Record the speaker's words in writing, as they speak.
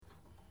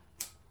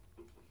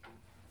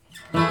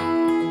How's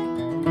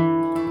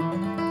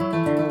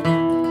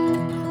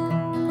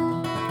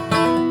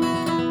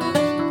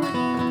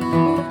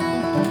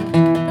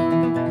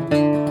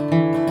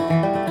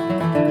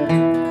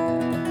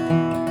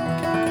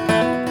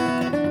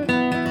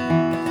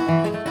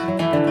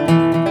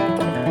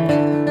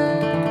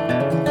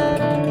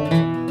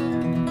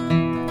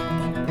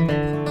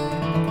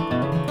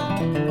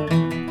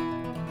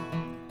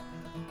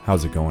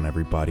it going,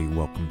 everybody?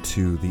 Welcome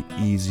to the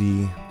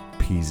Easy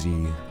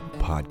Peasy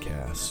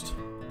Podcast,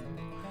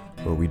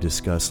 where we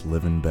discuss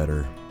living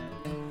better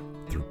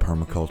through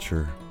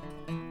permaculture,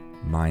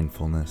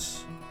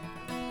 mindfulness,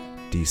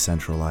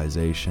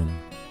 decentralization,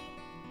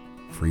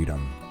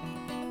 freedom,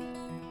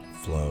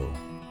 flow,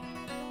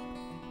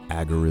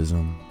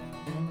 agorism,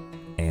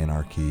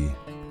 anarchy,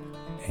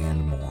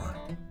 and more.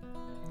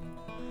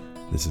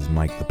 This is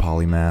Mike the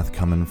Polymath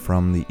coming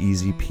from the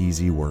Easy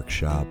Peasy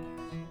Workshop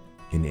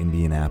in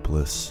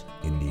Indianapolis,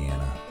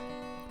 Indiana,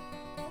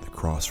 the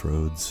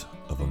crossroads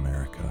of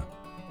America.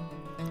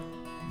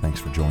 Thanks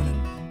for joining.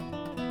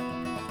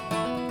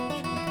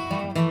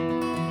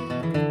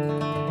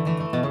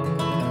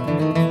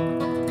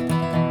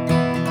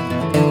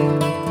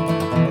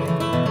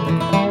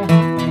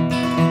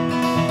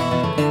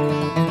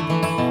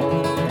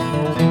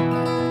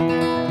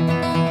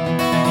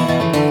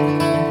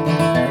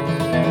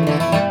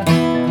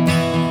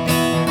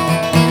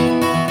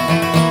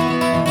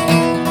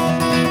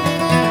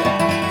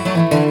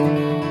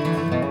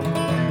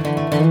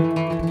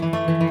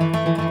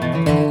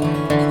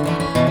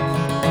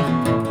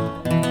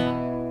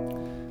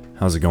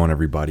 How's it going,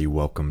 everybody?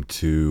 Welcome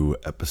to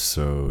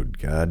episode,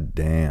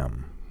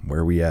 goddamn, where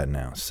are we at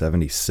now?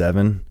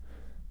 77?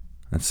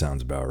 That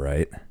sounds about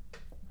right.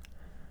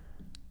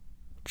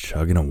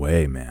 Chugging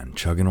away, man,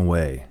 chugging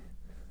away.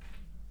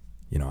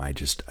 You know, I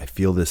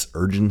feel this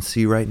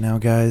urgency right now,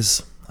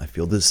 guys. I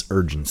feel this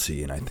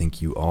urgency, and I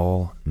think you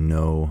all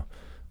know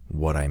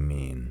what I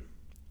mean.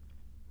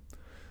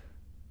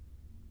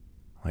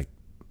 Like,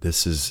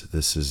 this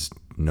is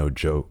no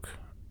joke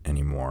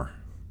anymore,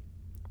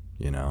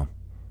 you know?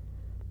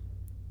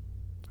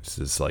 This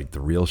is like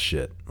the real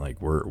shit.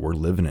 Like we're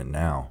living it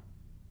now.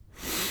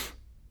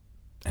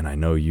 And I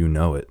know you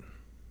know it.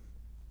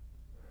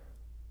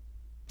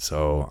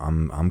 So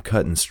I'm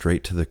cutting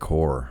straight to the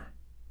core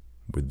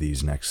with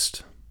these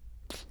next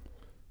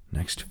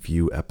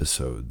few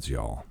episodes,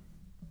 y'all.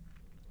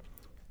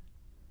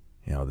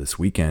 You know, this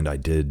weekend I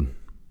did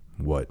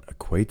what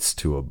equates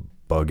to a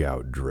bug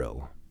out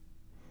drill.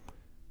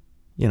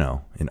 You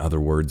know, in other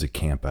words, a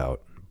camp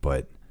out,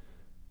 but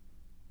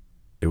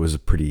it was a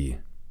pretty,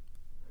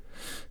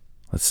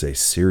 let's say,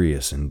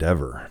 serious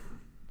endeavor.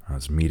 I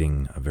was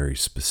meeting a very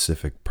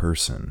specific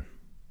person.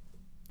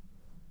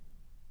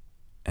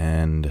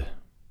 And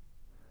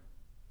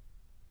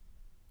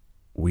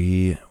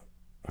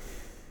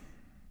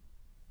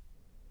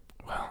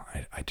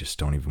I just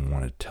don't even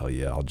want to tell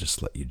you. I'll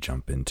just let you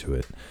jump into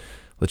it.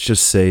 Let's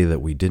just say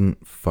that we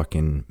didn't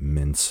fucking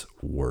mince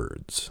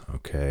words,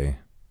 okay?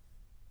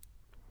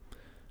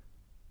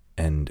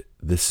 And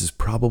this is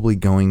probably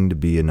going to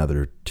be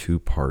another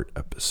 2-part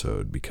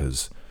episode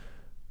because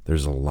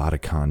there's a lot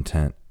of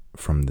content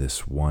from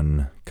this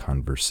one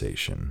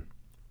conversation.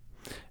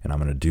 And I'm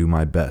going to do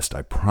my best.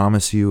 I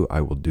promise you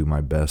I will do my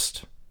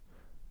best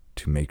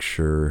to make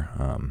sure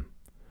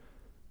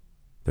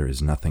there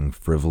is nothing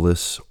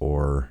frivolous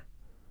or,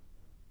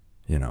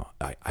 you know,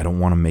 I don't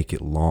want to make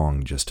it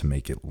long just to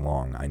make it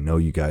long. I know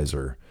you guys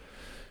are,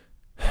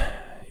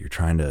 you're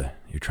trying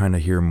to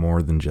hear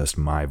more than just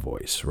my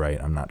voice, right?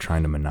 I'm not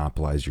trying to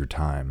monopolize your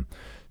time.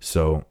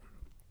 So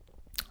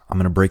I'm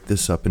going to break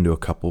this up into a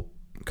couple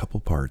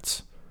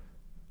parts.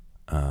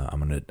 I'm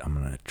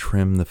gonna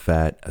trim the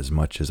fat as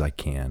much as I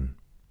can,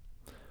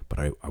 but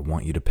I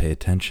want you to pay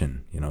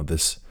attention. You know,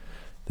 this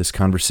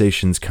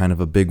conversation's kind of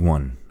a big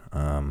one.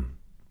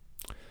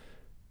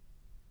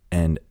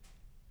 And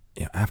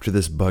you know, after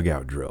this bug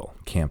out drill,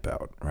 camp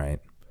out, right?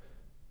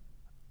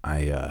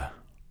 I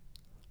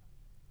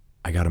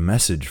got a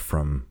message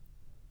from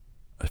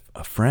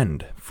a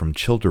friend from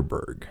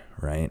Childerberg,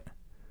 right?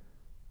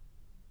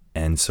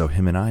 And so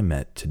him and I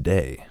met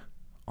today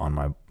on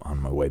my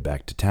way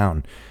back to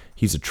town.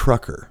 He's a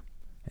trucker,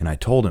 and I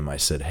told him, I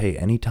said, hey,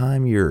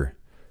 anytime you're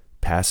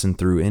passing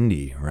through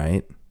Indy,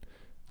 right?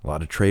 A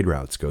lot of trade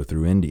routes go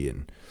through Indy,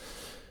 and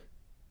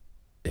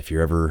if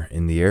you're ever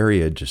in the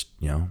area, just,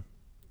 you know,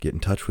 get in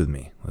touch with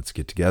me. Let's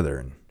get together.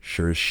 And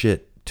sure as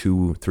shit,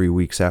 2-3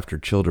 weeks after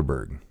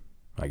Childerberg,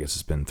 I guess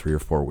it's been 3 or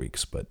 4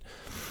 weeks, but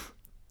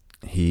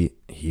he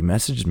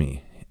messaged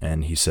me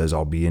and he says,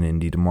 I'll be in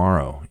Indy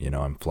tomorrow. You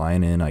know, I'm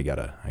flying in. I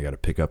gotta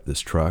pick up this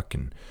truck,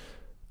 and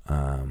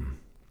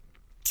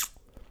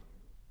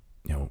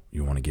you know,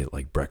 you want to get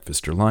like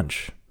breakfast or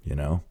lunch, you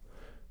know?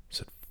 I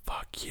said,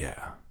 fuck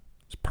yeah.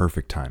 It's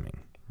perfect timing,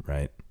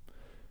 right?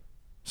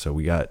 So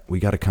we got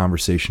a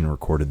conversation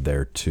recorded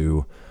there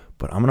too,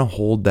 but I'm going to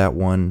hold that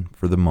one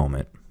for the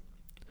moment.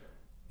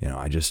 You know,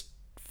 I just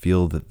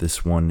feel that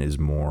this one is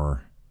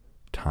more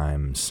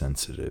time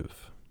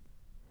sensitive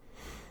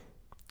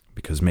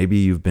because maybe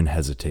you've been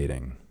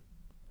hesitating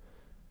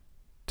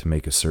to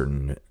make a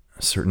certain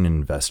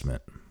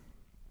investment.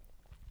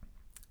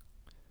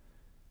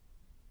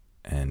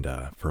 And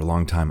for a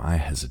long time, I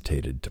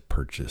hesitated to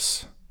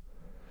purchase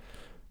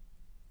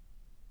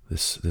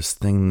this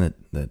thing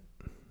that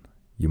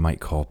you might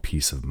call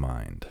peace of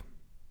mind.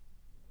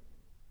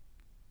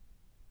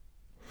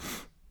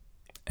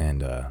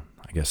 And I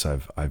guess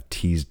I've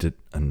teased it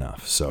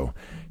enough. So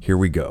here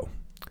we go.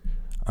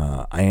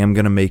 I am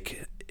gonna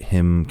make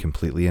him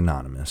completely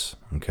anonymous.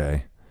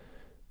 Okay,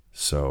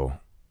 so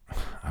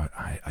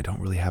I don't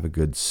really have a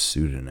good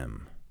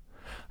pseudonym.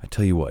 I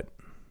tell you what.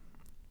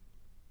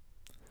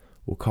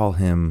 We'll call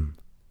him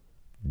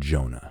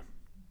Jonah.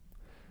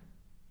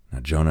 Now,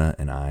 Jonah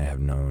and I have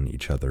known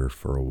each other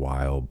for a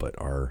while, but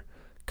our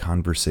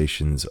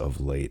conversations of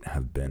late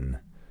have been,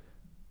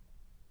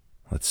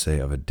 let's say,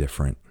 of a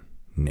different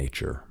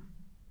nature.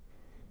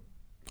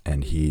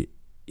 And he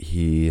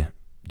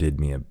did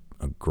me a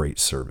great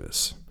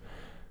service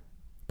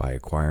by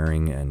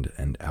acquiring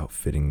and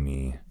outfitting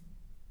me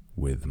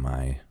with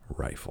my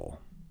rifle.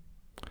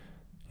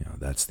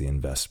 That's the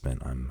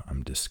investment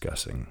I'm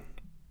discussing.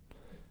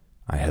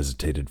 I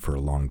hesitated for a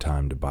long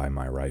time to buy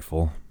my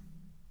rifle,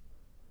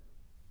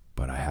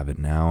 but I have it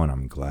now, and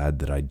I'm glad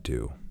that I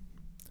do.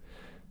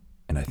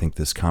 And I think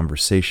this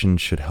conversation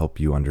should help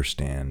you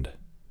understand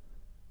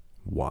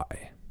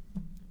why.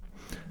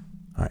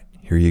 All right,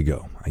 here you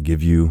go. I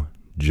give you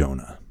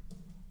Jonah.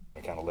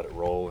 I kind of let it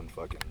roll and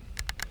fucking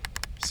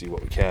see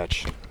what we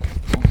catch.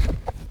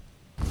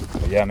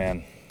 But yeah,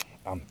 man,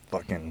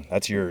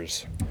 that's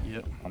yours.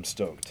 Yep. I'm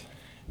stoked.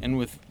 And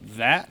with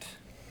that,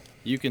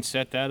 you can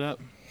set that up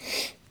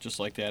just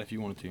like that if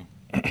you wanted to.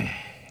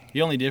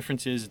 The only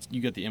difference is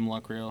you got the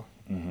M-Lock rail,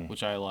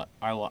 which I like.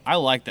 I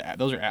like that.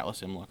 Those are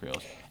Atlas M-Lock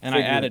rails. And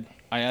I added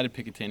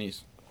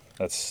Picatinis.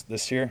 That's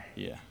this year?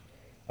 Yeah.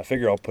 I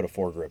figure I'll put a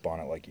foregrip on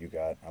it like you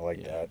got. I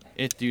like that.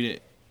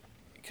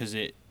 Because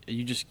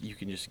you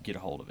can just get a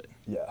hold of it.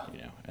 Yeah.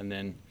 And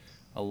then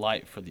a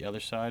light for the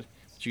other side.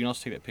 But you can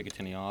also take that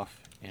Picatinny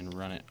off and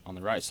run it on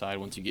the right side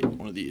once you get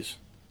one of these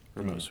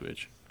remote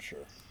switch.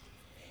 Sure.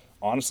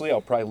 Honestly, I'll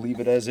probably leave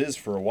it as is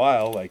for a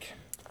while.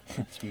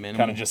 It's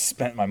kind of just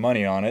spent my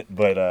money on it,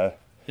 but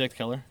you like the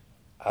color?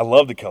 I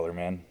love the color,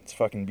 man. It's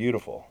fucking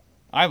beautiful.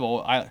 I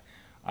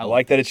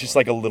like that it's just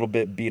like a little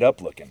bit beat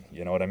up looking.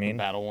 You know what I mean?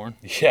 Battle worn.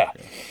 Yeah.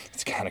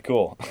 It's kind of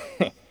cool.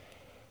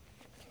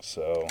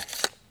 So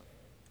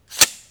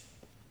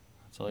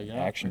that's all you got.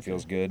 Action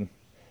feels good.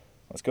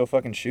 Let's go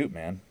fucking shoot,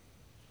 man.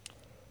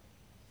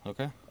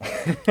 Okay.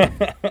 You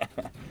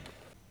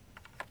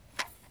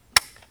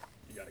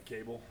got a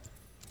cable?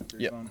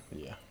 Yep.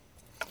 Yeah.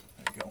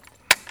 There you go.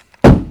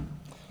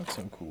 That's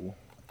so cool.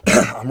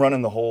 I'm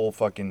running the whole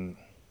fucking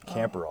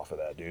camper off of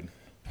that, dude.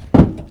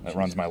 That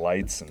runs my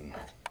lights and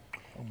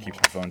keeps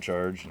my phone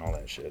charged and all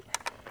that shit.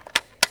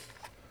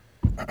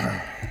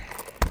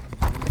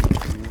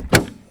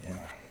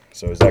 Yeah.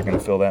 So is that going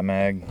to fill that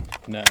mag?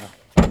 No.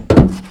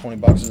 20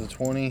 boxes of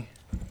 20.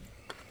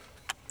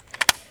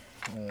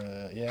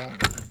 Yeah.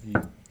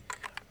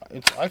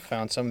 I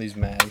found some of these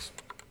mags.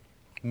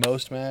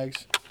 Most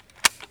mags,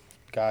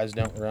 guys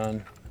don't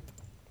run.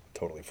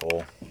 Totally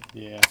full.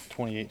 Yeah,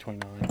 28,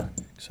 29.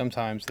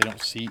 Sometimes they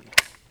don't seat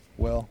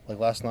well. Like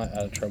last night,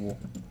 I had trouble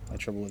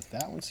with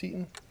that one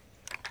seating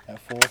at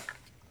full.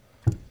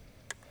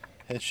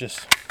 It's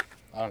just,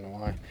 I don't know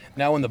why.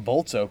 Now when the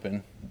bolt's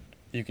open,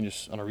 you can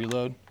just, on a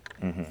reload,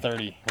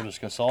 30. We're just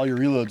going to, so all your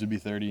reloads would be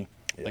 30.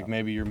 Yeah. Like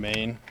maybe your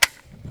main.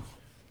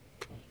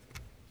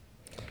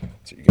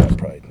 So you got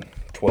probably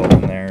 12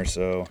 in there,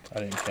 so. I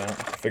didn't count.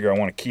 I figure I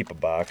want to keep a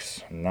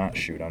box and not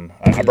shoot them.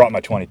 I brought my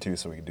 22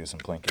 so we could do some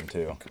plinking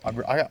too.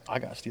 I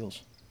got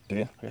steels. Do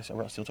you? I guess I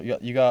brought steel.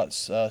 You got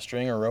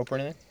string or rope or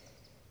anything?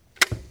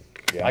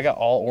 Yeah. I got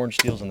all orange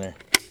steels in there.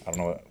 I don't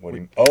know what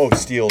do you. Oh,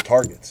 steel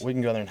targets. We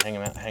can go there and hang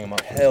them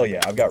up. Hell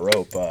yeah, I've got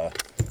rope. I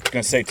was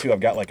gonna say too, I've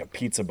got like a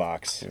pizza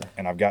box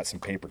and I've got some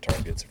paper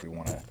targets if we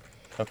want to.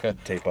 Okay.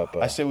 Tape up.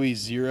 I say we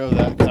zero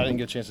that because I didn't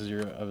get a chance to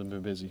zero. I've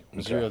been busy.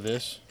 We zero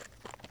this.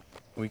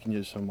 We can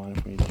use some mine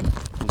if we need to.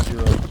 We'll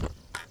zero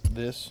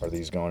this. Are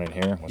these going in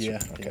here? Okay.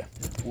 Yeah.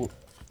 Well,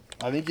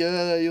 I think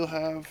you'll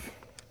have.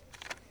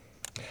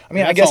 I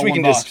mean, I guess we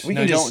can just. Don't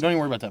even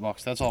worry about that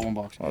box. That's all one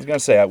box. I was gonna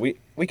say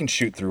we can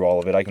shoot through all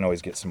of it. I can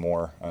always get some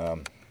more.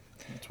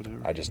 That's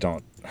whatever. I just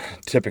don't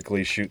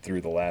typically shoot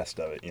through the last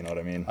of it. You know what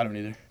I mean? I don't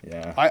either.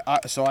 Yeah.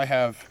 So I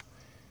have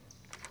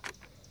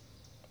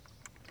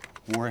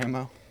war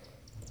ammo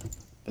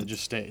that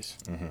just stays.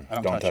 Mm-hmm.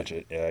 I don't touch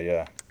it.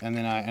 Yeah. And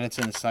then it's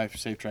in a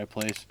safe dry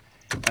place.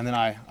 And then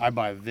I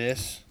buy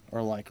this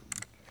or like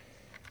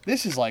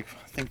this is like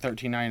I think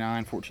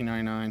 $13.99,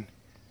 $14.99,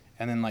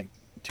 and then like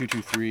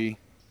 223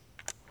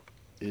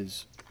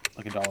 is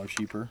like $1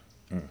 cheaper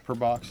per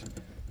box.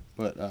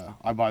 But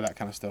I buy that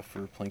kind of stuff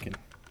for plinking.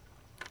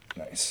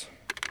 Nice.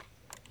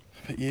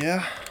 But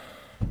yeah,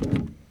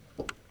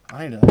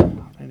 I need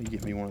to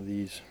get me one of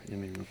these in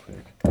me real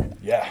quick.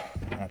 Yeah,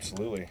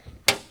 absolutely.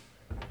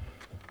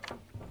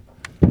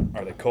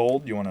 Are they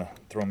cold? You want to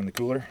throw them in the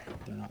cooler?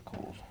 They're not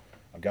cold.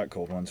 I've got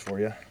cold ones for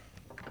you.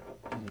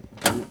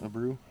 A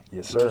brew?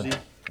 Yes, sir. Rosie?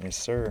 Yes,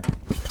 sir.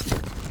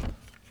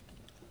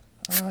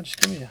 Just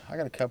give me. I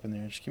got a cup in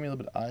there. Just give me a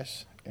little bit of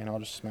ice, and I'll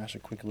just smash a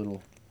quick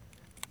little.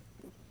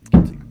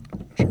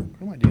 Sure.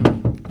 What am I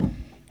doing?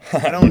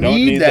 I don't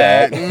need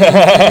that.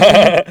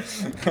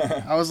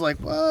 I was like,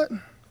 what?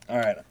 All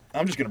right.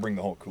 I'm just gonna bring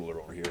the whole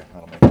cooler over here.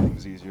 That'll make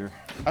things easier.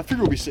 I figured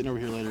we'll be sitting over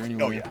here later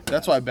anyway. Oh, yeah.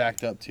 That's why I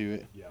backed up to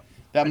it. Yeah.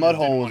 That mud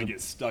hole was. Want to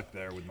get stuck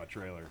there with my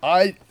trailer.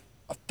 I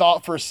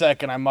thought for a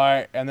second I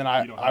might, and then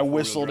You don't have I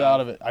whistled four-wheel drive? out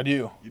of it. I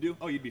do. You do?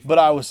 Oh, you'd be fine.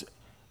 But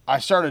I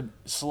started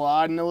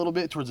sliding a little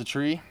bit towards a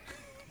tree,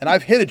 and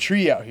I've hit a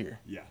tree out here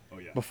Yeah. Oh,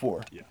 yeah.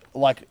 before. Yeah.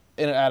 Like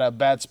at a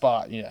bad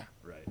spot, yeah.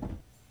 Right.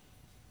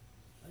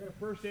 I got a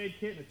first aid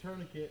kit and a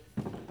tourniquet.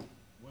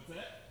 What's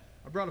that?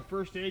 I brought a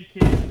first aid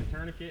kit and a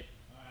tourniquet.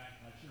 All right.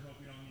 I sure hope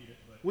we don't need it.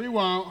 But We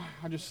won't.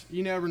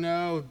 You never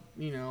know, I'm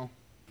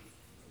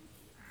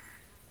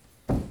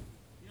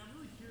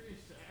really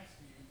curious to ask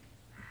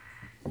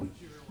you what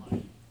you're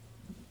like.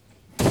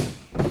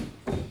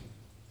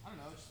 I don't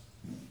know, just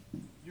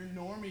your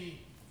normie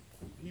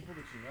people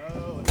that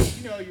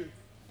you know, and you're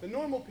the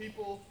normal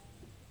people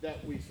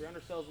that we surround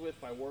ourselves with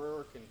by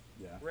work and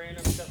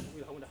random stuff that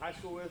we went to high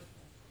school with.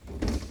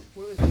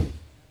 What is it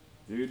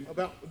Dude,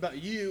 about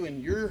you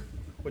and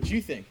what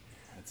you think?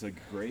 that's a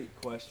great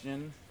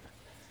question.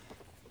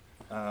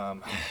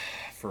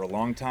 For a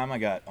long time, I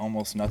got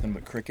almost nothing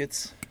but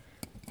crickets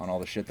on all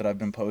the shit that I've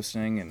been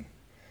posting, and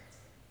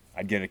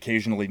I'd get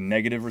occasionally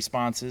negative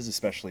responses,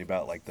 especially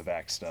about like the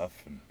vax stuff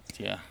and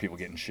Yeah. people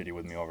getting shitty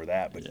with me over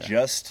that. But Yeah.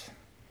 just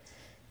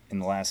in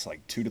the last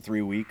like 2 to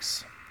 3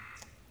 weeks,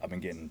 I've been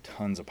getting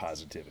tons of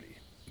positivity.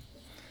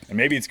 And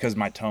maybe it's because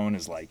my tone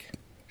is like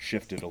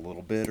shifted a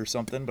little bit or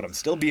something, but I'm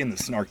still being the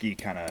snarky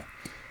kind of,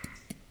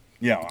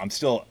 I'm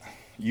still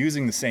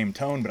using the same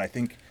tone, but I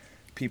think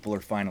people are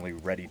finally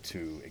ready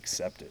to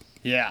accept it.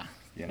 Yeah.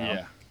 You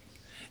know?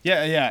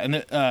 Yeah. And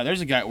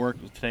there's a guy at work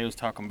today yesterday was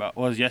talking about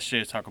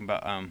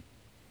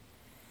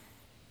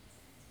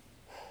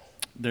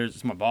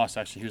it's my boss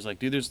actually. He was like,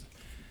 dude, there's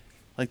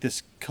like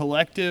this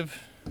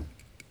collective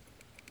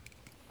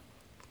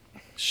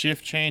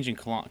shift change and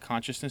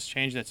consciousness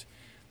change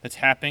that's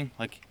happening.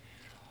 Like,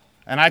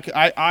 and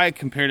I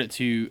compared it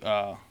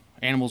to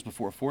animals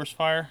before a forest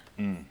fire.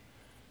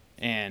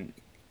 And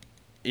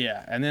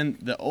yeah, and then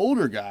the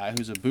older guy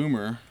who's a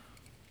boomer,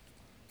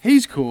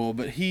 he's cool,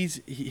 but he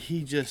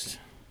just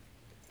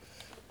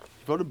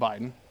voted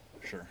Biden.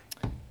 Sure.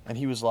 And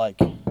he was like,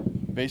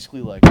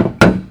 basically like,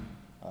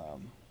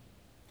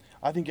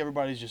 I think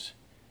everybody's just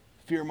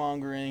fear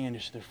mongering and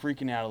they're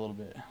freaking out a little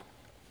bit.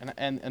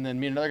 And then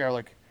me and another guy were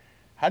like,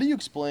 how do you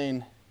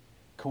explain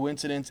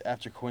coincidence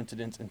after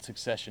coincidence in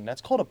succession?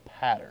 That's called a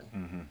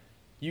pattern.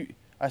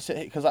 I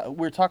said, because we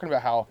were talking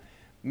about how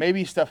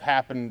maybe stuff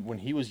happened when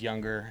he was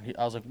younger.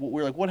 I was like, we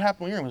were like, what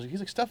happened when you were younger? He's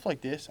like, stuff like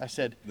this. I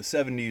said, The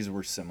 70s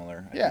were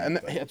similar. I yeah, think,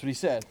 and that's what he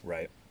said.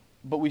 right.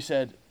 But we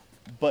said,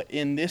 but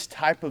in this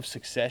type of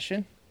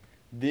succession,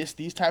 these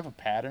type of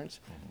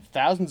patterns,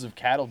 thousands of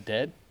cattle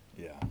dead.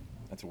 Yeah,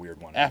 that's a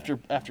weird one. After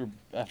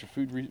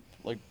food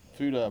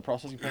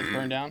processing plants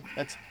burn down.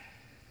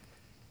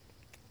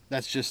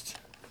 That's just.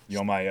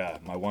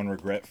 My one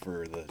regret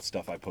for the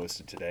stuff I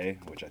posted today,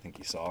 which I think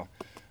you saw,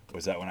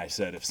 was that when I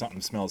said if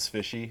something smells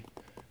fishy,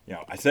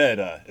 I said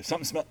if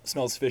something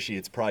smells fishy,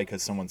 it's probably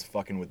because someone's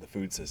fucking with the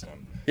food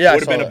system. Yeah, it would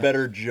have I saw been that. a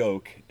better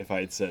joke if I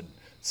had said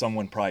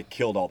someone probably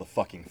killed all the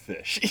fucking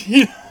fish.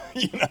 you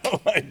know,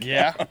 like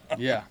Yeah,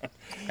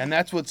 and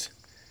that's what's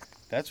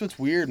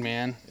weird,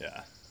 man.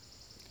 yeah.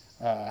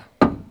 I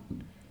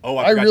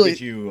I forgot really- to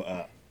get you.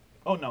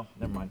 Oh no,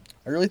 never mind.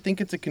 I really think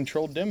it's a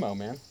controlled demo,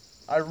 man.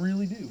 I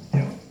really do.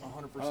 Yeah,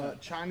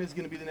 100%. China's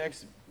going to be the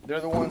next. They're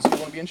the ones who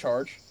want to be in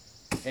charge,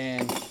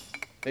 and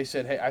they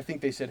said, hey,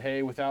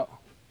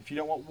 if you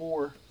don't want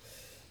war,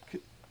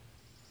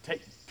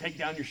 take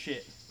down your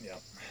shit. Yeah.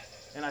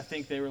 And I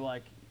think they were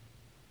like,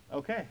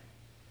 okay,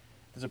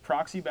 there's a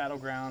proxy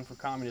battleground for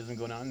communism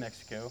going on in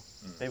Mexico.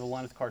 They've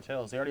aligned with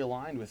cartels. They already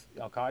aligned with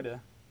Al Qaeda.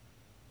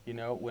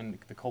 When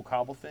the whole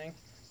Kabul thing,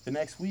 the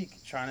next week,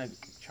 China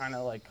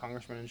like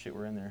congressmen and shit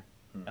were in there,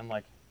 and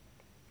like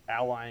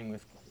allying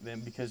with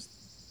them because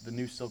the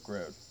new Silk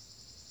Road,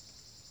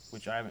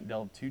 which I haven't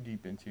delved too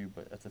deep into,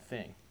 but that's a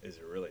thing. Is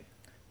it really?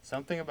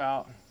 Something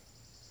about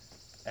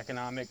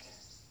economic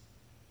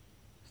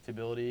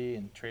stability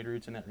and trade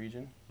routes in that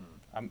region.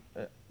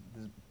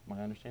 This is my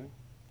understanding.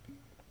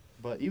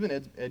 But even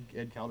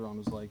Ed Calderon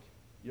was like,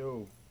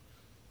 "Yo,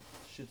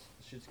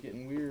 shit's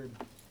getting weird."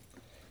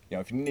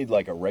 If you need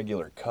like a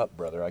regular cup,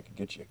 brother, I could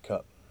get you a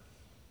cup.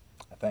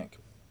 I think.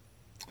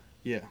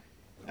 Yeah,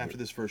 after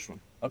this first one.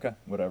 Okay,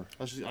 whatever.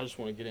 I just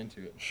want to get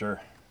into it.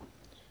 Sure.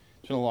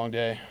 It's been a long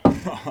day.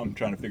 I'm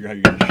trying to figure out how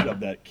you're gonna shove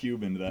that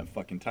cube into that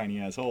fucking tiny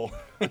ass hole.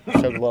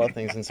 Shoved a lot of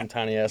things in some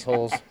tiny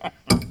assholes.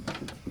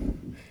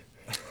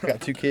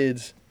 Got 2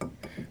 kids.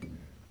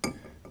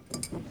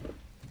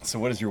 So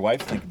what does your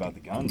wife think about the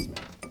guns, man?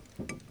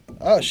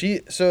 Oh,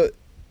 she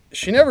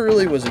never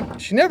really was.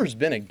 She never's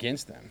been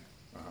against them.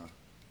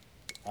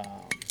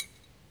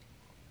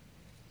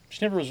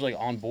 she never was like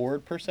on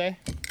board per se.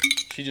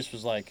 She just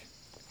was like,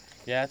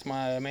 yeah, it's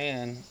my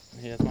man.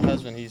 Yeah, it's my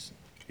husband.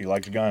 He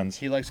likes guns.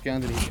 He likes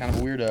guns and he's kind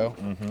of a weirdo.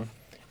 Mm-hmm.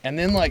 And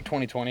then like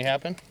 2020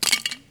 happened.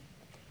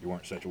 You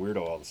weren't such a weirdo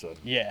all of a sudden.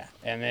 Yeah,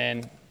 and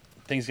then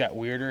things got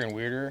weirder and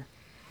weirder,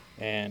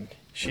 and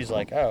she's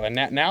like, oh, and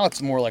now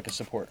it's more like a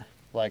support.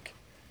 Like,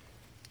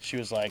 she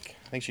was like,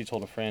 I think she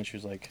told a friend, she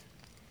was like,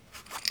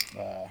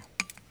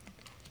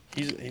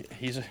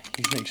 he's an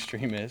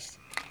extremist,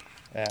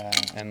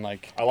 and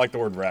like. I like the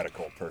word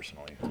radical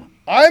personally.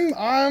 I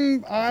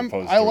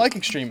like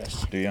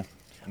extremists. Do you?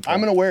 Okay.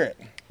 I'm gonna wear it.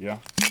 Yeah.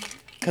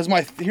 Because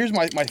here's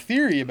my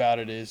theory about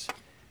it is,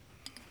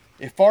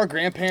 if our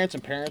grandparents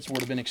and parents would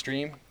have been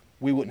extreme,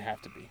 we wouldn't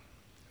have to be.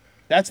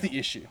 That's the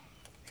issue.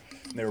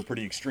 They were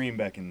pretty extreme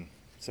back in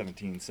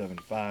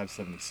 1775,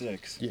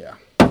 76. Yeah.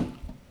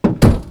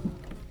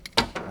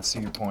 I see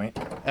your point.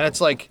 And it's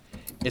like,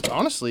 it's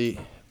honestly,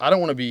 I don't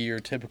want to be your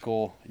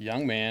typical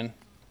young man.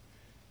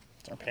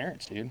 It's our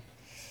parents, dude.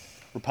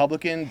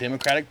 Republican,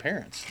 Democratic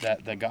parents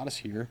that got us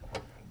here.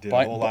 Did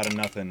a whole lot of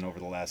nothing over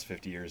the last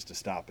 50 years to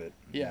stop it.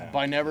 Yeah,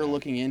 by never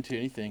looking into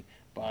anything.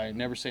 By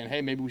never saying,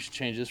 hey, maybe we should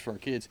change this for our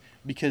kids.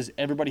 Because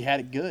everybody had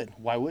it good.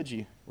 Why would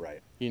you? Right.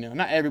 You know,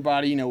 not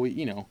everybody, you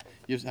know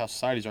how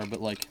societies are,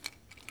 but like,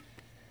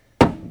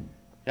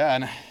 yeah.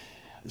 And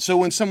so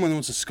when someone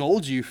wants to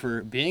scold you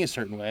for being a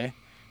certain way,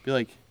 be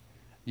like,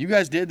 you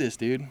guys did this,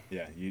 dude.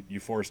 Yeah, you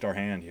forced our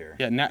hand here.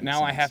 Yeah,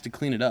 now I have to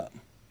clean it up.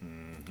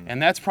 Mm-hmm.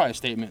 And that's probably a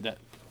statement that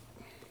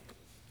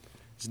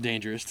it's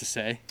dangerous to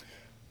say.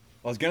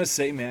 I was going to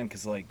say, man,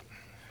 because like,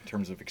 in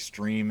terms of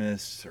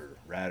extremists or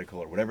radical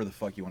or whatever the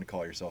fuck you want to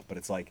call yourself, but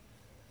it's like,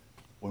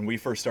 when we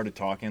first started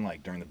talking,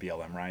 like during the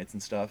BLM riots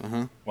and stuff,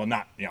 well,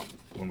 not,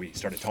 when we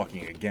started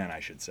talking again, I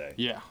should say.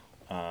 Yeah.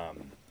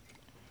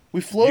 We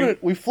floated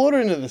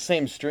into the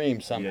same stream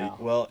somehow.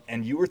 Yeah, well,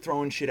 and you were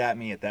throwing shit at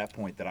me at that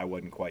point that I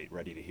wasn't quite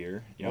ready to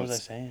hear. What was I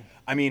saying?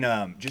 I mean,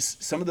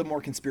 just some of the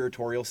more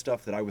conspiratorial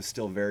stuff that I was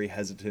still very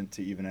hesitant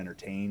to even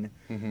entertain.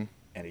 Mm-hmm.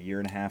 And a year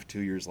and a half, 2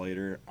 years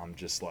later, I'm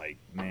just like,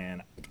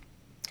 man,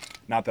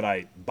 not that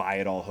I buy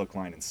it all hook,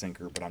 line, and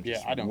sinker, but I'm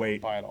just I don't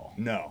buy it all.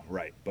 No,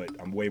 right, but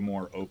I'm way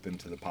more open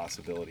to the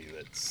possibility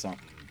that something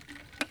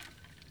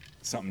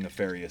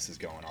nefarious is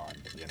going on,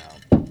 you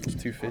know.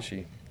 It's too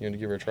fishy. You want to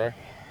give her a try?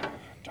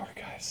 Dark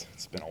eyes.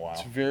 It's been a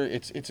while.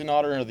 It's in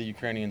honor of the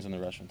Ukrainians and the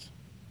Russians.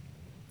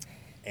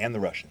 And the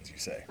Russians, you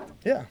say?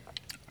 Yeah.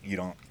 You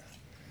don't.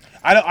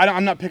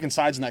 I'm not picking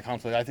sides in that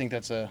conflict. I think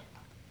that's a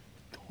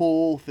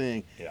whole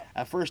thing. Yeah.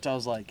 At first, I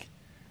was like,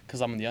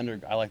 because I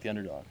like the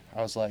underdog.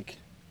 I was like,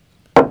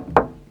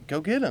 go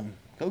get them,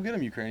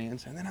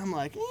 Ukrainians. And then I'm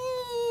like,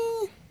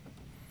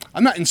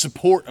 I'm not in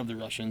support of the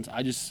Russians.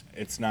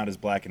 It's not as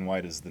black and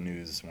white as the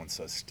news wants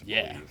us to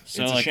believe.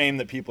 So it's a shame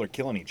that people are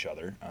killing each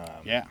other.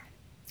 Yeah.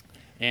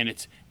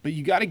 But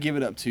you got to give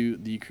it up to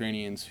the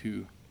Ukrainians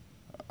who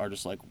are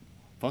just like,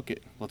 fuck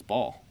it, let's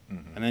ball.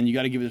 Mm-hmm. And then you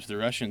got to give it to the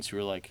Russians who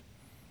are like,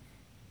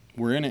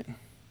 we're in it.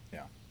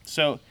 Yeah.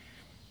 So,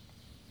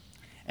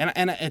 and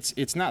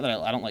it's not that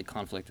I don't like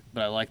conflict,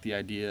 but I like the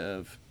idea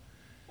of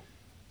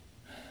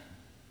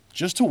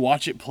just to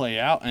watch it play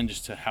out and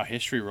just to how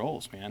history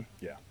rolls, man.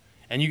 Yeah.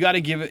 And you got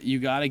to give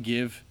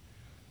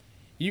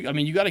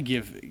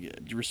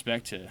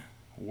respect to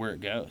where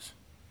it goes.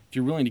 If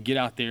you're willing to get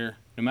out there,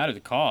 no matter the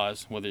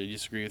cause, whether you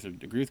disagree with or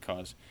agree with the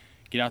cause,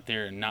 get out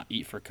there and not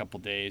eat for a couple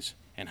days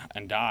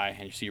and die,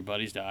 and you see your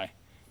buddies die.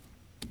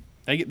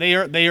 They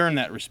earn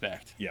that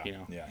respect. Yeah. You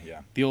know?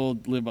 Yeah. The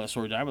old live by the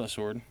sword, die by the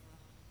sword.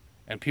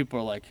 And people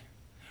are like,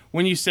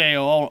 when you say,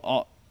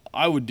 oh,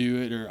 I would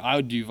do it, or I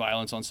would do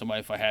violence on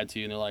somebody if I had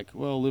to, and they're like,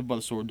 well, live by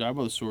the sword, die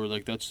by the sword.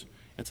 Like it's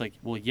like,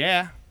 well,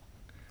 yeah.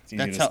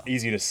 It's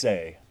easy to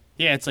say.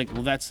 Yeah, it's like,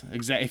 well, that's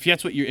exactly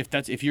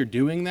if you're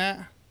doing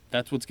that,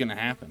 that's what's gonna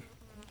happen.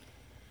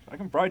 I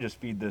can probably just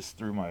feed this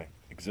through my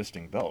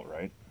existing belt,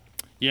 right?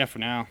 Yeah, for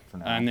now.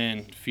 And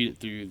then feed it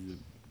through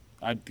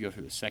I'd go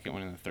through the second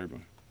one and the third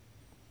one.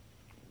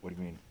 What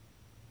do you mean?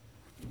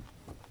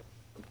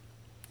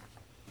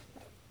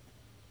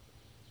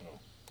 Oh,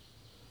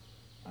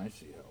 I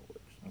see how it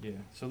works. Okay. Yeah.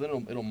 So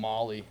then it'll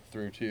molly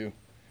through too.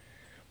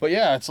 But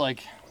yeah, it's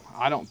like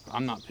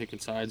I'm not picking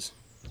sides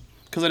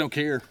because I don't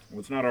care. Well,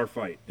 it's not our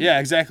fight. Yeah,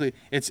 exactly.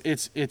 It's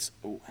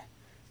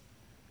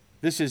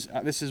this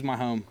is my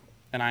home,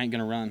 and I ain't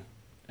gonna run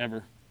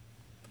ever.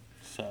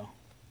 So.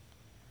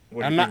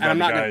 What do you think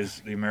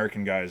about the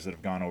American guys that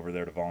have gone over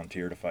there to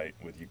volunteer to fight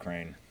with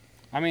Ukraine?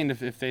 I mean,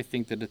 if they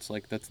think that it's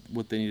like that's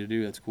what they need to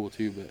do, that's cool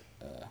too. But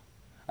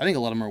I think a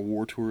lot of them are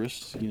war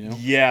tourists, you know.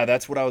 Yeah,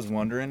 that's what I was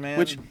wondering, man.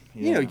 Which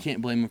you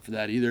can't blame them for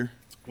that either.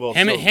 Well,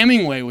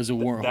 Hemingway was a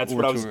war. That's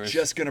war what tourist. I was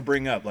just gonna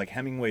bring up. Like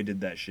Hemingway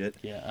did that shit.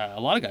 Yeah, a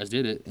lot of guys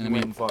did it. And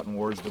went and fought in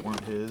wars that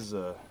weren't his.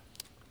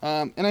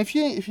 And if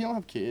you don't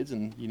have kids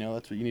and you know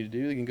that's what you need to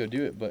do, you can go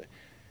do it. But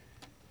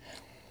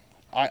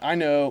I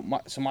know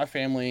my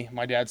family,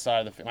 my dad's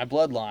side of my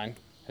bloodline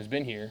has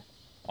been here,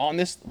 on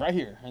this right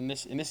here in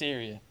this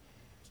area,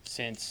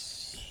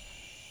 since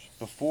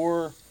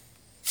before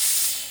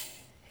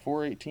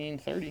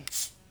 1830.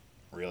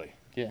 Really?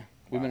 Yeah.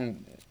 We've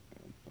been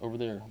over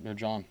there near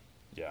John.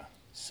 Yeah.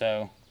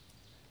 So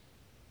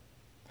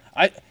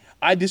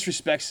I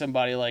disrespect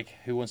somebody like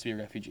who wants to be a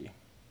refugee.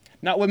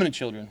 Not women and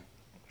children.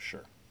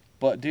 Sure.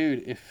 But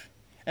dude,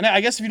 and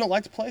I guess if you don't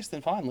like the place,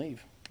 then fine,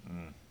 leave.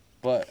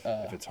 But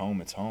if it's home,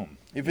 it's home.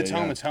 If it's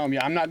home, it's home.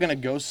 Yeah, I'm not gonna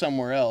go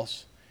somewhere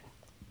else.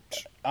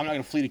 I'm not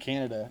gonna flee to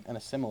Canada and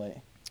assimilate.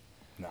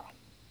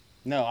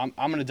 No,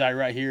 I'm gonna die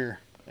right here,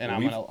 and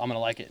I'm gonna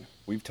like it.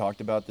 We've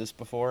talked about this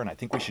before, and I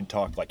think we should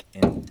talk like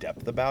in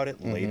depth about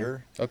it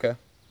later. Okay.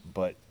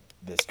 But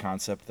this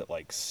concept that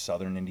like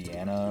southern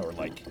Indiana or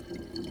like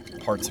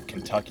parts of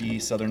Kentucky,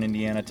 southern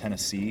Indiana,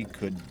 Tennessee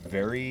could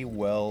very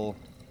well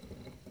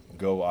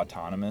go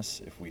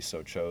autonomous if we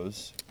so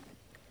chose.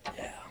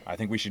 Yeah. I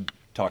think we should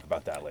talk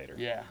about that later.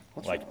 Yeah.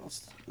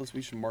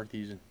 We should mark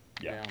these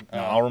down. No,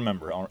 I'll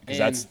remember because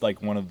that's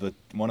like one of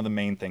the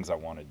main things I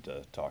wanted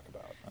to talk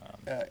about.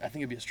 I think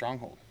it'd be a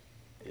stronghold.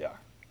 Yeah.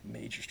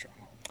 Major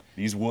stronghold.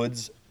 These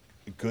woods,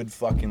 good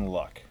fucking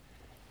luck.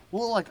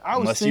 Well, like I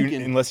was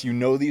thinking, unless you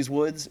know these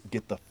woods,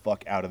 get the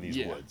fuck out of these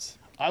woods.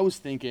 I was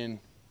thinking,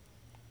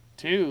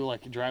 too,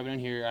 like driving in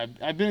here.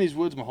 I've been in these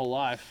woods my whole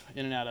life,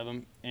 in and out of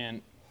them,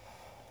 and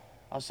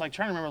I was like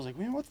trying to remember. I was like,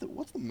 man,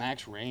 what's the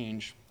max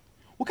range?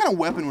 What kind of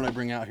weapon would I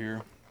bring out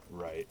here?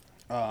 Right.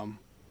 And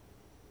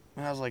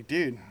I was like,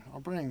 dude, I'll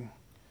bring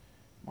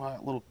my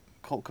little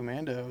Colt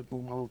Commando, my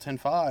little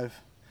 10.5.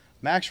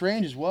 Max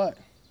range is what?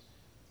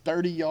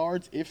 30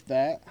 yards, if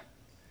that,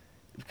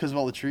 because of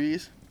all the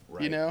trees.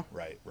 Right, you know?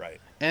 Right.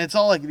 And it's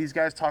all like these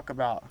guys talk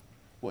about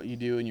what you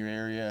do in your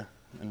area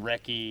and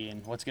recce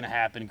and what's going to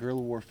happen,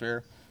 guerrilla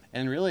warfare.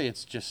 And really,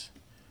 it's just,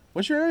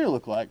 what's your area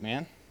look like,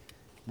 man?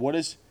 What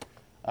is,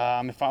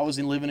 if I was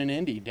living in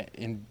Indy,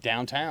 in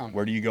downtown.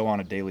 Where do you go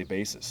on a daily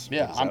basis?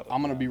 Yeah,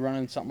 I'm going to be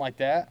running something like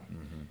that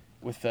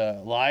with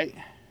a light,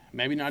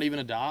 maybe not even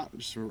a dot,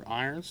 just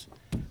irons,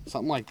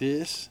 something like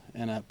this,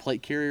 and a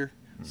plate carrier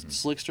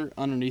slickster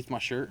underneath my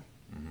shirt,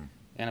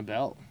 and a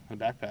belt,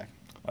 and a backpack.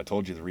 I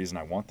told you the reason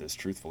I want this,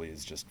 truthfully,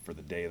 is just for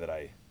the day that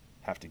I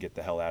have to get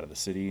the hell out of the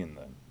city and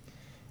the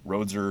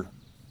roads are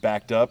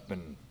backed up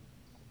and,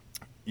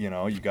 you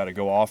know, you got to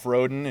go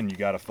off-roading and you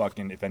got to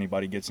fucking, if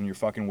anybody gets in your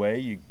fucking way,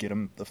 you get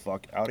them the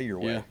fuck out of your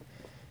way. Yeah.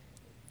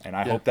 And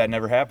I hope that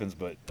never happens,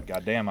 but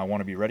goddamn, I want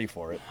to be ready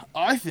for it.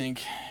 I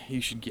think you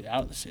should get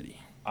out of the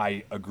city.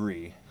 I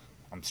agree.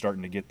 I'm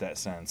starting to get that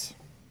sense.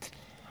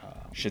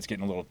 Shit's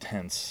getting a little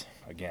tense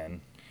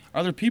again.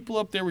 Are there people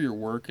up there where you're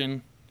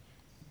working,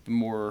 the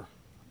more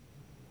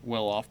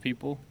well-off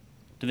people?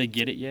 Do they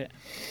get it yet?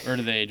 Or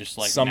do they just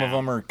like Some of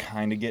them are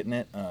kind of getting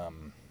it.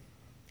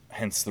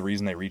 Hence the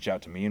reason they reach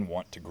out to me and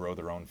want to grow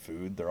their own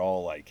food. They're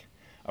all like,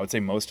 I would say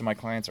most of my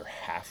clients are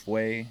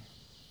halfway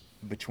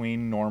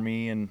between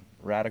normie and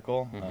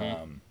radical.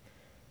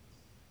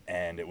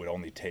 And it would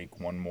only take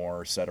one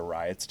more set of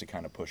riots to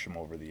kind of push them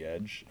over the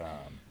edge.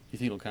 You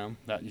think it'll come?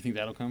 You think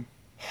that'll come?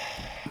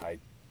 I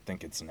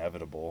think it's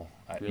inevitable.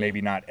 Really?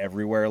 Maybe not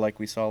everywhere like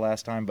we saw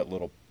last time, but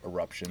little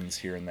eruptions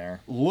here and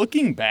there.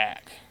 Looking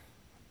back,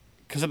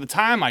 because at the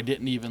time I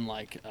didn't even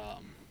like,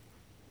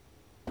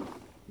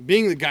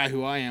 being the guy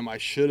who I am, I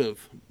should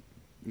have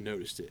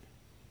noticed it.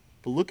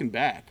 But looking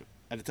back,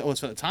 at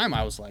the time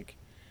I was like,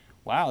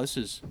 wow,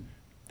 these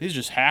are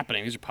just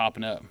happening. These are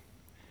popping up.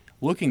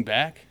 Looking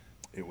back,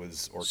 it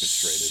was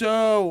orchestrated.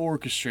 So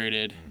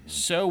orchestrated,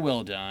 so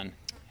well done.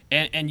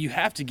 And you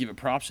have to give it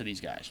props to these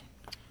guys.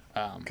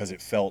 Because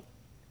it felt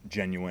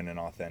genuine and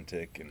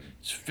authentic. And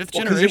it's fifth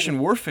generation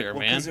warfare,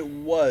 man. Because it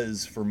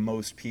was for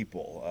most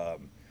people.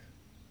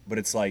 But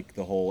it's like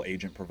the whole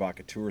agent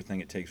provocateur thing.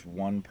 It takes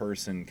one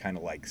person kind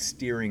of like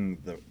steering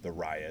the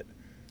riot.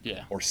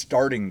 Yeah. Or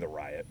starting the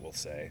riot, we'll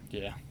say.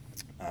 Yeah.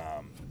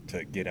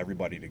 To get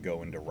everybody to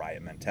go into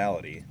riot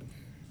mentality.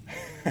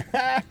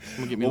 Well,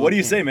 what do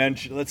you say, man?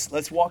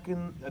 Let's walk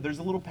in. There's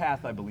a little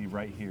path, I believe,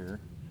 right here.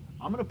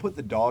 I'm going to put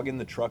the dog in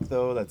the truck,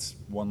 though. That's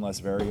one less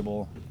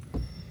variable.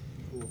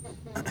 Cool.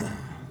 Come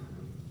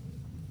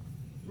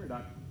here,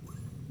 Doc.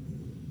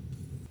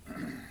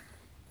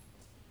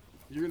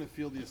 You're going to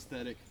feel the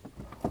aesthetic,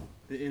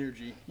 the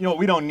energy. You know,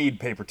 we don't need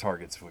paper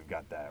targets if we've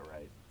got that,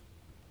 right?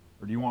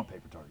 Or do you want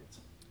paper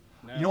targets?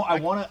 No, you know, I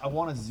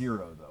want a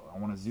zero, though. I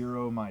want to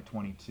zero my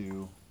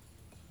 22.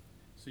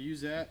 So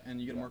use that,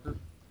 and you get a marker?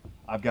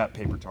 I've got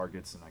paper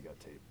targets, and I got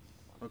tape.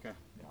 Okay.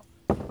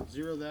 Yeah.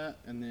 Zero that,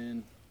 and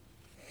then...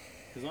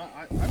 Because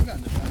I've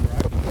gotten to the point where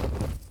I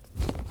can...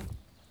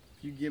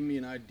 If you give me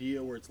an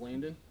idea where it's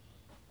landing...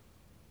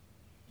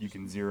 You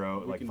can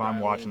zero, like if I'm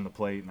watching the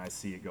plate and I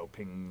see it go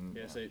ping...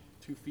 Yeah, say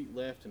 2 feet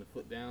left and a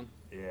foot down.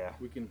 Yeah.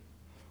 We can...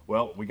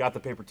 Well, we got the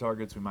paper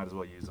targets, we might as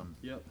well use them.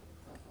 Yep.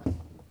 All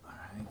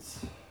right.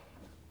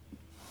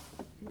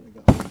 I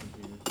got this here.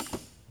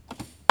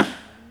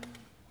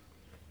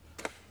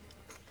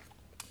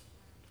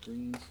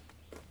 Greens.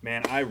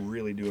 Man, I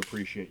really do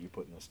appreciate you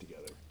putting this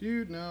together.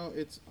 Dude, no,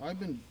 I've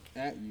been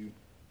at you,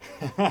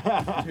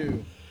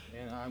 too,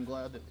 and I'm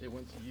glad that it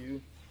went to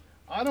you.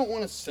 I don't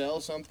want to sell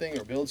something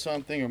or build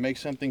something or make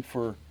something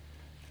for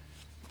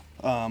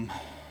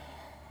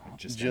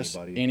just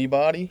anybody.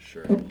 Anybody.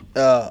 Sure.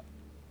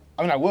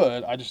 I mean, I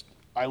would.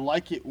 I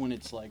like it when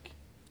it's like,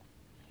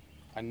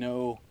 I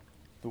know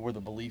where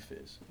the belief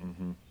is.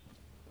 Mm-hmm.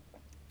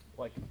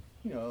 Like,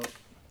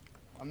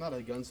 I'm not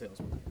a gun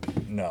salesman.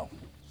 No.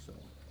 So.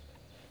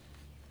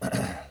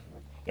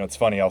 It's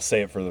funny, I'll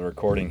say it for the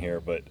recording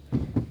here, but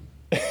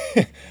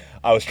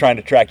I was trying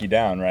to track you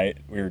down, right?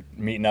 We were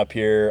meeting up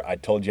here. I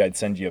told you I'd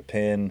send you a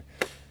pin,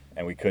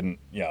 and we couldn't,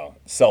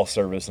 cell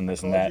service and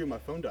this and that. My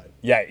phone died.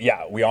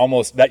 Yeah, we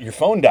almost, your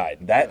phone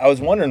died. I was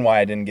wondering why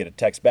I didn't get a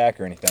text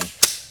back or anything.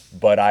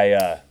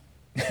 But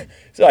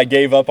so I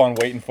gave up on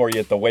waiting for you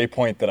at the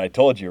waypoint that I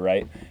told you,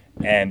 right?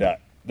 And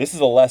this is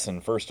a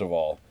lesson, first of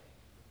all.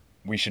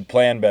 We should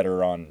plan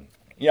better on,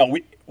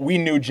 we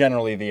knew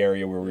generally the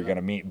area where we were going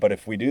to meet, but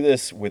if we do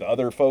this with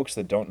other folks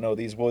that don't know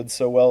these woods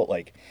so well,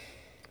 like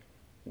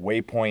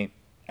waypoint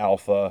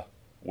alpha,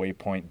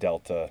 waypoint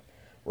delta,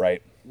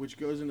 right? Which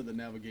goes into the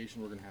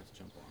navigation we're going to have to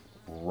jump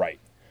on. Right.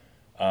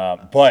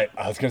 But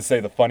I was going to say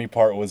the funny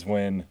part was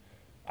when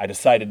I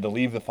decided to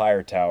leave the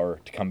fire tower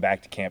to come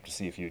back to camp to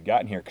see if you had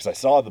gotten here, because I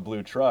saw the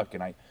blue truck,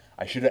 and I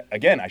should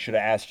have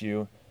asked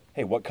you,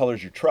 hey, what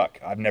color's your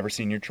truck? I've never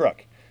seen your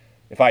truck.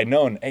 If I had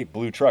known, hey,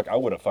 blue truck, I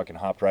would have fucking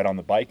hopped right on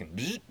the bike and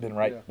been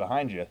right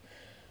behind you.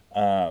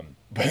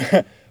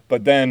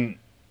 But then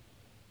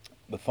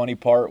the funny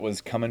part was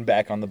coming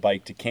back on the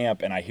bike to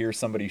camp, and I hear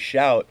somebody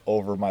shout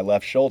over my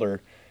left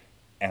shoulder,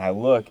 and I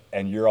look,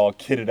 and you're all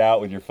kitted out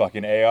with your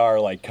fucking AR,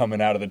 like,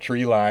 coming out of the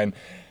tree line.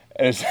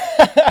 And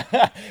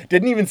it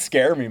didn't even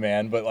scare me,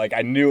 man, but, like,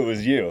 I knew it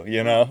was you,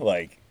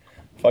 Like,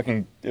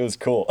 fucking, it was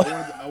cool.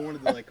 I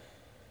wanted to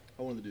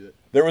do it.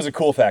 There was a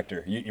cool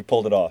factor. You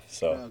pulled it off,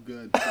 so. Oh,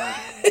 good. So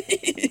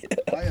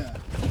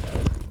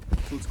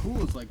what's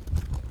cool is, like,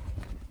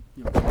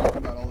 talking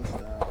about all this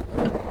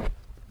stuff.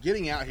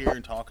 Getting out here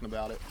and talking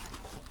about it.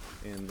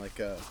 And, like,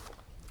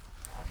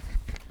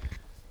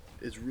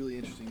 it's really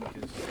interesting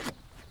because,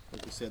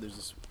 like you said, there's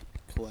this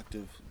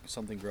collective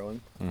something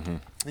growing. Mm-hmm.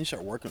 And you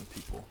start working with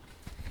people.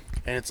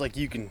 And it's like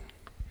you can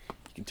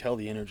tell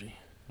the energy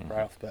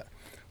right off the bat.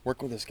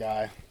 Working with this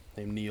guy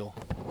named Neil.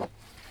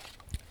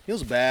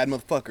 Neil's a bad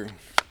motherfucker.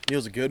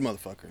 Neil's a good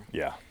motherfucker.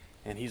 Yeah.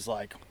 And he's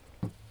like,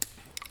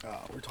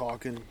 we're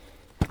talking.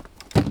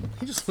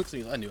 He just looks at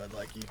me, I knew I'd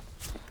like you.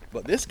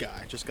 But this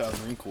guy just got out of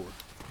the Marine Corps.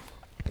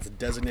 He's a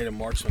designated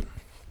marksman.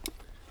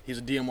 He's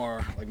a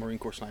DMR, like Marine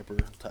Corps sniper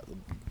type of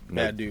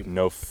bad dude.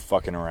 No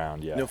fucking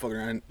around, yeah. No fucking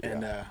around.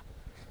 And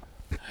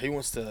he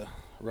wants to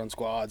run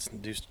squads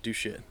and do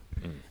shit.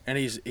 Mm. And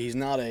he's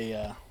not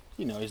a,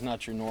 he's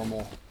not your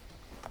normal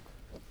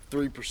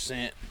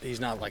 3%. He's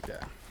not like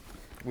that.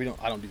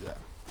 I don't do that.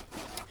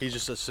 He's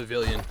just a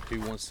civilian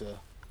who wants to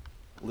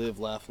live,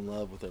 laugh, and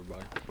love with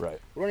everybody. Right.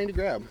 What do I need to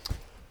grab?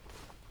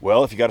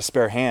 Well, if you got a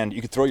spare hand,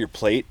 you could throw your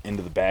plate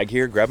into the bag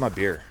here. Grab my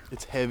beer.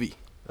 It's heavy.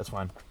 That's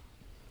fine.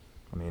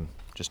 I mean,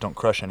 just don't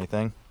crush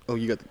anything. Oh,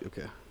 you got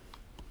okay.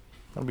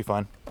 That'll be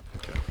fine.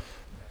 Okay.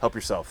 Help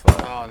yourself.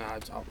 Oh,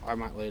 no, I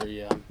might later,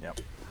 yeah. Yep.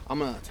 I'm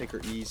going to take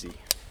her easy.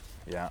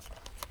 Yeah.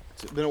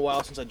 It's been a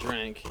while since I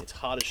drank. It's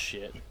hot as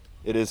shit.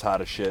 It is hot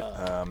as shit.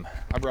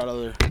 I brought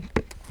other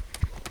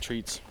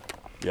treats.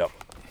 Yep.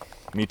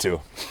 Me too.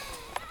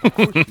 Of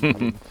course you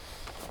did.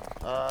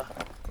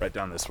 Right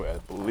down this way, I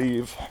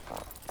believe.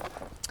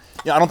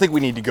 Yeah, I don't think we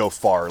need to go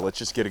far. Let's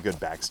just get a good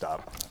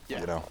backstop.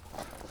 Yeah. You know.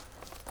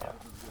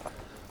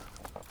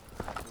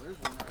 There's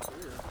one right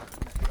there in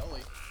that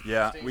gully.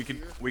 Yeah, Stand we could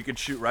here. we could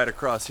shoot right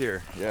across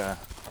here. Yeah.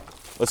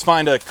 Let's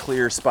find a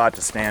clear spot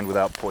to stand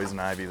without poison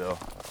ivy, though.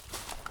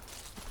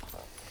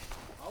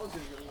 I was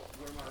going to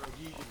wear my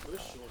Rhodesian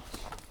bush shorts.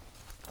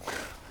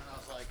 And I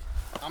was like,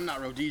 I'm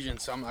not Rhodesian,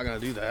 so I'm not going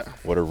to do that.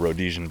 What are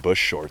Rhodesian bush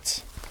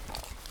shorts?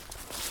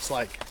 It's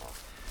like,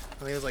 I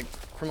think it was like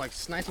from like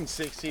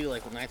 1960 to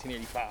like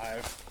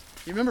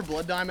 1985. You remember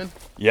Blood Diamond?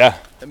 Yeah.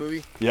 That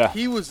movie? Yeah.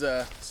 He was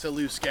a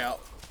Salu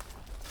scout.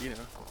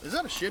 Is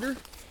that a shitter?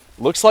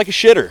 Looks like a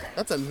shitter.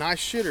 That's a nice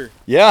shitter.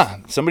 Yeah,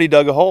 somebody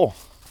dug a hole.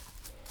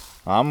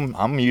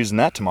 I'm using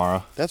that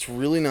tomorrow. That's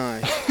really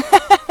nice.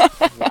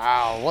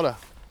 Wow,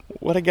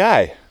 What a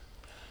guy.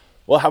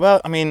 Well, how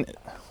about,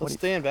 let's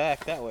stand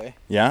back that way.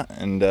 yeah,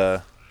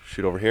 and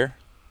shoot over here.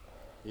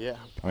 Yeah.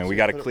 I mean, we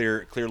got a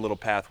clear little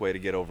pathway to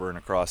get over and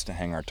across to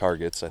hang our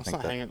targets. Let's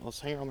hang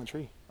it on the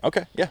tree.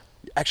 Okay, yeah.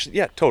 Actually,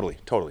 yeah, totally.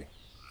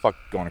 Fuck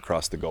going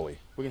across the gully.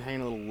 We can hang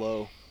a little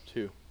low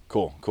too.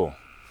 Cool.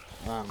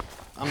 I'm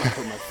gonna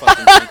put my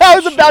fucking. I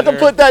was about to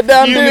put that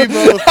down, you dude.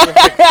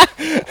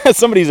 Me both.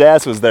 Somebody's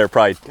ass was there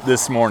probably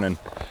this morning.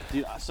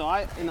 Dude, so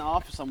in the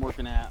office I'm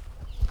working at,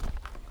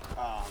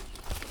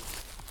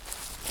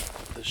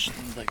 the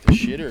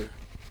shitter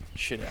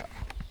shit out.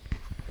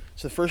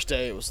 So the first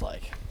day it was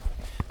like,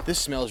 this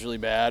smells really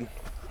bad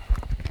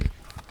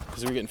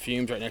because we were getting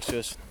fumes right next to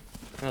us,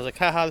 and I was like,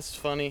 haha, this is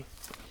funny.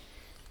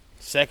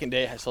 Second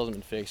day it still hasn't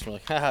been fixed. We're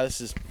like, haha, this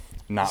is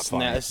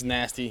Funny. this is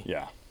nasty.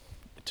 Yeah.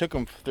 It took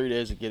them 3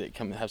 days to get it.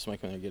 Have somebody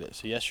come in and get it.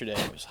 So yesterday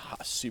it was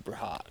hot, super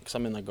hot because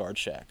I'm in the guard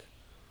shack.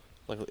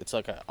 Like it's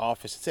like an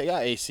office. It's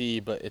got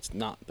AC, but it's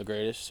not the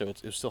greatest. So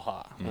it was still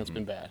hot, and it's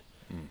been bad.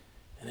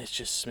 And it's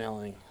just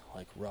smelling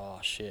like raw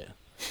shit.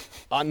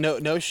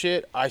 No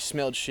shit. I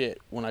smelled shit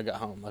when I got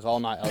home. Like all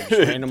night, I would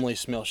just randomly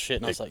smell shit,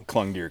 and I was like,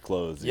 clung to your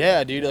clothes.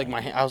 yeah, dude. Like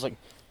my hand, I was like,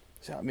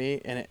 is that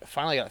me? And it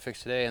finally got it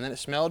fixed today, and then it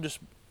smelled just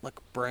like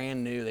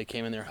brand new. They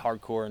came in there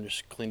hardcore and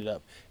just cleaned it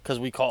up because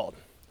we called.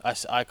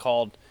 I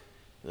called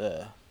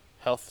the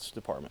health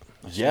department.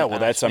 Yeah, well,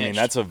 that's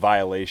a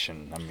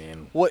violation. I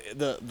mean, what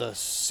the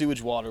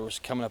sewage water was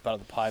coming up out of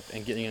the pipe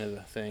and getting into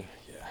the thing.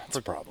 yeah, it's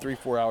a problem.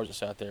 3-4 hours it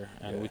sat there,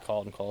 and we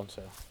called and called.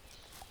 So,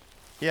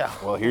 yeah.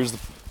 Well, here's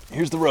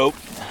the rope.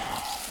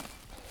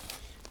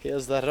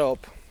 Here's that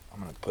rope.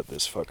 I'm gonna put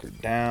this fucker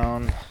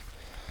down.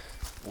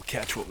 We'll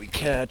catch what we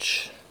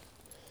catch.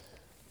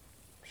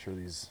 I'm sure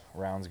these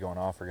rounds going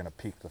off are gonna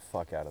peak the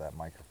fuck out of that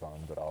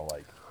microphone, but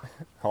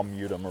I'll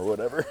mute them or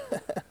whatever.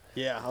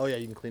 Yeah. Oh yeah,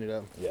 you can clean it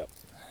up. Yep.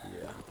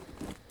 Yeah.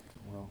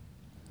 Well,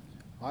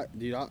 I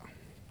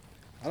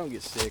don't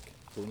get sick,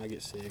 but when I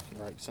get sick,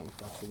 or like something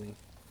fucks with me,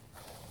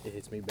 it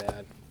hits me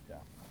bad. Yeah.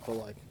 But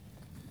like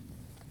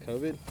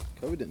COVID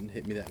didn't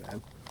hit me that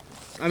bad.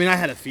 I mean, I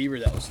had a fever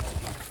that was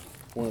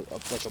one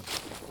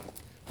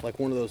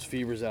of those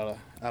fevers out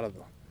of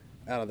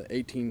the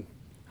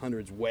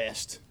 1800s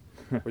West,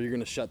 where you're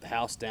gonna shut the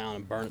house down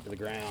and burn it to the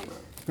ground.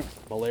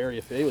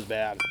 Malaria, it was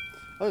bad.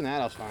 Other than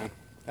that, I was fine.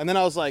 And then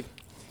I was like,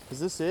 "Is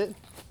this it?"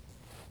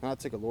 And I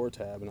took a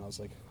Lortab, and I was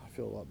like, "I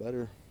feel a lot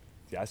better."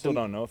 Yeah, I still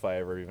don't know if I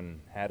ever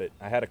even had it.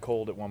 I had a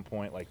cold at one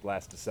point, like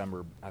last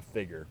December, I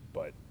figure,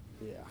 but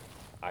Yeah.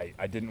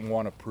 I didn't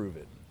want to prove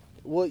it.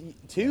 Well,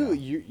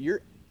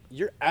 you're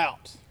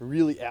out,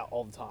 really out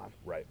all the time,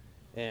 Right.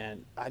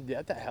 and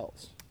that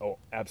helps. Oh,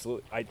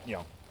 absolutely.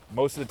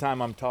 Most of the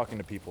time I'm talking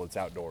to people, it's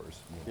outdoors.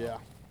 Yeah.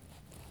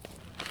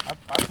 I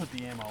put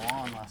the ammo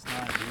on last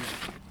night,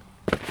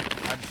 dude.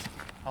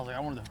 I was like, I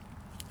wanted to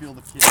feel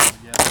the kit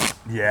together.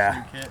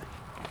 Yeah. This new kit.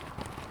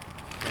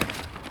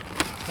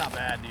 It's not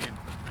bad, dude.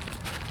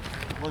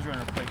 I was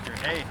running a plate here.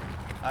 Hey,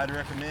 I'd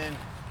recommend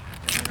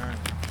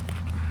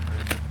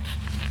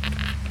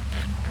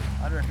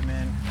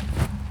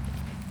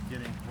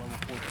getting level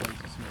 4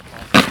 plates as soon as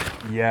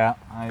possible. Yeah,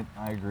 I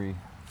agree.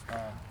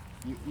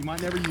 You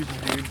might never use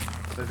them, dude.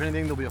 But if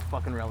anything, they'll be a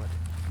fucking relic.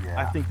 Yeah.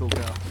 I think they'll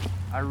go.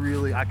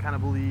 I kind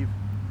of believe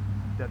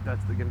that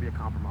that's going to be a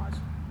compromise.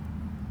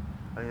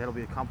 I think that'll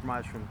be a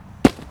compromise from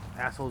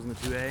assholes in the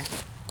 2A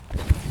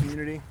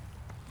community,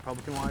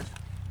 Republican-wise.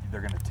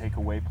 They're gonna take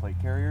away plate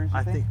carriers.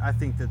 I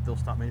think that they'll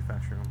stop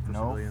manufacturing them for No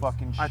civilians.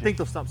 fucking shit. I think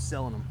they'll stop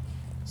selling them.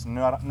 So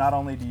not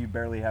only do you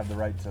barely have the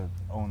right to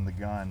own the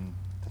gun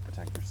to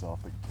protect yourself,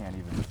 but you can't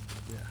even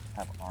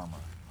have armor.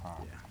 Huh.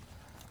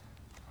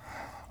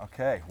 Yeah.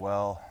 Okay,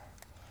 well,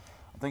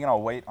 I'm thinking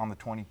I'll wait on the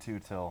 22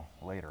 till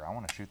later. I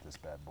want to shoot this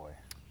bad boy.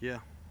 Yeah.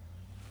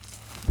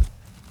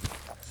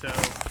 So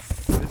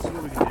this is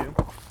what we can do.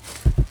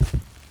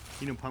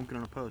 You know, pumpkin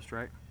on a post,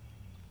 right?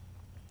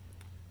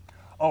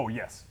 Oh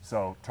yes.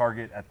 So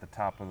target at the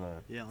top of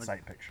the Like,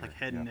 sight picture. like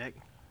head and neck.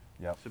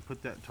 Yep. So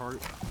put that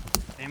target,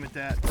 aim at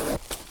that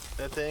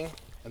thing,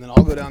 and then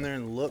I'll go down there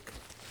and look.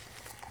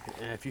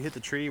 And if you hit the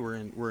tree, we're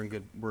in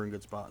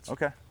good spots.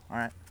 Okay. All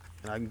right.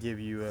 And I can give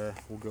you.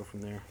 We'll go from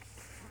there.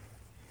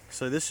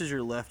 So this is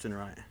your left and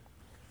right.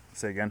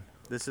 Say again.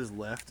 This is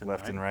left and right.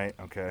 Left and right.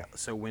 Okay.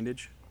 So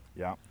windage.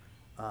 Yeah.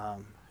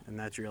 And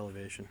that's your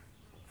elevation.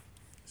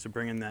 So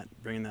bringing that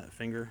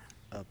finger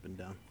up and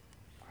down.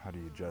 How do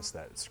you adjust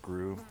that?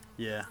 Screw.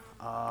 Yeah.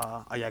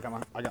 I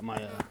got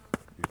my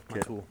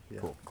Kit? tool. Yeah.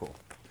 Cool.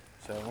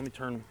 So let me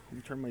turn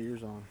my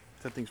ears on.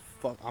 That thing's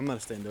fuck. I'm gonna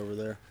stand over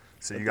there.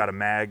 So you got a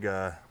mag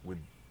with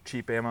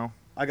cheap ammo?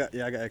 I got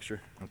extra.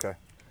 Okay.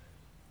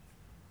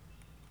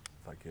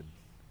 If I could.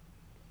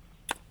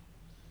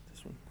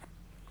 This one.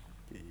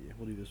 Yeah,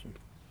 we'll do this one.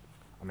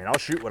 I mean, I'll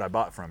shoot what I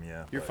bought from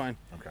you. You're fine.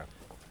 Okay.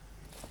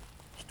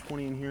 There's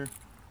 20 in here.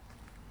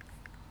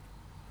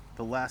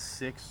 The last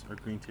 6 are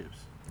green tips.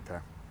 Okay.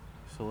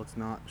 So let's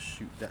not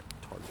shoot that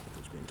target with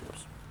those green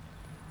tips.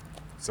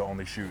 So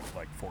only shoot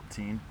like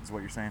 14 is what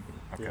you're saying?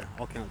 Okay. Yeah,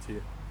 I'll count to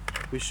you.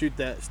 We shoot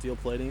that steel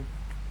plating.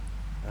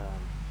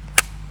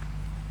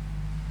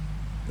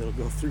 It'll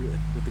go through it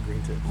with the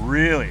green tips.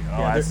 Really? Oh,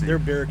 Yeah, I see. they're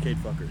barricade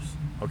fuckers.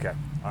 Okay.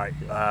 All right.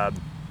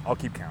 I'll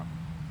keep count.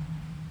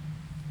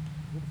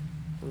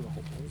 What are the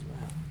whole holes in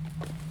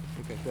that?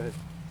 Okay, go ahead.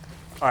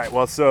 All right.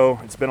 Well, so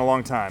it's been a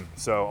long time.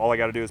 So all I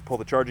got to do is pull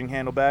the charging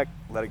handle back,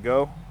 let it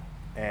go,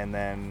 and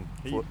then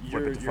flip it to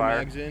Your fire.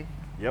 mag's in?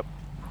 Yep.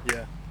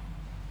 Yeah.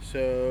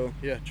 So,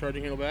 yeah,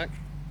 charging handle back.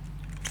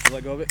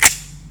 Let go of it.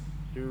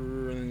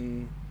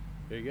 And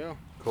there you go.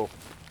 Cool.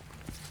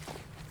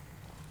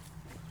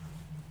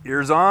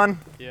 Ears on.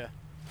 Yeah.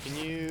 Can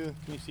you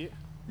see it?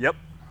 Yep.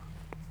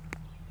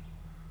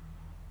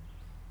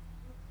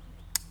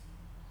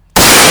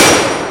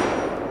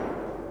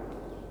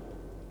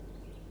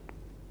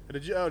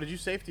 Did you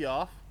safety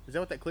off? Is that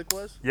what that click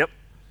was? Yep.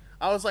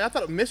 I was like, I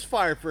thought it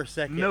misfired for a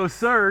second. No,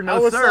 sir. No, I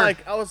was sir.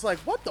 like,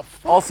 what the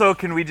fuck? Also,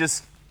 can we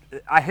just?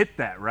 I hit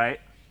that, right?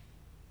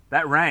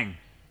 That rang.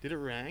 Did it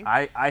ring?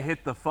 I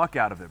hit the fuck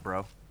out of it,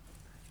 bro.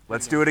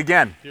 Let's do it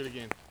again. Do it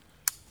again.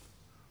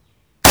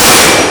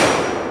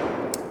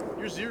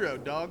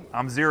 zeroed, dog.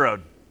 I'm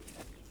zeroed.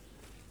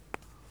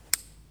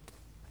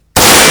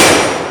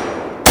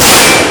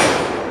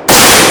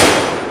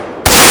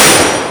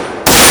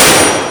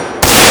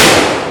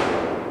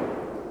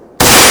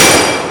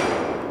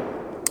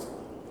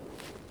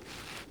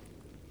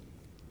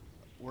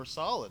 We're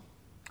solid.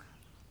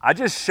 I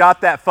just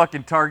shot that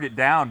fucking target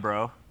down,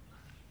 bro.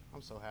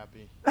 I'm so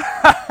happy.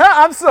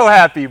 I'm so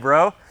happy,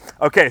 bro.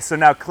 Okay, so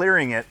now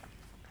clearing it.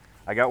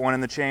 I got one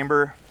in the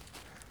chamber.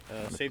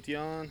 Safety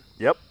on.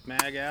 Yep.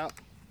 Mag out.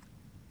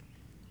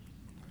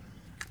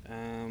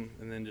 And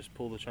then just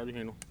pull the charging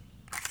handle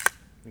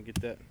and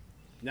get that.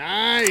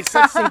 Nice.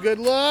 That's some good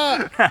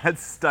luck.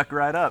 It's stuck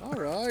right up.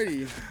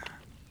 Alrighty.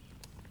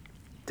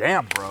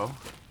 Damn, bro.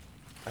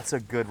 That's a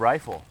good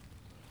rifle.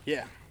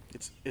 Yeah.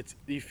 It's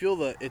you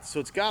feel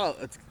it's got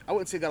I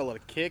wouldn't say got a lot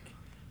of kick,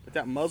 but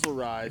that muzzle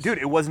rise. Dude,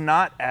 it was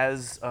not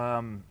as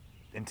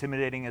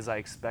intimidating as I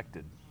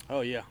expected.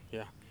 Oh yeah.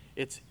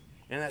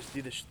 And that's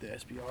the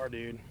SBR,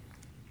 dude.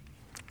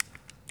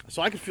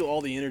 So I could feel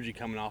all the energy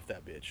coming off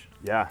that bitch.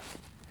 Yeah.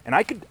 And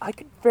I could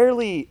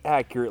fairly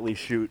accurately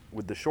shoot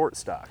with the short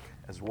stock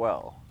as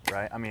well,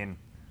 right? I mean,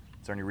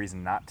 is there any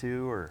reason not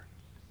to, or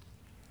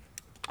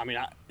I mean,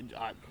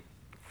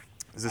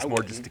 is this I more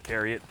wouldn't. just to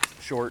carry it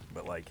short?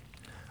 But like,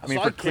 I mean,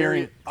 so for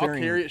I'll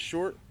carry it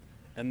short,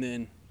 and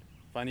then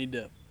if I need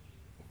to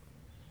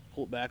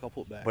pull it back, I'll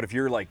pull it back. But if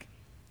you're like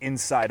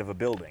inside of a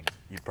building,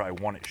 you'd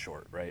probably want it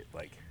short, right?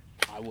 Like,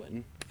 I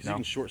wouldn't, because No? you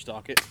can short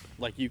stock it.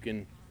 Like you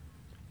can,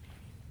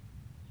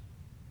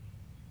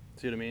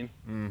 see what I mean?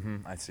 mm-hmm,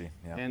 I see.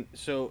 Yeah. And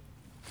so,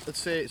 let's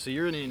say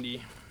you're in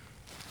Indy,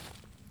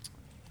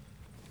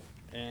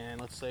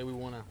 and let's say I'm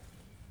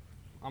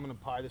gonna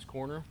pie this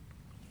corner.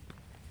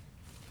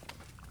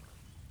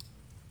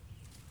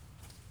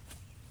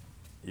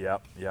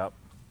 Yep.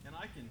 And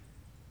I can.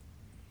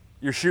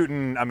 You're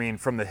shooting, I mean,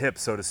 from the hip,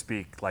 so to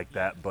speak, like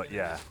that. But and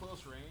yeah, at this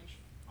close range,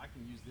 I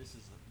can use this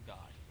as a guide.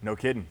 no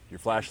kidding. Your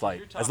flashlight.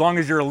 You're As talking- long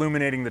as you're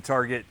illuminating the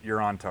target, you're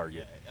on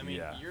target. Yeah, I mean,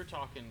 yeah. you're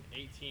talking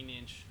 18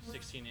 inch,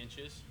 16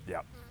 inches.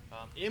 Yep.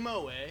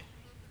 MOA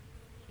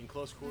in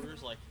close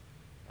quarters, like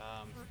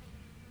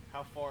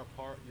how far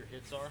apart your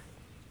hits are,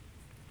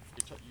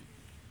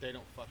 they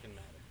don't fucking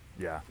matter.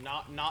 Yeah.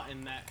 Not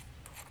in that.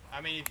 I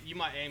mean, you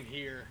might aim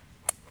here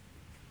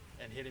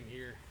and hit him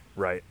here.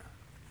 Right.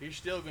 You're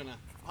still gonna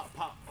pop,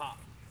 pop, pop.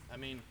 I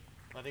mean,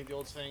 I think the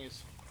old saying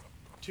is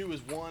 2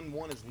 is 1,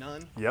 1 is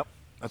none. Yep.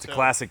 That's So- a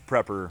classic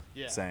prepper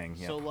Yeah. saying.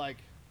 Yeah. So like,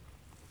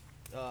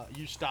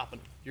 you stopping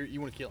him.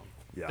 You want to kill him.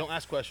 Yeah. Don't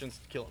ask questions.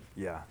 Kill him.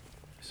 Yeah.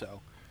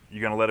 So.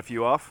 You gonna let a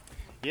few off?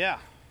 Yeah.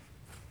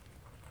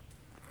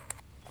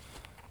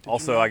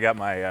 Also, I got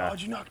my. Oh,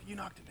 you knocked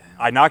it down.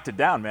 I knocked it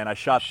down, man. I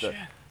shot the. Shit.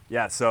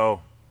 Yeah.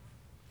 So.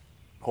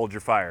 Hold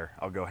your fire.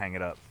 I'll go hang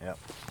it up. Yep.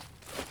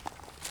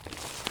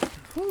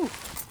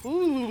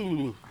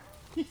 Ooh.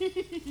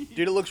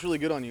 Dude, it looks really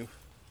good on you.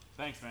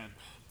 Thanks, man.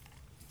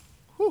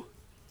 Whew.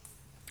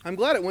 I'm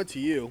glad it went to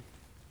you.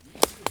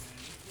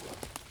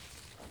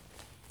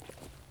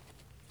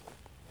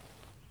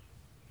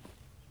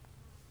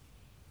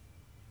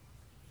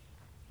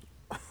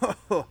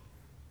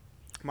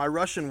 My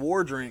Russian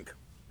war drink.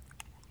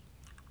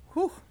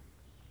 Whew.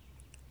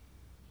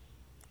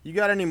 You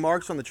got any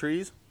marks on the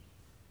trees?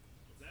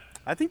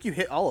 I think you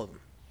hit all of them.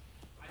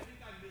 I think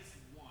I missed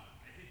one.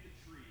 I hit the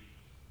tree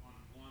on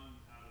one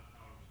out of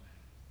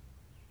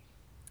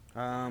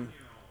however many.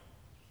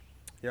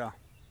 Yeah.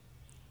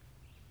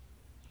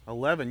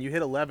 11. You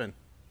hit 11.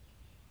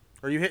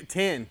 Or you hit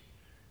 10.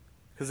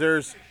 Because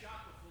there's... I shot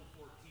the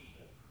full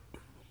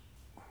 14.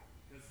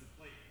 Because the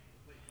plate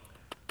fell down.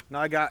 No,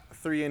 I got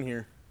 3 in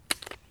here.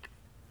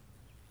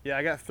 Yeah,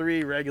 I got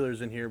 3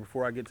 regulars in here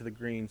before I get to the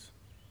greens.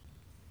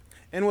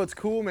 And what's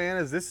cool, man,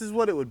 is this is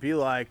what it would be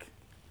like.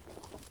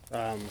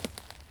 I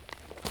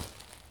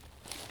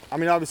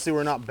mean, obviously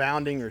we're not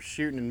bounding or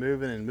shooting and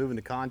moving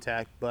to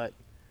contact, but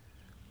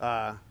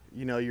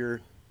you know, you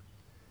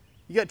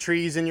got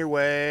trees in your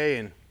way,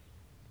 and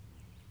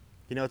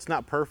you know it's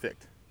not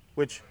perfect.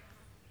 Which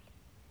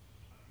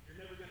You're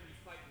never going to be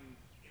fighting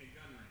in a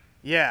gun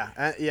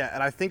range. yeah,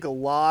 and I think a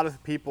lot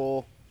of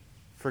people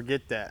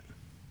forget that.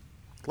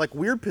 Like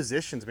weird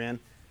positions, man.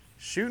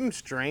 Shooting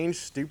strange,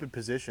 stupid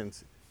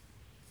positions.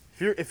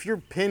 If you're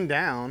pinned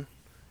down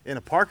in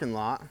a parking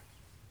lot,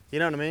 you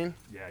know what I mean?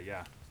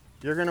 Yeah.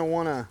 You're gonna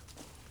want to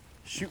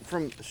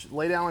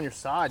lay down on your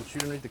side and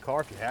shoot underneath the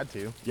car if you had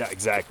to. Yeah,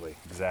 exactly.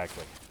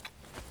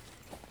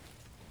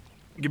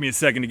 Give me a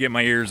second to get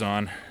my ears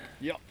on.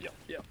 Yep.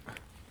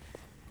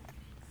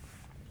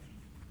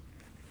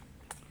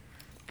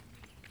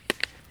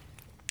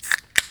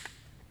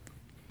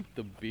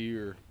 The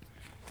beer.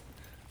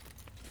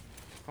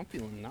 I'm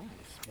feeling nice,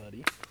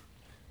 buddy.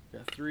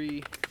 Got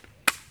 3.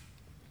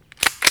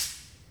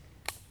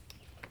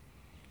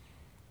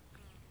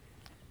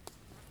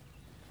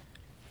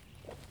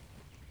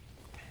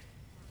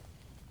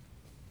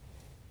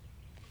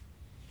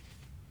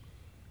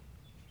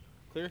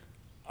 Clear?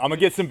 I'm going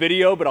to get some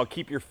video, but I'll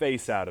keep your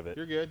face out of it.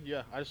 You're good.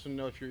 Yeah, I just didn't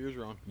know if your ears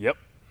were on. Yep.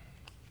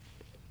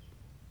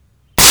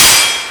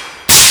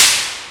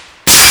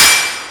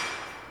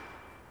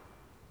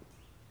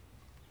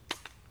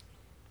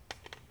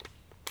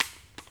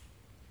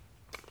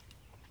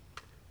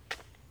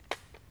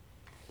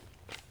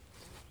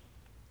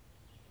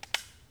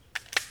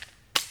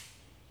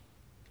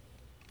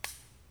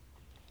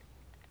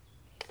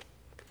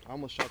 I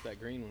almost shot that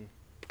green one.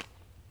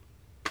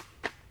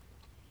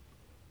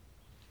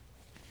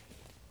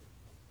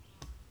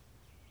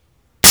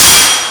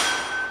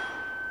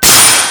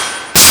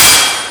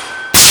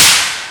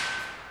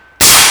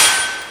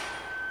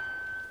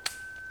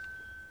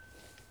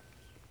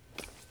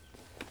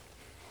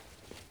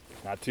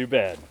 Not too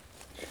bad.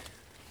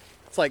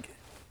 It's like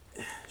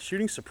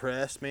shooting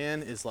suppressed,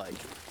 man, is like.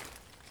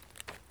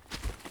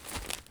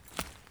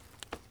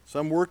 So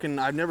I'm working.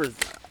 I never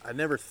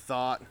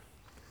thought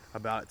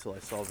about it till I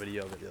saw a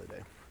video of it the other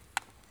day.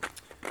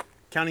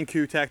 Counting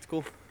Coup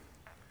Tactical.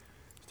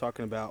 It's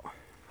talking about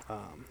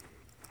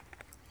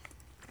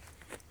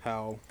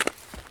how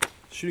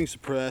shooting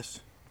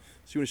suppressed.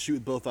 So you want to shoot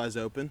with both eyes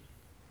open,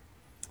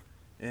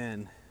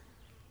 and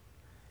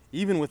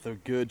even with a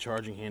good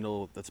charging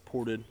handle that's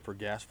ported for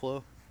gas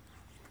flow,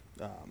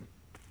 an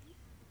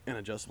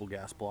adjustable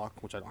gas block,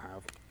 which I don't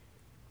have,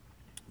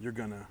 you're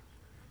gonna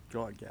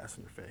draw out gas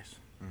in your face.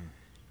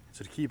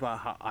 So to keep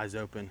eyes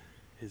open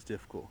is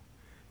difficult.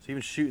 So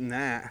even shooting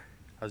that,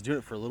 I was doing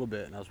it for a little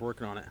bit and I was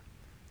working on it,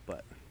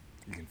 but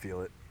You can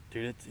feel it.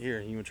 dude, it's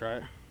here. You wanna try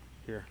it?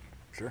 Here.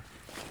 Sure.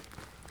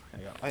 I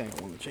think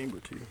I won the chamber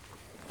too.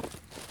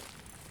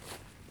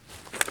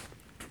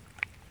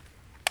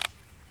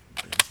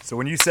 So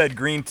when you said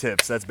green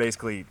tips, that's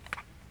basically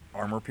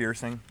armor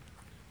piercing?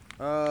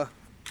 No,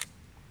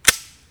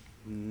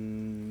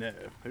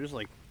 they're just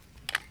like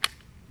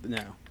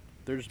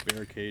they're just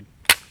barricade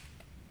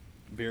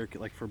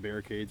like for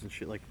barricades and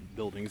shit, like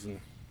buildings and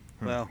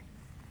well,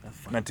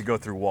 Meant to go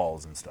through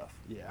walls and stuff.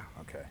 yeah.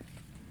 Okay.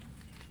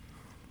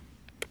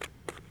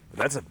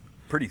 That's a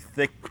pretty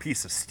thick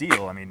piece of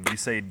steel. I mean, you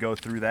say you'd go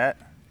through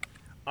that?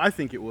 I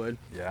think it would.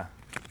 Yeah.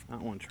 I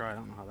don't want to try it. I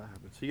don't know how that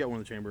happens. So you got one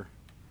in the chamber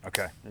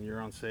Okay. and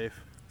you're on safe.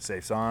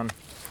 Safe's on.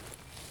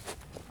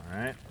 All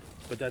right.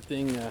 But that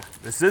thing,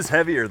 This is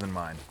heavier than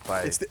mine.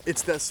 it's that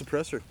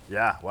suppressor.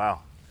 Yeah,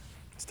 wow.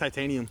 It's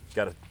titanium.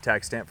 Got a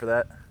tag stamp for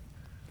that?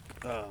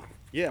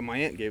 Yeah, my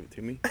aunt gave it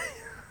to me.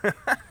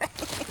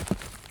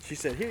 She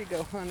said, "Here you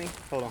go, honey."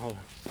 Hold on.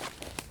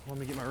 Let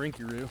me get my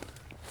rinky-roo.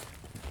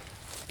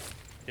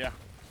 Yeah.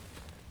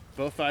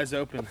 Both eyes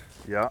open.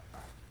 Yeah.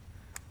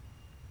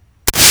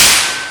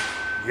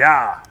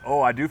 Yeah.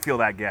 Oh, I do feel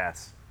that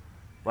gas.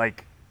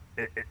 Like,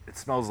 it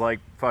smells like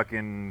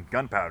fucking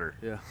gunpowder.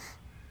 Yeah.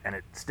 And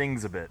it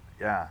stings a bit.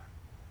 Yeah.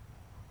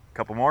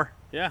 Couple more?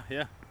 Yeah.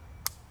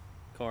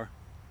 Car.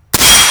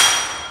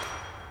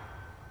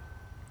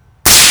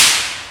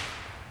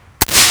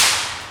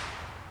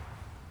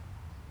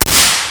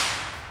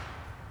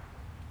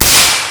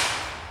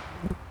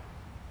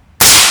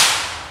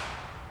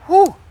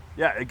 Whew.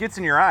 Yeah, it gets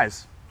in your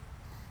eyes.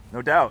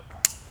 No doubt.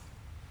 Is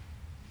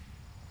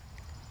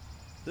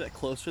that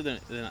closer than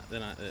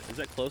is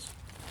that close?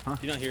 Huh?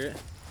 Do you not hear it?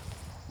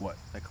 What?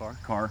 That car?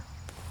 Car.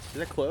 Is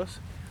that close?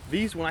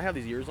 These, when I have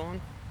these ears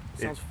on,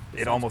 It sounds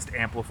almost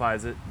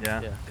amplifies it.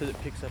 Yeah. Yeah, because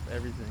it picks up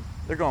everything.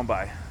 They're going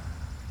by.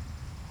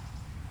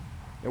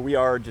 And we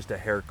are just a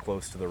hair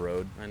close to the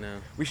road. I know.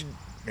 We should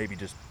maybe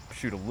just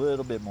shoot a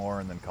little bit more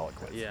and then call it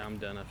quits. Yeah, I'm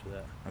done after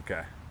that.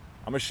 Okay.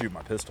 I'm gonna shoot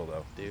my pistol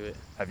though. Do it.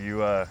 Have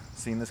you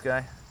seen this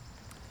guy?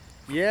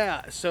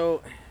 Yeah,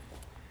 so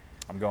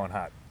I'm going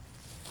hot.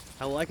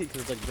 I like it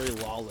because it's like very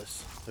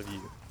lawless of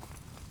you.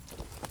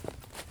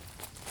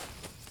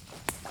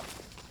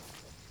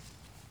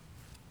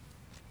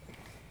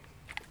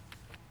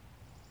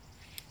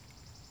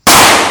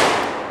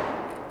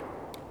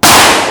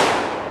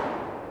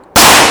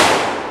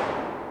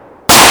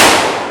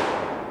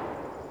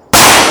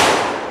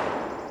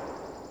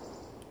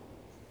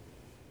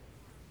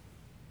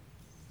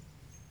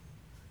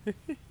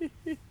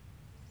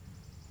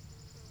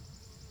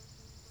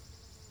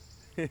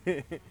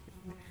 I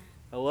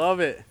love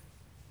it.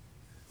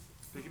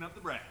 Picking up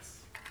the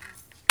brass.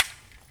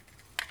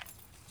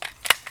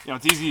 You know,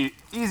 it's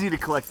easy to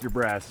collect your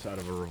brass out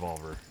of a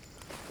revolver.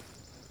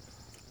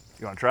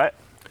 You want to try it?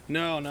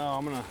 No,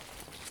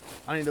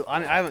 I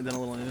haven't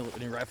done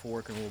any rifle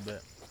work in a little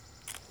bit.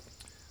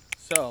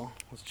 So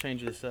let's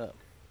change this up.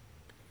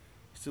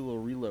 Let's do a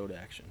little reload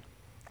action.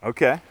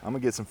 Okay, I'm gonna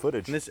get some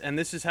footage. And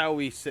this is how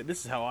this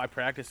is how I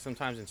practice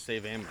sometimes and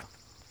save ammo.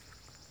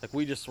 Like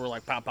we're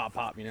like pop, pop,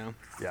 pop, you know.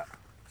 Yeah,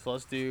 So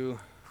let's do.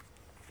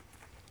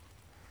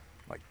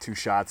 like 2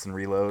 shots and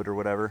reload or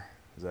whatever.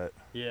 Is that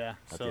Yeah.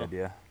 the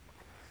idea?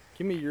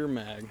 Give me your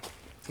mag.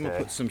 I'm gonna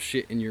Okay. put some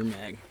shit in your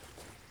mag.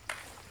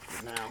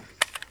 Now.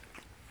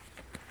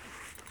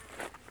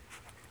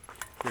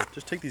 Here,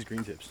 just take these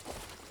green tips.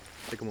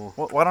 Take them all.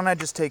 Well, why don't I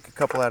just take a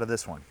couple out of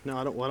this one? No,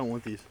 I don't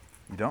want these.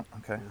 You don't?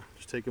 Okay. Yeah,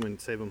 just take them and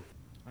save them.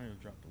 I need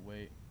to drop the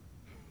weight.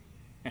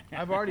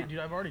 I've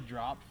already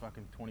dropped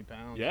fucking 20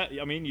 pounds. Yeah,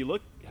 I mean, you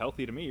look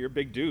healthy to me. You're a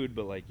big dude,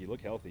 but like you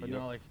look healthy. But you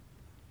no, know? like,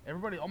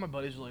 everybody, all my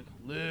buddies are like,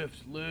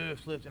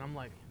 lift, and I'm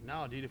like,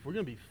 no, dude, if we're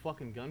gonna be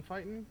fucking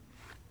gunfighting,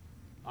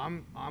 I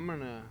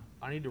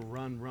need to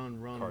run.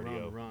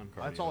 Cardio.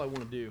 That's all I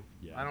want to do.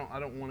 Yeah. I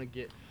don't want to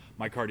get.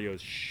 My cardio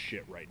is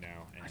shit right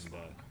now, and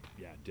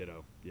yeah,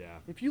 ditto. Yeah.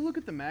 If you look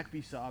at the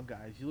MacB Saab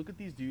guys, you look at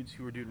these dudes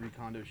who are doing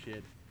recondo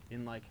shit,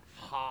 in like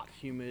hot,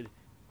 humid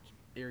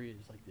areas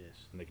like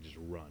this. And they can just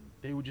run.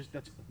 They would just,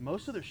 that's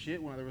most of their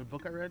shit. When there was a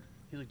book I read,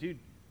 he's like, dude,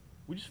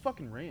 we just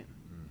fucking ran.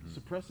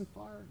 Suppressing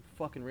fire,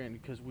 fucking ran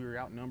because we were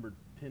outnumbered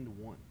 10 to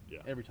 1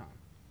 every time.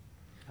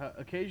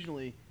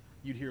 Occasionally,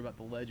 you'd hear about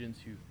the legends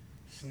who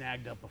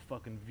snagged up a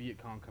fucking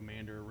Viet Cong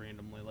commander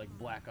randomly, like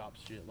Black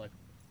Ops shit, like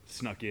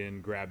Snuck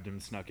in, grabbed him,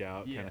 snuck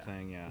out, kind of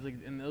thing. Yeah. Like,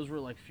 and those were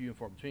like few and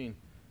far between.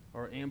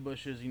 Or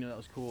ambushes, that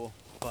was cool.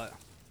 But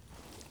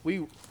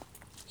he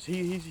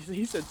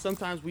said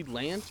sometimes we'd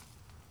land,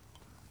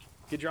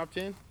 get dropped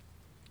in,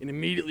 and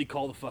immediately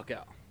call the fuck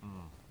out.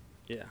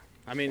 Yeah.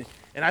 I mean,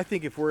 and I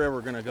think if we're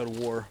ever going to go to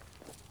war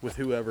with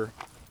whoever,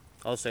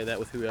 I'll say that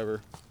with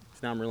whoever,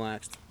 because now I'm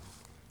relaxed.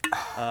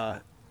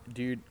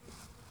 Dude,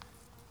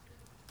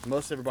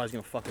 most everybody's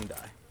going to fucking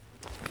die.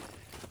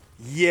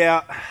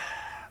 Yeah.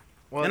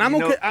 Well, and I'm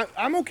okay.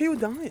 I'm okay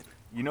with dying.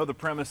 You know the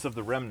premise of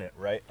the remnant,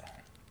 right?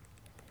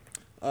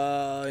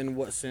 In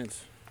what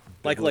sense?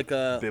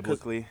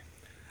 Biblically.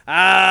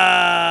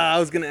 I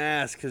was gonna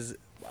ask because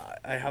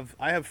I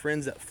have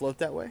friends that float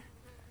that way,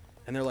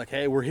 and they're like,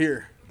 "Hey, we're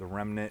here." The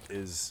remnant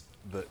is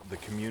the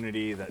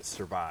community that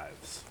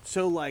survives.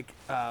 So like,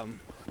 I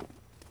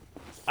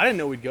didn't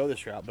know we'd go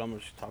this route, but I'm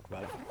gonna just talk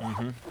about it.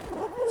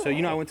 So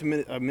I went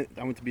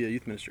to be a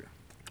youth minister,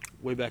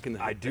 way back in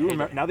the. I do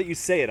remember. Now that you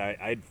say it,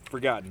 I'd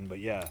forgotten, but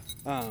yeah.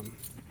 I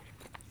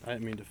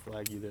didn't mean to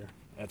flag you there.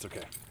 That's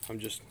okay.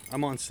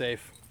 I'm on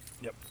safe.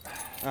 Yep.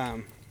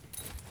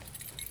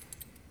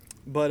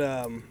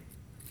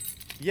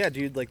 Yeah,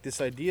 dude, like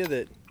this idea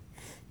that,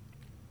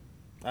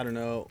 I don't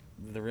know,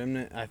 the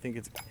remnant, I think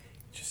it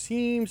just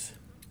seems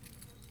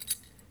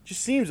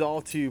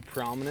all too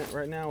prominent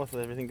right now with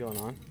everything going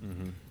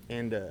on.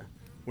 And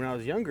when I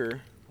was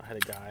younger, I had a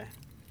guy,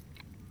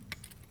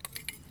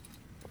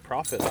 a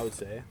prophet, I would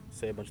say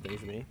a bunch of things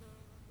to me.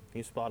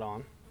 He's spot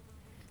on.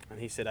 And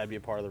he said I'd be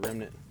a part of the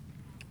remnant.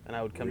 And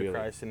I would come to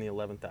Christ in the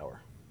 11th hour.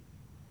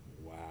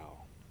 Wow.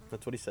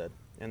 That's what he said.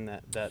 And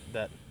that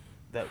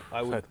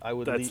I would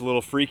That's lead, a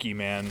little freaky,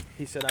 man.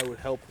 he said I would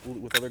help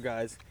with other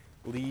guys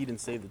lead and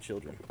save the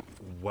children.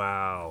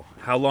 Wow.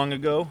 How long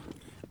ago?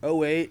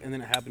 2008, and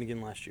then it happened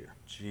again last year.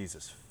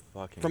 Jesus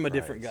fucking From a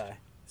Christ. different guy.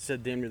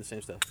 Said damn near the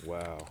same stuff.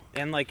 Wow.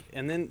 And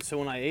then so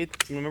when I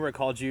remember I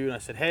called you and I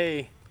said,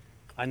 "Hey,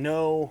 I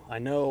know. I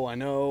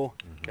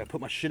put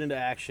my shit into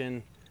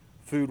action,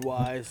 food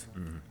wise.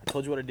 I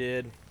told you what I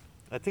did.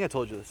 I think I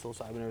told you the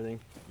psilocybin and everything.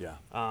 Yeah.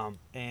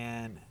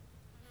 And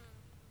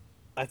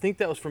I think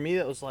that was for me.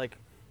 That was like,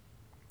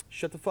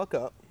 shut the fuck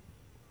up.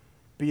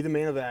 Be the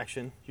man of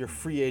action. You're a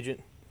free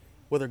agent.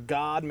 Whether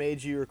God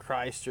made you or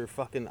Christ or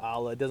fucking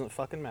Allah, it doesn't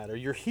fucking matter.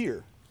 You're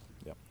here.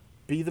 Yep.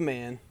 Be the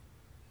man.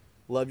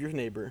 Love your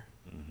neighbor.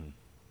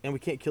 And we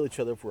can't kill each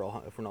other if we're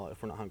not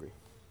hungry.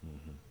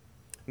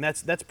 And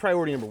that's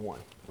priority number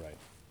one. Right.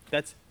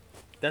 That's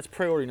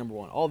priority number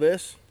one. All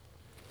this.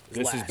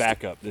 This is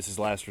backup. This is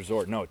last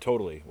resort. No,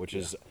 totally. Which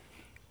is,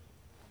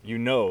 I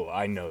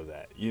know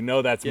that.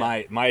 That's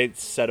my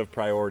set of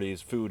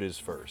priorities. Food is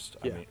first.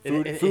 Yeah. I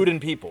mean, food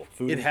and people.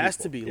 It has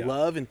to be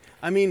love, and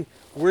I mean,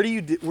 where do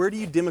you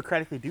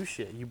democratically do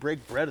shit? You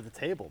break bread at the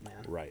table,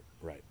 man. Right.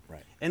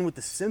 And with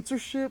the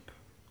censorship,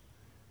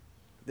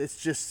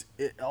 it's just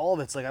all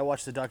of it's like I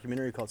watched a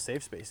documentary called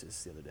Safe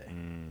Spaces the other day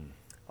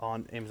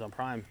on Amazon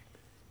Prime,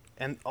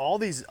 and all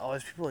these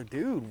people are like,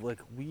 dude, like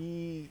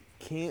we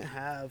can't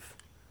have.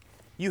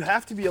 You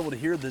have to be able to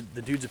hear the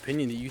dude's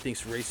opinion that you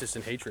think's racist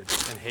and hatred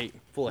and hate,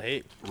 full of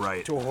hate.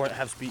 Right. To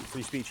have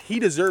free speech. He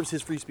deserves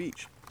his free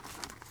speech.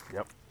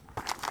 Yep.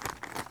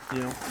 You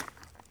know.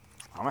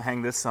 I'm gonna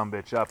hang this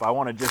sumbitch up. I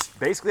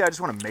just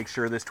want to make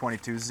sure this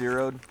 22's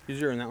zeroed. You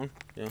zeroing that one?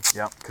 Yeah.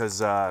 Yep.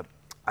 Because I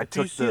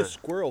took If you see a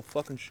squirrel,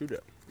 fucking shoot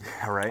it.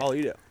 Yeah, right. I'll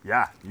eat it.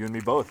 Yeah, you and me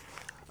both.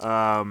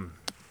 But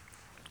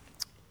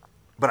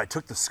I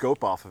took the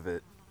scope off of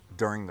it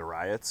during the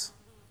riots,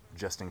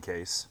 just in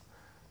case.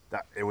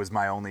 That it was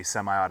my only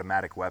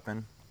semi-automatic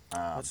weapon.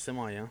 That's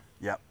semi, yeah.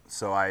 Yep.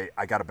 So I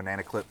got a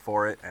banana clip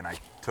for it, and I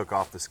took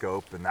off the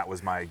scope, and that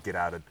was my get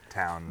out of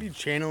town. You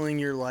channeling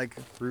your like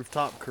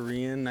rooftop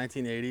Korean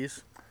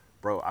 1980s.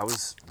 Bro, I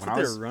was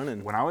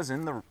running. When I was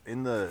in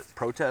the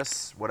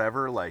protests,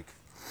 whatever, like.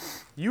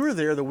 You were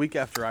there the week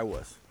after I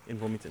was in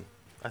Wilmington.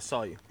 I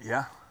saw you.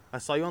 Yeah. I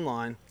saw you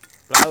online,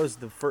 but I was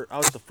the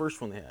first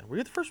one they had. Were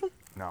you the first one?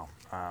 No,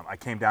 I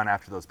came down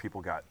after those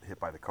people got hit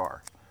by the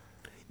car.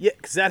 Yeah,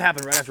 because that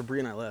happened right after Bree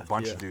and I left. A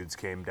bunch of dudes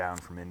came down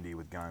from Indy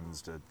with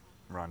guns to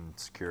run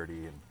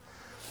security. And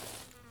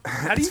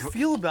how do you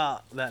feel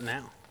about that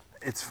now?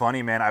 It's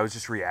funny, man. I was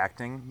just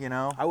reacting,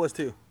 I was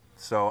too.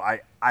 So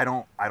I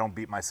don't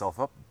beat myself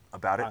up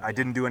about it. I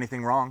didn't do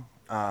anything wrong.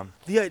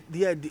 The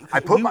idea.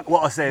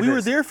 I'll say this. We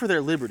were there for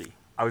their liberty.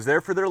 I was there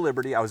for their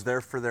liberty. I was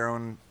there for their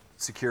own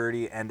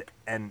security, and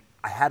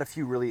I had a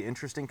few really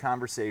interesting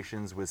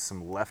conversations with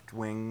some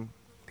left-wing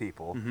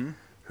people.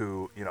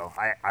 Who,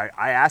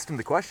 I asked him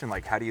the question,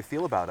 like, how do you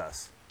feel about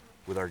us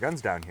with our guns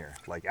down here?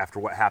 Like, after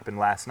what happened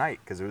last night,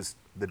 because it was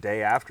the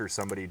day after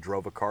somebody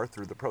drove a car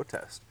through the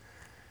protest.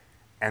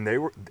 And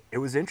it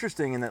was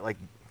interesting in that, like,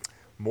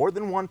 more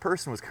than one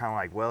person was kind of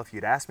like, well, if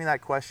you'd asked me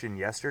that question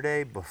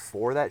yesterday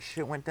before that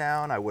shit went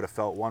down, I would have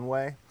felt one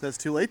way. That's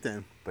too late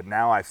then. But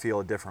now I feel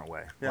a different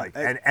way. Yeah, Like,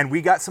 and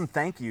we got some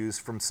thank yous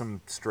from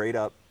some straight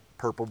up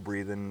purple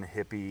breathing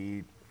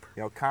hippie,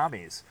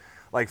 commies.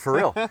 Like, for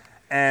real.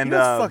 And you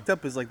know what's fucked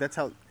up is like that's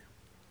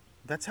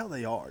how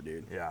they are,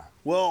 dude. yeah.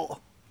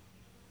 Well,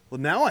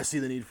 now I see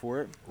the need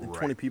for it. And Right.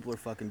 20 people are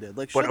fucking dead.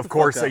 Like, But shut of the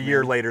course, fuck up, a year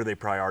man. later, they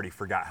probably already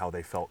forgot how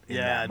they felt in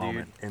Yeah, that dude.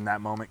 moment. In that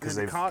moment, because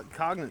they've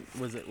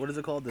What is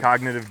it called?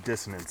 cognitive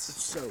dissonance.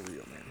 It's so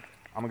real, man.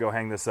 I'm gonna go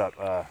hang this up.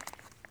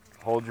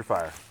 Hold your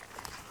fire.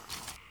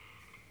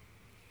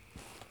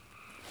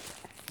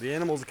 The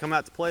animals have come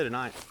out to play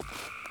tonight.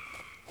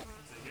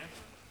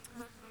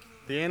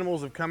 The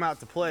animals have come out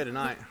to play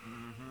tonight.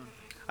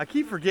 I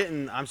keep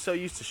forgetting. I'm so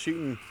used to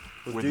shooting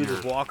with dudes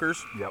with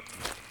walkers. Yep.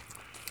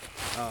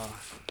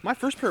 My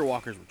first pair of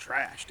walkers were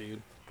trash,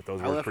 dude. But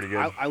those work pretty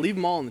good. I leave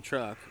them all in the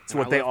truck. So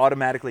what, they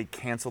automatically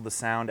cancel the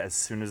sound as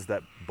soon as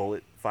that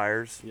bullet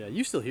fires? Yeah,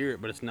 you still hear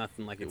it, but it's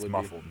nothing like it It's would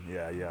muffled. be.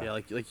 Yeah. Yeah,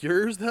 like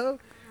yours though.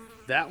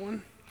 That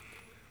one.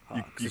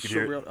 You 'cause could it's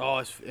hear so it? real.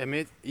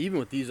 Oh, even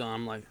with these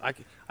on, I'm like,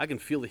 I can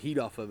feel the heat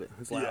off of it.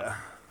 It's loud. Yeah.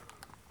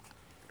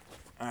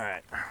 All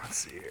right. Let's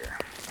see here.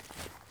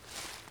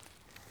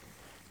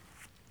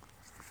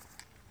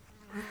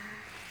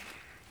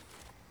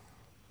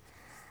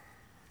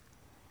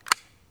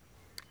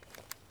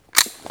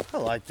 I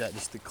like that.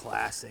 Just the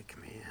classic,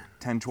 man.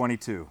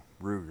 1022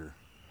 Ruger.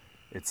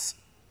 It's,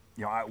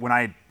 when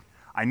I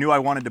knew I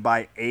wanted to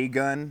buy a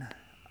gun,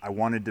 I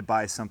wanted to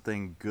buy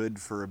something good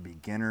for a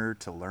beginner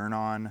to learn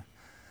on.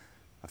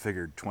 I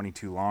figured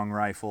 22 long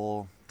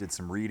rifle, did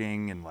some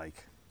reading, and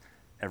like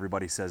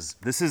everybody says,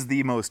 this is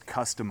the most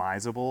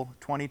customizable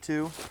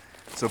 22.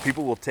 So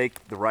people will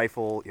take the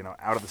rifle,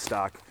 out of the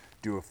stock,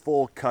 do a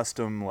full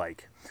custom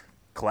like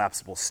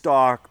collapsible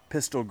stock,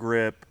 pistol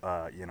grip,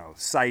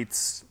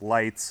 sights,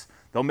 lights.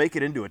 They'll make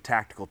it into a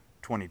tactical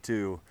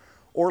 22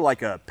 or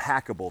like a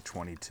packable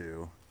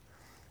 22.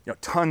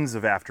 Tons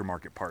of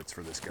aftermarket parts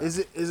for this gun. Is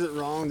it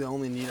wrong? The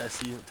only need I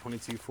see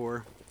 22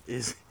 for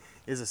is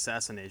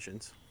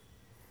assassinations,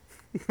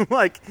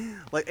 like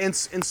and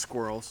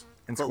squirrels.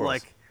 And but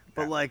squirrels.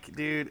 Like,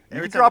 dude, You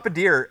every could time drop a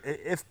deer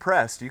if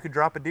pressed. You could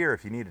drop a deer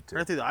if you needed to.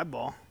 right through the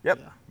eyeball. Yep.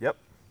 Yeah. Yep.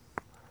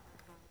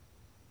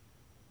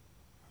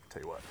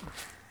 Tell you what.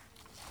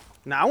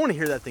 Now I want to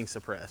hear that thing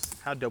suppressed.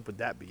 How dope would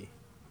that be?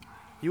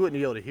 You wouldn't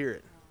be able to hear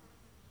it.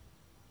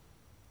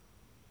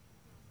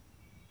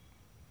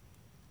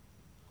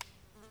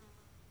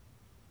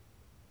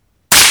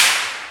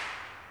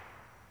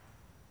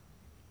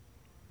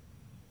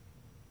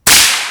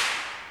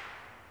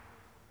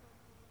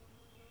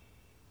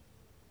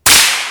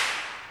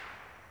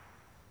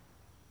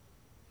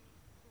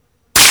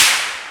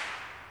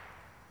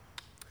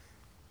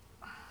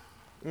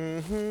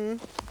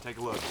 Take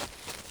a look.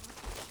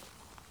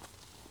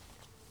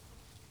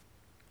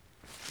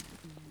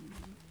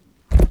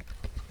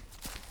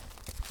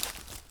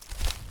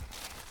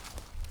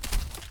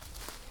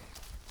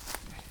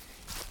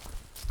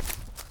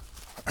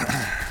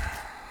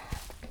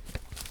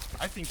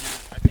 I think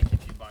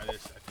if you buy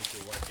this, I think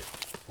you'll like it.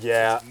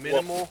 Yeah. It's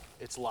minimal.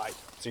 It's light.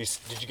 So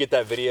did you get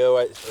that video,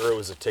 or it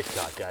was a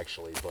TikTok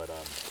actually, but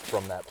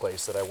from that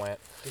place that I went?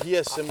 He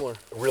has similar.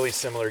 Really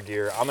similar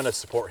gear. I'm gonna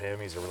support him.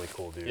 He's a really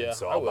cool dude. Yeah,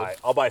 so I would.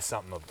 I'll buy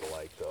something of the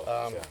like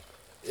though.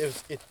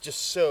 It's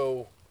just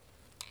so.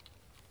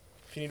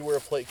 If you need to wear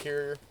a plate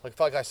carrier, like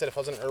I said, if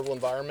I was in an herbal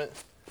environment,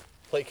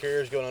 plate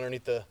carriers going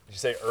underneath the. Did you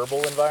say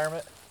herbal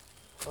environment?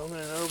 I'm in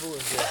an herbal.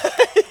 Yeah.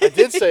 I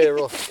did say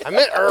herbal. I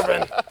meant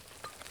urban.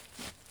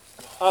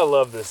 I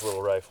love this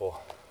little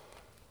rifle.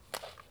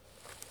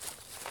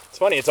 It's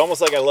funny. It's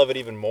almost like I love it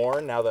even more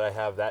now that I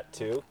have that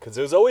too. Because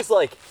it was always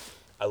like,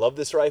 I love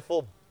this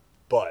rifle,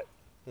 but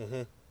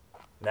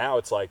now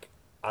it's like,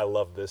 I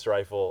love this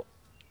rifle,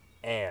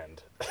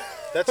 and.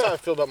 That's how I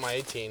feel about my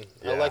 18. I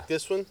Yeah. like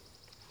this one,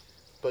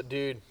 but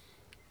dude,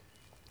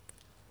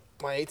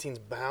 my 18's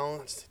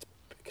balanced.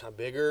 It's kind of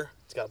bigger.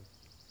 It's got.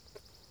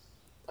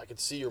 I could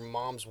see your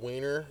mom's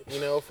wiener,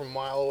 from a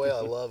mile away. I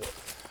love it.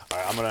 All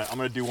right, I'm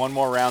gonna do one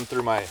more round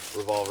through my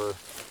revolver,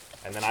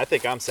 and then I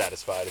think I'm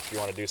satisfied. If you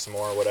want to do some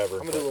more, or whatever.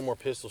 I'm gonna do a little more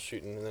pistol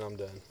shooting, and then I'm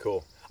done.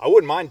 Cool. I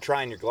wouldn't mind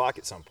trying your Glock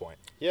at some point.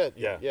 Yeah,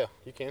 Yeah.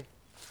 you can.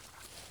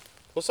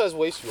 What size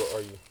waist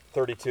are you?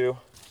 32.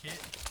 The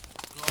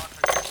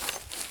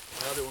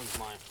other one's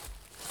mine.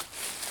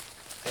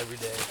 Every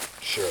day.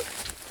 Sure.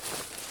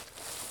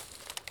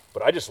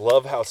 But I just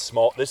love how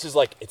small this is.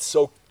 Like, it's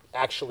so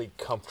actually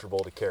comfortable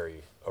to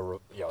carry a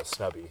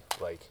snubby.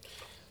 Like,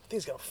 I think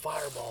it's got a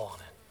fireball on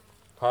it.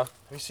 huh? Have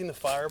you seen the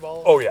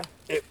fireball? Oh yeah.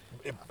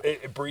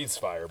 It breathes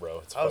fire,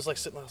 bro. I was like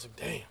sitting there, I was like,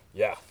 damn.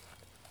 Yeah.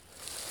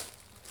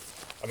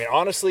 I mean,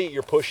 honestly,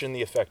 you're pushing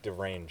the effective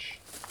range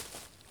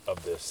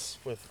of this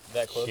With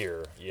that close?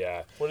 here.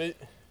 Yeah. What is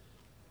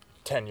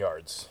 10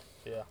 yards.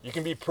 Yeah. You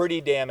can be pretty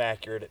damn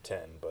accurate at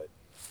 10, but.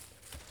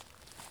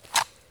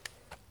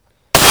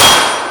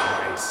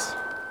 Nice.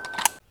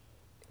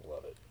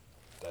 Love it.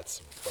 That's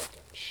some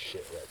fucking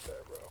shit right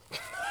there,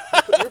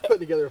 bro. You're putting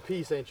putting together a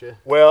piece, ain't you?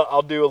 Well,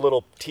 I'll do a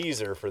little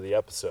teaser for the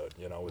episode,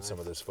 with some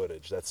of this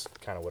footage. That's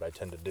kind of what I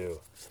tend to do.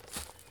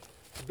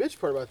 The bitch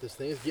part about this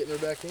thing is getting her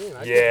back in.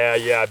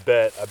 I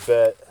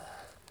bet.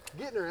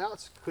 Getting her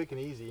out's quick and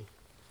easy.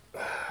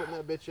 Putting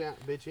that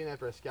bitch in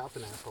after I scalped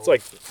an asshole. It's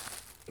like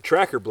a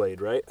tracker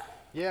blade, right?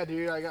 Yeah,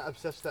 dude, I got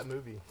obsessed with that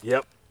movie.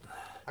 Yep.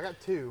 I got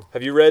 2.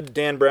 Have you read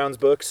Dan Brown's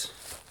books?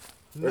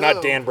 No. Or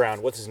not Dan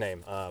Brown. What's his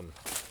name?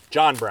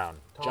 John Brown.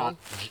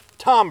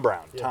 Tom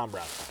Brown. Yeah. Tom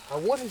Brown. I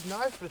want his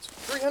knife, but it's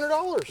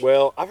 $300.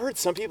 Well, I've heard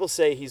some people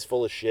say he's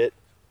full of shit.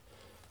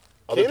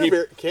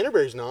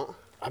 Canterbury's not.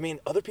 I mean,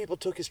 other people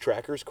took his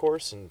trackers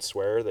course and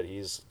swear that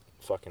he's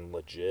fucking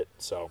legit.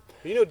 So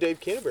you know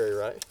Dave Canterbury,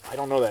 right? I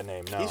don't know that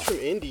name. No. He's from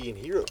Indy, and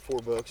he wrote 4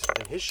 books,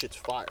 and his shit's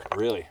fire.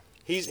 Really?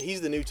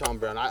 He's the new Tom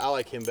Brown. I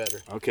like him better.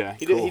 Okay.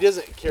 He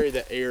doesn't carry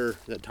that air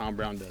that Tom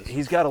Brown does.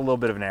 He's got a little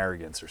bit of an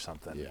arrogance or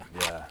something.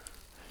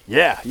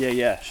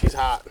 Yeah. She's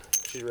hot.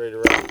 She's ready to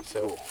rock.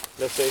 So cool.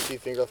 No safety,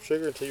 finger off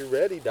trigger until you're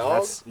ready,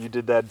 dog. You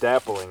did that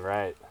dappling,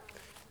 right?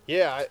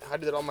 Yeah, I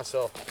did it all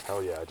myself.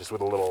 Hell yeah, just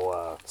with a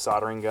little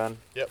soldering gun?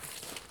 Yep.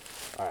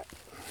 All right.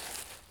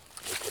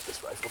 Let's put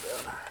this rifle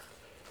down.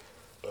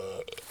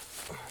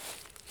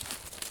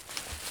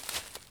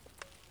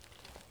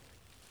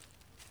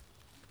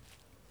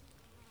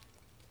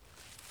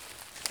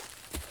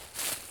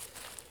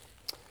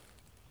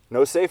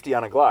 No safety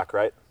on a Glock,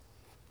 right?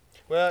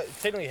 Well, it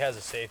technically has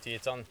a safety.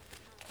 It's on.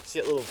 See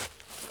that little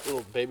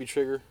baby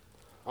trigger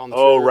on the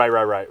trigger?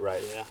 Right.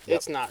 Yeah. Yep.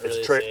 It's not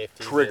really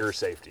safety. Trigger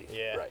safety.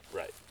 Yeah.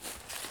 Right.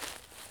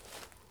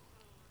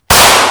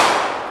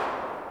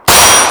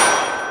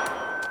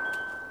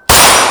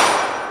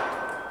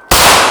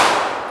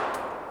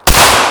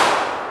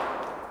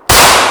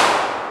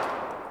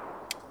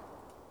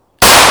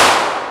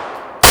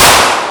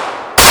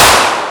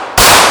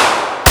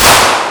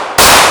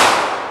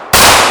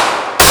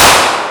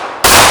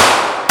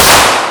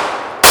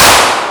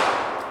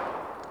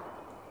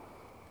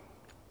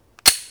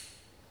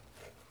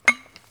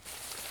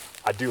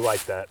 I do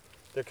like that.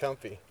 They're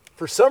comfy.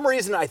 For some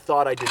reason, I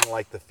thought I didn't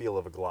like the feel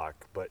of a Glock,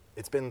 but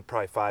it's been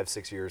probably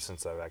 5-6 years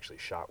since I've actually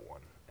shot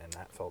one, and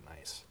that felt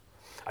nice.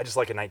 I just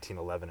like a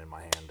 1911 in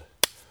my hand.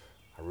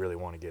 I really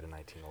want to get a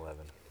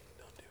 1911.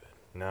 Don't do it.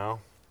 No?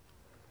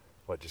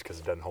 What, just because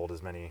it doesn't hold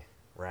as many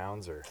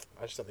rounds, or?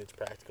 I just don't think it's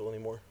practical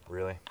anymore.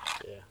 Really?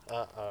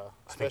 Yeah.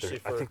 I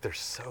think they're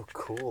so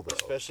cool, though.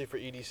 Especially for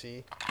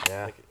EDC.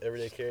 Yeah. Like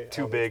everyday carry.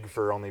 Too big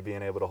for only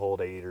being able to hold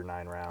 8 or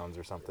 9 rounds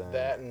or something.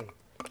 That, and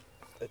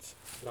it's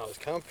not as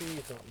comfy,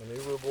 it's not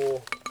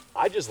maneuverable.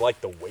 I just like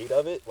the weight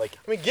of it. Like,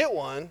 I mean, get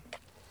one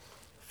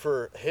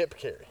for hip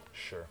carry.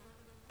 Sure.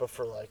 But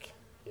for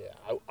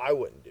I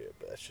wouldn't do it,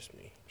 but that's just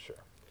me. Sure.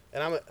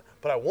 And I want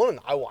a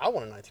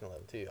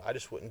 1911 too. I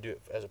just wouldn't do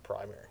it as a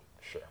primary.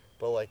 Sure.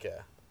 But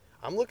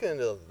I'm looking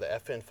into the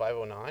FN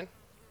 509.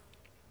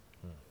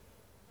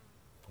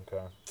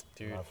 Okay.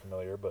 Dude. I'm not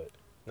familiar, but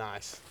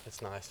nice.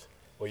 It's nice.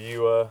 Well,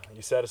 you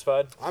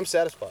satisfied? I'm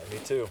satisfied. Me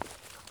too.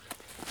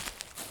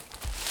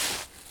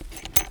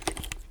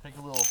 Take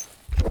a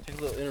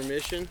little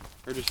intermission,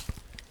 or just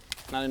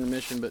not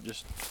intermission, but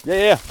just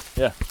Yeah.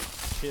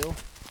 chill.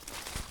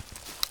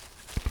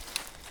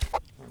 I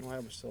don't know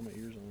how much still my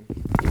ears on.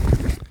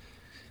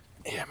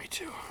 Yeah, me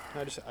too.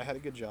 I had a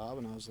good job,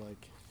 and I was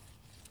like,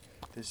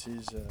 this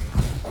is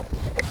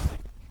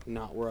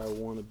not where I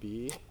want to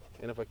be.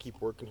 And if I keep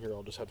working here,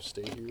 I'll just have to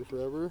stay here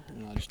forever,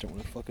 and I just don't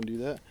want to fucking do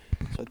that.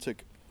 So I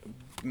took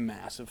a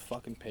massive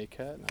fucking pay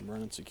cut, and I'm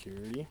running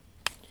security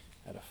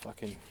at a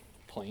fucking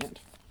plant.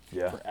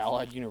 Yeah. For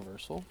Allied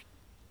Universal.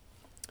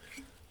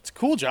 It's a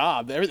cool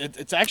job.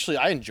 It's actually,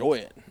 I enjoy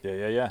it.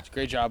 Yeah. It's a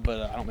great job, but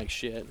I don't make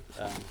shit.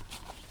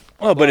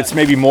 But it's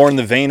maybe more in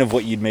the vein of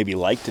what you'd maybe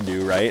like to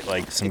do, right?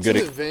 Like some good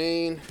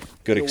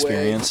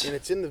experience. And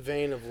it's in the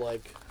vein of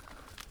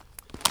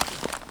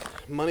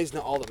money's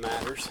not all that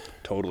matters.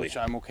 Totally. Which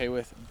I'm okay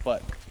with,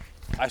 but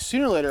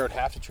sooner or later I'd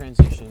have to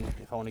transition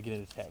if I want to get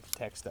into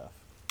tech stuff,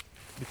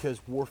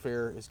 because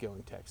warfare is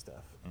going tech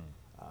stuff.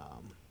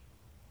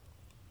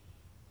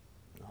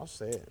 I'll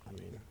say it. I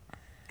mean,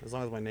 as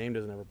long as my name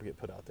doesn't ever get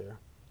put out there.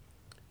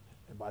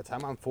 And by the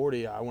time I'm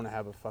 40, I want to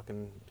have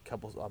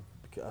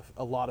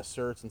a lot of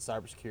certs in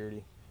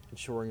cybersecurity and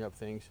shoring up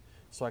things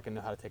so I can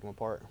know how to take them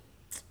apart.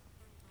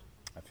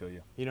 I feel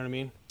you. You know what I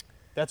mean?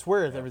 That's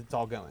where everything's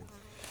all going.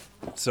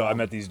 So I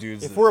met these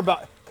dudes.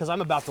 Because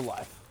I'm about the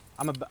life.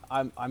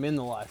 I'm in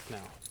the life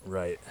now.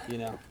 Right. You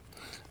know.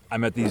 I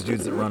met these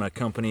dudes that run a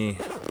company.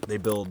 They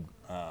build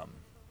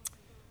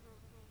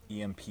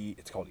EMP.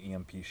 It's called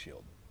EMP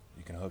Shield.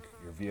 You can hook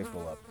your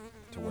vehicle up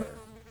to where?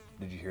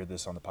 Did you hear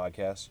this on the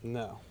podcast?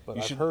 No, but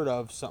I've heard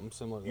of something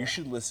similar to that. You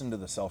should listen to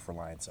the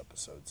self-reliance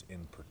episodes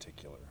in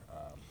particular.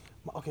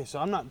 Okay, so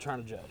I'm not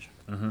trying to judge.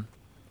 Mm-hmm.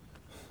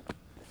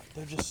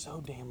 They're just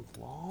so damn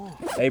long.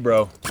 Hey,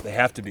 bro, they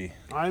have to be.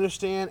 I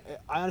understand.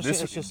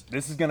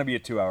 This is going to be a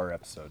 2-hour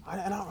episode. I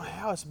don't know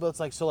how it's, but it's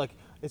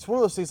it's one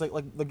of those things like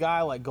the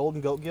guy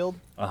Golden Goat Guild.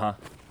 Uh-huh.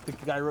 the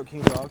guy who wrote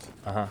King of Dogs,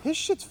 Uh-huh. his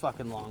shit's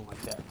fucking long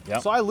like that.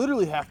 Yep. So I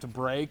literally have to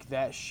break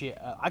that shit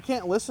up. I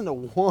can't listen to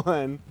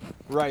one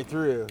right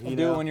through. You do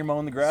know? it when you're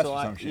mowing the grass So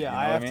or some shit. Yeah, you know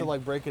I what have mean? to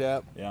like break it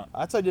up. Yeah.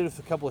 That's what I did with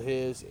a couple of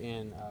his,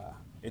 and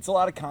It's a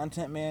lot of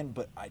content, man,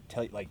 but I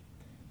tell you, like,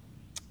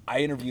 I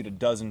interviewed a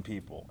dozen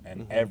people,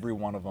 and every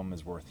one of them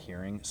is worth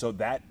hearing. So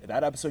that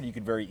episode, you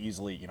could very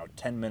easily,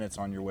 10 minutes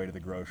on your way to the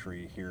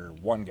grocery, hear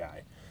one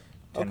guy.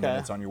 10 Okay.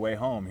 minutes on your way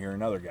home, hear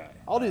another guy.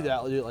 I'll do that.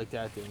 I'll do it like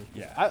that then.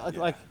 Yeah, I yeah.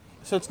 like.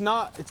 So it's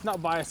not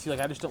biased.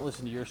 Like I just don't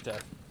listen to your stuff.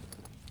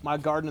 My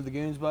Garden of the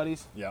Goons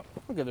buddies. Yep. I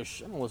don't give a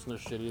shit. I don't listen to their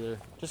shit either.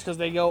 Just because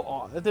they go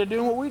on, they're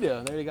doing what we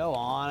do. They go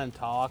on and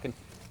talk, and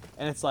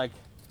it's like,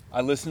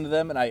 I listened to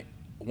them, and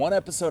one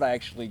episode I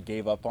actually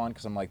gave up on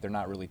because I'm like, they're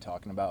not really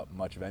talking about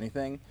much of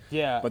anything.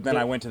 yeah. But then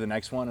I went to the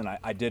next one, and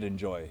I did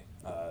enjoy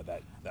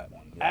that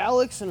one. Yeah.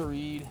 Alex and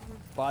Reed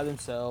by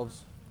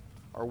themselves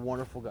are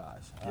wonderful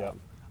guys. Yep.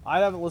 I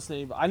haven't listened to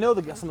anybody. I know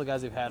some of the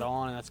guys they've had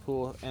on, and that's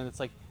cool. And it's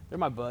like they're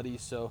my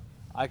buddies, so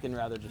I can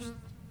rather just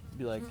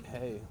be like,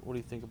 hey, what do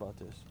you think about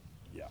this?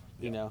 Yeah.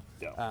 You know.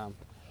 Yeah.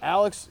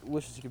 Alex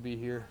wishes he could be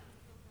here,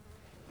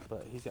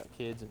 but he's got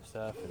kids and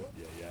stuff. And,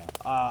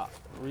 Yeah.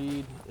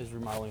 Reed is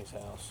remodeling his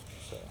house,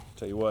 so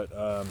Tell you what,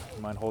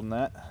 mind holding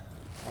that?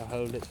 I'll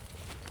hold it.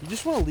 You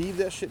just want to leave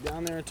that shit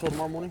down there until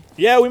tomorrow morning?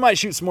 Yeah, we might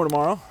shoot some more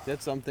tomorrow.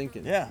 That's what I'm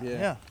thinking.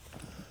 Yeah.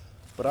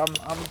 But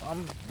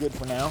I'm good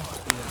for now.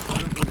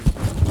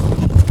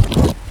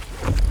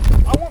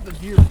 I want the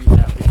deer to be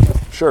happy.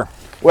 Sure.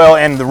 Well,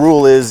 and the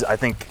rule is, I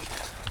think,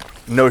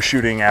 no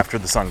shooting after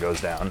the sun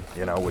goes down,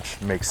 which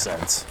makes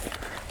sense.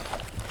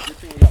 Good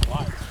thing we got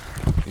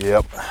lights.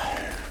 Yep.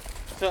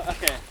 So,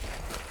 okay,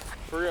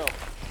 for real,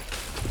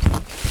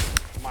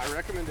 my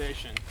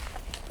recommendation,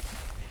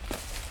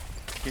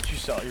 get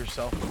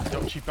yourself,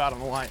 don't cheap out on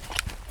the light.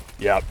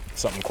 Yep.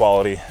 Something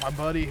quality. My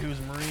buddy who's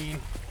a Marine,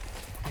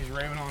 he's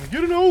raving on,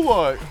 get an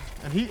O-light.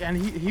 And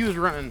he was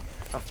running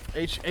a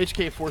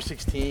HK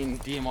 416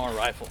 DMR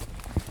rifle.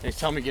 And he's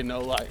telling me to get an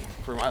O-light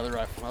for my other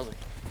rifle. And I was like,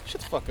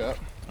 shut the fuck up.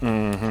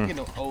 Mm-hmm. Get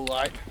no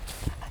O-light.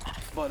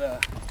 But,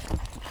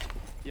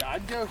 yeah,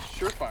 I'd go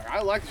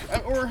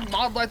Surefire. Or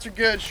mod lights are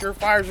good,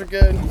 Surefires are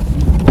good.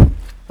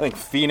 I think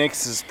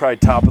Phoenix is probably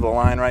top of the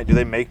line, right? Do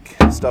they make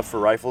stuff for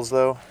rifles,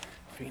 though?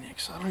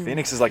 Phoenix, I don't even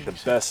Phoenix know is like the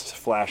Phoenix. best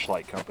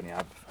flashlight company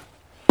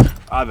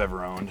I've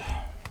ever owned.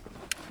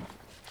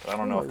 But I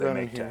don't know if they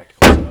running make here?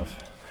 tactical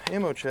stuff.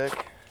 Ammo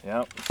check.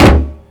 Yep.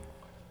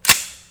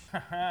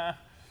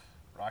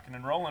 Rocking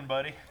and rolling,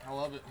 buddy. I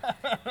love it.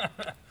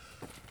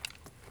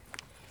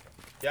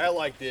 Yeah, I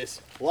like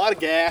this. A lot of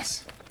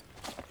gas,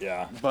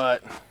 Yeah.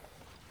 but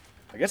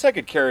I guess I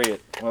could carry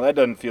it. Well, that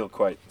doesn't feel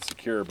quite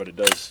secure, but it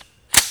does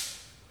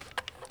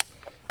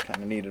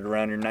kind of need it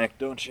around your neck,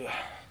 don't you?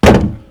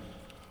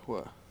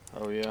 what?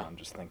 Oh yeah. I'm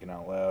just thinking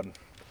out loud.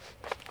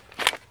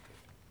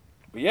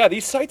 But yeah,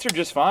 these sights are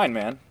just fine,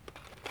 man.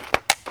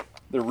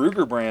 They're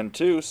Ruger brand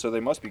too, so they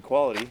must be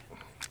quality.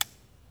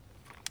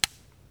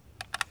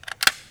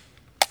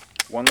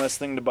 One less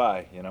thing to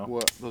buy,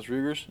 What? Those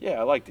Rugers? Yeah,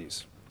 I like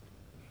these,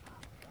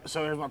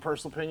 So here's my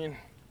personal opinion.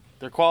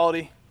 They're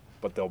quality.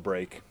 but they'll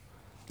break.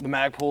 The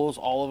mag pulls,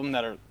 all of them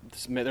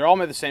they're all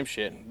made the same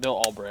shit. They'll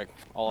all break.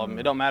 All of them.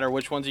 It don't matter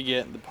which ones you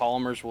get. The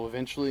polymers will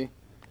eventually.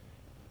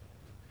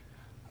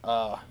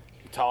 You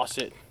toss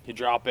it. You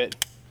drop it.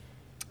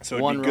 So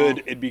One it'd be good.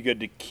 wrong. It'd be good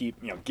to keep,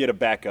 get a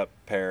backup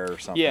pair or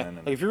something. Yeah.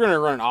 Like if you're gonna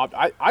run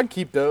an I'd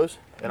keep those,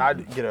 and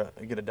I'd get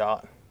a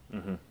dot.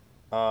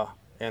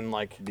 And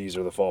like These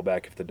are the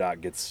fallback if the dot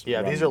gets.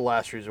 yeah, run. these are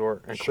last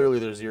resort, and clearly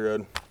they're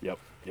zeroed. Yep.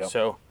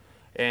 So,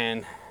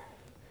 and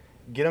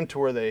get them to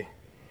where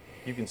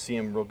you can see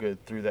them real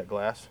good through that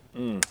glass.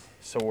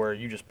 So where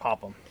you just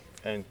pop them,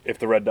 and If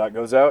the red dot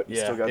goes out, you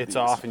yeah, still got it's these.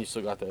 off, and you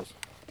still got those.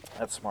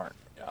 That's smart.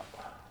 Yeah.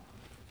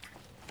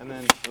 And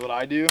then what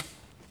I do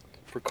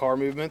for car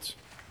movements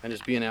and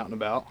just being out and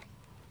about,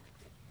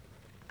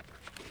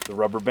 The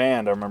rubber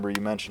band. I remember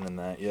you mentioning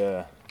that.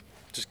 Yeah.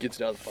 just gets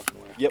it out of the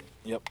fucking way.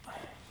 Yep.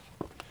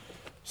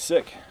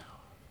 Sick.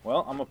 Well,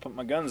 I'm gonna put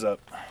my guns up.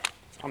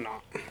 I'm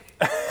not.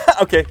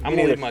 Okay. I'm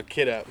gonna leave my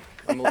kid up.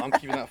 I'm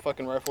keeping that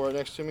fucking rifle right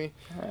next to me.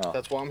 Well,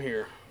 That's why I'm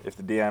here. if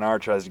the DNR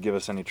tries to give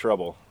us any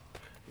trouble.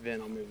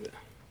 Then I'll move it.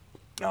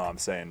 No, I'm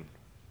saying.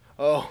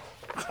 Oh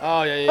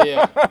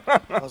yeah.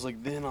 I was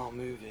like, then I'll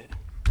move it.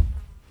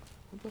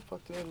 What the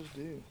fuck did I just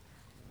do?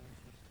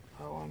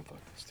 Oh, I'm fucking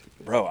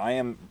stupid. Bro, I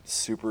am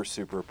super,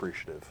 super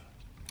appreciative.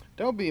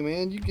 Don't be,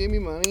 man. You gave me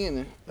money,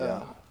 and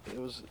Yeah.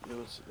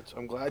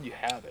 I'm glad you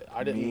have it.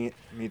 I didn't.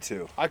 Me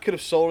too. I could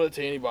have sold it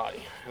to anybody,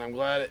 and I'm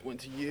glad it went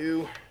to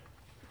you.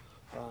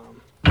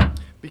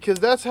 Because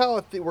that's how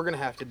I think we're gonna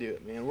have to do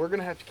it, man. We're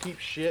gonna have to keep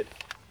shit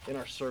in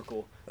our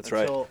circle. That's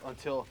right.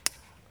 Until.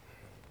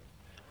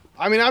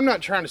 I mean, I'm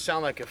not trying to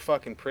sound like a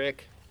fucking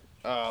prick,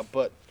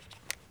 but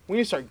we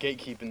need to start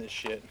gatekeeping this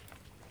shit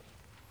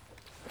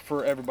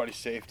for everybody's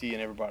safety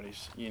and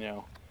everybody's,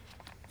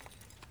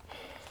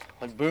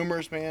 like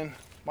boomers, man.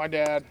 My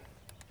dad,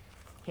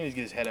 he needs to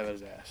get his head out of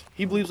his ass.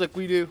 He believes like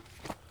we do,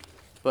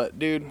 but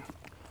dude,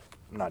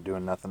 not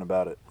doing nothing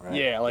about it. Right?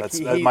 Yeah, like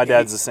my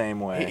dad's the same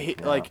way.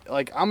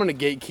 Like I'm gonna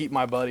gatekeep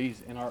my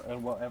buddies, and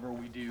whatever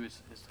we do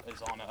is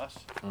on us.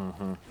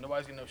 Mm-hmm.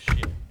 Nobody's gonna know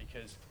shit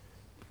because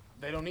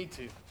they don't need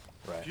to.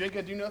 Right. If you ain't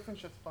gonna do nothing,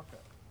 shut the fuck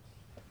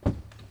up.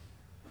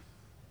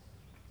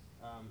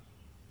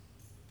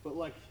 But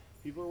like,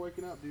 people are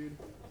waking up, dude.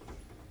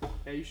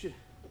 Hey, you should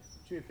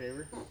do me a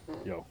favor.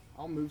 Yo.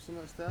 I'll move some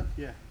of that stuff.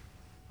 Yeah.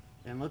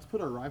 And let's put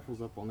our rifles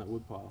up on that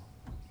wood pile.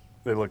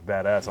 They look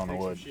badass on the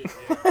wood. Shit,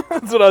 yeah.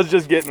 That's what I was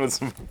just getting with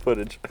some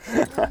footage.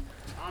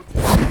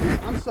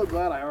 I'm so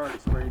glad I already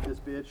sprayed this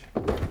bitch.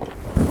 You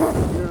know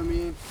what I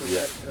mean? So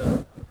Yeah.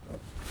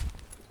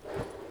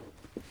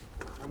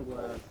 I'm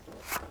glad.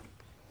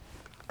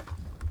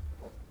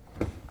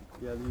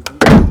 Yeah,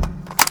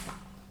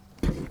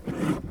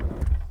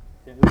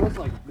 yeah, it was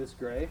like this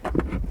gray,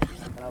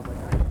 and I was like,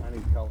 I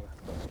need color.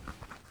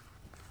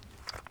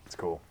 It's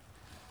cool.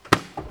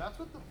 That's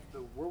what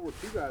the World War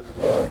II guys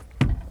were doing.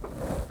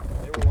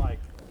 They were like,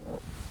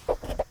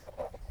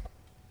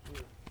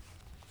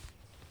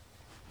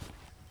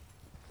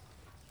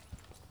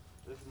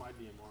 this is my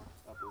DMR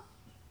upper. I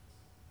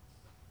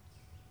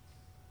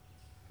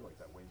feel like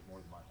that weighs more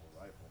than my whole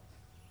rifle.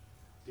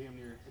 Damn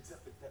near. It's that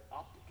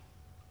optic.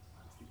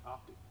 It's the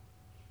optic.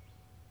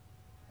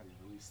 How do you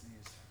release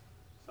these?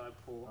 So I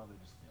pull. Oh, they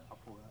just, yeah. I'll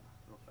pull that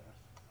real fast.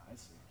 I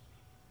see.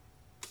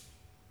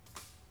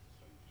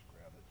 So you just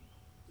grab it.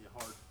 Yeah,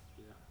 hard.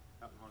 Yeah,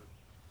 out and hard.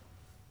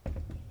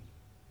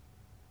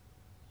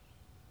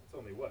 It's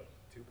only what?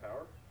 2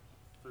 power?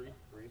 3.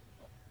 3?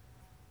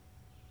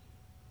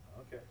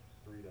 Okay.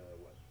 3 to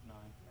what? 9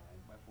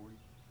 by 40.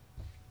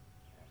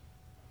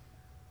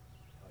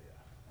 Oh yeah.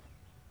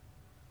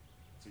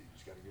 So you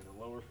just got to get a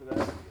lower for that,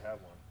 or do you have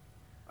one?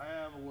 I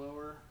have a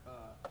lower.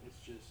 It's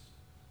just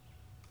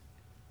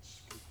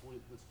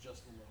complete. It's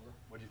just a lower.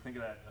 What do you think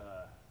of that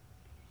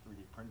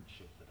 3D printed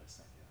shit that I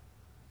sent you?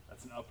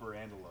 That's an upper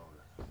and a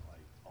lower,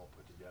 like all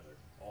put together.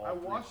 I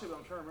watched it, but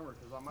I'm trying to remember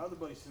because my other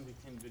buddy sends me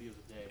 10 videos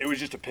a day. It was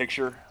just a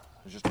picture.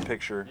 It was just a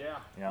picture. Yeah.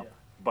 Yeah.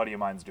 Buddy of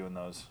mine's doing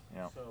those.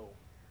 Yeah. So,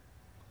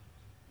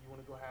 you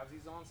want to go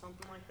halvesies on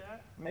something like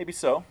that? Maybe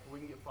so. We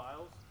can get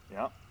files.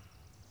 Yeah.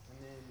 And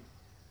then.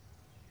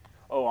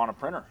 Oh, on a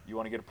printer. You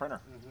want to get a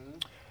printer? Mm-hmm.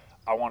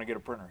 I want to get a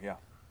printer. Yeah.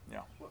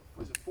 Yeah. What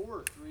was it, 4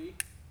 or 3?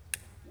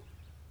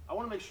 I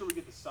want to make sure we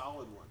get the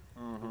solid one,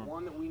 the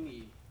one that we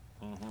need.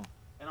 Mm-hmm.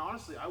 And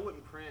honestly, I would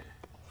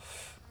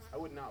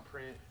not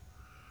print.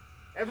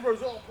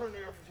 Everybody's all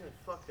printing AR-15.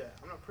 Fuck that.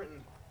 I'm not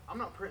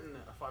printing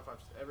a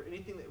 5.56.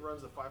 Anything that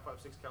runs a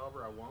 5.56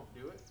 caliber, I won't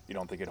do it. You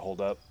don't think it'd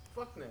hold up?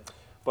 Fuck no.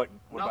 But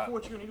Not for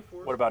what you're gonna need it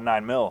for. What about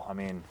 9mm? I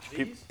mean,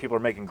 people are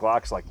making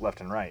Glocks like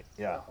left and right.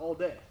 Yeah. All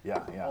day.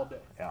 Yeah. Yeah. All day.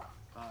 Yeah.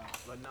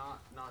 But not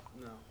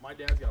no. My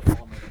dad's got a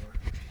ball in my door.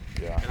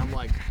 Yeah. And I'm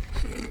like,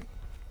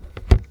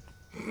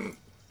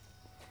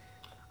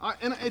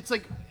 and it's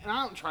like, and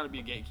I don't try to be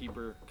a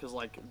gatekeeper because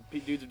like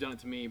dudes have done it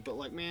to me, but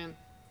like, man,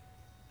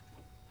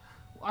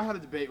 I had a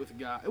debate with a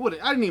guy. I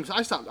wasn't even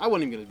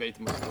gonna debate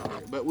the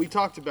motherfucker, but we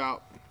talked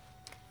about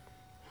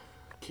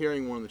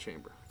carrying one in the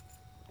chamber.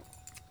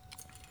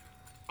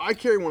 I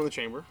carry one in the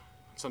chamber.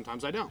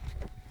 Sometimes I don't.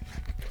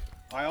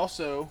 I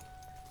also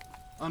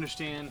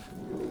understand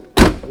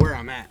where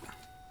I'm at.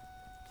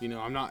 You know,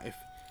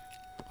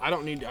 I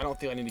don't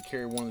think I need to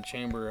carry one in the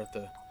chamber at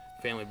the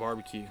family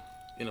barbecue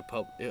in a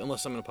pub,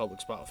 unless I'm in a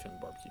public spot with family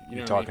barbecue. You know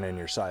You're what I talking mean? in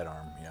your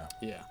sidearm, yeah.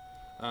 Yeah.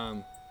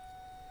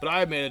 But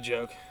I made a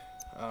joke.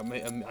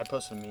 I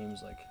posted a meme,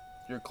 like,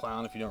 you're a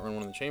clown if you don't run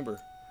one in the chamber.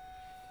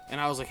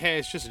 And I was like, hey,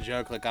 it's just a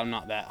joke. Like, I'm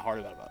not that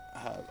hard out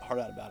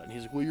about it. And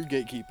he's like, well, you're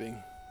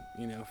gatekeeping,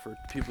 you know, for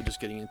people just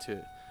getting into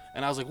it.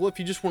 And I was like, well, if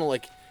you just want to,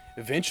 like,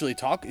 eventually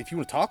talk, if you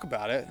want to talk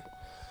about it,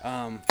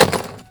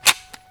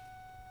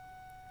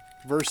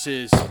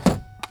 versus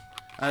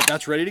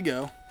that's ready to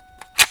go.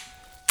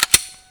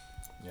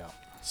 Yeah.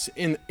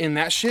 In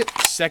that shit,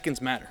 seconds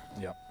matter.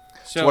 Yeah.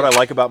 So That's what I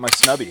like about my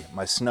snubby.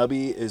 My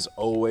snubby is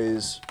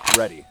always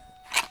ready.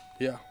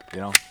 Yeah. You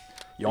know,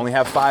 you only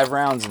have 5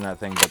 rounds in that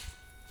thing, but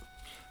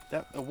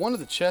that one of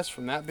the chests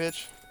from that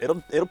bitch.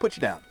 it'll put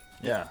you down.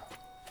 Yeah.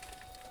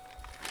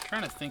 I'm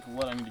trying to think of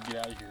what I need to get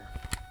out of here.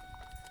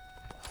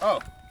 Oh,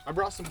 I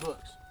brought some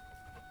books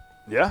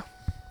Yeah.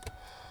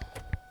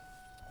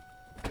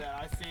 that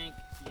I think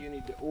you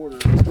need to order.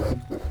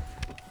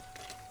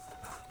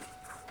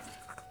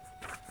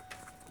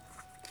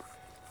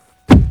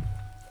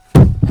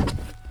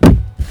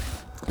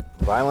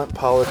 Violent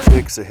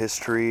Politics, A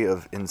History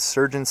of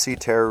Insurgency,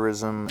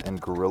 Terrorism,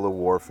 and Guerrilla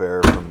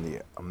Warfare from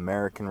the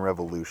American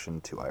Revolution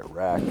to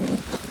Iraq.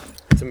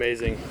 It's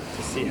amazing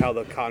to see how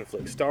the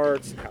conflict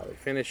starts, how they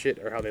finish it,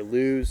 or how they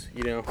lose,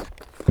 you know.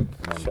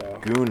 And So,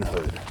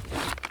 Goonhood.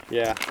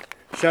 yeah.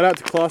 Shout out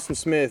to Clausen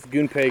Smith,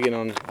 Goon Pagan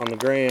on the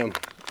gram.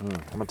 I'm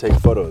going to take a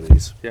photo of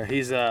these. Yeah,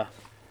 he's, I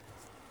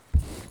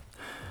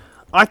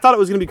thought it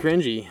was going to be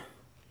cringy,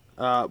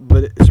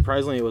 but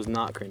surprisingly it was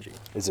not cringy.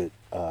 Is it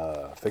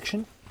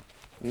fiction?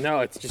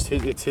 No, it's just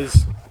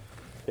his.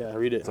 Yeah,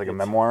 read it. It's like a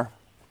memoir.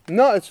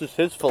 No, it's just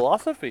his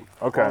philosophy.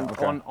 Okay, On,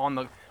 okay.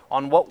 on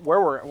on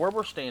where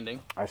we're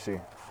standing. I see.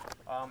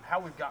 How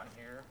we've gotten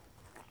here.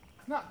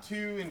 Not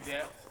too in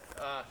depth.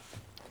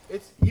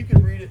 You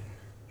could read it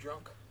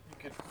drunk.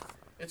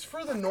 It's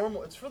for the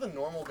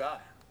normal guy.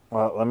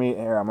 Well, I'm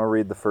gonna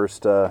read the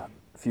first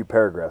few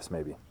paragraphs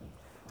maybe.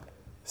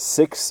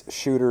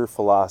 6-shooter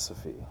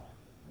philosophy.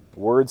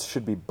 Words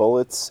should be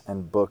bullets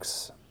and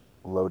books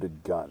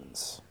loaded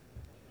guns.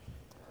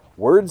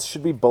 Words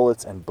should be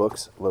bullets and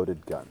books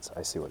loaded guns.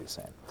 I see what he's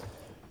saying.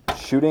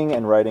 Shooting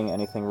and writing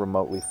anything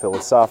remotely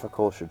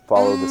philosophical should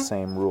follow the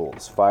same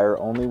rules. Fire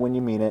only when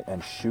you mean it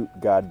and shoot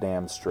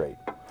goddamn straight.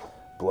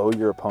 Blow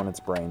your opponent's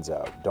brains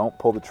out. Don't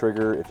pull the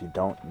trigger if you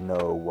don't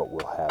know what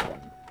will happen.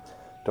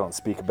 Don't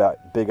speak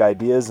about big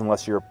ideas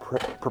unless you're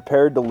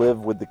prepared to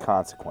live with the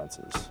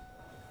consequences.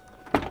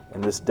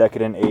 In this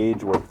decadent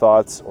age where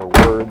thoughts or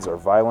words are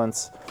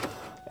violence,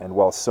 and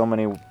while so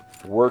many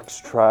works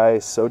try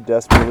so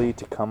desperately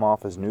to come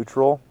off as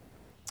neutral,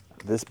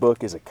 this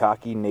book is a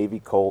cocky Navy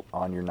Colt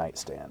on your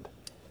nightstand.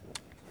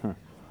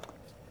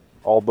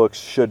 All books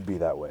should be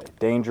that way.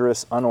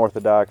 Dangerous,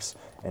 unorthodox,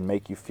 and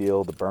make you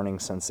feel the burning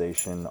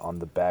sensation on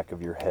the back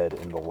of your head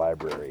in the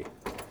library.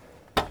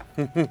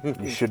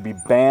 You should be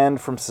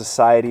banned from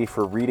society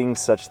for reading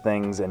such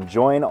things and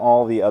join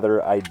all the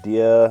other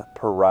idea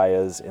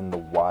pariahs in the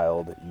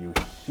wild, you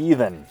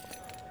heathen.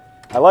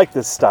 I like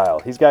this style.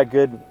 He's got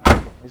good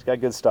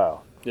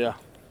style. Yeah.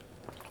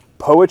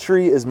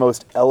 Poetry is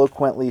most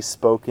eloquently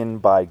spoken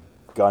by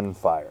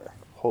gunfire.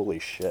 Holy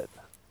shit.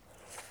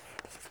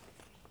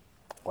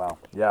 Wow.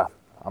 Yeah,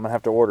 I'm gonna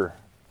have to order.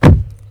 I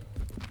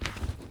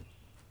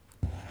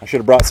should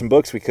have brought some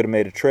books. We could have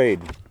made a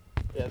trade.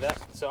 Yeah,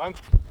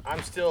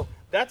 I'm still.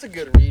 That's a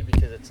good read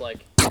because it's like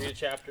read a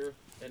chapter,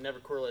 it never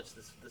correlates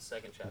to the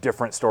second chapter.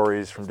 Different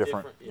stories from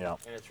different. Yeah,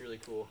 and it's really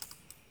cool.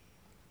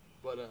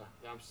 But yeah,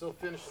 I'm still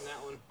finishing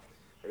that one.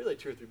 I read like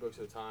 2 or 3 books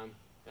at a time,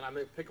 and I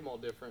may pick them all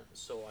different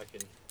so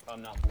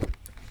I'm not bored.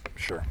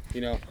 Sure.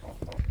 You know,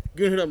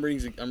 Goonhood I'm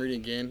reading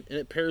again, and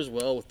it pairs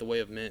well with The Way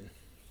of Men.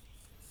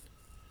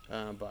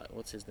 By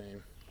what's his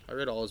name? I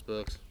read all his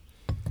books.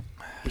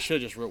 He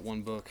should have just wrote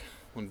one book,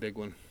 one big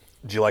one.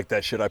 Did you like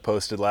that shit I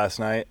posted last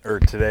night or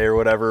today or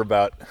whatever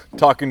about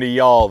talking to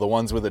y'all, the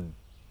ones with a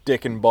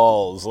dick and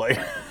balls? Like,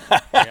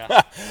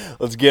 Yeah.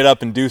 Let's get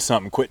up and do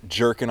something. Quit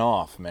jerking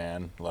off,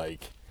 man.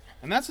 Like,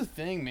 and that's the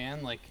thing,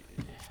 man. Like,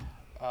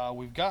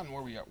 we've gotten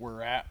where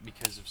we're at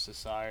because of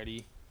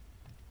society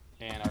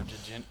and our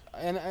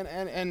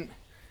and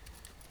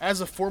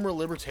as a former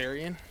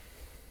libertarian,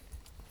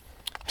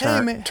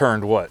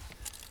 turned what?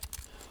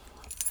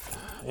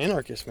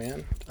 Anarchist,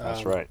 man.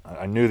 That's right.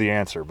 I knew the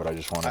answer, but I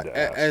just wanted to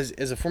ask.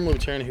 As a former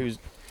libertarian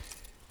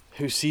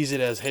who sees it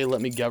as, hey,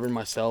 let me govern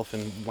myself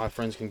and my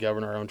friends can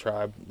govern our own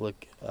tribe.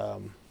 Like,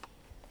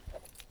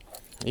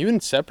 even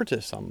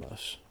separatists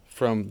almost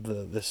from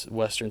this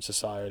Western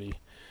society.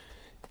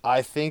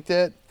 I think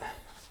that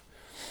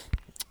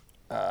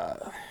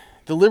I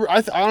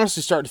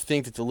honestly start to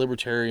think that the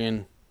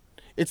libertarian,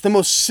 it's the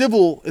most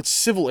civil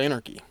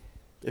anarchy,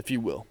 if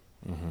you will.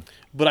 Mm-hmm.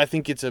 But I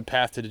think it's a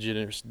path to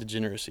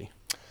degeneracy.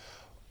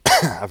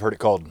 I've heard it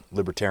called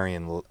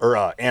libertarian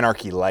or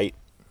anarchy light.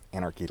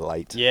 Anarchy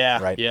light.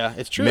 Yeah, right. Yeah,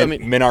 it's true.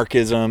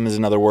 Minarchism is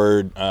another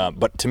word,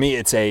 but to me,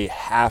 it's a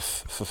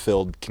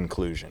half-fulfilled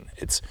conclusion.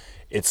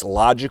 It's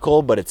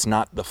logical, but it's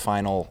not the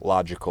final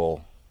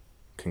logical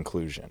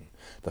conclusion.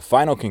 The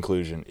final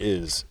conclusion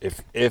is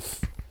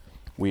if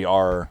we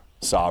are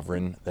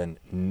sovereign, then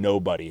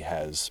nobody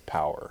has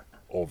power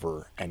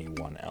over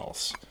anyone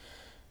else.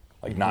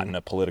 Like, not in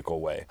a political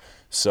way.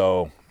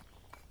 So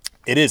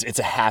it's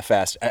a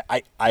half-assed.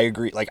 I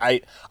agree. Like,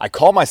 I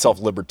call myself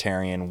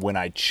libertarian when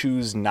I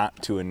choose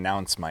not to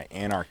announce my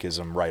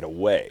anarchism right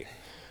away,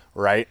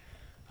 right?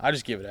 I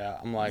just give it out.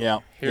 I'm like, Yeah,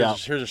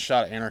 here's a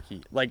shot at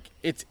anarchy. Like,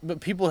 but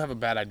people have a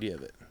bad idea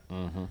of it.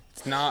 Mm-hmm.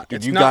 It's not. Dude,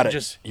 it's you not gotta,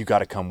 just. You got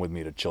to come with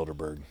me to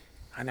Childerberg.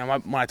 I know.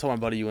 When I told my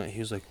buddy you went,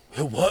 he was like,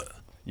 hey, what?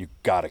 You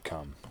got to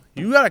come.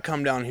 You got to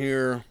come down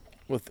here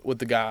with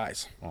the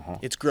guys. Uh-huh.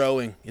 It's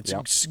growing.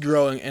 It's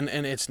growing, and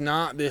it's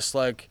not this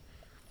like.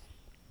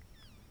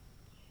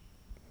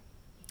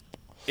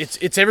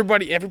 It's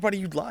everybody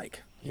you'd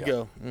like. You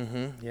go,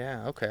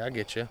 yeah, okay, I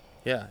get you.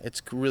 Yeah,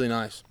 it's really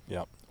nice.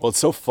 Yeah. Well, it's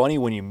so funny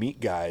when you meet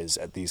guys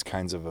at these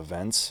kinds of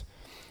events,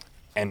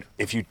 and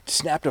if you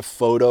snapped a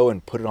photo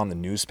and put it on the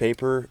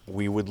newspaper,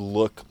 we would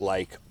look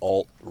like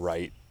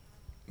alt-right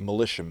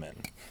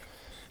militiamen,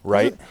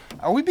 right?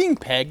 Are we being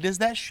pegged as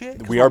that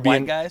shit? We are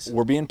being guys.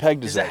 We're being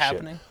pegged as that shit. Is that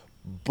happening?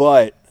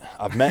 But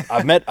I've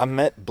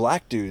met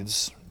black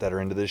dudes that are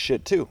into this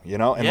shit too, you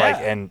know,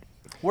 and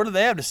what do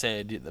they have to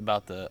say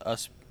about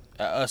that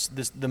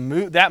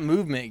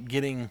movement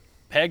getting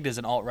pegged as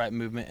an alt-right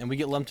movement, and we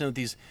get lumped in with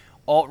these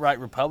alt-right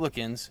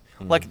Republicans?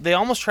 Mm-hmm. Like, they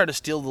almost try to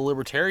steal the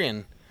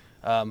libertarian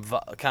kind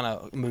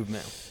of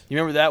movement. You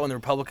remember that when the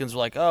Republicans were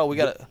like, "Oh, we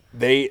got to."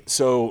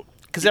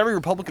 Because every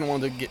Republican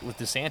wanted to get with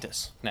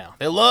DeSantis now.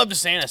 They love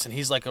DeSantis, and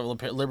he's like a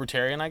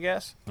libertarian, I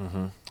guess.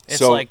 Mm-hmm. It's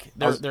So, like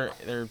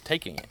they're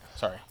taking it.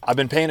 Sorry. I've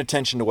been paying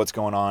attention to what's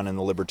going on in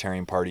the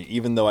Libertarian Party,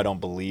 even though I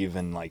don't believe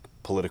in like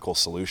political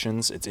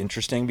solutions. It's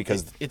interesting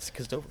because It's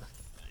kissed over.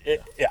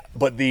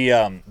 but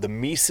the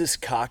Mises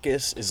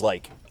Caucus is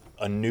like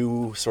a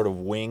new sort of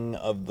wing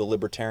of the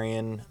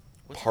Libertarian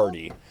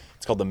Party.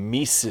 It's called the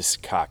Mises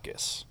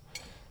Caucus.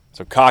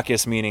 So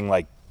caucus meaning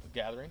like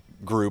Gathering.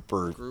 group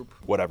or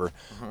whatever.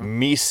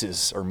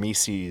 Mises or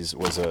Mises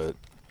was a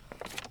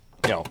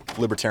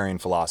libertarian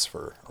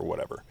philosopher or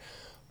whatever.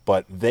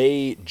 But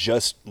they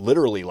just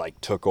literally like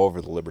took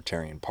over the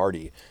Libertarian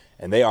Party,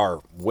 and they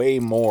are way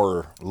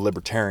more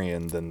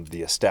libertarian than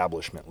the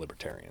establishment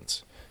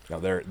libertarians.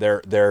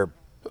 They're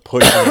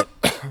pushing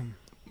it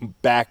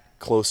back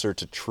closer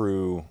to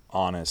true,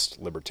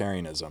 honest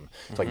libertarianism.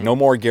 It's like no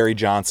more Gary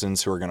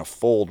Johnsons who are going to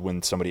fold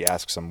when somebody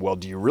asks them, "Well,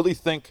 do you really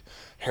think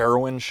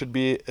heroin should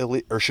be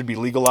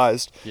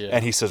legalized?" Yeah.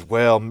 And he says,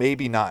 "Well,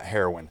 maybe not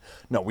heroin."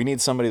 No, we need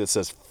somebody that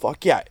says,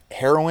 "Fuck yeah,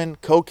 heroin,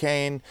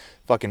 cocaine,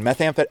 fucking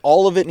methamphetamine,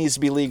 all of it needs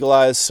to be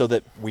legalized so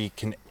that we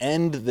can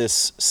end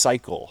this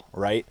cycle,"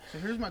 right? So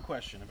here's my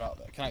question about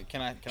that.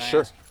 Can I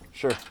Sure, ask?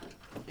 sure.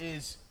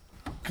 Is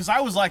because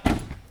I was like,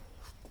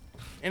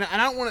 and I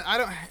don't want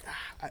to.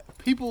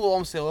 People will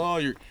almost say, "Oh,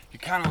 you're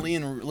kind of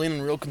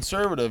leaning real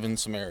conservative in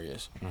some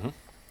areas." Mm-hmm.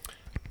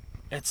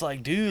 It's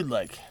like, dude,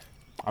 like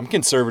I'm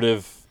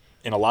conservative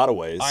in a lot of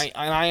ways.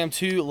 I am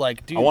too.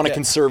 Like, dude, I want to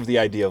conserve the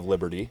idea of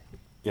liberty,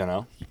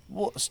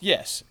 Well,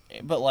 yes,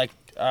 but like,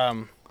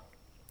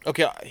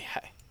 okay,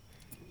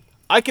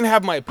 I can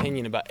have my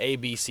opinion about A,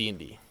 B, C, and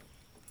D,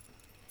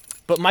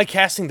 but my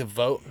casting the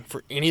vote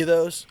for any of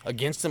those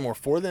against them or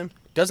for them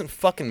doesn't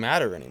fucking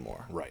matter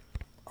anymore. Right.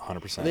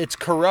 100%. It's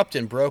corrupt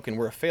and broken.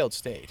 We're a failed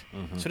state,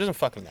 so it doesn't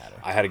fucking matter.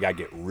 I had a guy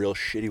get real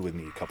shitty with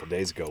me a couple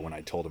days ago when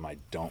I told him I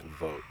don't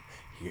vote.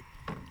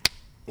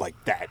 Like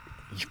that.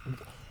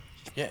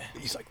 Yeah.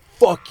 He's like,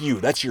 "Fuck you.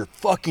 That's your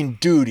fucking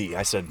duty."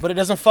 I said, But it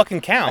doesn't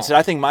fucking count. I said,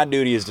 "I think my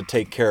duty is to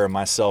take care of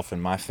myself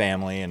and my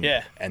family and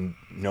Yeah. and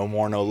no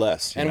more, no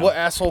less." And what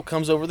asshole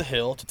comes over the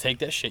hill to take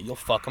that shit? You'll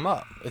fuck them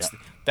up.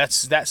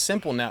 That's that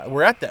simple now.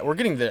 We're at that. We're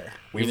getting there.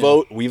 We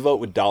vote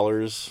with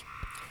dollars,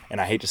 and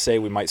I hate to say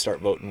we might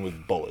start voting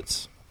with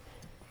bullets.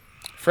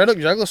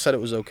 Frederick Douglass said it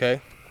was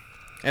okay.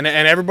 And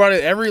everybody,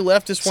 every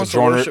leftist wants to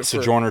worship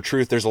Sojourner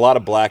Truth. There's a lot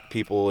of black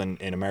people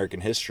in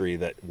American history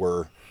that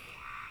were...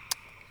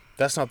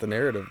 That's not the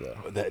narrative,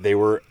 though. They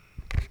were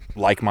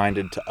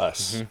like-minded to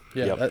us. Mm-hmm.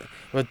 Yeah,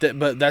 yep.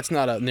 But that's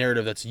not a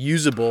narrative that's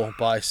usable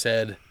by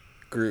said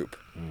group.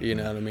 Mm-hmm. You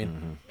know what I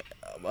mean?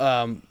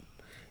 Mm-hmm.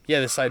 Yeah,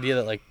 this idea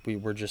that like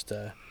we're just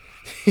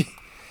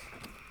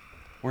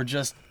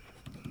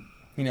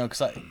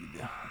because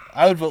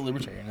I would vote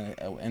libertarian,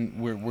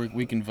 and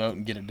we can vote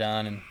and get it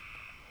done, and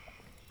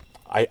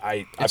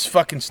it's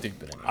fucking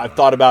stupid anymore. I've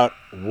thought about,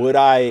 would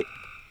I,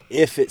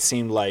 if it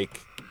seemed like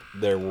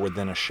they were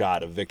within a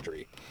shot of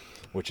victory,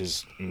 which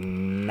is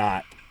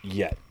not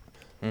yet.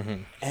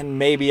 Mm-hmm. And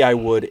maybe I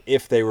would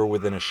if they were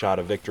within a shot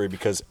of victory,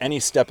 because any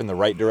step in the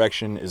right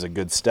direction is a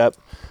good step,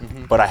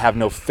 but I have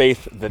no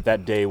faith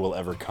that day will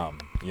ever come,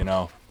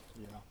 Yeah.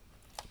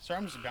 Sorry,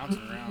 I'm just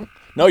bouncing around.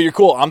 No, you're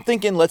cool. I'm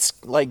thinking let's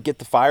like get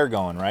the fire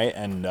going, right?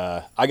 And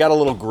I got a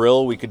little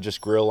grill. We could just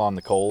grill on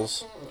the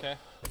coals. Okay.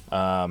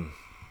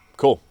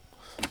 Cool.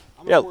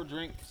 I'm gonna pour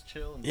drinks,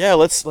 chill. Yeah,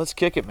 let's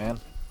kick it, man.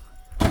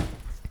 I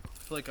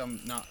feel like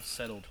I'm not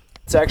settled.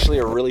 It's actually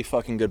a really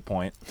fucking good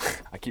point.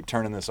 I keep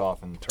turning this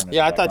off and turning it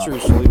Yeah, I back thought on. you were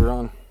just leave it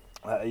on.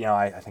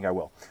 I think I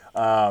will.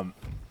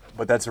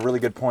 But that's a really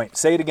good point.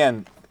 Say it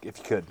again if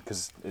you could,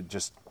 because it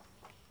just...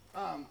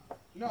 No,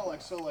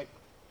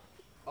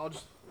 I'll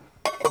just...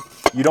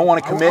 You don't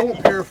want to commit... I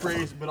won't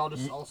paraphrase, but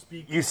I'll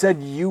speak. You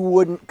said you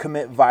wouldn't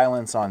commit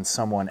violence on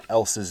someone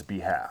else's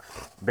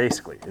behalf,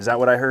 basically. Is that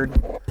what I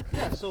heard?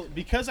 Yeah, so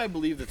because I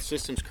believe that the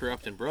system's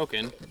corrupt and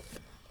broken,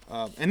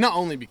 and not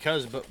only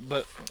because,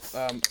 but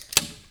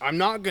I'm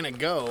not going to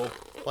go...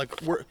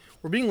 Like, we're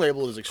being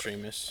labeled as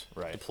extremists,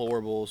 right.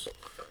 Deplorables,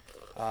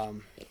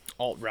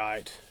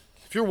 alt-right.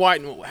 If you're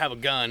white and have a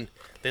gun,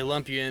 they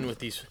lump you in with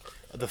the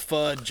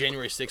FUD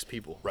January 6th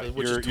people, right.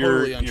 which is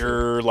totally untrue.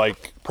 You're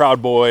like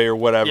Proud Boy or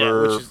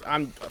whatever.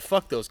 Yeah,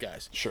 fuck those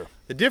guys. Sure.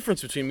 The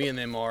difference between me and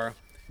them are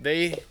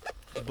they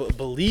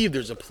believe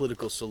there's a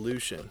political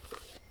solution,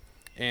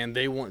 and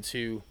they want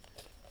to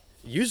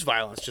use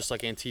violence just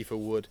like Antifa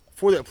would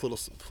for that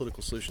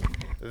political solution.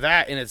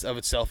 That in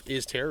itself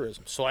is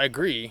terrorism. So I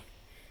agree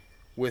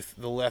with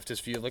the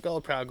leftist view of like, oh,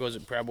 Proud Boys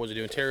are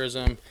doing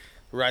terrorism.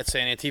 The right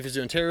saying Antifa's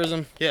doing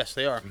terrorism. Yes,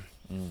 they are.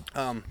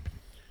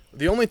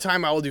 The only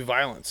time I will do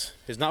violence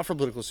is not for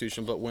political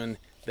solution, but when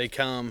they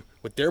come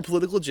with their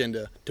political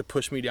agenda to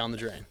push me down the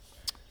drain.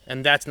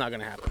 And that's not going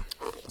to happen.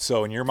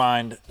 So in your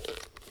mind,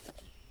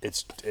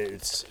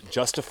 it's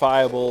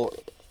justifiable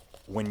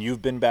when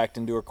you've been backed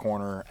into a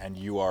corner and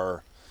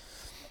you're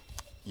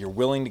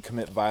willing to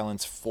commit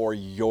violence for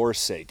your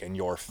sake and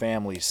your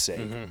family's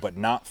sake, but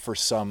not for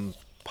some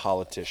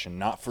politician,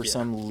 not for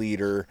some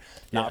leader,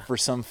 not for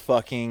some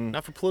fucking...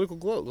 Not for political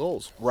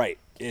goals. Right.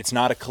 it's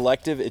not a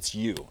collective, it's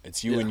you.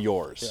 It's you and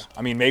yours. Yeah.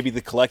 I mean, maybe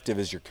the collective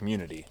is your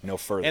community, no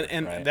further.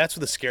 And right? that's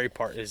what the scary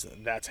part is,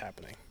 that's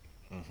happening.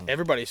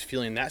 Everybody's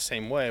feeling that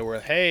same way where,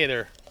 hey,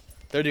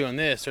 they're doing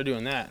this, they're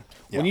doing that.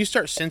 Yeah. When you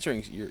start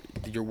censoring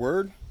your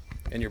word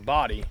and your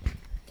body,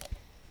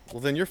 well,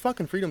 then your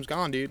fucking freedom's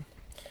gone, dude.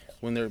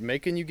 When they're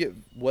making you get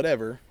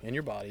whatever in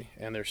your body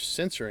and they're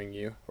censoring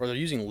you or they're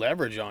using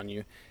leverage on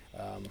you,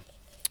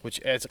 which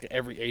adds like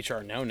every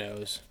HR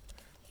knows,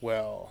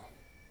 well,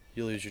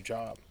 you lose your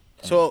job.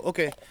 So,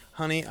 okay,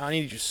 honey, I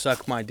need you to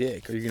suck my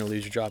dick or you're going to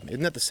lose your job.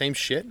 Isn't that the same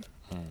shit?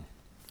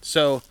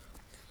 So,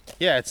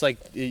 yeah, it's like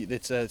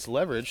it's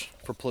leverage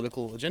for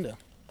political agenda.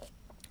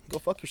 Go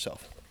fuck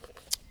yourself.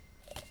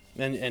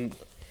 And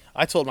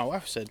I told my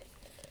wife, I said,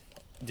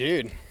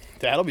 dude,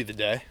 that'll be the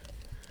day.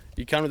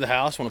 You come to the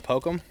house, want to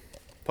poke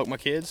my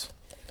kids,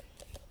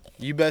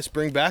 you best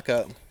bring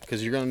backup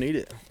because you're going to need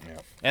it. Yeah.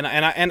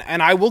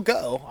 And I will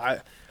go.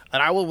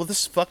 I will with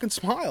this fucking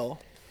smile.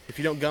 If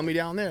you don't gun me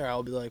down there,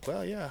 I'll be like,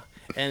 well, yeah.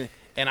 And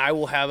I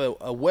will have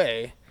a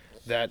way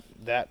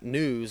that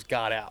news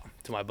got out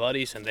to my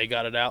buddies and they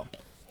got it out.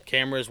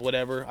 Cameras,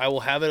 whatever. I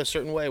will have it a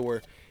certain way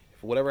where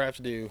whatever I have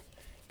to do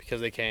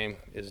because they came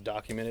is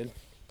documented.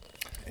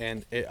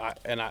 And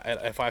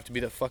if I have to be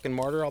the fucking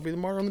martyr, I'll be the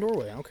martyr on the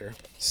doorway. I don't care.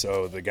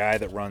 So the guy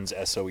that runs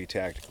SOE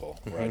Tactical,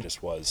 where I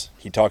just was,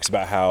 he talks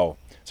about how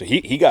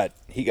he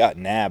got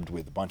nabbed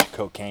with a bunch of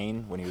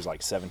cocaine when he was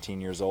like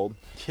 17 years old.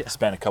 Yeah.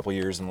 Spent a couple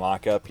years in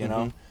lockup, you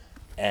know,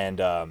 and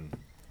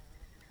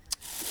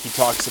he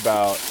talks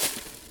about,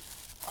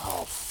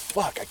 oh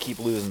fuck, I keep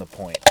losing the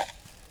point.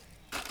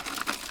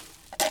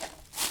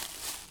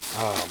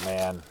 Oh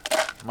man,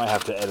 I might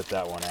have to edit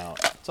that one out.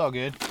 It's all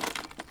good.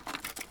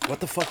 What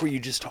the fuck were you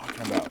just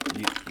talking about?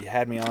 You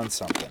had me on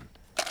something.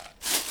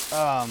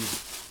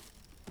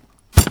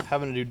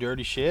 Having to do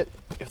dirty shit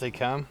if they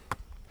come,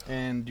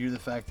 and due to the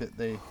fact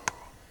that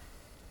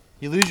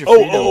you lose your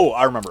freedom. Oh,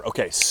 I remember.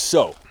 Okay,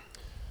 so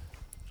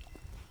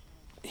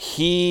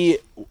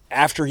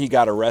after he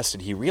got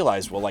arrested, he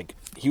realized, well, like,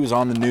 he was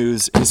on the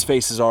news, his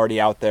face is already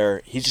out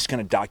there, he's just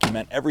going to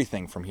document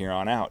everything from here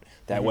on out.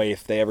 That way,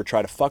 if they ever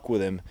try to fuck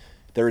with him,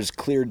 there is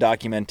clear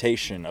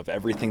documentation of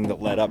everything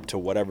that led up to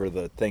whatever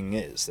the thing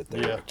is that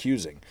they're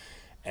accusing.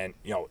 And,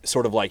 you know,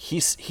 sort of like he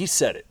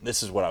said it.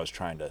 This is what I was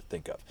trying to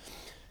think of.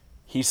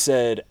 He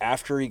said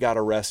after he got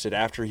arrested,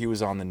 after he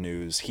was on the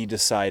news, he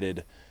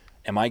decided,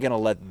 am I going to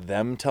let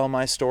them tell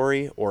my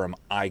story or am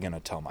I going to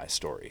tell my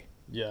story?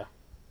 Yeah.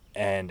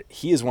 And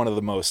he is one of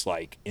the most,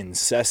 like,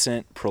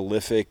 incessant,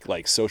 prolific,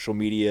 like, social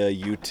media,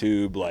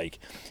 YouTube, like,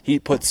 he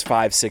puts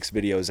 5-6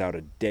 videos out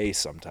a day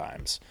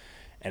sometimes.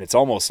 And it's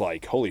almost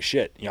like, holy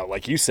shit, you know,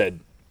 like you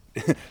said,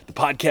 the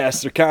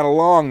podcasts are kind of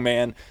long,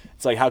 man.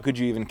 It's like, how could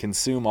you even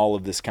consume all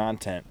of this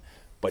content?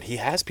 But he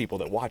has people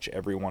that watch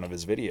every one of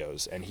his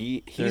videos, and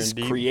he's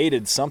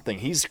created something.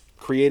 He's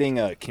creating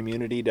a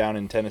community down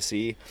in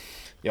Tennessee.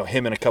 You know,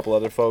 him and a couple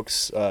other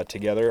folks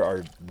together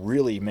are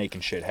really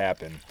making shit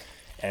happen.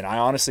 And I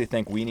honestly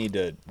think we need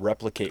to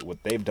replicate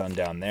what they've done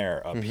down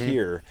there up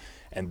here,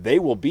 and they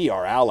will be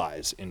our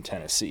allies in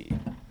Tennessee.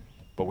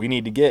 But we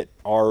need to get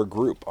our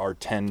group, our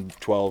 10,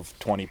 12,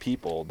 20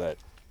 people that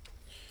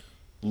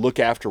look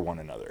after one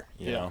another,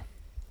 you know?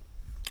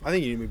 I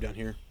think you need to move down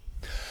here.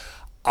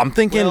 I'm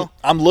thinking, Well,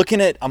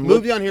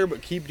 move down here,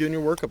 but keep doing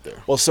your work up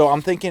there. Well, so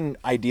I'm thinking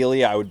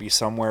ideally I would be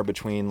somewhere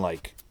between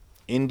like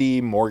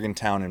Indy,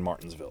 Morgantown, and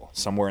Martinsville,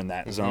 somewhere in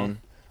that zone.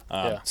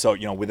 So,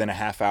 you know, within a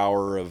half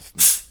hour of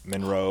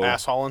Monroe.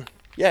 Asshauling.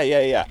 Yeah.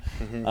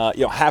 You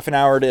know, half an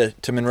hour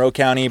to Monroe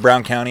County,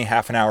 Brown County,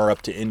 half an hour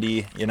up to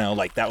Indy, you know,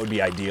 like that would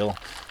be ideal.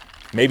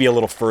 Maybe a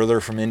little further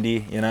from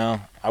Indy, you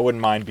know. I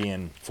wouldn't mind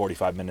being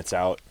 45 minutes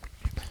out.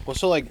 Well,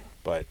 so like,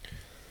 but,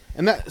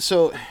 and that,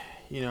 so,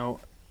 you know,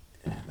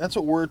 that's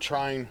what we're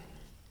trying.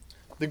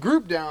 The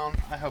group down,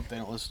 I hope they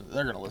don't listen.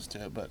 They're going to listen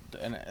to it, but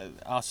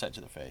I'll say it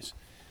to their face.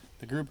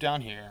 The group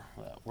down here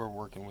that we're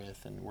working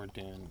with and we're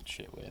doing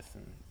shit with,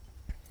 and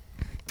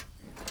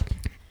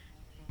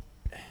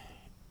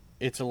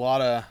it's a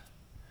lot of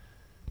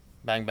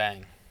bang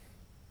bang,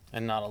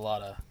 and not a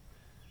lot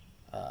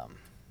of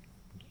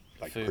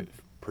like food.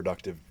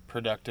 Productive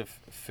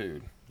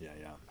food. Yeah.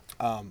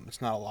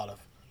 It's not a lot of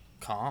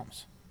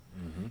comms.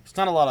 It's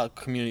not a lot of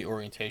community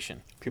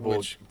orientation.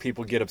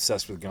 People get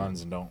obsessed with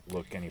guns and don't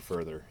look any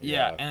further.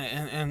 Yeah,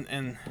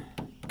 and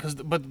because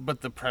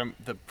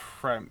the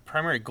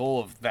primary goal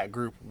of that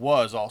group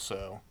was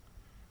also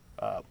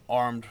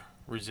armed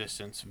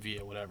resistance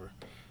via whatever.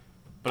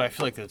 But I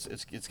feel like it's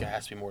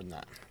has to be more than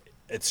that.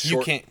 It's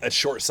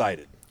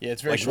short-sighted. Yeah,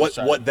 it's very like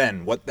short-sighted.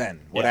 What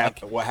then? What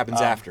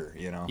happens after?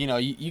 You know. You know,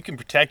 you can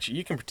protect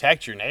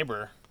your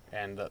neighbor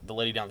and the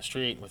lady down the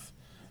street with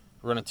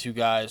running two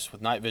guys with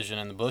night vision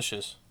in the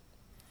bushes.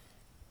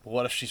 But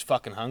what if she's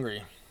fucking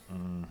hungry?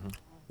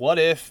 What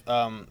if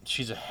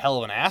she's a hell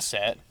of an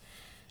asset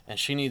and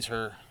she needs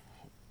her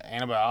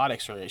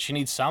antibiotics or she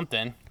needs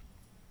something?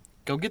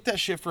 Go get that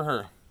shit for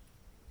her.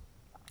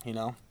 You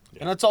know.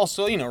 And it's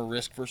also, you know,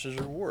 risk versus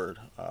reward.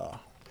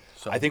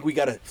 So I think we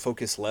got to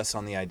focus less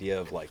on the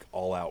idea of like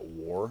all-out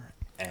war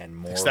and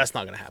more. So that's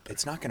not gonna happen.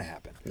 It's not going to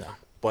happen. No.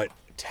 But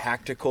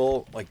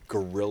tactical, like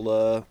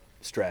guerrilla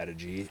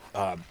strategy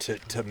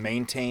to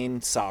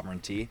maintain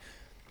sovereignty.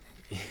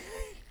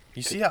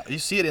 You see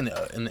it in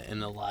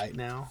the light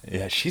now.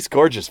 Yeah, she's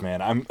gorgeous,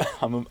 man.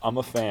 I'm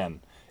a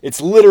fan. It's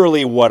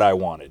literally what I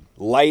wanted.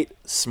 Light,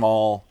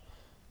 small,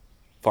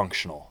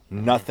 functional.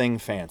 Nothing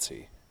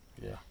fancy.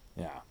 Yeah.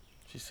 Yeah.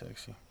 She's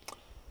sexy.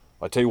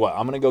 I'll tell you what,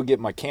 I'm going to go get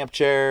my camp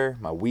chair,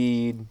 my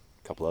weed,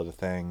 a couple other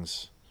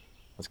things.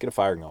 Let's get a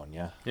fire going,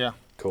 yeah? Yeah.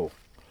 Cool.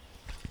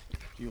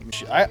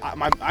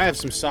 I have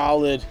some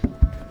solid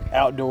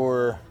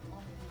outdoor.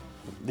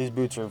 These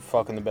boots are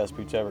fucking the best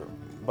boots ever.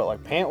 But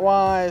like pant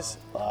wise,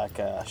 like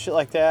shit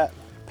like that.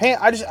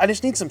 I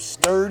just need some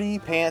sturdy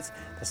pants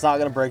that's not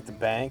gonna break the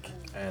bank.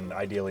 And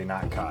ideally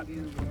not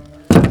cotton.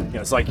 You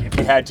know, it's like if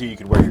you had to, you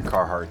could wear your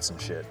Carhartts and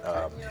shit.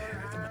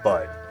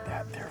 But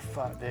Yeah, they're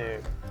fun,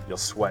 dude. you'll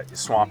sweat. Your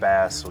swamp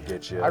ass will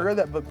get you. I read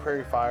that book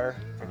Prairie Fire,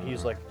 and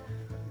he's like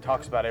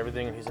talks about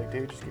everything, and he's like,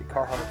 dude, just get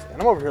Carhartts.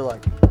 And I'm over here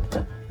like,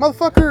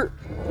 motherfucker.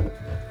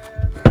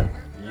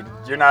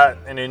 You're not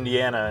in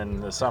Indiana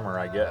in the summer,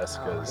 I guess,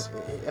 because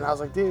And I was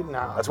like, dude,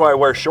 nah. that's why I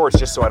wear shorts,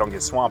 just so I don't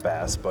get swamp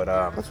ass. But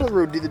That's why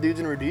the dudes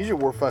in Rhodesia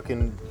wore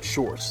fucking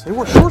shorts. They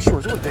wore shorts. They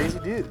were Daisy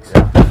Dukes.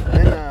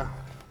 yeah. And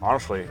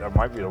Honestly, that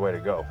might be the way to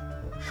go.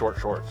 Short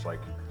shorts, like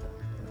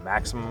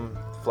maximum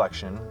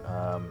flexion,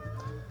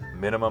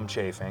 minimum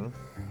chafing.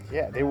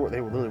 yeah, they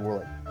literally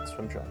wore like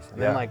swim trunks. And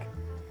Yeah. then like,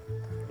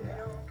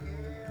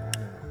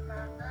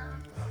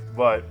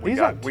 But we These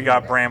got aren't we too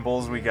got bad.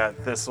 brambles, we got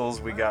thistles,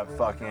 we got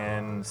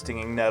fucking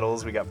stinging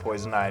nettles, we got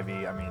poison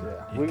ivy. I mean,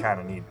 Yeah. you kind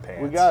of need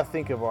pants. we gotta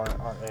think of our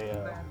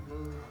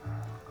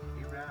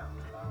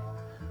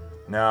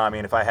No, I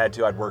mean, if I had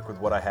to, I'd work with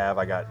what I have.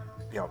 I got,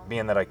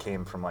 being that I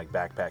came from like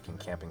backpacking,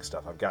 camping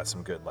stuff, I've got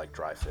some good like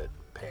dry fit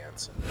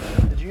pants.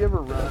 Did you ever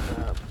run?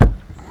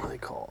 What are they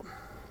called?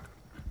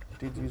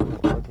 Dudes use them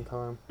at work in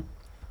time.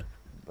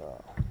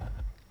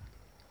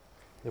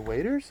 The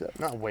waders?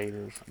 Not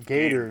waders.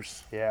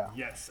 Gators. Yeah.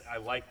 Yes, I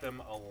like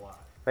them a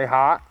lot. They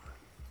hot?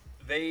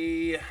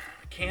 They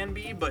can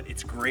be, but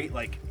it's great.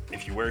 Like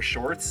if you wear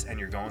shorts and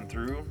you're going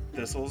through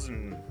thistles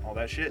and all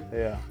that shit.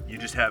 Yeah. You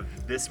just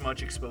have this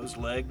much exposed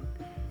leg,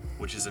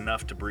 which is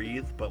enough to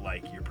breathe, but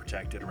like you're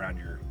protected around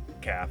your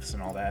calves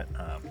and all that.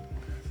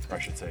 Or I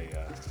should say,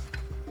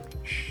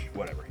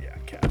 whatever. Yeah,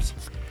 calves.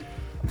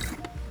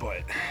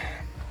 But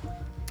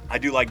I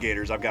do like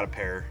gaiters. I've got a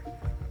pair.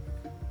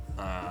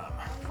 I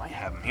might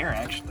have them here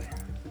actually.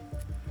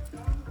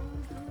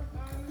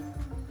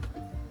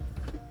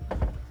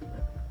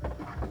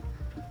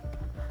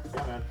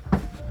 Yeah, man.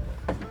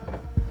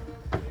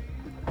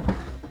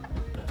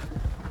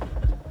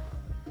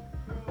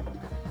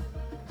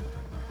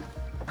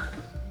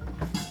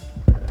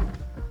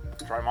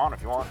 Try them on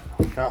if you want.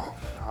 No,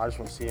 I just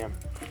want to see him.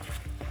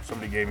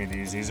 Somebody gave me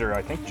these. These are,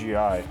 I think, GI.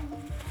 Yeah,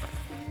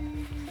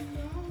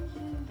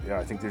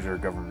 I think these are a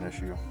government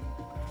issue.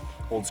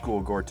 Old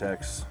school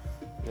Gore-Tex.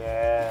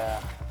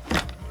 Yeah.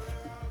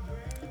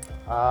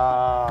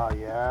 Ah,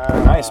 yeah.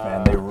 They're nice,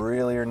 man. They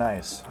really are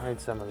nice. I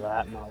need some of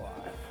that in my life.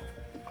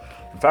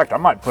 In fact, I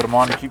might put them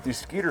on to keep these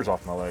skeeters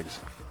off my legs.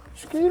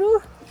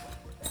 Skeeter?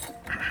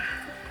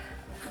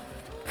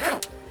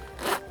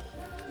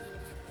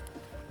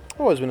 I've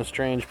always been a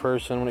strange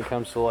person when it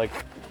comes to like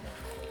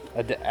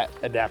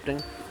adapting.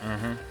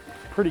 Mm-hmm.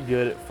 Pretty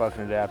good at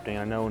fucking adapting.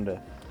 I know when to,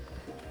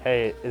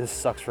 hey, this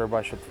sucks for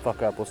everybody. Shut the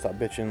fuck up. Let's stop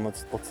bitching.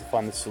 Let's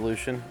find the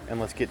solution and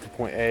let's get to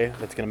point A.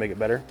 That's gonna make it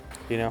better.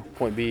 You know,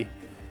 point B,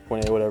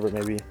 point A, whatever it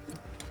may be.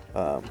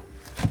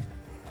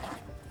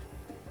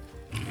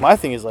 My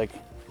thing is like,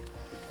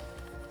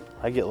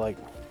 I get like,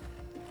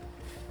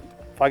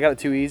 if I got it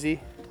too easy,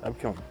 I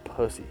become a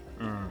pussy.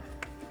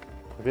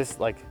 This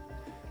like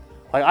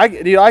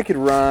I could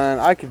run.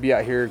 I could be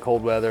out here in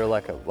cold weather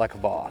like a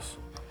boss.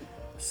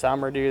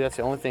 Summer, dude, that's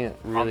the only thing that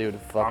really would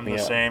fuck I'm me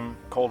the up. same.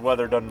 Cold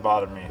weather doesn't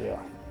bother me. Yeah.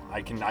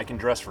 I can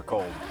dress for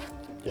cold.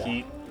 Yeah.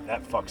 Heat,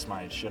 that fucks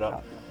my shit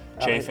up.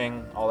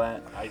 Chafing, all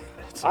that.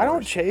 It's the I don't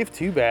worst. chafe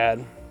too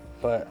bad,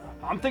 but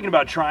I'm thinking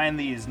about trying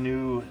these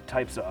new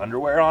types of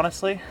underwear,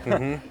 honestly.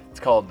 It's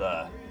called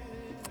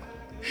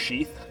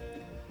sheath.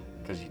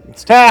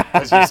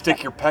 Because you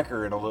stick your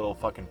pecker in a little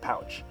fucking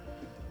pouch.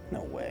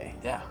 no way.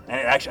 Yeah, and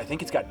actually, I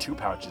think it's got two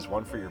pouches,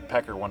 one for your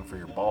pecker, one for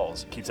your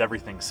balls. It keeps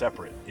everything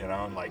separate,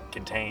 and like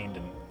contained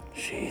and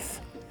Sheath.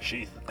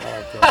 sheath. I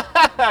like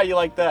that. You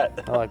like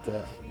that? I like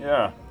that.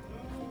 Yeah.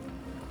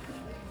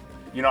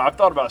 I've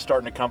thought about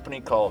starting a company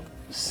called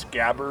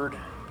Scabbard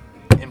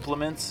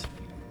Implements.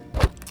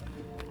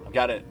 I've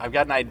got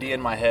an idea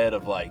in my head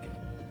of like,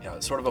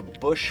 sort of a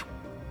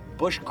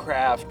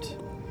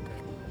bushcraft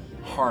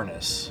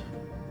harness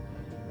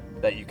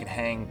that you can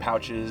hang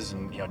pouches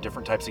and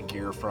different types of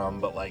gear from,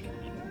 but like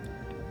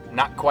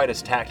not quite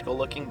as tactical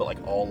looking, but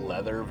like all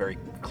leather, very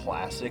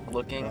classic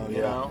looking.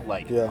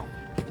 Like Yeah.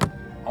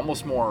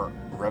 almost more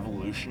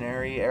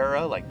revolutionary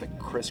era, like the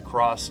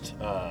crisscrossed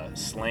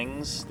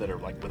slings that are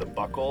like with a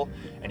buckle,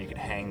 and you can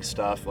hang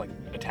stuff like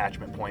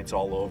attachment points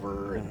all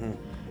over, and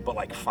but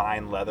like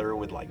fine leather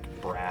with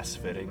like brass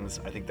fittings.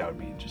 I think that would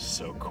be just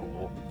so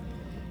cool.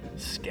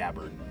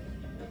 Scabbard.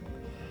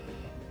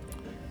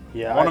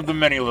 Yeah, One of the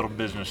many little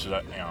businesses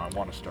I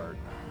want to start.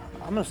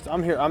 I'm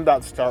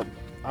about to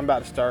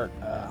start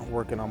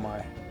working on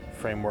my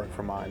framework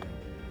for mine.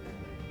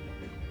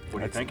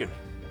 What are you thinking?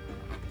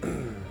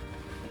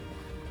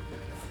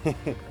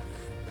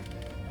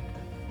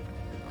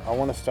 I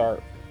want to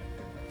start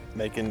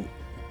making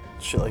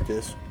shit like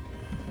this.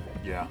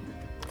 Yeah.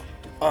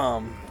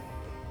 Well,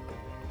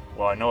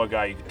 I know a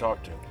guy you could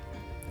talk to.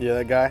 Yeah,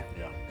 that guy.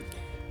 Yeah.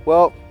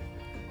 Well,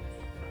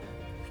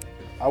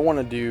 I want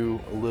to do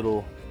a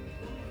little.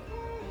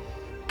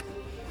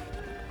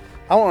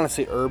 I don't want to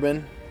say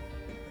urban,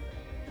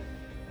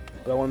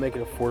 but I want to make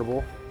it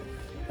affordable,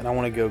 and I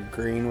want to go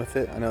green with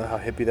it. I know how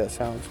hippie that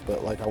sounds,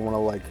 but like I want to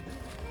like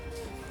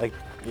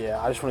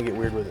yeah, I just want to get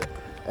weird with it,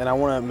 and I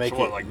want to make So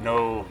what, it like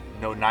no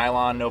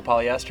nylon, no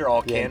polyester,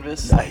 all yeah,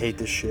 canvas? I hate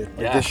this shit.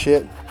 Like Yeah. this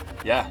shit,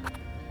 Yeah.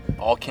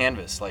 All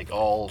canvas, like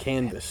all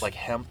canvas, like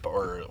hemp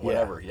or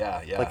whatever.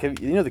 Yeah. Like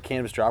you know the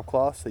canvas drop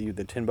cloths that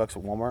the $10 at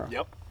Walmart.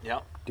 Yep.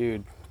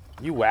 Dude,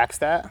 you wax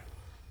that.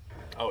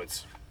 Oh,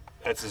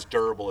 that's as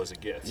durable as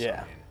it gets.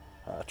 Yeah.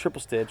 I mean, Triple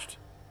stitched,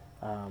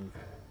 and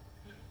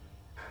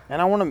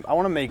I want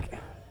to make.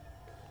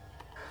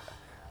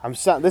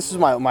 This is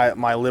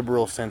my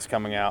liberal sense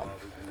coming out.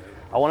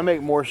 I want to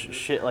make more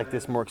shit like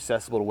this more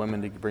accessible to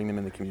women to bring them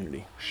in the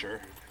community.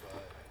 sure.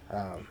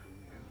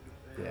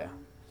 Yeah.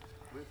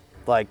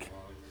 Like,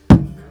 I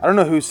don't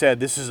know who said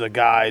this is a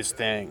guy's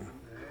thing.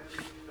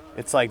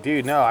 It's like,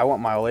 dude, no, I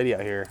want my old lady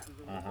out here.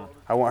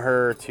 I want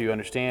her to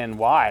understand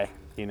why,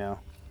 you know.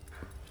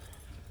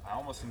 I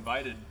almost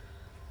invited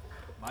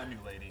my new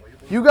lady.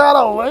 You got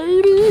a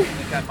lady? I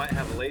think I might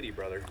have a lady,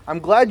 brother. I'm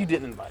glad you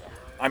didn't invite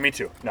her. Me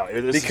too. No,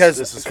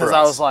 Because for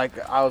I us.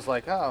 was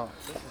like, oh.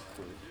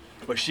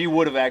 But she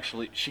would have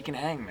actually. She can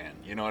hang, man.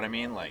 You know what I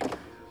mean? Like.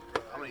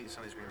 I'm gonna eat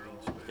some of these green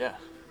beans. Yeah.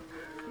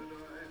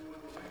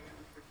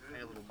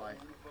 Take a little bite.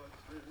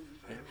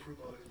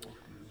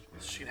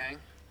 She'd hang.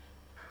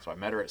 So I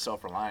met her at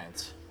Self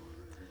Reliance.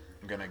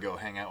 I'm gonna go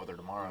hang out with her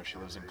tomorrow. She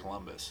lives in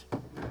Columbus.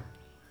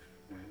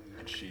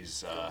 And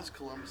she's These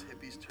Columbus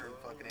hippies turn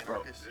fucking bro,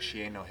 anarchists.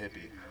 she ain't no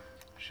hippie.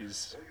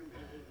 She's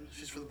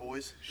For the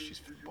boys. She's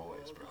for the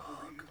boys, bro.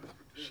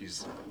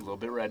 She's a little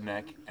bit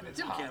redneck, and it's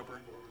hot. Camper.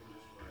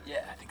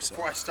 Yeah, I think so.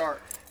 Before I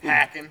start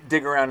hacking.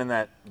 Dig around in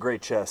that gray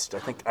chest. I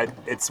think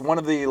it's one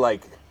of the,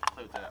 like...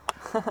 Play with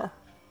that.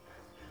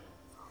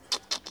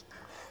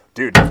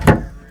 Dude,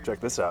 check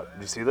this out.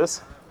 Did you see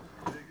this?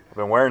 I've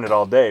been wearing it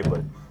all day,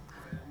 but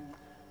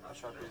How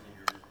sharp is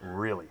he?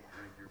 really,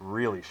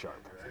 really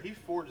sharp. So he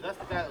forged. That's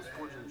the guy that was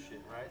forging the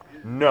shit,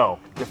 right? No,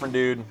 different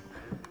dude.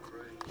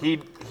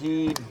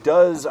 He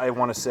does, I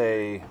want to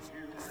say,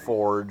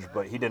 forge,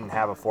 but he didn't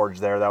have a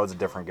forge there. That was a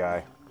different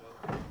guy.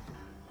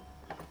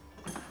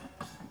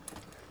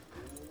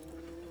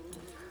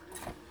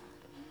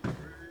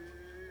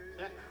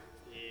 Yeah.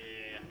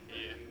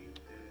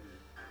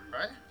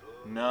 Right?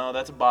 No,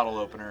 that's a bottle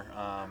opener.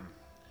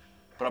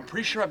 But I'm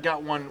pretty sure I've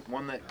got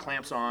one that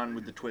clamps on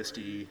with the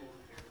twisty.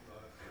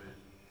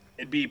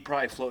 It'd be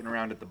probably floating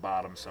around at the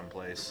bottom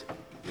someplace.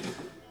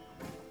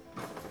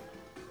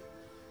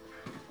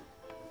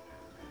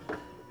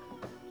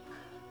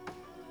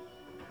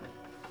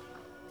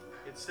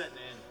 It's setting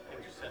in.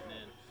 Things are setting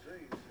in.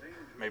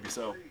 Maybe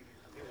so. Things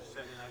are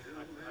setting in.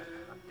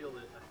 I feel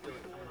it. I feel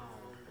it coming on.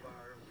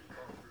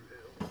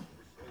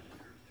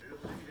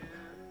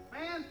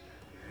 Man.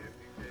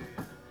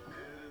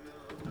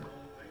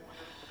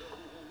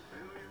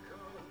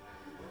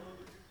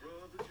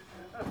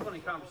 I had a funny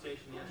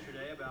conversation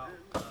yesterday about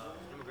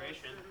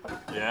immigration.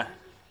 Yeah.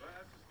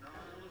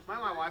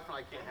 My wife and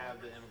I can't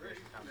have the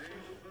immigration conversation.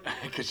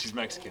 Because she's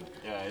Mexican.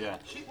 Yeah.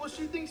 She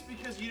thinks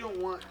because you don't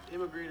want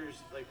immigrators,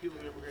 like people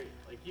who immigrate,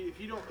 like if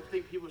you don't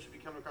think people should be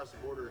coming across the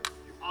border,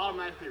 you're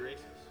automatically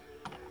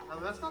racist. No,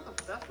 that's not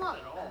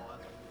at all.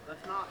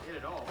 That's not it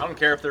at all. I don't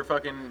care if they're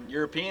fucking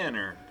European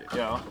or,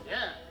 Yeah.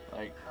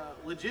 like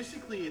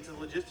Logistically, it's a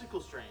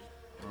logistical strain.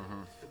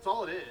 That's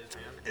all it is,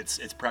 man.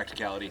 it's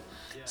practicality.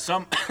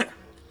 Yeah.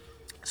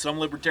 Some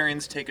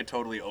libertarians take a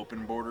totally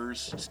open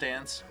borders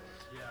stance.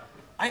 Yeah.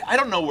 I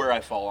don't know where I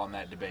fall on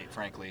that debate,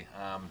 frankly.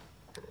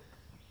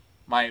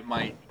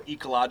 My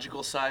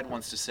ecological side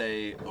wants to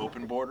say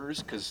open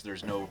borders because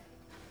there's no,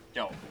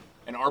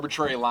 an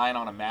arbitrary line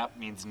on a map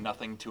means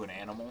nothing to an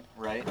animal,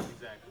 right?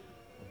 Exactly.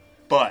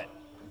 But,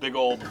 big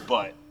old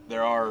but,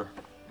 there are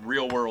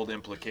real world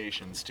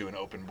implications to an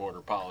open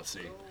border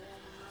policy.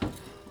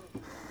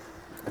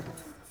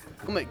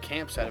 We'll make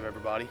camps out of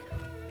everybody.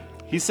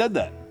 He said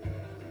that.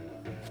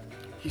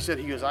 He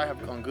goes, I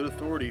have on good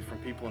authority from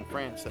people in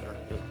France that are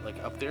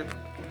like up there,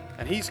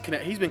 and he's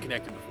been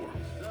connected before.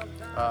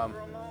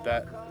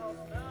 That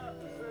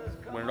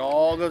when it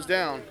all goes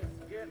down,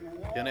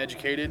 the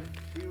uneducated,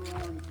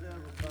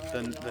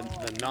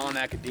 the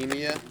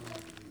non-academia,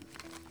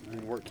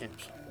 work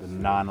camps. The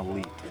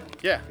non-elite.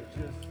 Yeah.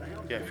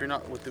 If you're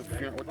not with the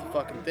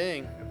fucking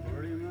thing,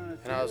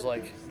 And I was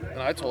like, and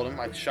I told him,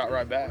 I shot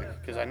right back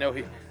because I know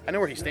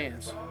where he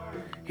stands.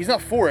 He's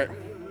not for it,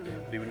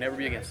 but he would never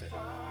be against it.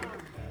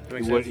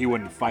 He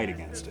wouldn't fight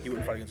against it. He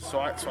wouldn't fight against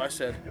it. So I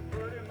said,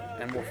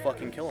 and we'll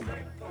fucking kill him.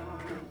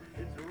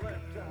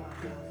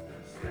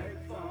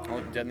 I'll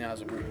look dead in the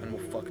eyes and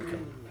we'll fucking kill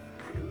him.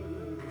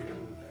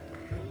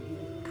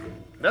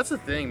 That's the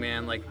thing,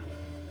 man. Like,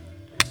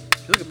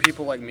 if you look at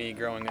people like me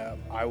growing up,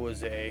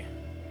 I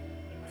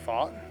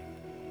fought.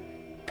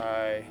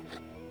 I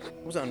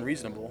wasn't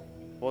unreasonable.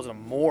 I wasn't a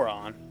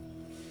moron.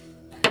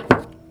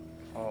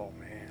 Oh,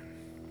 man.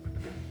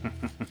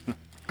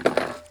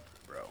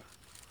 Bro.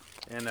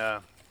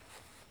 And,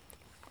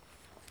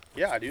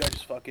 yeah, dude,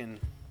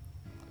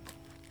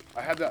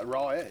 I have that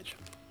raw edge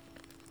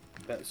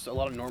that a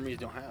lot of normies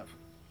don't have.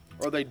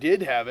 Or they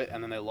did have it,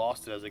 and then they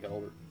lost it as they got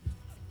older.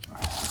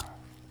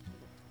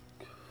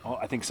 Well,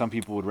 I think some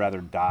people would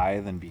rather die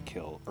than be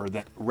killed. Or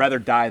rather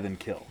die than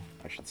kill,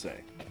 I should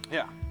say.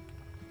 Yeah.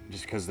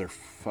 Just because they're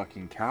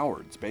fucking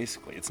cowards,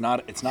 basically. It's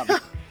not,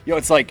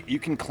 it's like you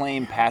can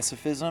claim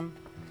pacifism.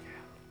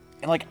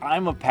 And, like,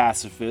 I'm a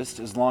pacifist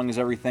as long as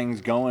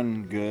everything's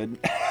going good.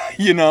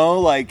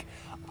 Like,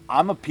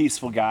 I'm a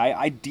peaceful guy.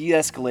 I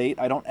de-escalate.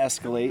 I don't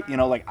escalate.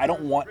 Like, I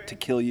don't want to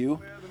kill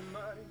you.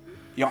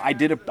 I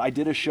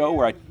did a show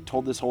where I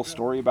told this whole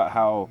story about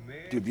how,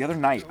 dude, the other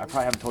night, I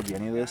probably haven't told you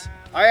any of this.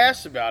 I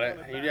asked about it,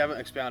 and you haven't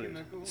expounded.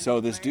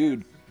 So this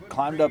dude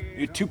climbed up,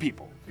 two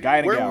people, a guy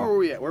and a gal. Where were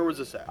we at? Where was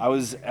this at? I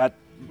was at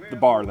the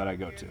bar that I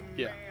go to.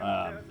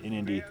 Yeah. In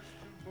Indy.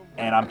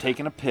 And I'm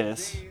taking a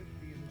piss,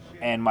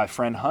 and my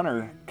friend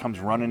Hunter comes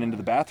running into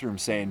the bathroom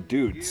saying,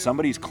 dude,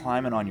 somebody's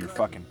climbing on your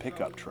fucking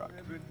pickup truck.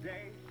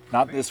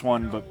 Not this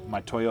one, but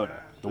my Toyota.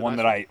 The one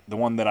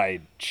that I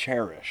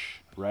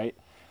cherish, right?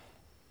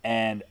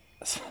 And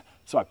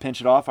so I pinch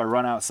it off, I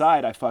run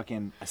outside, I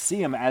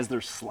see them as they're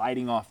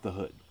sliding off the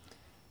hood.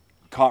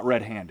 Caught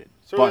red-handed.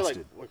 So busted.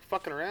 Were they like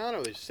fucking around, or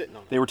were they sitting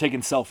on it? They were taking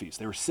selfies.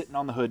 They were sitting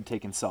on the hood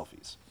taking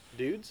selfies.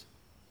 Dudes?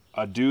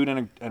 A dude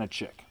and a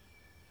chick.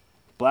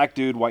 Black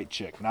dude, white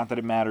chick. Not that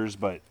it matters,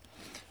 but...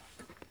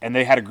 And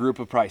they had a group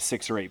of probably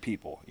 6 or 8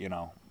 people,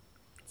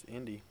 It's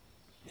Indy.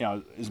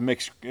 It was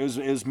mixed. It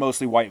was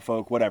mostly white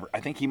folk, whatever. I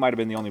think he might have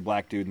been the only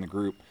black dude in the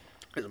group.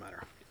 Doesn't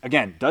matter.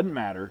 Again, doesn't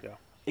matter. Yeah.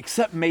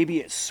 Except maybe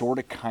it sort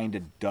of kind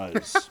of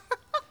does.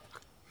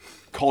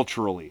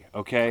 Culturally,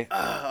 okay?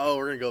 Oh,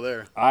 we're going to go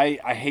there. I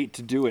hate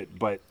to do it,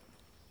 but...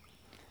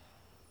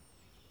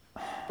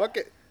 Fuck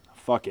it.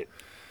 Fuck it.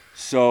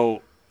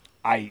 So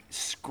I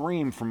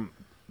scream from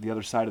the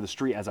other side of the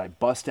street as I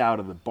bust out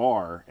of the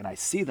bar, and I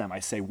see them. I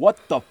say,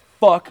 what the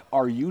fuck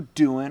are you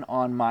doing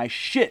on my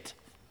shit?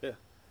 Yeah.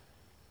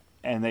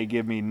 And they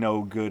give me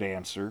no good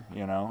answer,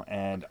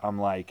 and I'm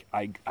like,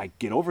 I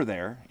get over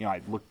there,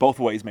 I look both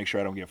ways, make sure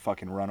I don't get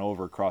fucking run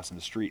over crossing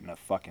the street in a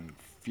fucking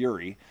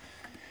fury.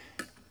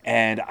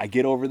 And I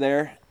get over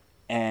there,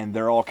 and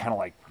they're all kind of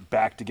like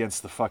backed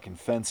against the fucking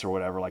fence or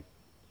whatever, like,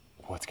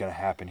 what's going to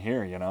happen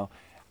here,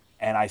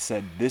 And I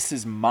said, this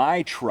is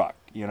my truck,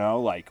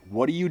 like,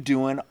 what are you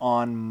doing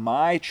on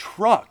my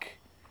truck?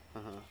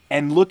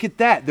 And look at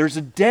that, there's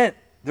a dent.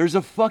 There's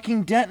a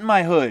fucking dent in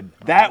my hood.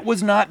 That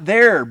was not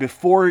there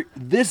before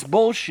this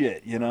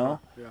bullshit, Yeah.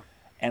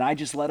 And I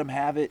just let him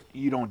have it.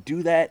 You don't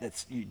do that.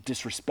 That's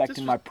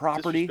disrespecting my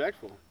property.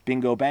 Disrespectful.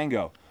 Bingo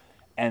bango.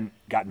 And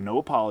got no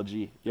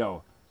apology.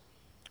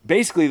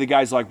 Basically the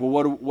guy's like, well,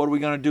 what are we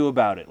going to do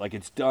about it? Like,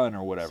 it's done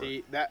or whatever.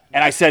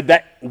 And I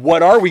said,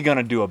 what are we going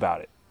to do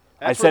about it?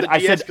 That's the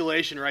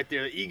de-escalation right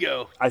there, the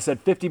ego. I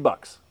said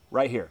 $50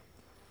 right here.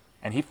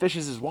 And he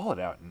fishes his wallet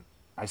out, and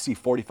I see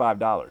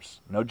 $45.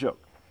 No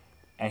joke.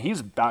 And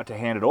he's about to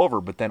hand it over,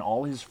 but then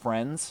all his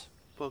friends,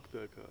 fuck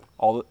that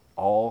guy.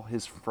 All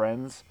his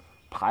friends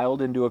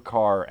piled into a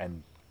car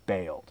and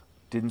bailed.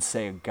 Didn't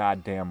say a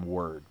goddamn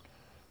word.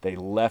 They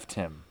left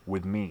him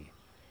with me.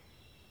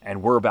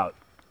 And we're about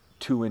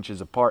 2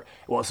 inches apart.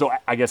 Well, so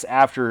I guess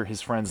after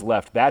his friends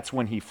left, that's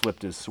when he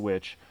flipped his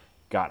switch,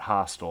 got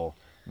hostile,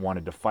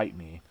 wanted to fight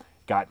me,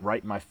 got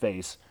right in my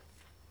face.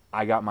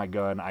 I got my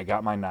gun, I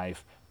got my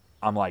knife.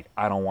 I'm like,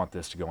 I don't want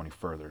this to go any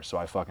further. So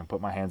I fucking put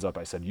my hands up.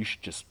 I said, you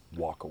should just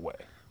walk away.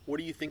 What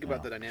do you think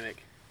about the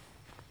dynamic?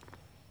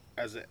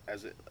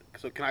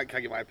 So can I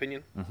get my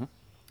opinion? Mm-hmm.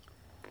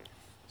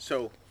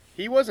 So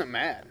he wasn't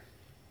mad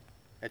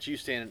at you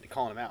standing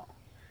calling him out.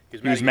 He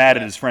was mad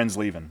at his friends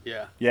leaving.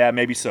 Yeah. Yeah,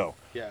 maybe so.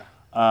 Yeah.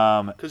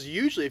 Because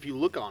usually if you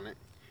look at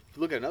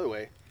it another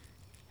way,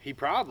 he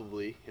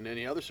probably, in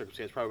any other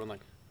circumstance, probably been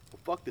like, well,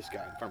 fuck this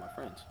guy in front of my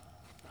friends.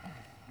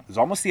 It was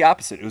almost the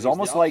opposite. It was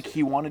almost like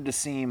he wanted to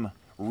seem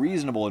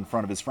reasonable in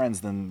front of his friends.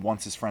 Then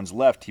once his friends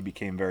left, he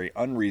became very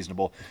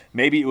unreasonable.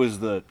 Maybe it was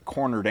the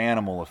cornered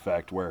animal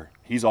effect where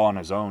he's all on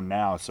his own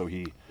now, so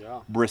he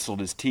bristled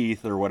his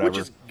teeth or whatever. Which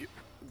is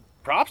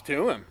props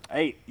to him.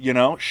 Hey,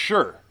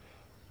 sure.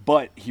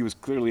 But he was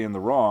clearly in the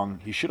wrong.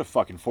 He should have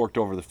fucking forked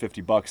over the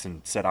 $50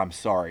 and said, I'm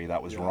sorry,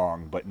 that was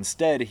wrong. But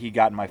instead, he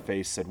got in my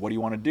face, said, what do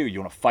you want to do?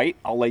 You want to fight?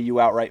 I'll lay you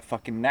out right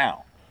fucking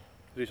now.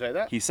 Did he say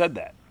that? He said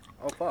that.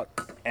 Oh,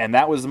 fuck. And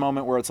that was the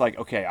moment where it's like,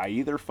 okay, I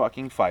either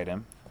fucking fight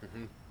him,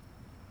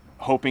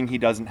 hoping he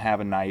doesn't have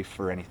a knife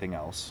or anything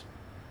else.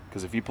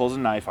 Because if he pulls a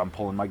knife, I'm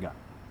pulling my gun.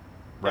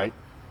 Right?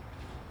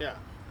 Yeah.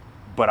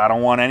 But I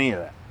don't want any of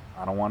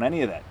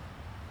that.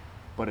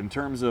 But in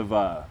terms of,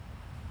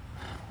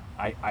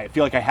 I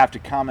feel like I have to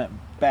comment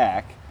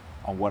back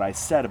on what I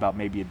said about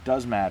maybe it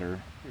does matter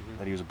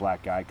that he was a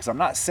black guy. Because I'm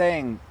not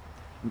saying,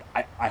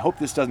 I hope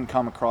this doesn't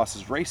come across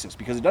as racist.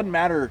 Because it doesn't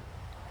matter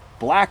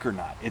black or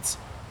not. It's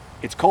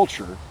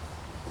culture.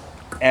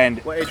 And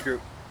What age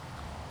group?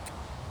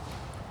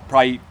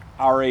 probably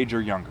our age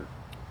or younger.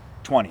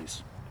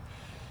 20s.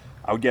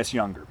 I would guess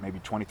younger. Maybe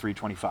 23,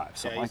 25.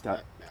 Something like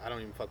that. I don't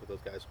even fuck with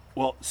those guys.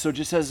 Well, so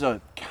just as a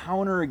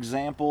counter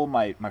example,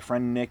 my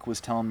friend Nick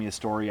was telling me a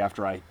story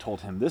after I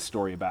told him this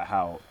story about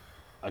how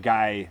a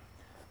guy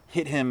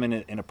hit him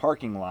in a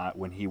parking lot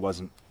when he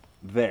wasn't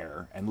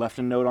there and left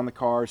a note on the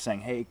car saying,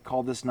 hey,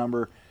 call this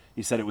number.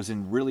 He said it was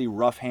in really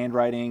rough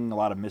handwriting, a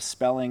lot of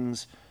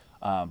misspellings.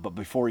 But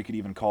before he could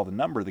even call the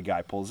number, the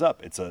guy pulls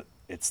up.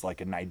 It's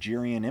like a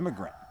Nigerian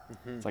immigrant.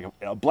 Mm-hmm. It's like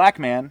a black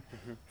man,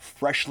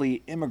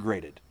 freshly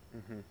immigrated.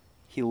 Mm-hmm.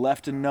 He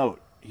left a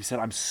note. He said,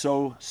 I'm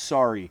so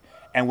sorry.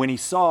 And when he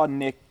saw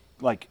Nick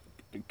like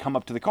come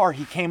up to the car,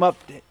 he came up,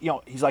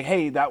 he's like,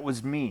 hey, that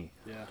was me.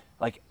 Yeah.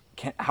 Like,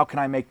 how can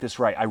I make this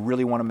right? I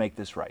really want to make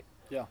this right.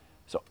 Yeah.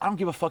 So I don't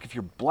give a fuck if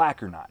you're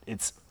black or not.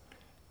 It's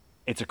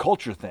a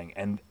culture thing.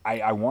 And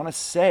I want to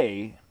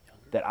say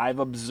that I've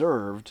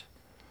observed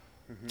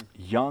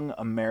young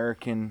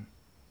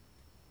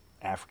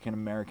African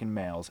American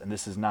males, and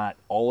this is not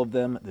all of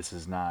them, this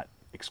is not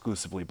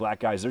exclusively black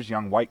guys. There's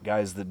young white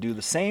guys that do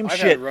the same I've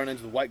shit. had to run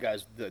into the white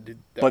guys that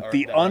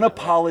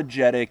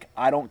unapologetic,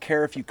 I don't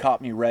care if you caught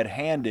me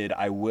red-handed,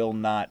 I will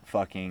not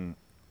fucking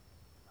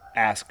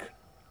ask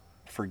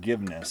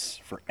forgiveness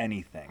for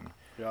anything.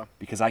 Yeah.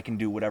 Because I can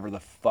do whatever the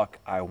fuck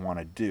I want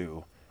to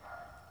do,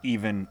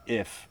 even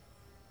if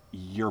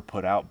you're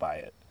put out by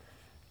it.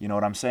 You know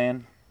what I'm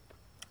saying?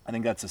 I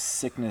think that's a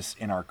sickness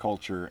in our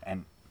culture,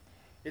 and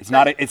it's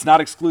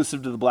not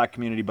exclusive to the black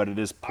community, but it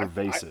is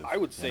pervasive. I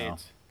would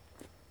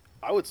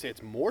say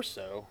it's more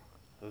so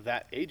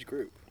that age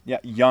group. Yeah,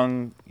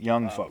 young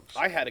folks.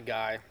 I had a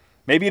guy.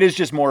 Maybe it is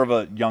just more of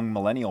a young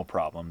millennial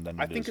problem than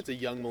I think it's a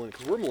young millennial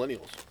because we're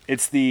millennials.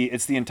 It's the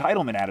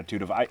entitlement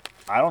attitude of I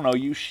don't know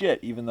you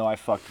shit, even though I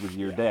fucked with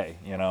your day.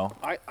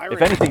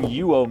 If anything,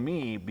 you owe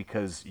me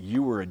because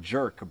you were a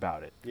jerk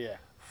about it. Yeah.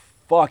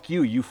 Fuck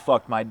you. You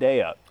fucked my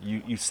day up.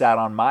 You sat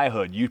on my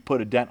hood. You put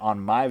a dent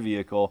on my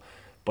vehicle,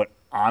 but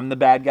I'm the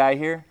bad guy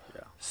here.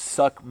 Yeah.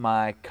 Suck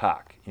my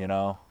cock.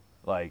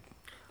 Like.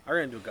 I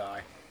ran into a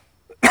guy,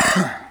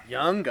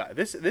 young guy.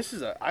 This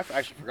is I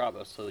actually forgot about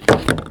this. So you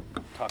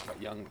talk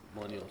about young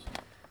millennials.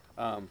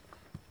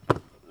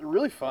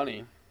 Really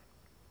funny.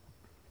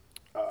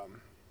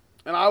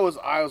 And I was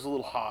a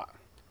little hot.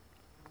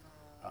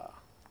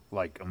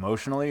 Like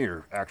emotionally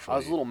or actually? I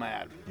was a little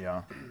mad.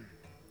 Yeah.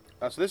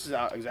 So this is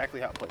exactly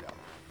how it played out.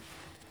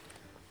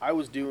 I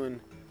was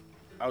doing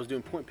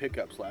point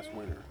pickups last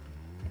winter,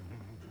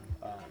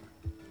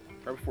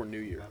 right before New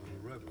Year.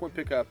 Point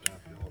pickup,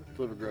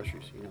 deliver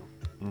groceries.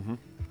 Mm-hmm.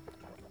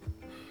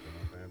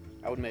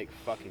 I would make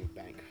fucking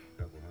bank.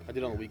 I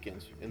did on the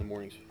weekends, in the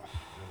mornings.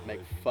 Make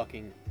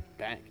fucking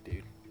bank,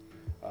 dude.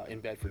 In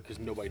Bedford, because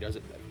nobody does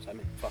it in Bedford. So I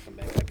make fucking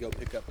bank. I'd go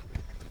pick up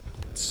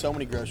so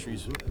many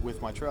groceries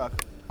with my truck.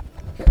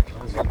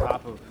 I was on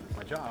top of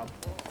my job.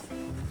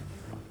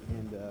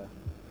 And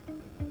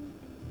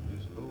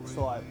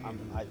so I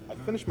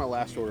finished my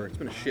last order. It's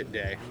been a shit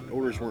day.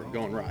 Orders weren't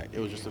going right. It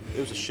was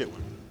a shit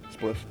one.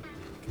 Spliff.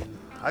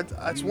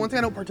 That's one thing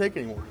I don't partake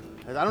anymore.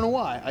 I don't know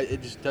why.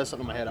 It just does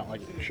something in my head. I don't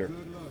like it. Sure.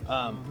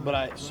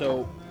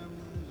 So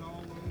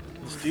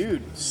this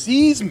dude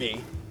sees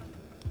me.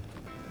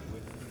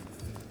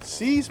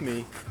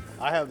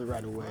 I have the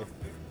right of way.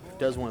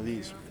 Does one of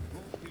these.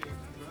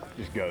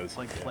 Just goes.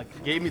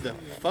 Like gave me the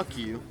fuck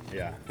you.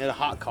 Yeah. Had a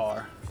hot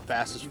car,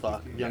 fast as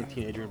fuck, young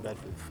teenager in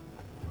Bedford.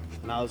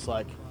 And I was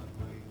like,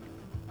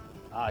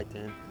 all right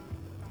then.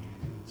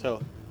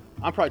 So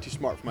I'm probably too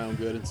smart for my own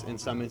good in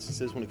some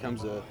instances when it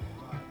comes to,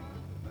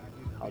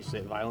 I'll just say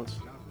it, violence.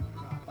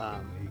 I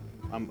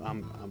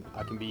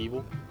can be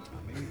evil.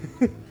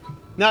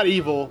 Not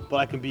evil, but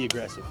I can be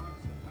aggressive.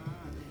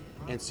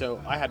 And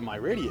so I had my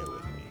radio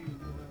with me.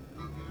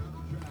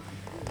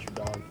 That's your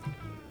dog.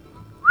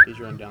 He's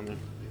running down there.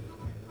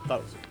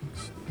 Thought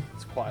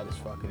it's quiet as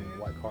fucking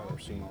white car I've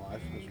ever seen in my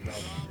life.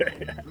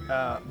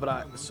 That's your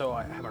dog. So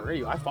I have my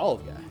radio. I follow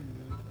the guy.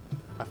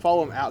 I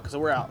follow him out because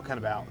we're out, kind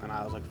of out, and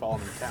I was like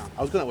following him to town.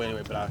 I was going that way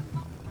anyway, but I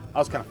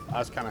was kind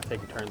of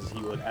taking turns as he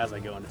would as I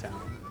go into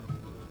town.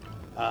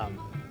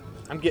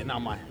 I'm getting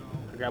on I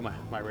grab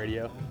my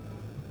radio.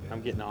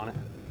 I'm getting on it,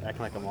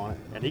 acting like I'm on it,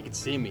 and he can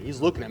see me. He's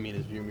looking at me in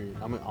his view mirror.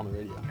 I'm on the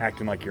radio.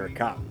 Acting like you're a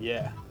cop.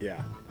 Yeah.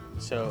 Yeah.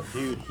 So,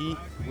 dude,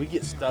 we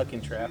get stuck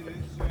in traffic.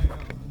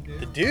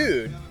 The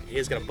dude,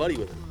 he's got a buddy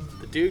with him.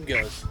 The dude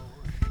goes,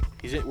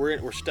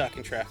 we're stuck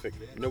in traffic.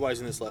 Nobody's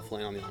in this left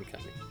lane on the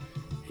oncoming.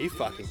 He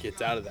fucking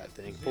gets out of that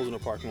thing, pulls in a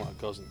parking lot,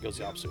 goes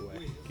the opposite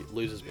way,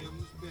 loses me.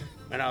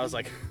 And I was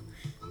like,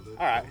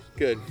 all right,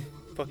 good,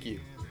 fuck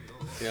you.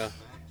 Yeah.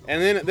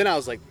 And then I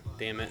was like,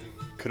 damn it.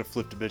 Could have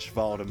flipped a bitch,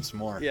 followed him some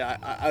more. Yeah,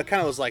 I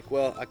kind of was like,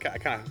 well,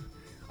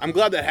 I'm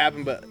glad that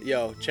happened, but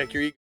yo, check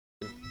your ego,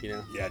 you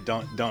know. Yeah,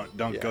 don't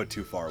go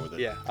too far with it.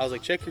 Yeah, I was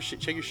like, check your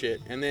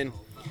shit, and then,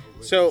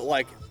 so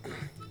like,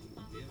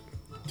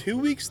 3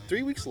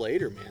 weeks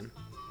later, man,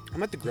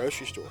 I'm at the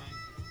grocery store,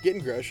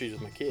 getting groceries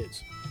with my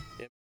kids.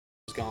 It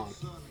was gone.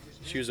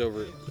 She was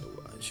over.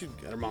 She was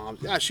at her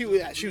mom's. Yeah, she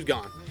was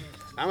gone.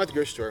 I'm at the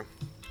grocery store.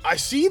 I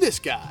see this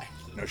guy.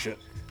 No shit.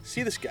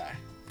 See this guy.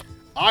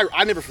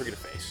 I never forget a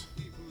face.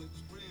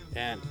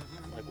 And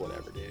I'm like,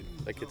 whatever, dude.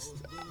 Like,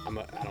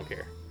 I don't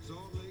care.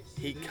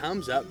 He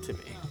comes up to me.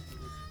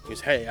 He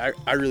goes, hey,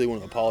 I really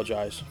want to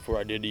apologize for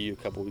what I did to you a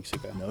couple weeks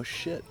ago. No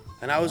shit.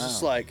 And I was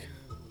just like,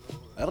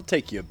 that'll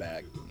take you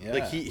aback. Yeah.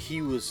 like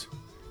he was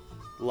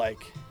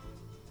like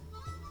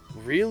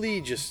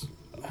really just,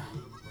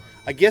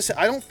 I guess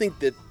I don't think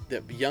that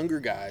younger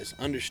guys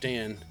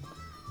understand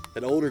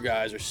that older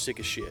guys are sick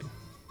as shit,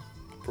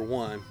 for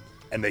one.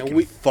 And they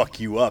can fuck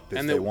you up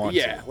if they want to.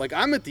 Yeah, like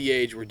I'm at the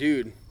age where,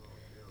 dude,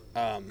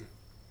 well,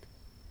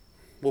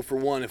 for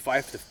one, if I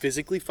have to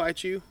physically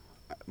fight you,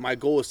 my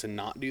goal is to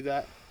not do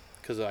that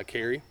because I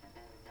carry.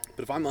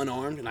 But if I'm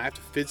unarmed and I have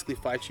to physically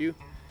fight you,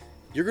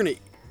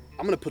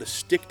 I'm gonna put a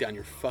stick down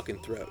your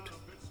fucking throat.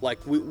 Like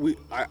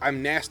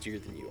I'm nastier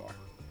than you are.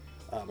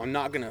 I'm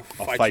not gonna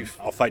fight you.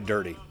 I'll fight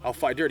dirty. I'll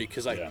fight dirty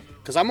because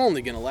I'm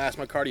only gonna last.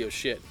 My cardio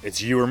shit.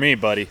 It's you or me,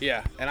 buddy.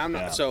 Yeah, and I'm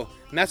not. Yeah. So,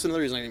 and that's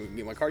another reason I didn't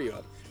get my cardio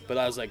up. But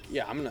I was like,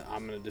 yeah, I'm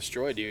gonna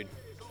destroy, dude,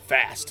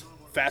 fast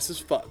as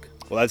fuck.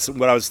 Well, that's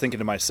what I was thinking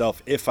to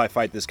myself. If I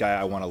fight this guy,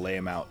 I want to lay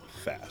him out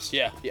fast.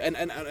 Yeah, and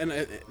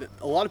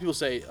a lot of people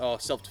say, oh,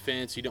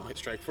 self-defense, you don't hit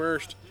strike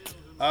first.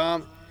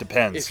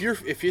 Depends.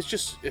 If it's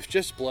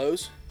just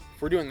blows,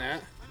 if we're doing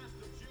that,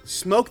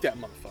 smoke that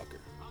motherfucker.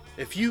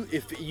 If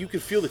you can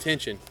feel the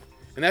tension,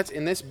 and that's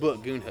in this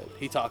book, Goonhood,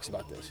 he talks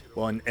about this.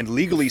 Well, and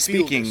legally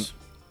speaking,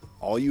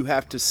 all you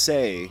have to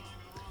say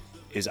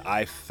is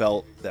I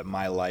felt that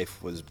my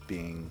life was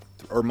being,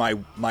 or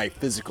my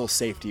physical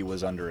safety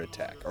was under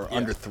attack or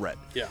under threat.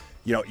 Yeah.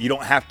 You know, you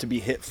don't have to be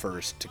hit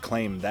first to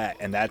claim that,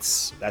 and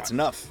that's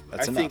enough.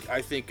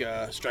 I think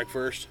strike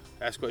first,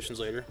 ask questions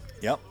later.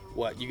 Yep.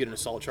 What, you get an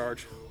assault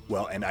charge?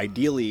 Well, and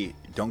ideally,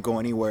 don't go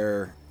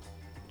anywhere.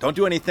 Don't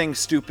do anything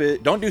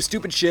stupid. Don't do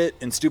stupid shit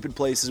in stupid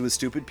places with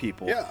stupid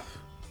people. Yeah.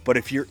 But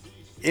if you're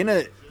in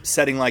a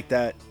setting like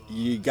that,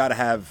 you got to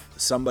have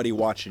somebody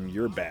watching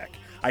your back.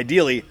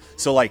 Ideally,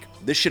 so like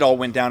this shit all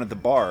went down at the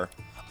bar.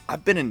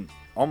 I've been in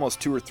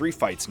almost 2 or 3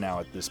 fights now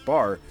at this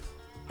bar.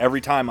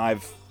 Every time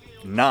I've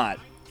not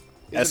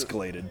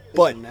escalated.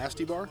 But a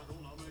nasty bar?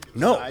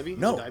 No, divey?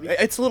 no,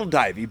 it's a little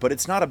divey, but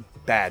it's not a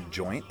bad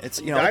joint.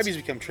 It's diveys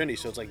become trendy,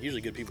 so it's like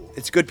usually good people.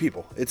 It's good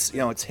people. It's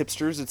it's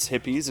hipsters, it's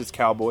hippies, it's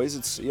cowboys,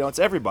 it's it's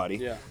everybody.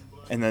 Yeah.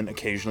 And then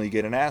occasionally you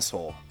get an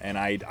asshole, and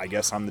I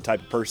guess I'm the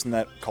type of person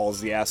that calls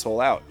the asshole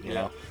out. You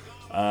know.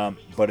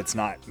 But it's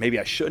not. Maybe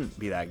I shouldn't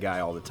be that guy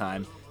all the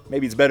time.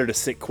 Maybe it's better to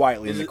sit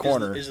quietly in the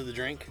corner. Is it the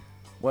drink?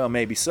 Well,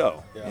 maybe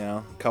so.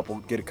 Yeah.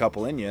 Get a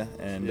couple in you,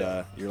 and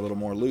you're a little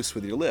more loose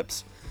with your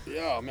lips.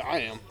 Yeah, I mean, I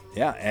am.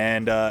 Yeah,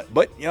 and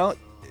but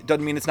it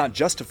doesn't mean it's not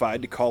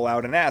justified to call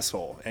out an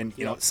asshole, and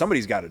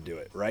somebody's got to do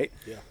it, right?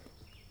 Yeah.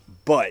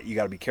 But you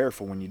got to be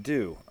careful when you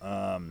do.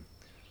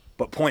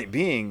 But point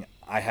being,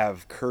 I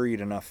have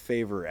curried enough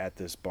favor at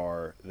this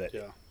bar that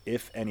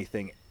if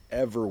anything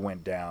ever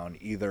went down,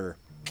 either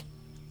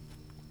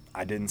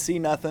I didn't see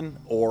nothing,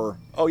 or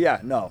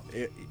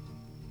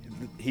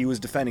he was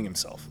defending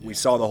himself. We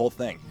saw the whole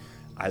thing.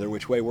 Either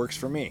which way works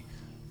for me.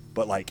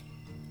 But like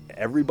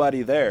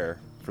everybody there,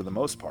 for the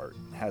most part,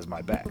 has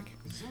my back.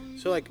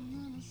 So like,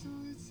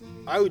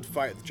 I would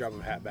fight at the drop of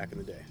a hat back in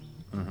the day.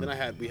 Mm-hmm.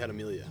 Then we had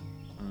Amelia,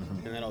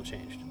 and that all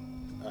changed.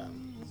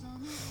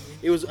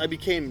 I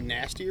became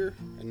nastier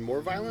and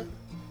more violent,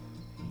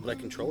 but I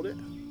controlled it.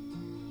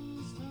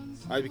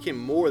 I became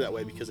more that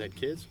way because I had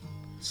kids.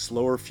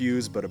 Slower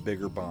fuse, but a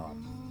bigger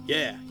bomb.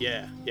 Yeah.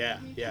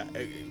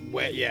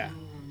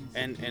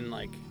 And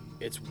like,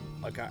 it's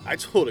like I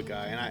told a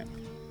guy, and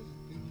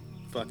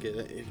fuck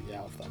it,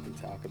 I'll fucking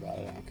talk about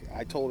it.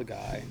 I told a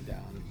guy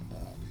down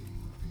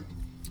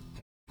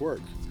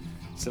work.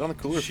 Sit on the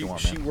cooler if you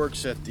want, man. She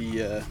works at the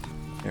here,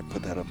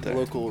 put that up there.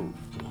 Local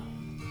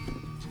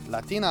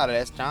Latina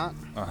restaurant.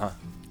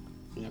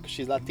 Because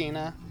she's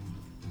Latina,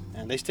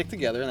 and they stick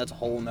together, and that's a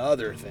whole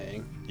nother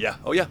thing. Yeah.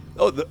 Oh yeah.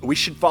 Oh, we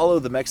should follow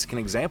the Mexican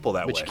example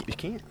that way. But you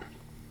can't.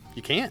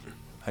 You can't.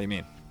 How do you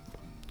mean?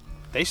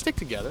 They stick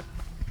together,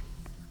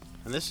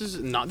 and this is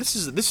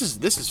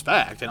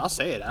fact, and I'll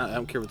say it. I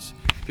don't care what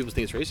people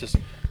think it's racist.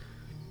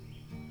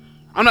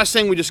 I'm not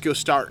saying we just go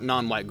start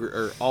non-white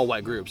or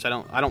all-white groups. I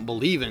don't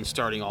believe in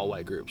starting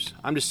all-white groups.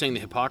 I'm just saying the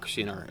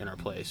hypocrisy in our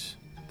place,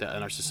 that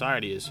in our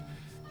society is,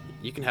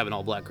 you can have an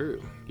all-black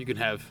group, you can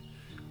have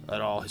an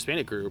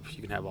all-Hispanic group,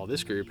 you can have all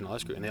this group and all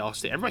this group, and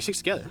everybody sticks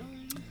together.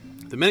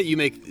 The minute you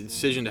make the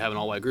decision to have an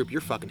all-white group, you're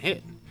fucking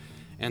hit.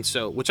 And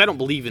so, which I don't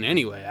believe in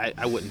anyway.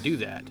 I wouldn't do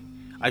that.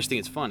 I just think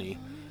it's funny.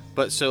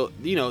 But so,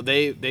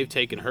 they've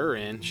taken her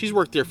in. She's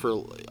worked there for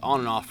on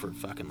and off for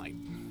fucking like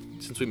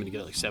since we've been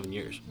together like 7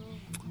 years.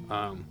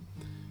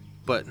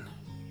 But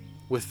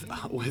with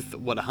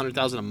what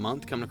 $100,000 a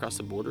month coming across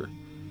the border,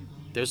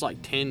 there's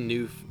like 10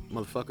 new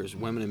motherfuckers,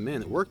 women and men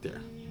that work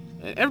there.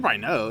 And everybody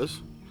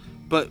knows.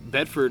 But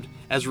Bedford,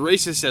 as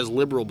racist as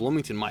liberal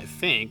Bloomington might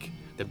think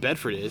that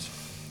Bedford is,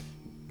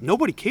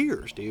 nobody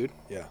cares, dude.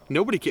 Yeah.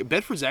 Nobody cares.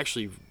 Bedford's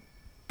actually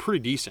pretty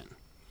decent.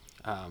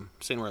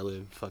 Saying where I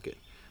live, fuck it.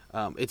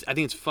 I think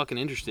it's fucking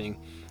interesting.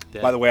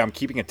 By the way, I'm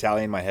keeping a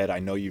tally in my head. I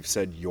know you've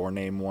said your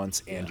name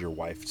once and your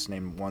wife's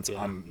name once.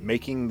 Yeah. I'm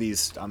making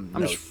these. I'm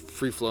just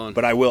free flowing.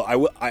 But I will.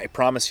 I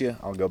promise you,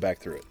 I'll go back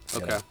through it.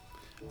 Okay.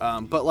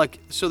 But like,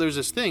 so there's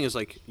this thing is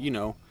like,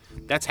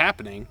 that's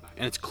happening,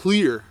 and it's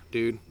clear,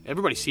 dude.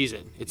 Everybody sees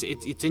it.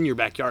 It's in your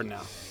backyard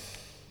now,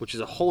 which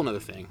is a whole other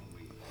thing.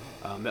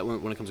 That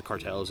when it comes to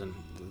cartels and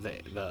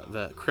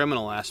the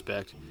criminal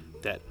aspect,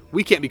 that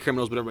we can't be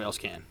criminals, but everybody else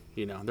can.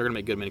 They're gonna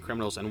make good many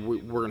criminals, and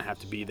we're gonna have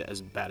to be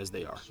as bad as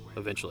they are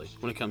eventually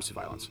when it comes to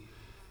violence.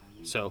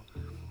 So,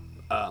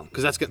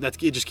 because that's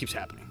it just keeps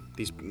happening.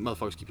 These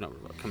motherfuckers keep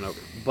coming over.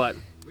 But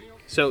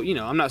so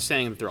I'm not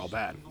saying that they're all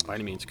bad by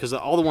any means, because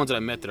all the ones that I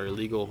met that are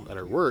illegal at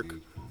our work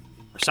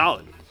are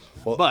solid.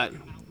 Well, but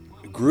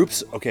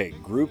groups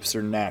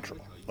are natural.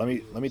 Let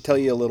me tell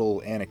you a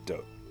little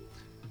anecdote.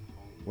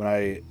 When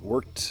I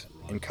worked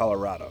in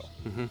Colorado,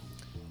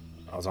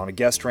 I was on a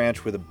guest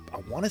ranch with I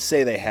want to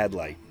say they had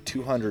like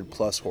 200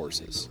 plus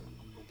horses.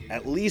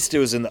 At least it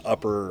was in the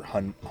upper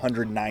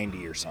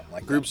 190 or something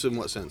like that. Groups in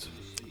what sense?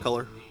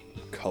 Color.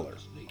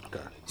 Okay.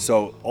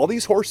 So all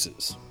these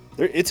horses,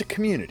 it's a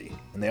community,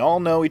 and they all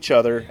know each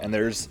other. And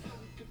there's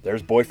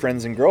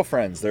boyfriends and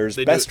girlfriends. There's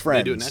best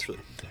friends. They do it naturally.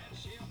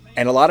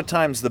 And a lot of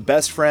times the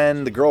best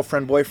friend, the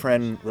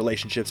girlfriend-boyfriend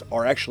relationships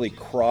are actually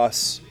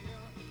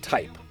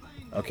cross-type,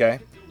 okay?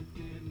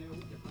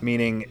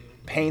 Meaning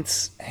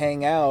paints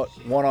hang out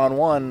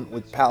one-on-one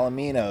with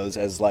palominos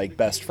as, like,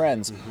 best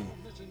friends. Mm-hmm.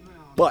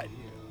 But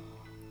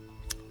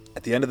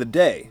at the end of the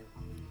day,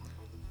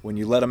 when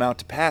you let them out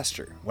to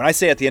pasture, when I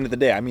say at the end of the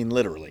day, I mean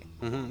literally.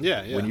 Mm-hmm.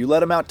 Yeah. When you let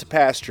them out to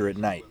pasture at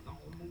night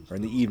or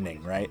in the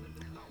evening, right?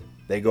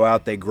 They go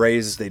out, they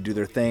graze, they do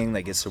their thing,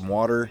 they get some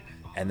water.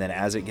 And then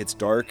as it gets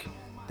dark,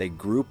 they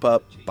group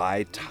up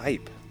by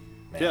type.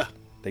 Man. Yeah.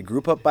 They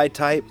group up by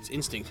type. It's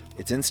instinct.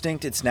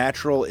 It's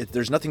natural.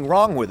 There's nothing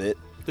wrong with it.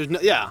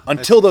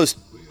 Until those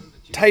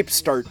types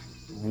start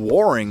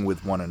warring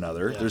with one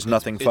another, there's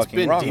nothing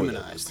fucking wrong with it.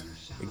 It's been demonized.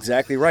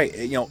 Exactly right.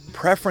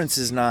 Preference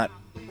is not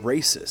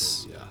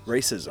racist. Yeah.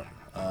 Racism.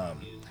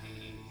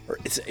 Or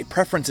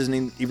preference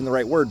isn't even the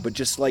right word, but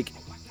just like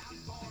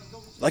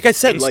I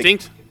said,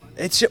 instinct.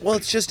 It's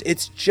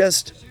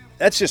just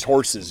that's just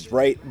horses,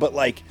 right? But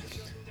like,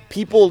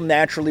 people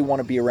naturally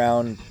want to be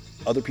around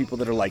other people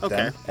that are like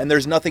them, and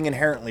there's nothing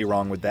inherently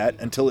wrong with that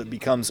until it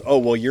becomes, oh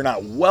well, you're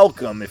not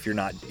welcome if you're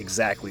not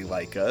exactly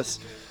like us.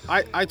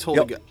 I told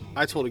a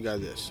guy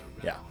this.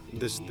 Yeah.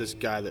 This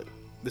guy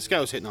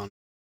was hitting on,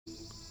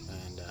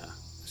 and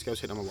this guy was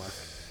hitting on my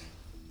wife.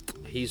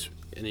 He's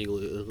an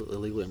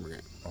illegal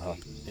immigrant,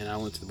 and I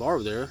went to the bar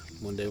over there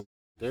one day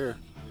there,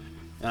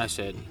 and I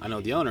said, I know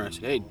the owner. I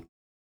said, hey.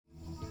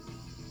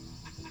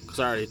 Because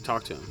I already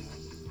talked to him.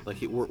 Like,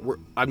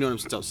 I've known him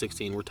since I was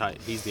 16. We're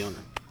tight. He's the owner.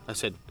 I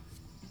said,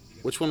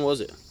 which one was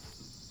it?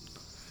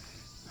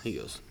 He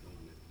goes,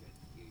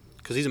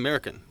 because he's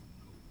American.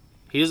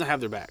 He doesn't have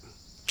their back.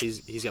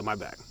 He's got my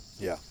back.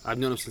 Yeah. I've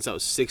known him since I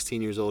was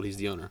 16 years old. He's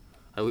the owner.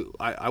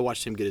 I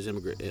watched him get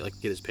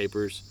his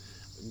papers,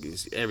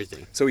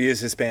 everything. So he is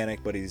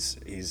Hispanic, but he's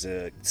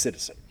a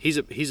citizen.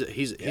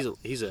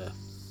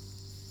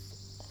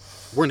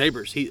 We're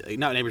neighbors.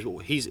 Not neighbors,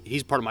 but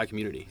he's part of my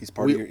community. He's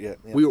part of your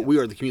we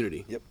are the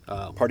community. Yep.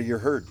 Part of your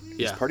herd.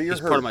 He's part of your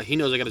herd. He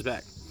knows I got his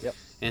back. Yep.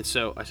 And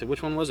so I said,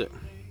 which one was it? So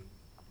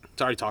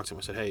I already talked to him.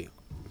 I said, hey,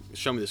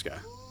 show me this guy.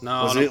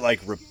 No. Was it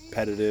like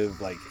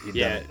repetitive? Like he'd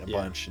done it a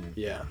bunch?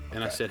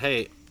 And I said,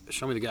 hey,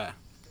 show me the guy.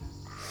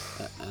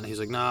 And he's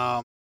like,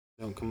 no,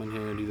 don't come in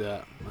here and do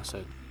that. And I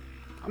said,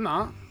 I'm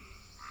not.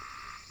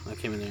 And I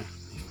came in there.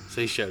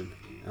 So he showed me.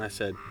 And I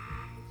said,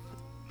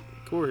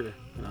 come over here.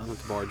 And I was at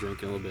the bar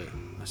drinking a little bit.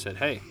 I said,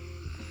 hey,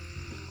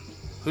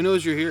 who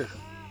knows you're here?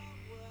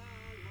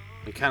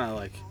 He kind of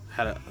like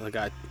had the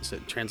guy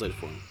said, translated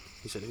for him.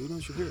 He said, who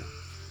knows you're here?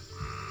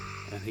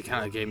 And he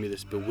kind of gave me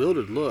this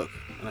bewildered look.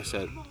 And I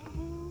said,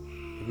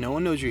 if no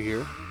one knows you're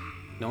here,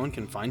 no one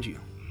can find you.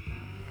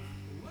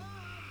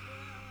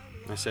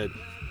 I said,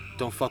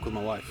 don't fuck with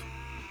my wife.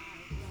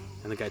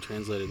 And the guy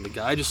translated. And the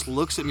guy just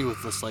looks at me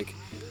with this like,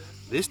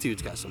 this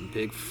dude's got some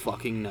big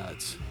fucking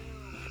nuts.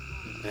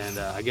 And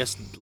I guess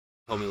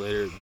told me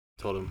later,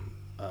 told him,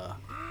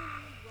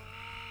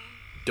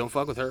 don't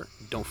fuck with her.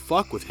 Don't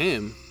fuck with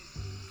him,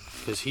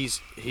 because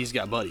he's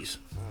got buddies.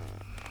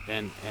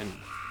 And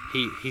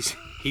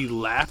he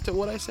laughed at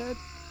what I said.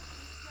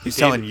 He's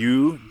telling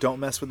you don't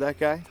mess with that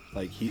guy.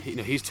 Like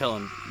he's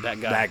telling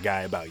that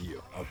guy about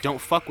you. Okay.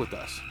 Don't fuck with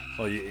us.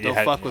 Well,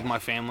 don't fuck with my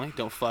family.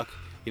 Don't fuck.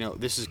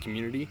 This is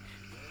community.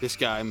 This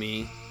guy,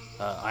 me,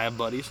 I have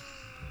buddies.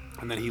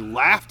 And then he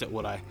laughed at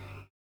what I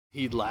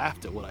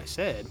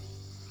said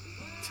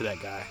to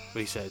that guy. But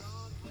he said,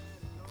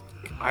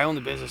 I own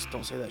the business.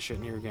 Don't say that shit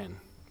in here again.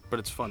 But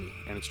it's funny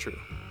and it's true.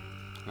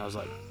 And I was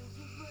like,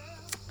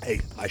 Hey,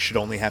 I should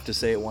only have to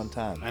say it one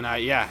time. and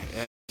I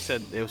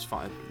said it was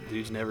fine.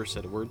 Dude's never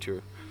said a word to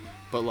her.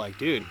 But like,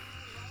 dude,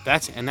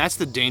 that's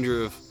the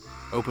danger of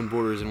open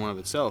borders in one of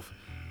itself.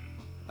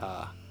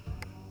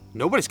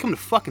 Nobody's coming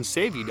to fucking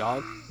save you,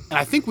 dog. And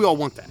I think we all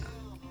want that.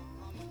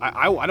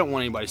 I don't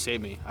want anybody to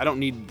save me. I don't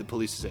need the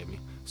police to save me.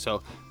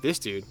 So this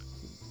dude,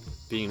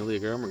 being an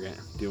illegal immigrant,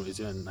 doing what he's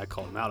doing, I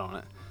called him out on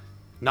it.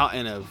 Not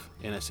in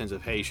a sense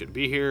of, hey, you shouldn't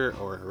be here,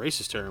 or a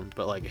racist term,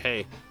 but like,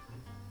 hey,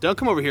 don't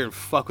come over here and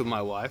fuck with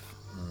my wife.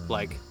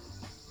 Like,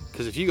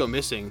 because if you go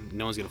missing,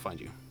 no one's going to find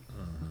you.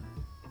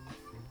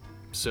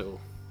 So,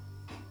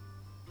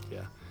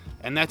 yeah.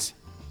 And that's,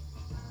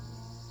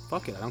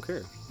 fuck it, I don't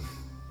care.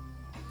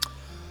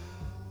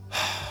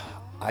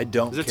 I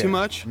don't Is it care. too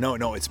much?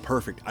 No, it's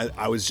perfect.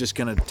 I was just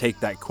going to take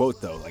that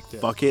quote, though. Like,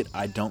 fuck it,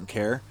 I don't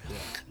care. Yeah.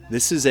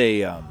 This is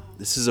a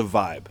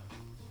vibe.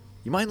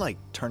 You mind, like,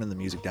 turning the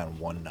music down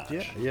one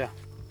notch? Yeah.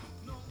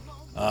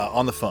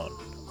 On the phone.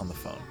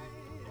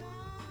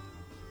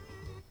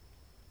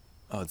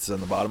 Oh, it's on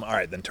the bottom? All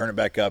right, then turn it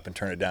back up and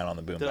turn it down on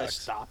the boombox. Did I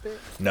stop it?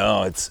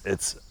 No,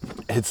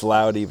 it's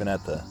loud even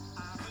at the...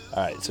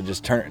 All right, so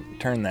just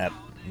turn that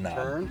knob.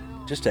 Turn?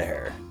 Just a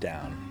hair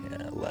down.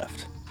 Yeah,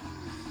 left.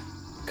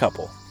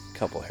 Couple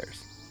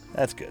hairs.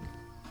 That's good.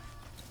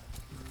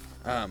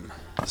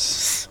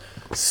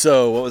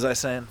 So, what was I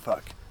saying?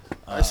 Fuck.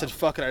 I said,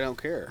 fuck it, I don't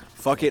care.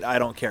 Fuck it, I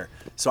don't care.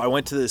 So I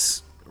went to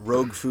this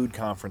Rogue Food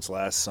Conference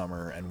last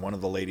summer, and one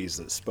of the ladies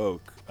that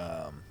spoke,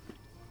 her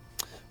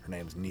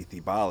name's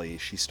Neethi Bali.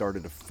 She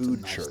started a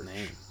food nice church.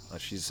 name.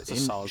 She's It's a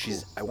solid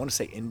she's cool. I want to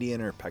say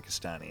Indian or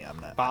Pakistani. I'm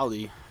not.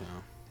 Bali.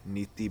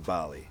 Neethi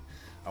Bali.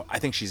 Oh, I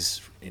think she's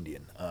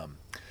Indian.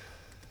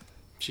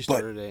 She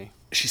started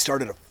She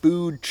started a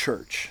food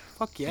church.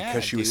 Fuck yeah,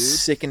 Because she dude.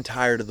 was sick and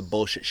tired of the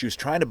bullshit. She was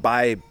trying to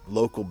buy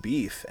local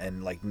beef,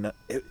 and like,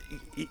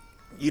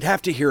 you'd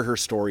have to hear her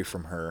story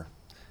from her.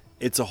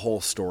 It's a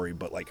whole story,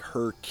 but like,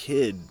 her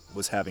kid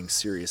was having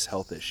serious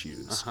health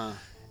issues,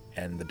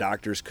 and the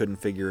doctors couldn't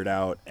figure it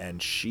out,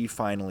 and she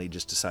finally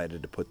just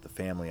decided to put the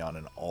family on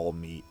an all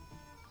meat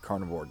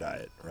carnivore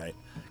diet, right?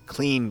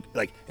 Clean,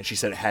 like, and she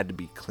said it had to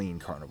be clean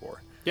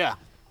carnivore. Yeah.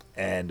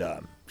 And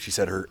she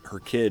said her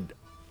kid,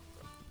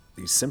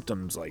 these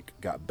symptoms like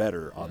got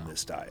better on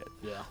this diet.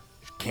 Yeah.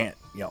 Can't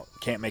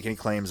make any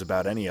claims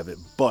about any of it,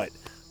 but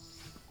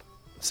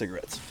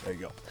cigarettes. There you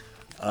go.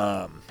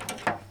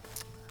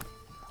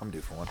 I'm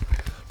due for one.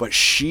 But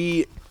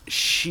she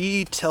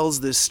tells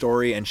this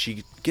story, and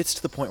she gets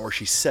to the point where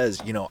she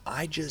says,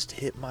 I just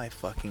hit my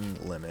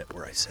fucking limit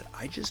where I said,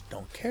 I just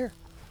don't care.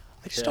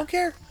 I just don't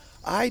care.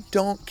 I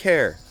don't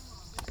care.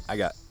 I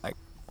got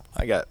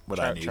what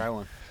I need. Try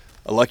one.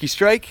 A Lucky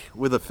Strike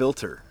with a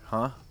filter,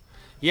 huh?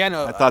 Yeah,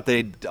 no. I thought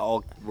they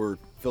all were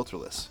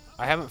filterless.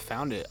 I haven't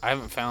found it. I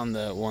haven't found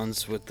the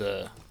ones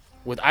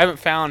I haven't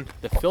found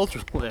the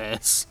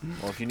filterless.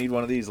 Well, if you need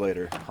one of these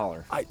later,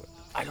 holler. I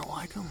don't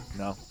like them.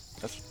 No,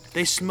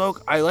 They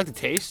smoke. I like the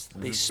taste.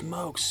 They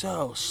smoke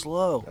so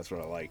slow. that's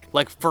what I like.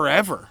 Like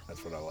forever.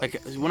 That's what I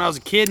like. Like when I was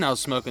a kid and I was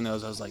smoking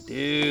those, I was like,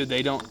 dude,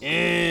 they don't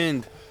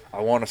end. I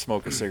want to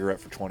smoke a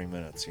cigarette for 20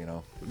 minutes, Do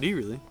you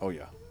really? Oh,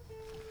 yeah.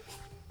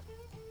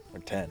 Or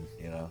 10,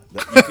 You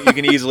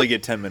can easily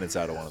get 10 minutes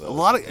out of one of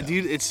those.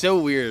 Dude, it's so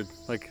weird.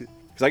 Like,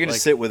 because I can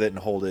just sit with it and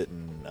hold it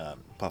and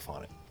puff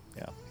on it.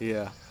 Yeah.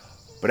 yeah.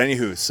 But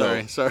anywho,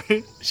 so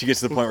Sorry. she gets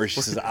to the point where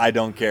she says, I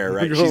don't care,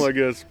 right? I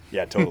guess.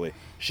 Yeah, totally.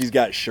 She's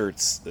got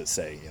shirts that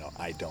say,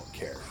 I don't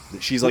care.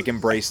 She's like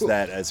embraced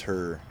that as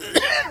her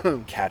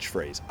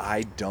catchphrase.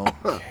 I don't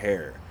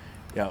care.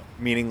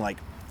 Meaning like,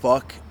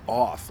 fuck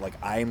off. Like,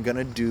 I am going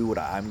to do what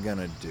I'm going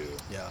to do.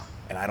 Yeah.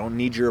 And I don't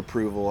need your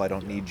approval. I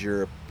don't need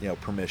your,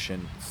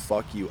 permission.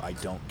 Fuck you. I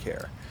don't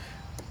care.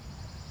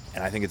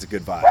 And I think it's a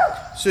good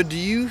vibe. So do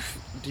you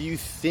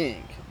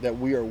think that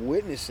we are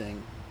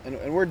witnessing,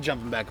 and we're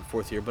jumping back and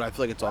forth here, but I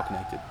feel like it's all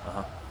connected.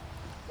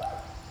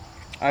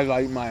 I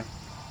like my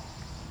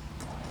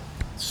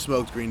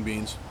smoked green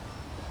beans.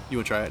 You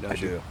want to try it,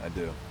 don't you? I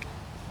do.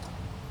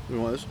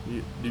 You want this?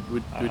 Do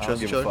we I don't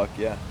trust give each other? a fuck,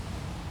 yeah.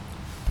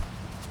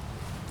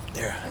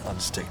 There, I'll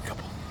just take a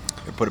couple.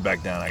 Here, put it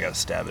back down. I gotta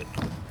stab it.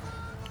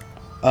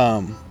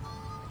 I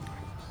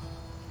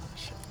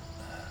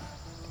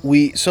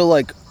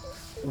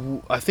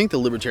think the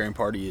Libertarian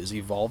Party is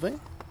evolving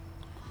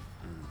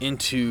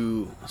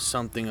into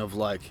something of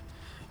like,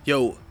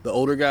 yo, the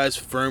older guys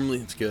firmly,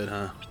 it's good,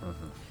 huh?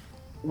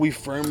 We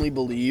firmly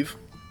believe,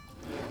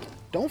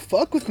 don't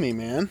fuck with me,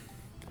 man.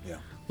 Yeah.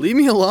 Leave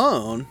me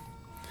alone.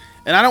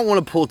 And I don't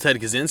want to pull Ted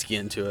Kaczynski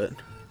into it,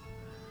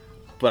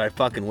 but I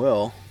fucking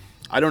will.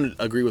 I don't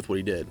agree with what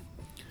he did.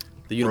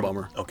 The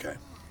Unabomber. Okay.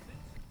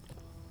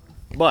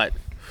 But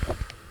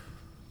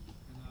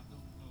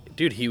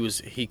dude,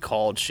 he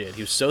called shit.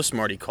 He was so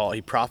smart.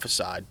 He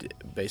prophesied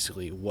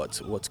basically what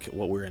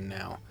we're in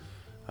now,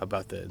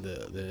 about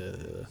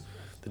the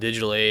the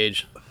digital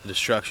age, the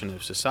destruction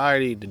of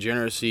society,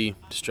 degeneracy,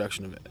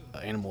 destruction of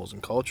animals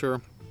and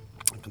culture,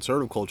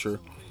 conservative culture,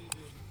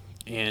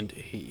 and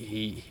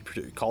he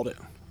called it.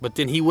 But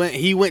then I'm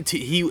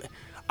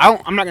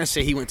not gonna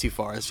say he went too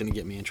far. That's gonna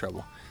get me in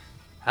trouble.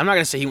 I'm not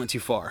gonna say he went too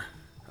far.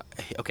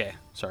 Okay,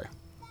 sorry.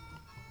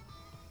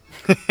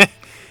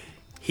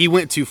 He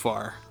went too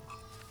far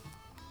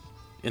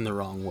in the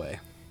wrong way.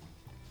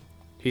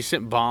 He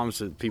sent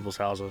bombs at people's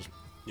houses.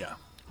 Yeah.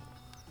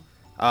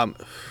 I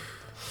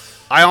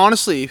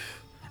honestly,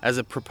 as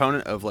a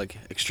proponent of like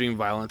extreme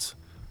violence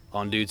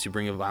on dudes who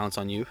bring violence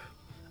on you,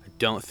 I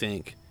don't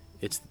think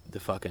it's the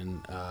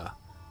fucking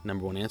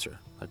number one answer.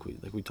 Like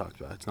we talked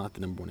about, it's not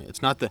the number one.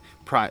 It's not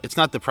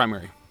the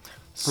primary.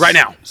 Right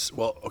now.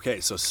 Well, okay,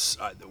 so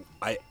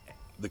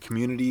the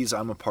communities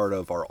I'm a part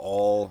of are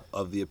all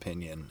of the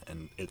opinion,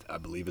 and I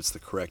believe it's the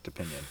correct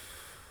opinion.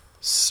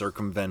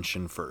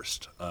 Circumvention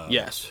first.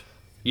 Yes.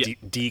 Yeah.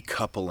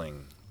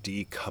 Decoupling.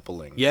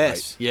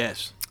 Yes. Right?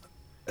 Yes.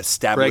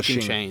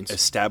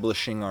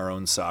 Establishing our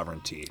own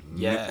sovereignty.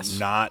 Yes.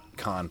 Not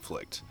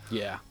conflict.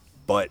 Yeah.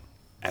 But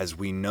as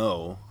we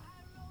know,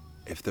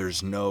 if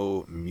there's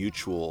no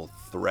mutual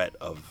threat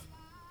of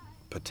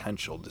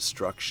potential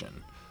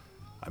destruction,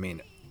 I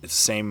mean, it's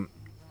the same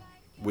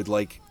with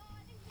like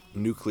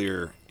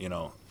nuclear,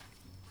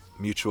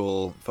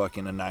 mutual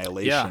fucking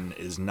annihilation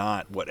is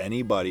not what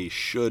anybody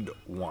should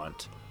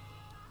want.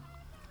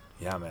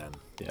 Yeah, man.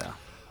 Yeah.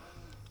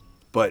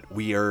 But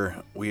we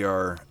are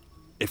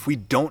if we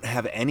don't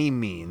have any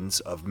means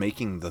of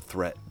making the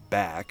threat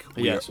back,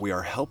 we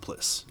are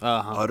helpless.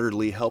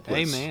 Utterly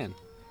helpless. Amen.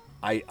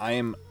 I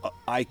I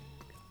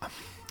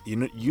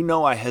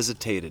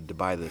hesitated to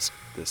buy this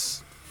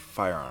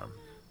firearm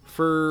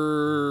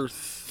for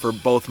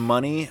both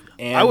money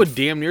and I would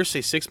damn near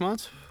say 6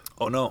 months.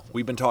 Oh no,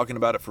 we've been talking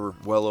about it for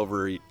well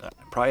over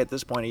probably at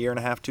this point 1.5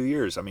 years, 2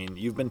 years. I mean,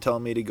 you've been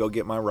telling me to go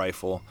get my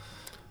rifle,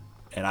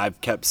 and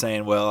I've kept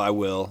saying, well, I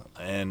will,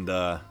 and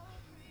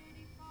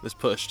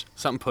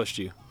something pushed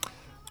you.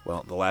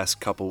 Well, the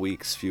last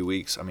few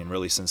weeks, I mean,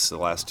 really since the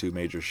last 2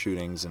 major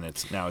shootings, and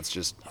it's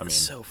just, I mean, it's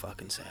so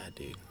fucking sad,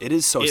 dude. It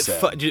is so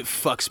sad. Dude, it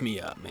fucks me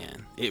up,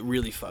 man. It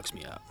really fucks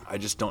me up. I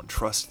just don't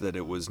trust that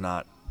it was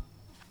not.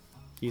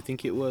 You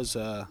think it was?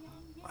 I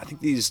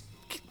think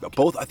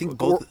both. I think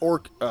both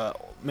or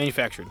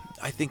manufactured.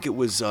 I think it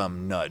was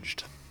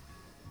nudged.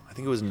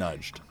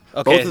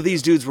 Okay. Both of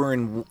these dudes were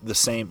in the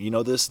same. You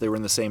know this? They were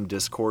in the same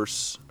Discord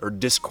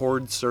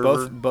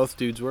server. Both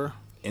dudes were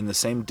in the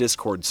same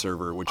Discord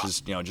server, which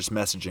is just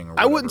messaging. Or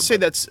whatever, I wouldn't say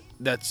that's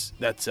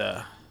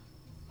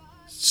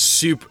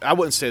super. I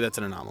wouldn't say that's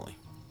an anomaly.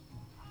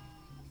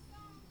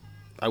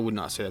 I would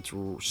not say that's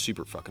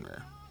super fucking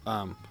rare.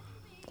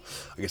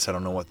 I guess I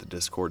don't know what the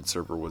Discord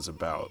server was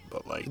about,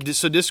 but like.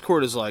 So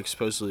Discord is like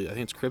supposedly, I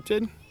think it's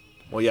cryptid.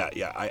 Well, yeah,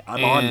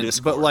 I'm on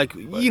Discord. But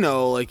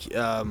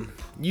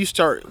you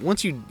start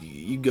once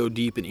you go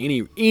deep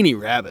in any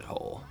rabbit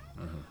hole,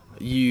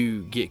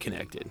 you get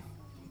connected.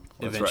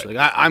 Eventually,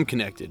 right. I'm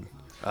connected.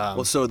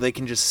 Well, so they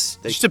can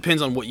just. It just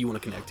depends on what you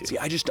want to connect to. See,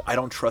 I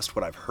don't trust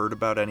what I've heard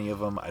about any of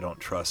them. I don't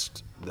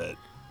trust that.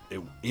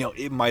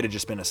 It might have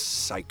just been a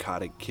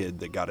psychotic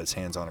kid that got his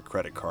hands on a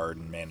credit card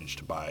and managed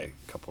to buy a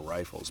couple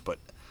rifles, but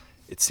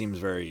it seems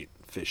very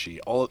fishy.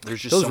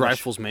 There's just those so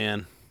rifles,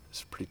 man.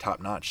 It's pretty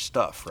top-notch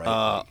stuff,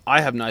 right? I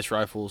have nice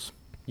rifles.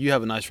 You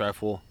have a nice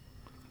rifle.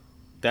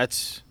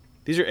 These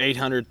are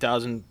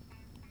 $800,000,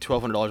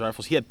 $1,200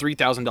 rifles. He had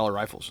 $3,000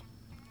 rifles.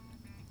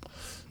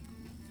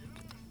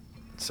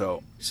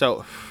 So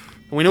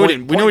we know we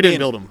didn't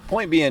build them.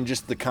 Point being,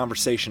 just the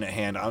conversation at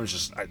hand.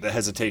 The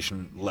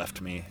hesitation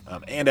left me,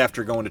 and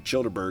after going to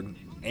Childerberg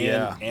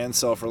and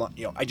Self-Reliance,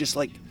 I just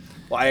like.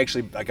 Well, I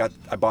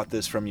bought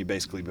this from you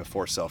basically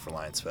before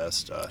Self-Reliance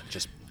Fest.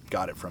 Just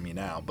got it from you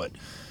now, but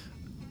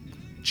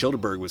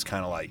Childerberg was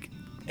kind of like.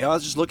 I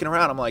was just looking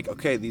around. I'm like,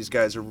 okay, these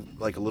guys are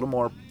like a little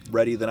more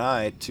ready than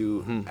I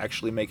to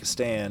actually make a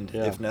stand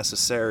if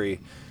necessary.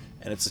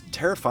 And it's a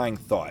terrifying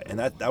thought, and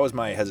that was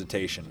my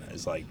hesitation.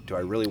 Is like, do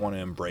I really want to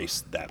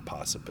embrace that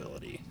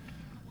possibility?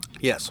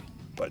 Yes.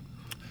 But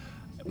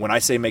when I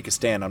say make a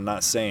stand, I'm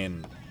not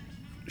saying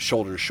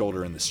shoulder to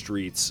shoulder in the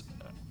streets.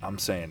 I'm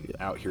saying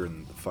out here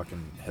in the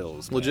fucking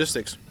hills. Man.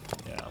 Logistics.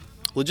 Yeah.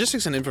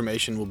 Logistics and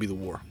information will be the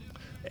war.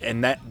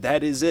 And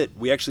that is it.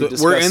 We actually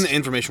discussed. We're in the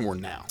information war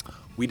now.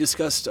 We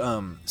discussed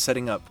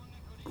setting up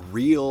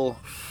real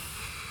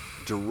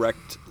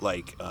direct,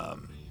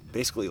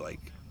 basically like.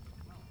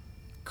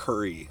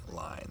 Courier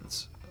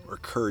lines,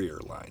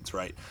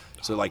 right?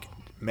 So like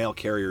mail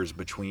carriers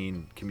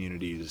between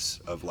communities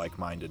of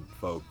like-minded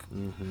folk.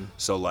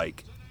 So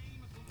like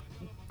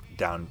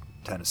down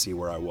Tennessee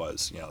where I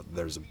was,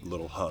 there's a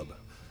little hub.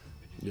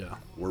 Yeah.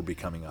 We're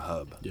becoming a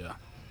hub. Yeah.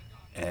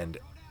 And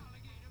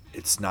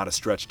it's not a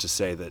stretch to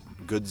say that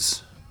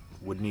goods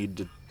would need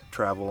to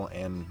travel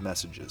and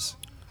messages.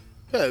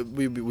 Yeah,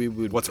 we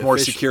would. What's more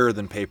secure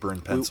than paper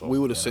and pencil? We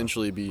would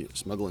essentially be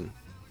smuggling.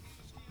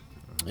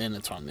 And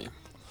it's on me.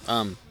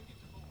 The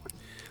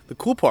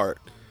cool part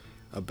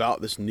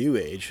about this new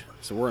age,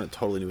 so we're in a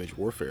totally new age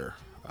warfare.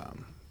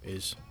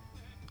 is,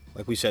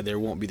 like we said, there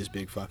won't be this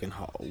big fucking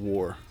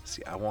war.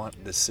 See, I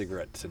want this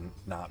cigarette to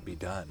not be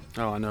done.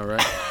 Oh, I know,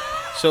 right?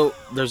 So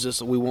there's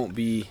this. We're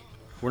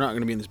not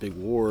going to be in this big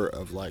war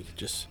of like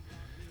just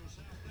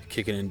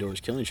kicking indoors,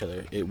 killing each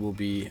other. It will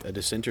be a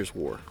dissenters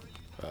war.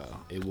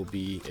 It will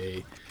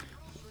be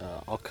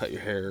I'll cut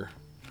your hair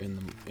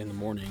in the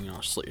morning and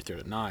I'll slit your throat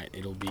at night.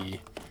 It'll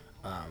be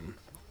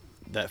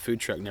that food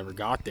truck never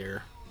got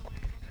there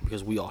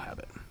because we all have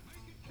it.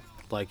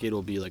 Like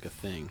it'll be like a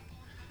thing,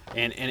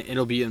 and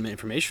it'll be an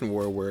information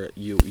war where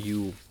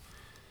you're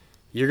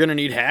gonna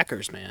need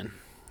hackers, man.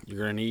 You're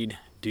gonna need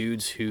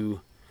dudes who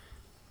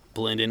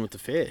blend in with the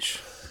fish,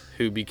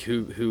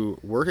 who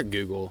work at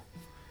Google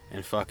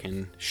and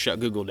fucking shut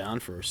Google down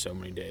for so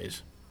many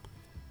days.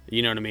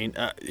 You know what I mean?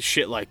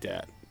 Shit like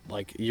that.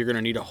 Like you're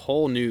gonna need a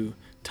whole new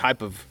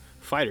type of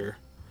fighter,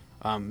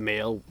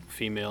 male,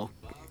 female.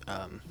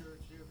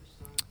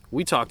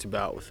 We talked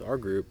about with our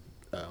group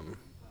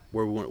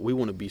where we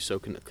want to be so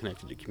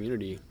connected to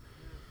community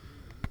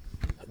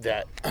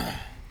that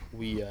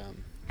we,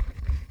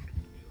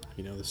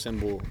 the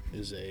symbol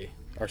is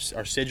our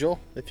sigil,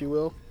 if you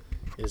will,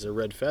 is a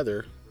red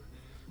feather,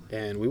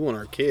 and we want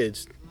our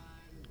kids.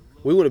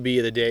 We want to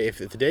be the day if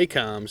the day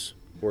comes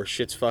where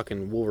shit's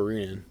fucking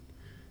Wolverine,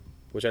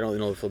 which I don't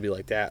know if it'll be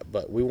like that,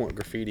 but we want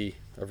graffiti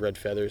of red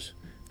feathers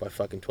by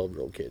fucking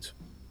 12-year-old kids.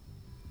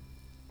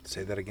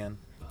 Say that again.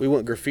 We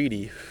want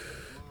graffiti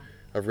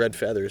of red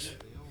feathers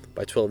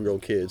by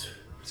 12-year-old kids.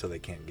 So they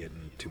can't get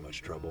in too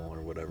much trouble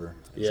or whatever.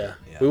 Yeah.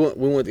 We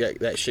want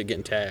that shit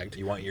getting tagged.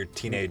 You want your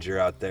teenager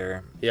out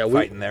there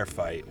fighting their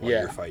fight while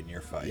you're fighting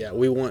your fight. Yeah,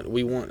 we want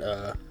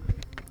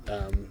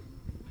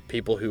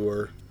people who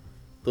are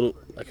little,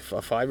 like a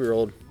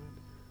 5-year-old,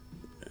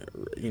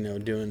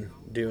 doing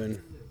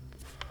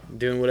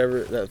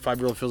whatever that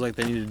 5-year-old feels like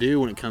they need to do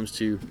when it comes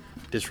to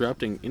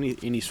disrupting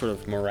any sort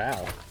of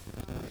morale.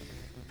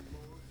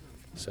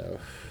 So,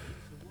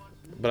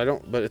 but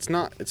it's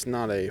not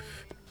a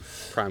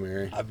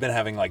primary. I've been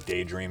having like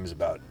daydreams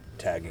about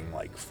tagging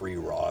like free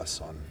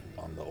Ross on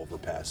the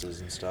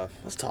overpasses and stuff.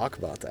 Let's talk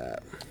about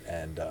that.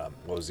 And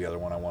what was the other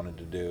one I wanted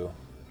to do?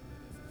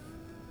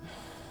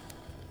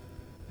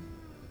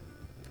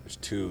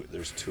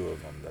 There's two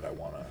of them that I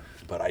want to,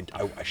 but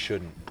I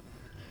shouldn't,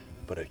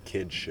 but a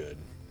kid should.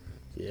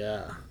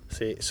 Yeah.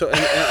 See, so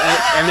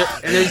and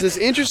there's this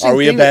interesting. Are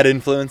we thing a bad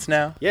influence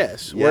now?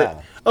 Yes.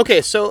 Yeah.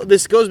 Okay, so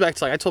this goes back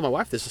to, like, I told my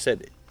wife this. I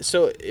said,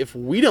 so if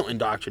we don't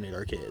indoctrinate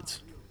our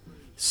kids,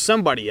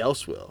 somebody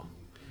else will.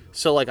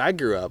 So, like, I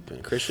grew up in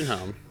a Christian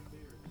home.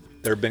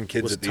 There have been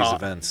kids at these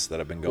events that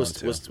I've been going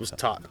to. Was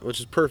taught, which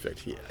is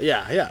perfect.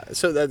 Yeah.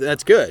 So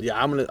that's good.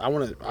 Yeah, I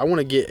want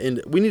to get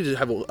into. We need to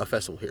have a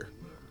festival here.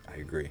 I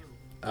agree.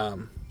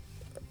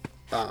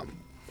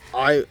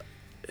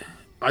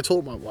 I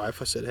told my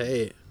wife, I said,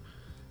 hey,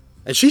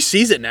 and she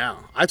sees it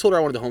now. I told her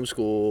I wanted to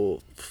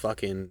homeschool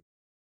fucking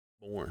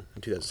born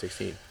in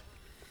 2016.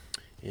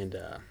 And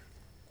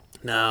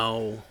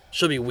no,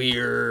 she'll be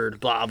weird,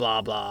 blah,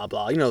 blah, blah,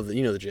 blah. You know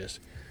the gist.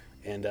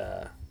 And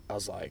I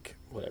was like,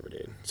 whatever,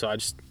 dude. So I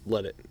just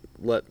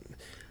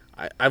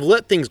I've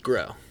let things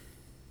grow.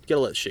 You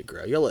gotta let shit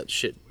grow. You gotta let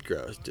shit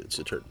grow to a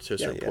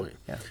certain point.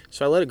 Yeah.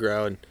 So I let it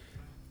grow, and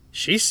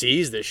she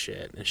sees this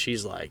shit, and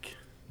she's like,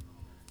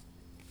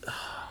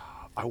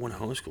 I want to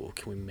homeschool.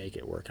 Can we make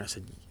it work? And I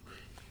said,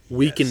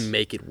 we can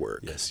make it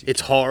work. Yes,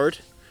 it's hard.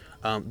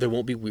 They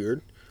won't be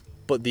weird,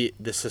 but the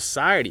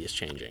society is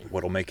changing.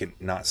 What'll make it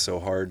not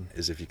so hard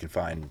is if you can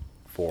find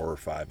 4 or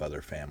 5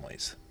 other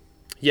families.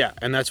 Yeah,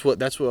 and that's what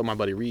my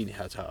buddy Reed,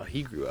 that's how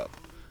he grew up.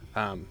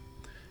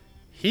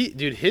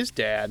 His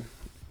dad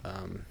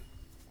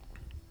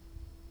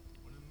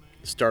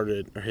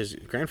his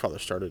grandfather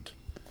started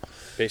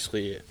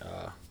basically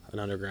an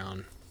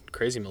underground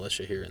crazy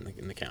militia here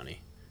in the county,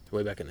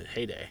 way back in the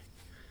heyday.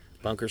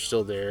 Bunkers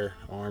still there,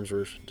 arms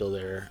were still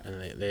there,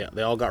 and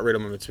they all got rid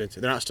of them.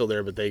 They're not still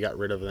there, but they got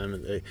rid of them.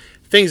 And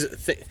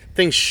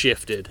things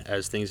shifted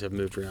as things have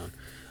moved around.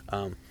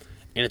 And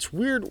it's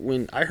weird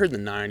when I heard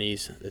in the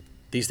 90s that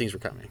these things were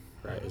coming,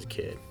 right, as a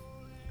kid,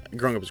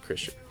 growing up as a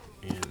Christian.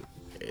 And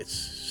it's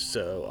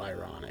so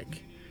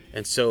ironic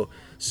and so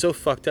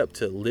fucked up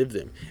to live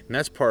them. And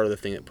that's part of the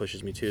thing that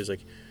pushes me too, is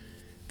like,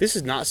 this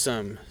is not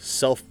some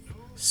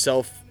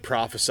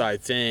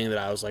self-prophesied thing that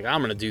I was like,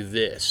 I'm going to do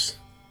this.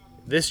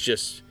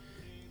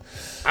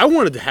 I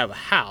wanted to have a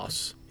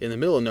house in the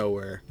middle of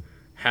nowhere,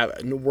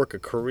 work a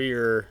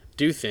career,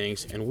 do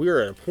things, and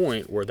we're at a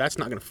point where that's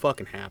not going to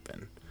fucking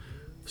happen.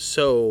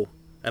 So,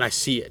 and I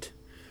see it.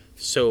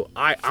 So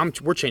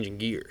we're changing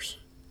gears,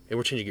 and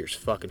we're changing gears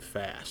fucking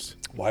fast.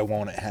 Why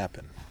won't it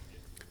happen?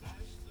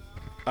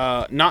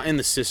 Not in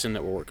the system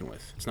that we're working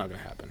with. It's not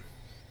going to happen.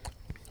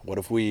 What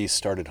if we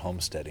started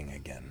homesteading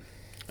again?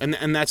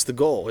 And that's the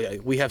goal. Yeah,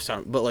 we have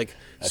some, but like,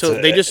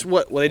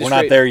 we're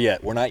not there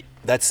yet. We're not.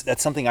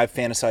 That's something I've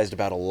fantasized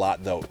about a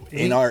lot, though.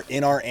 In our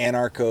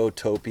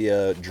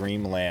anarcho-topia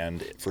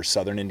dreamland for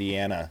southern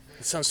Indiana.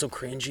 It sounds so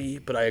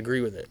cringy, but I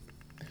agree with it.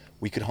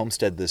 We could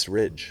homestead this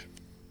ridge.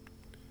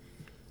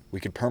 We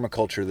could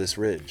permaculture this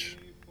ridge.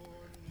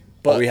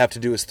 all we have to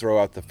do is throw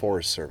out the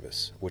Forest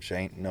Service, which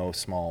ain't no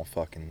small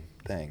fucking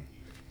thing.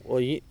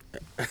 Well,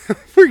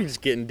 we're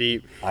just getting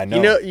deep. I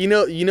know. You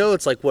know.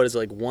 It's like what is it,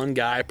 like one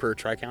guy per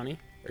tri-county,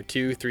 or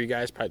 2-3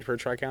 guys per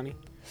tri-county?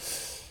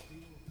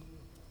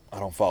 I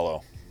don't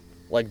follow.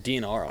 Like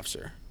DNR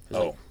officer.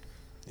 Oh,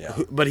 yeah.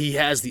 But he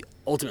has the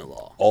ultimate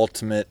law.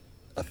 Ultimate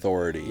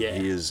authority. Yeah.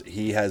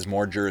 He has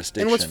more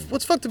jurisdiction. And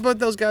what's fucked about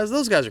those guys?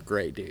 Those guys are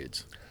great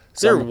dudes.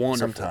 They're wonderful.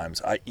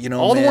 Sometimes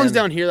all the ones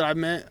down here that I've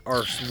met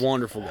are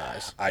wonderful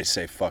guys. I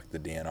say fuck the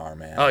DNR,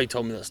 man. Oh, you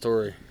told me that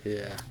story.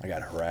 Yeah. I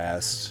got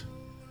harassed.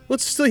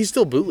 He's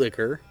still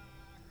bootlicker.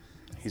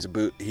 He's a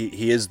boot.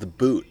 He is the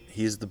boot.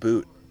 He is the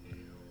boot.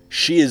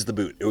 She is the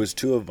boot. It was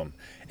two of them,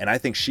 and I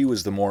think she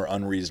was the more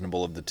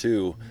unreasonable of the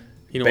two,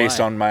 based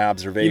on my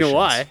observations. You know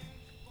why?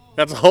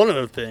 That's a whole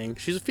other thing.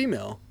 She's a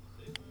female.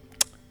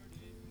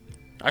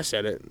 I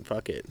said it.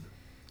 Fuck it.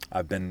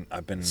 I've been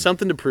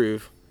something to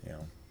prove. You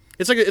know.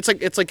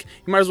 It's like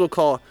you might as well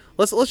call.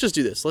 Let's just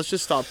do this. Let's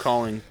just stop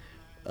calling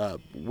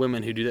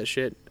women who do that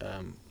shit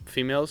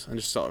females and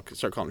just start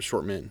calling them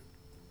short men.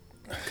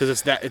 Because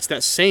it's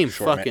that same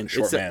short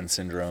man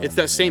syndrome. It's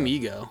that same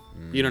ego.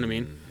 You know what I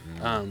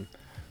mean?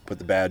 Put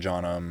the badge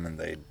on them, and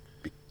they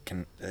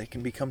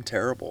can become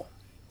terrible.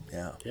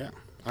 Yeah. Yeah.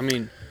 I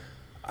mean,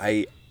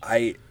 I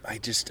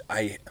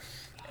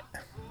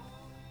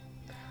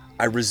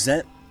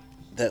resent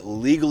that,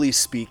 legally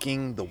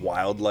speaking, the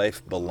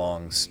wildlife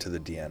belongs to the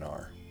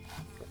DNR.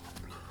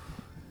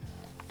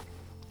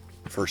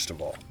 First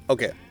of all.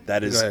 Okay.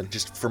 That is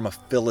just from a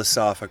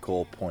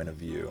philosophical point of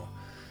view.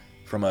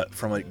 From a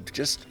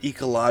just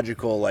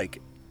ecological,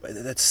 like,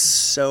 it's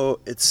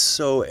so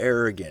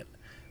arrogant.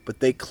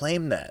 But they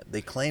claim that.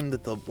 They claim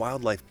that the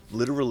wildlife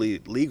literally,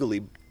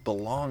 legally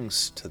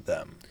belongs to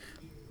them.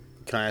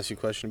 Can I ask you a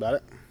question about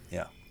it?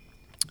 Yeah.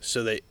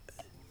 So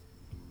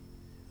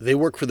they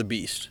work for the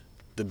beast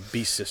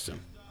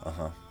system.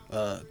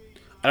 I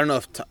don't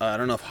know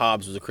if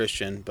Hobbes was a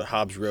Christian, but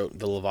Hobbes wrote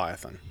the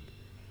Leviathan.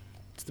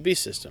 It's the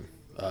beast system.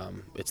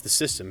 It's the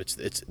system. It's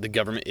the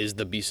government is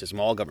the beast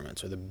system. All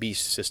governments are the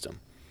beast system.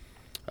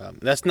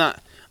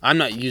 I'm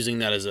not using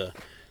that as a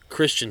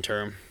Christian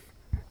term.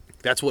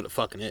 That's what it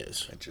fucking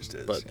is. It just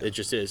is. But it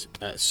just is.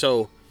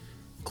 So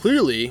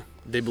clearly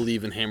they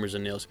believe in hammers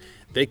and nails.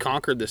 They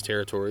conquered this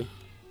territory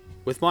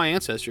with my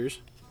ancestors,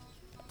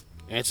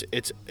 and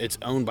it's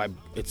owned by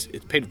it's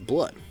paid with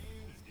blood.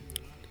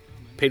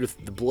 Paid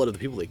with the blood of the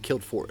people they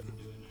killed for it.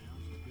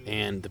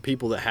 And the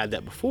people that had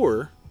that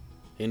before,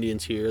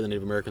 Indians here, the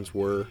Native Americans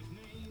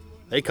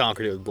they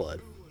conquered it with blood.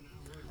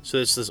 So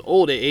it's this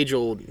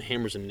age-old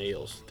hammers and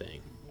nails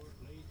thing.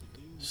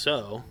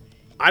 So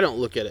I don't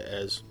look at it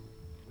as,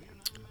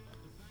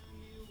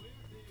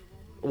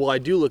 well, I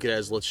do look at it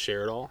as let's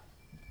share it all.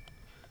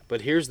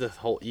 But here's the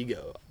whole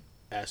ego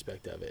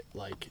aspect of it.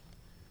 Like,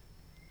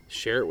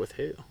 share it with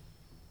who?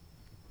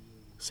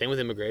 Same with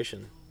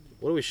immigration.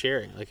 What are we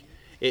sharing? Like,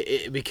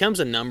 it becomes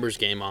a numbers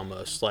game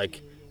almost.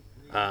 Like,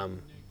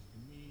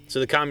 so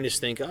the communists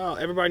think, oh,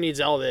 everybody needs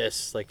all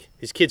this. Like,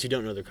 these kids who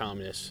don't know they're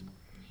communists.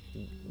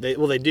 They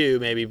do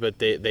maybe, but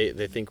they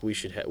think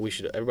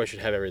everybody should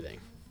have everything,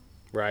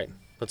 right?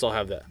 Let's all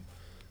have that.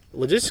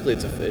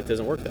 Logistically, it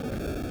doesn't work that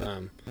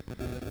way.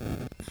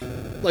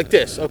 Like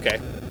this, okay.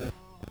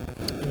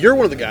 You're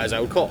one of the guys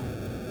I would call.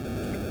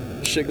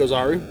 Shit goes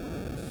awry.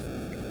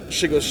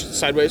 Shit goes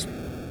sideways.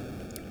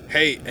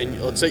 Hey,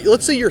 and let's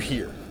say you're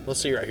here. Let's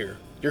say you're right here.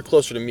 You're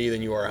closer to me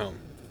than you are at home.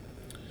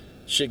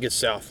 Shit gets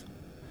south.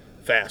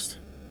 Fast.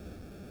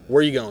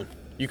 Where are you going?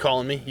 You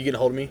calling me? You getting a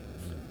hold of me?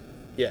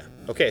 Yeah.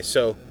 Okay,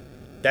 so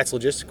that's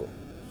logistical.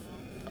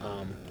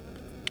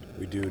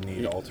 We do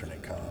need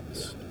alternate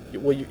comms.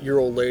 Well, your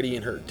old lady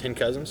and her 10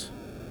 cousins?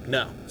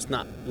 No, it's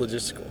not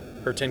logistical.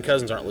 Her 10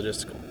 cousins aren't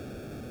logistical.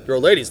 Your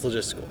old lady's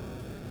logistical.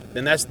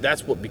 And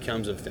that's what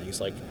becomes of things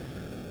like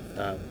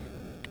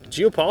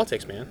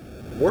geopolitics, man.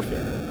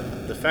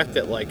 Warfare. The fact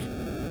that, like,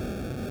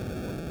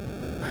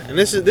 and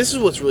this is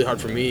what's really hard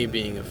for me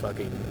being a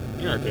fucking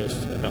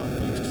anarchist about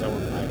things, because I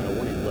want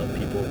to love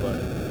people, but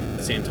at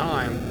the same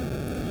time,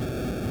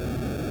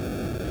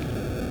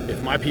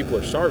 if my people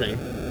are starving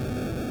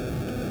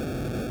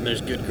and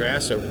there's good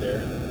grass over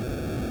there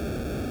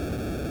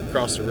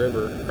across the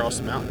river, across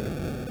the mountain,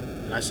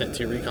 and I sent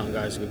 2 recon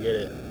guys to go get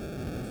it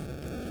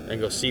and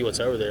go see what's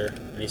over there,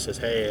 and he says,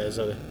 hey,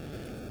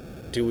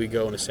 do we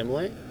go and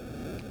assimilate?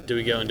 Do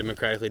we go and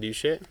democratically do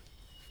shit?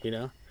 You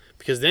know?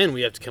 Because then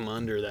we have to come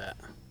under that.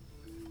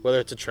 Whether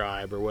it's a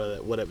tribe or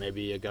what it may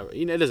be, a government.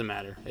 You know, it doesn't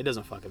matter. It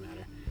doesn't fucking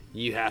matter.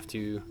 You have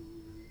to.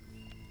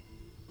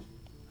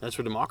 That's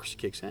where democracy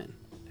kicks in.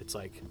 It's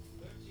like,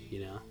 you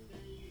know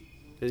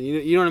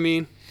what I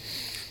mean?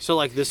 So,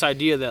 like, this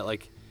idea that,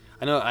 like,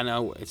 I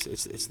know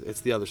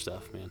it's the other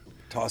stuff, man.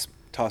 Toss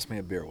me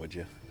a beer, would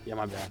you? Yeah,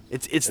 my bad.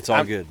 It's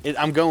all good.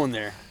 I'm going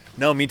there.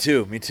 No, me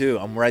too.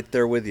 I'm right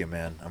there with you,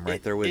 man. I'm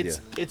right there with you.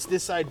 It's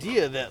this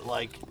idea that,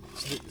 like,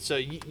 so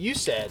you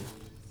said,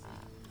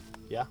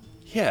 yeah?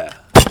 Yeah.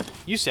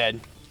 You said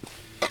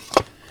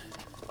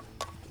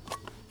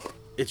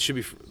it should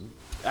be.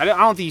 I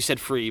don't think you said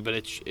free, but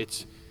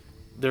it's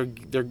they're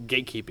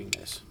gatekeeping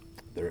this.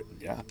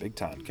 Yeah, big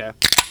time. Okay.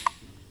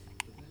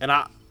 And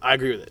I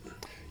agree with it.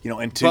 You know,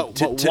 and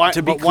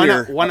to be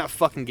clear, why not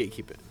fucking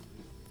gatekeep it?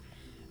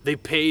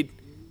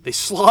 They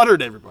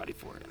slaughtered everybody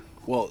for it.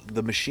 Well,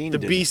 the machine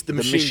didn't. The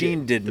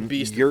machine didn't. The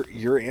beast.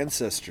 Your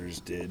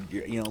ancestors did.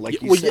 You know,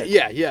 like you well, said.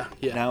 Yeah.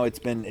 Now it's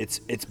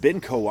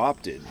been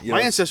co-opted. You know?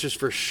 My ancestors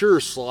for sure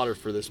slaughtered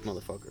for this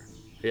motherfucker.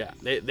 Yeah,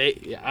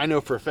 they I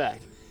know for a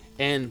fact.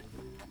 And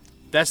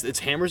it's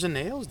hammers and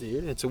nails,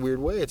 dude. It's a weird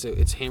way.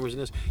 It's hammers and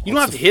nails. You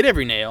don't have to hit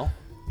every nail.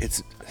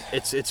 Isn't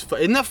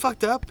that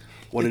fucked up?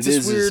 What it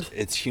is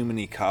it's human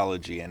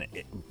ecology, and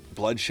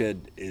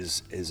bloodshed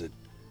is a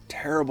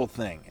terrible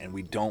thing, and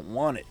we don't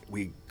want it.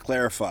 We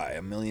clarify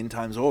a million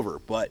times over,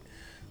 but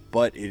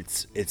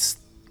it's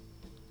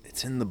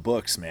in the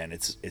books, man.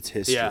 It's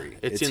history. Yeah,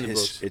 it's in the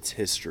books. It's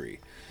history,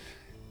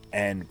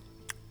 and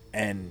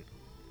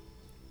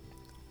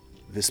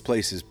this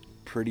place is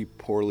pretty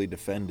poorly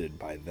defended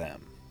by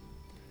them.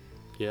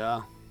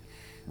 Yeah.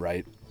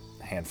 Right?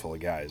 A handful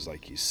of guys,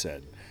 like you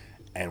said,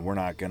 and we're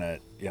not gonna,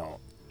 you know.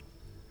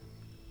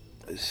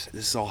 This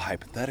is all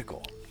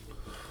hypothetical,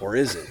 or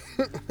is it?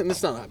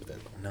 It's not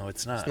hypothetical. No,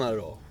 it's not. It's not at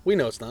all. We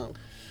know it's not.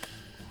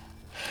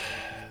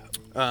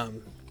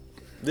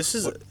 This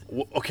is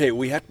okay.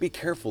 We have to be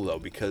careful though,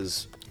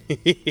 because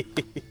we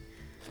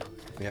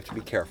have to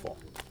be careful.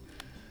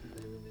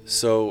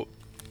 So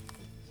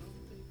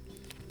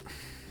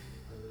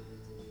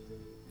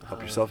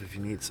help yourself if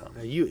you need some.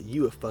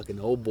 You a fucking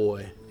old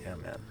boy. Yeah,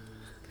 man.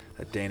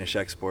 That Danish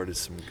export is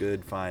some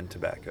good, fine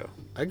tobacco.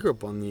 I grew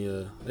up on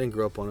the. I didn't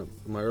grow up on it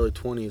in my early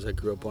 20s. I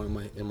grew up on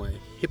it in my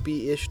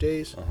hippie-ish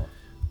days. Uh-huh.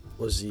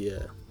 Was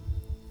the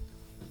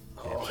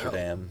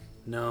Amsterdam.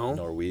 No.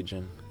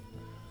 Norwegian.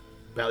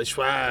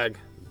 Ballyschwag.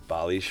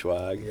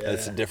 Ballyschwag. Yeah.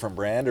 That's a different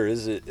brand, or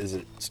is it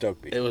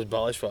Stokeby? It was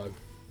Ballyschwag.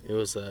 It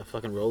was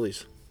fucking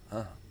Rollies.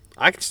 Huh.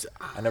 I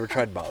never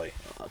tried Bali.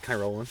 Can I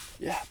roll one?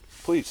 Yeah,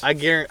 please. I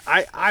guarantee.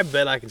 I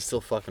bet I can still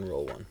fucking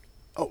roll one.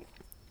 Oh.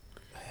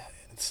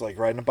 It's like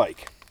riding a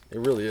bike. It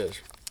really is.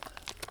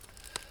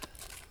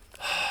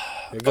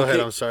 Yeah, go ahead.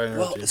 I'm sorry to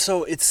interrupt you.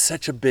 So it's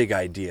such a big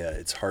idea.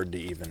 It's hard to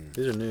even.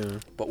 These are new.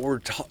 But what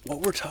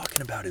we're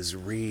talking about is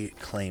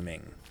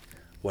reclaiming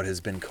what has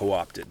been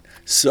co-opted.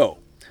 So,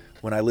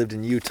 when I lived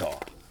in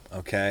Utah,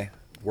 okay,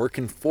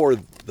 working for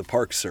the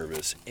Park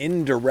Service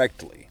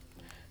indirectly,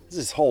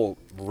 this whole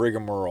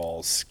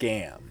rigmarole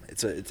scam.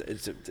 It's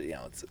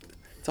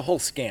a whole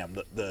scam.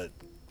 The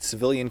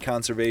Civilian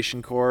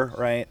Conservation Corps,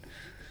 right?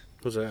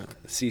 What's that?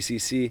 The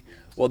CCC.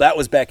 Well, that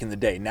was back in the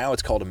day. Now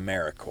it's called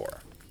AmeriCorps.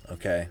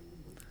 Okay.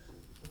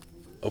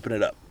 Open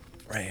it up,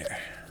 right here.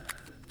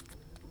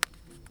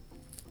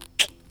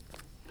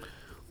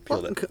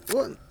 Peel it.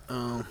 What?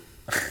 Oh.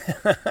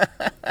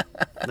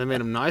 They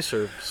made them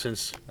nicer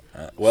since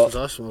I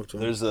smoked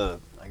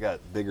them. I got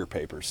bigger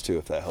papers too,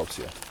 if that helps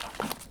you.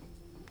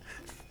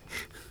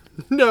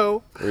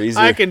 No,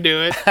 easier. I can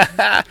do it.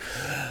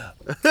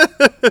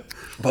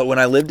 But when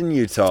I lived in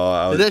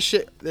Utah, Did that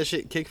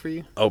shit kick for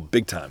you? Oh,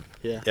 big time.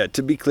 Yeah. Yeah.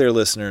 To be clear,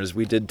 listeners,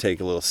 we did take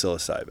a little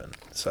psilocybin,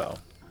 so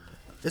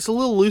It's a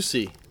little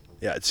loosey.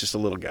 yeah, it's just a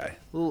little guy.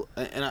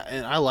 And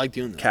I like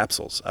doing that.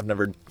 Capsules. I've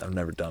never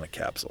done a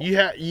capsule.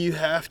 You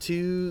have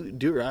to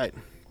do it right.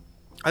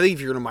 I think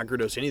if you're gonna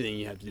microdose anything,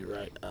 you have to do it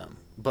right.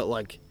 But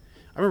like,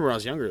 I remember when I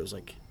was younger, it was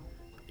like,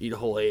 eat a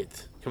whole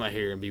eighth, come out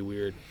here and be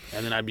weird,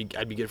 and then I'd be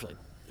good for like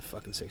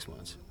fucking 6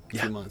 months,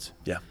 2 months.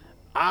 Yeah.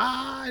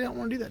 I don't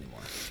want to do that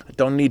anymore. I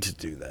don't need to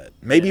do that.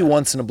 Maybe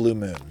once in a blue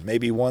moon.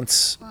 Maybe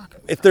once.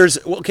 If there's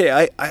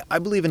I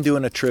believe in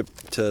doing a trip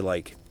to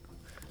like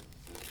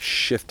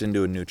shift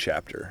into a new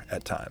chapter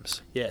at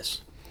times.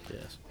 Yes.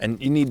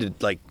 And you need to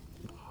like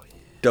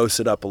dose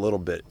it up a little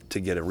bit to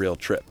get a real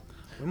trip.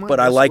 We might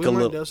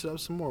dose it up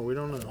some more. We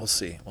don't know. We'll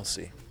see.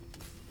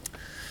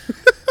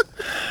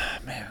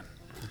 Man.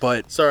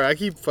 But sorry, I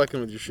keep fucking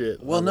with your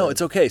shit. Well, no,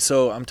 it's okay.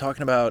 So I'm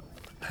talking about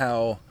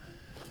how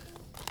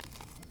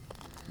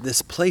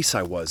this place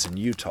I was in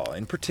Utah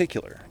in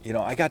particular,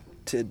 I got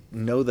to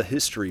know the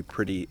history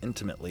pretty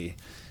intimately.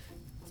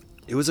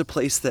 It was a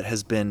place that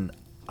has been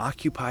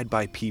occupied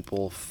by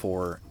people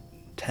for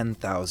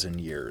 10,000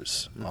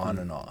 years, on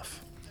and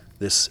off.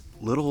 This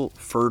little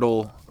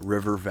fertile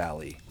river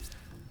valley.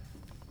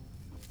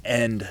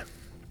 And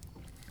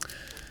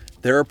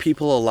there are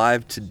people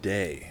alive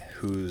today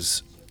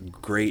whose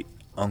great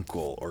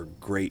uncle or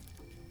great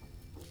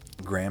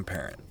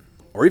grandparent,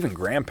 or even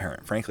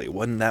grandparent, frankly, it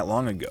wasn't that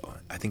long ago.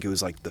 I think it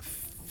was like the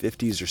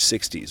 50s or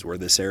 60s where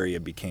this area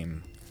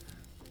became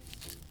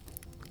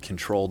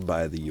controlled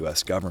by the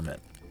U.S.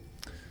 government.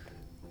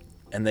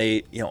 And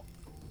they,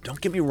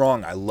 don't get me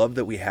wrong, I love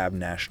that we have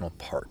national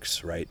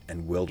parks, right,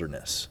 and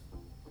wilderness.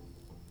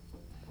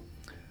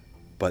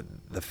 But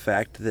the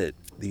fact that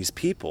these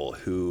people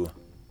who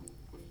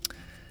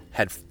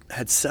had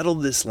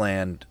settled this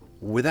land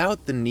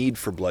without the need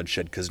for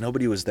bloodshed, because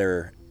nobody was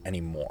there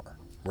anymore,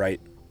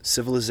 right?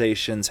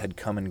 Civilizations had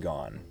come and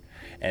gone,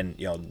 and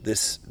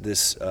this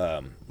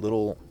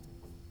little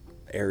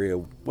area.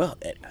 Well,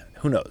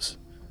 who knows?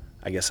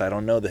 I guess I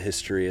don't know the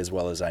history as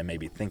well as I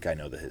maybe think I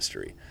know the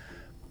history.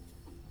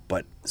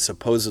 But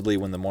supposedly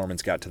when the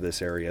Mormons got to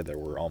this area, there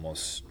were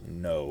almost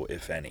no,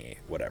 if any,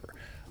 whatever.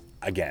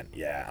 Again,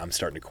 yeah, I'm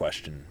starting to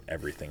question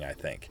everything I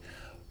think.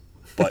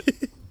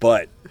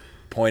 But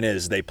point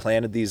is, they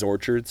planted these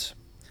orchards,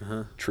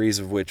 trees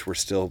of which were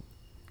still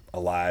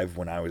alive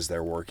when I was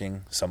there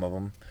working, some of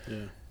them.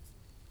 Yeah.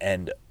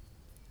 And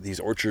these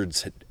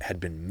orchards had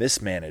been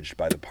mismanaged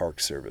by the Park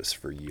Service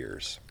for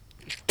years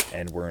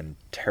and were in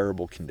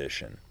terrible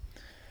condition.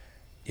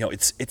 You know,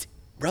 it's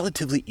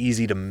relatively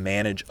easy to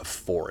manage a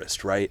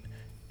forest, right?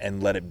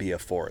 And let it be a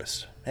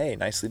forest. Hey,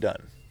 nicely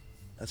done.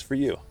 That's for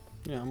you.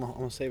 Yeah, I'm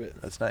gonna save it.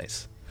 That's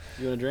nice.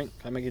 You want a drink?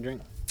 Can I make you a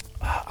drink?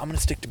 I'm going to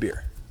stick to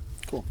beer.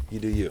 Cool. You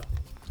do you.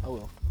 I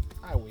will.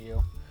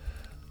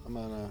 I'm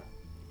gonna.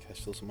 Can I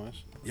steal some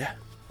ice? Yeah.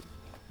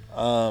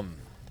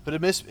 But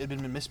it'd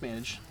been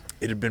mismanaged.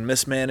 It had been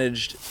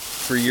mismanaged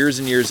for years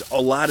and years. A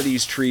lot of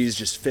these trees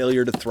just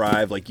failure to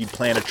thrive. Like you'd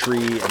plant a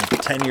tree and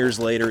 10 years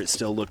later it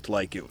still looked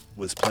like it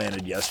was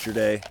planted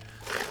yesterday.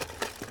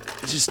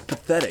 It's just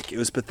pathetic. It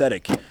was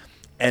pathetic.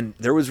 And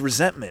there was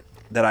resentment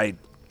that I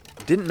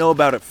didn't know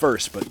about at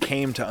first but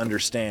came to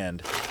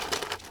understand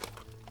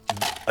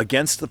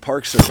against the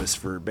Park Service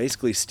for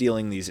basically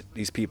stealing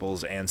these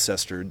people's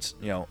ancestors,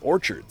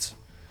 orchards.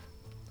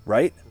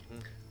 Right?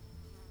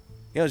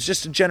 Mm-hmm. It's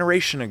just a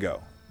generation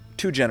ago.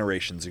 2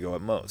 generations ago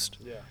at most.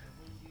 Yeah.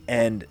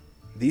 And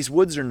these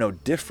woods are no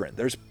different.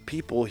 There's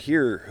people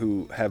here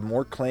who have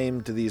more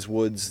claim to these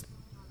woods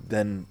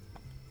than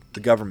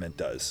the government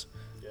does.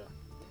 Yeah.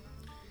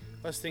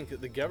 I just think that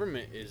the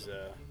government is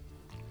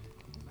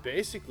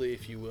basically,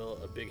 if you will,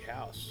 a big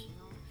house.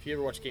 If you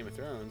ever watch Game of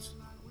Thrones,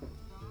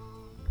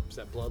 it's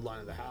that bloodline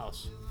of the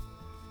house.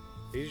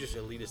 These are just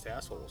elitist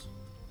assholes.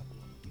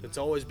 It's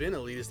always been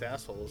elitist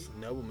assholes,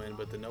 noblemen,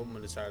 but the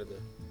noblemen decided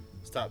to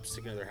stop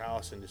sticking to their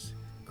house and just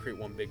create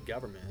one big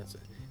government.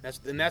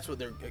 That's what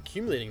they're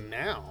accumulating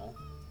now.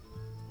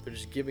 They're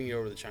just giving it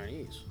over to the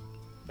Chinese.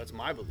 That's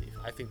my belief.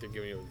 I think they're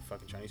giving it over to the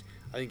fucking Chinese.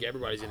 I think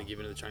everybody's going to give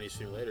it to the Chinese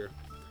sooner or later.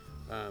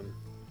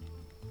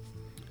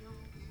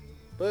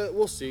 But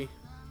we'll see.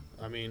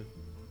 I mean,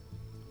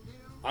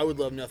 I would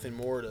love nothing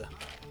more to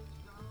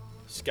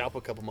scalp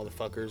a couple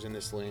motherfuckers in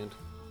this land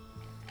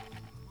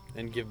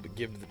and give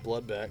the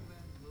blood back.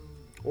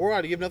 Or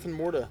I'd give nothing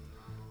more to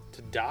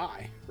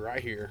die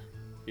right here.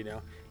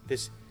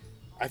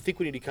 I think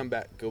we need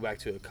to go back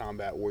to a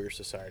combat warrior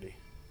society.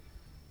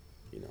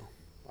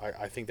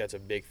 I think that's a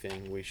big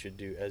thing we should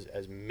do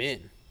as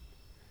men.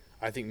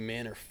 I think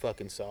men are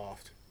fucking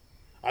soft.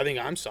 I think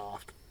I'm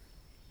soft.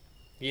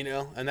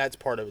 And that's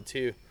part of it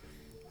too.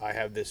 I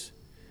have this.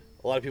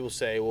 A lot of people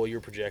say, "Well,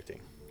 you're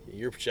projecting.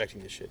 You're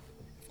projecting this shit."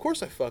 Of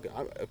course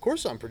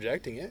I'm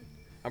projecting it.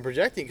 I'm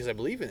projecting because I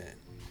believe in it.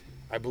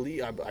 I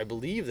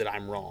believe that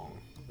I'm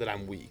wrong, that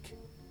I'm weak,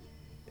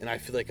 and I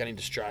feel like I need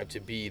to strive to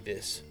be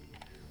this.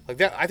 Like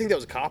that, I think that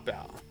was a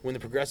cop-out when the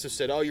progressives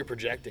said, "Oh, you're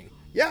projecting."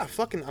 Yeah, I'm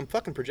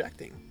fucking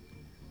projecting.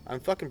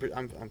 I'm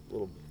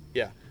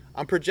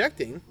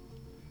projecting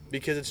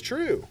because it's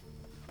true.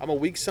 I'm a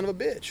weak son of a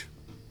bitch.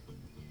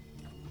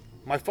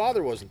 My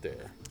father wasn't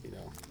there,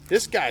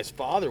 This guy's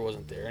father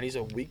wasn't there, and he's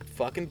a weak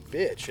fucking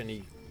bitch, and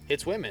he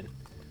hits women.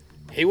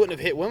 He wouldn't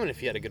have hit women if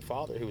he had a good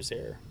father who was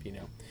there,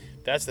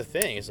 That's the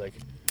thing. It's like,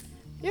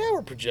 yeah,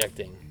 we're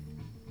projecting.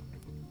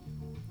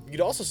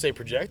 You'd also say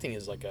projecting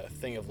is like a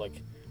thing of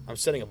like, I'm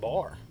setting a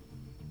bar.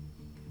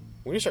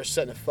 When you start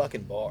setting a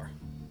fucking bar.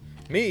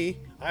 Me,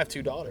 I have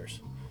 2 daughters.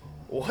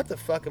 What the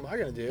fuck am I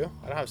going to do?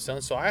 I don't have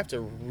sons, so I have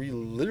to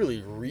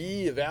literally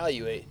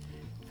reevaluate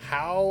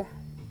how...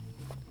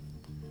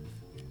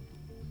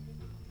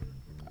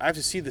 I have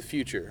to see the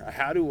future.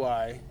 How do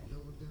I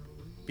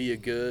be a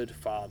good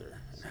father?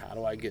 And how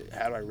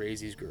do I raise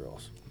these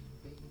girls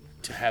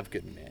to have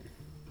good men?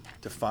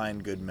 To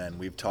find good men.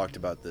 We've talked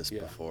about this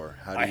before.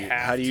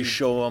 How do you to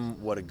show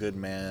them what a good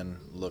man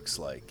looks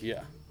like?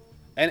 Yeah.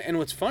 And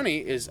what's funny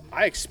is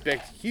I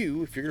expect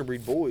you, if you're going to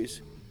breed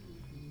boys,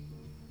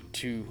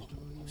 to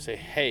say,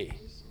 hey,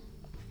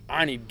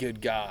 I need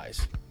good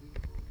guys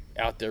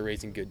out there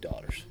raising good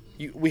daughters.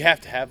 We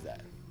have to have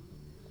that.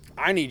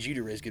 I need you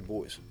to raise good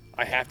boys.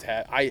 I have to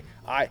have...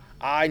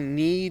 I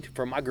need,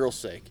 for my girls'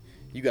 sake,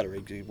 you got to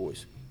raise good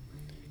boys.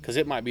 Because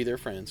it might be their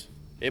friends.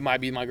 It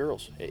might be my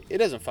girls. It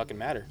doesn't fucking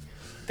matter.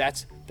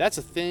 That's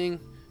a thing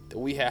that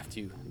we have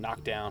to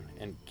knock down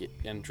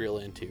and drill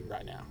into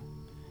right now.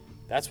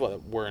 That's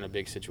what we're in a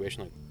big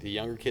situation. Like the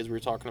younger kids we were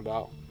talking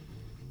about.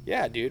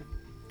 Yeah, dude.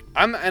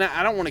 I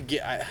don't want to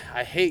get.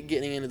 I hate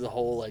getting into the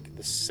whole like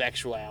the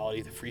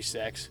sexuality, the free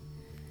sex,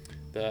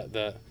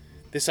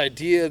 this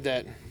idea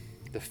that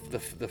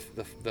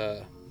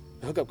the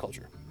hookup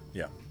culture.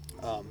 Yeah.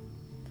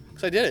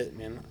 Because I did it,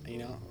 man.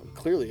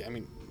 Clearly. I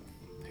mean,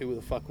 who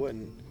the fuck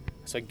wouldn't?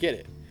 So I get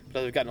it. But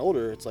as I've gotten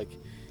older, it's like,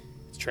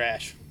 it's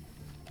trash.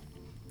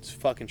 It's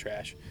fucking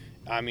trash.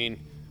 I mean,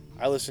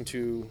 I listened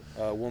to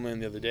a woman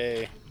the other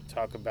day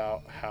talk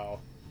about how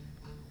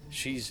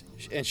she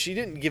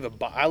didn't give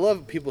I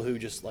love people who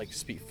just like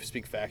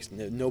speak facts,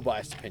 no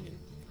biased opinion.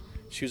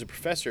 she was a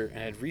professor and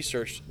had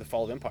researched the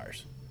fall of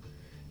empires.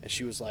 And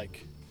she was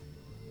like,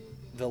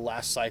 the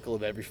last cycle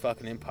of every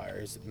fucking empire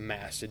is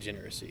mass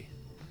degeneracy.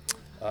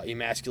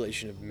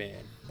 Emasculation of men.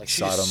 Like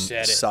she just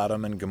said it.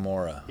 Sodom and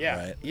Gomorrah.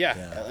 Yeah, right?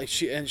 yeah. Like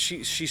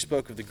she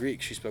spoke of the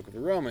Greeks, she spoke of the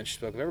Romans, she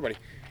spoke of everybody.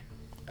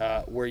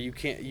 Where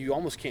you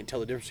almost can't tell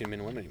the difference between men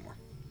and women anymore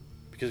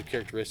because of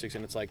characteristics,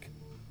 and it's like,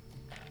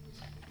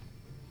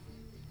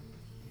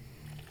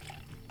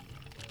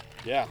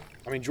 yeah.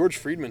 I mean, George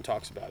Friedman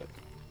talks about it.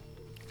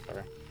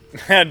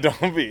 Sorry.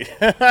 Don't be.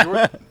 Hey,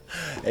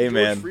 George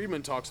man.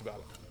 Friedman talks about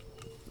it.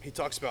 He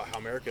talks about how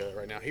America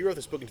right now. He wrote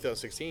this book in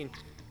 2016.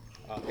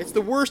 It's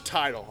the worst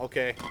title.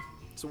 Okay,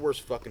 it's the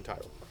worst fucking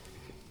title.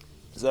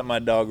 Is that my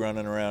dog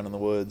running around in the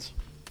woods?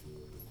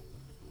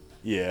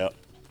 Yeah.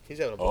 He's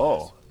having a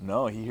blast. Oh,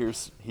 no, he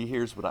hears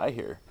what I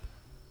hear.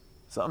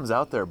 Something's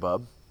out there,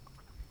 bub.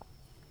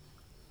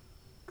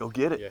 Go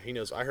get it. Yeah, he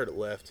knows. I heard it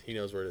left. He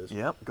knows where it is.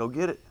 Yep, go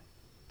get it.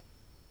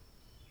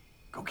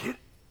 Go get it.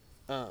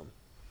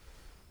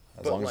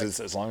 As long as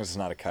it's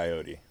not a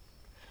coyote.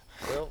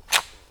 Well,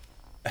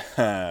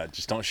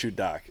 just don't shoot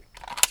Doc.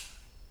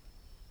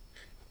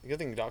 the good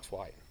thing Doc's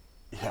white.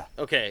 Yeah.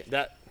 Okay,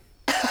 that.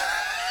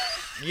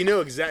 You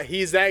know exactly.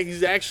 He's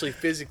actually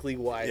physically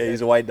white. Yeah,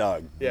 he's a white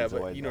dog. Yeah, He's a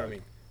but white you know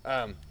dog. what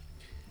I mean.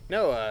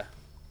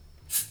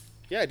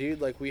 Yeah, dude.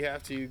 Like we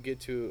have to get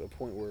to a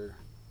point where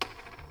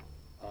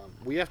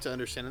we have to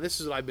understand, and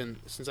this is what I've been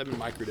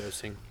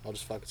microdosing. I'll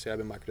just fucking say I've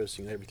been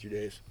microdosing every 3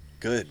 days.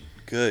 Good.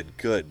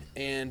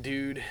 And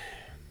dude,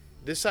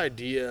 this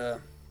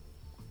idea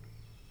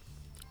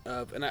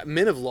of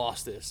men have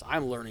lost this.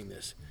 I'm learning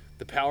this.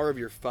 The power of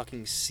your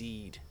fucking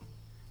seed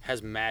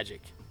has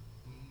magic.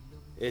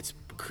 It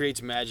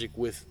creates magic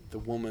with the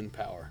woman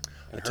power.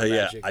 I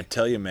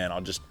tell you, man.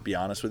 I'll just be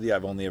honest with you.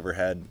 I've only ever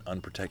had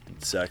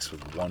unprotected sex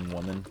with one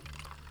woman,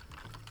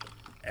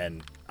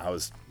 and I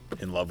was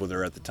in love with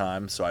her at the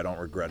time, so I don't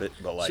regret it.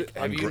 But like,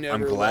 So,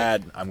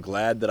 I'm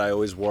glad that I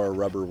always wore a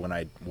rubber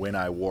when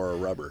I wore a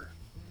rubber.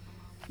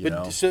 You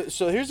know?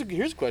 So here's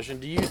a question.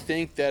 Do you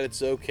think that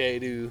it's okay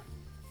to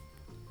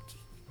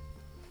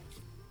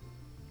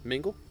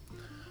mingle?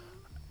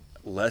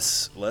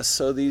 Less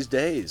so these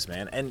days,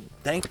 man. And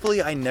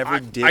thankfully, I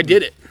never did. I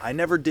did it. I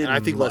never did. And I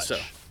think much. less so.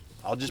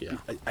 I'll just. Yeah.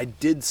 I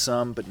did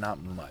some, but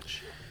not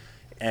much.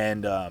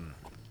 And I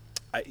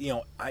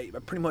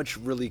pretty much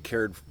really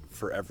cared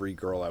for every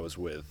girl I was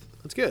with.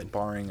 That's good.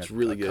 Barring it's a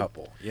really good.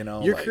 couple. You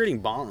know, you're creating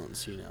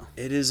bonds. You know,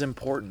 it is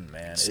important,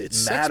 man. It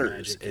sex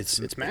matters. magic.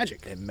 It's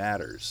magic. It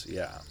matters.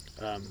 Yeah.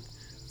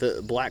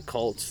 The black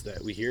cults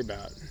that we hear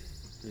about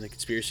and the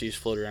conspiracies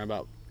float around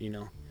about,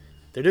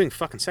 they're doing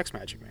fucking sex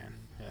magic, man.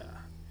 Yeah.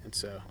 And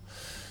so,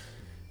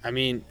 I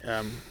mean,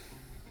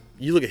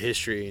 you look at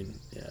history and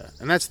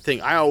that's the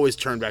thing. I always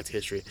turn back to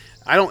history.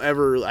 A lot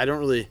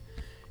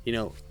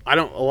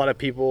of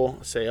people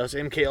say, oh, it's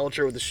MK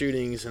Ultra with the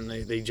shootings and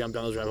they jump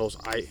down those rabbit holes.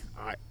 I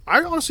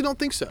honestly don't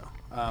think so.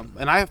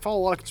 And I follow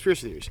a lot of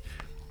conspiracy theories,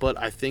 but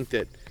I think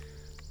that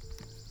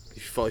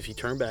if you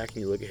turn back and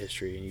you look at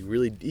history and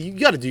you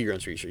got to do your own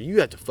research.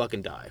 You have to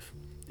fucking dive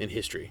in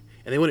history,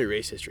 and they want to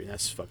erase history, and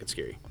that's fucking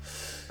scary.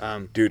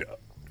 Dude,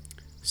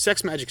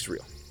 sex magic is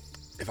real.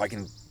 If I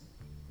can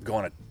go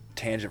on a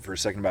tangent for a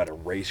second about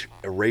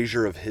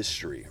erasure of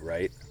history,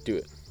 right? Do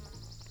it.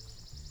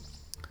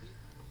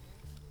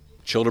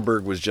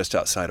 Childerberg was just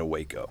outside of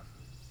Waco.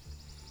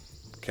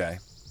 Okay.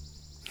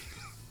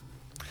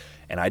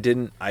 And I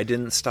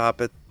didn't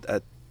stop at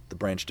the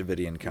Branch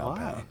Davidian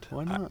compound.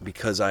 Why not?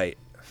 Because I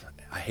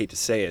hate to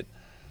say it,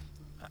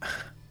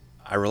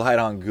 I relied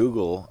on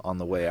Google on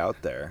the way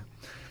out there.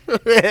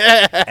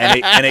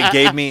 and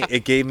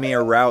it gave me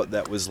a route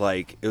that was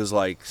like,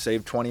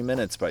 save 20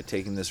 minutes by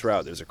taking this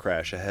route. There's a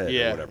crash ahead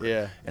or whatever.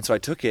 Yeah. And so I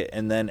took it,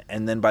 and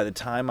then by the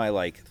time I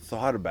like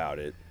thought about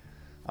it,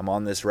 I'm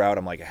on this route.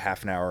 I'm like a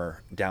half an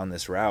hour down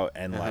this route,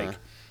 and like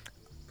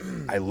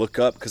I look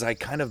up because I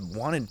kind of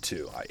wanted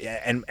to.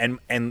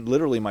 And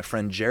literally my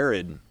friend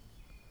Jared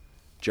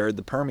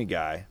the Permy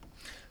guy,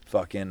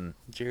 fucking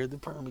Jared the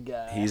Permy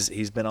guy.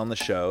 He's been on the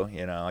show.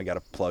 I got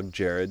to plug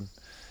Jared,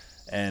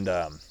 and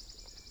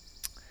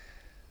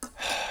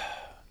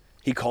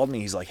he called me.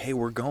 He's like, hey,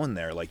 we're going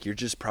there. Like, you're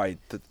just probably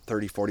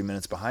 30, 40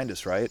 minutes behind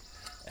us, right?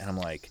 And I'm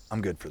like,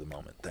 I'm good for the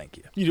moment. Thank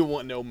you. You don't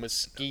want no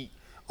mesquite.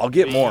 I'll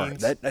get more.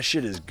 That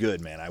shit is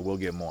good, man. I will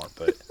get more.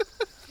 But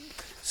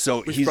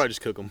so we should probably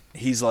just cook them.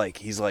 He's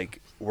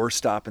like, we're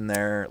stopping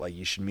there. Like,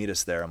 you should meet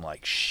us there. I'm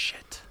like,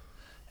 shit.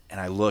 And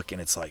I look,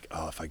 and it's like,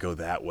 oh, if I go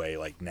that way,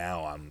 like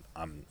now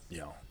I'm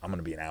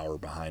gonna be an hour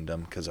behind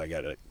them because I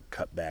got to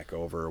cut back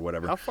over or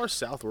whatever. How far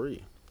south were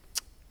you?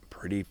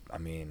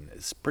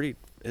 It's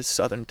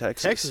southern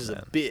Texas. Texas is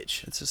man. a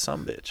bitch. It's a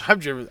sumbitch.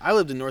 I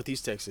lived in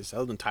Northeast Texas. I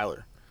lived in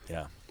Tyler.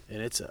 Yeah.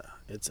 And it's a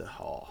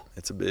haul.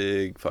 It's a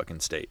big fucking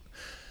state.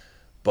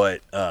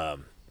 But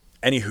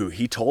anywho,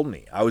 he told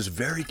me. I was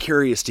very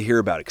curious to hear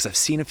about it because I've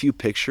seen a few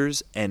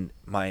pictures, and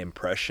my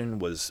impression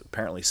was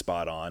apparently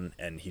spot on,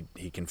 and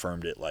he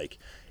confirmed it. Like,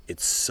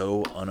 it's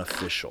so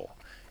unofficial.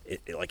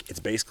 like it's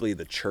basically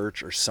the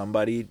church or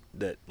somebody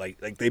that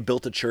like they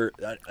built a church.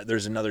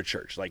 There's another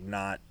church, like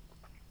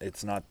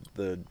it's not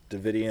the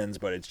Davidians,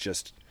 but it's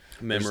just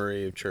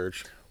Memory of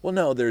church. Well,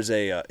 no, there's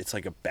it's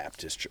like a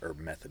Baptist or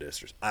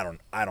Methodist or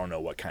I don't know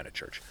what kind of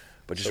church,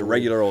 but just a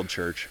regular old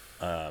church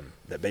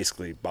that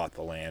basically bought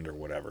the land or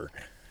whatever.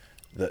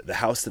 The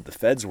house that the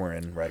feds were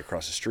in right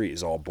across the street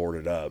is all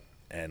boarded up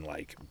and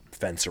like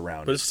fence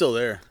around. But it's still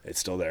there. It's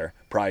still there.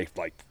 Probably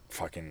like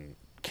fucking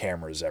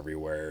cameras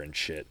everywhere and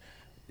shit.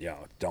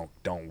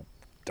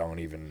 Don't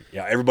even.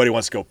 Yeah, everybody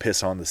wants to go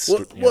piss on the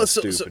stoop and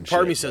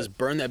part of me shit, says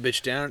burn that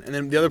bitch down, and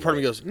then the other part of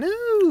me goes, no.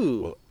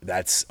 Well,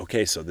 that's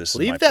okay. So this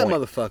Leave is my that point.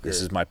 motherfucker.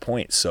 This is my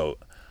point. So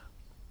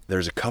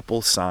there's a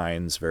couple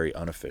signs, very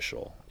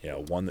unofficial.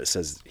 One that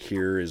says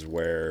here is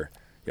where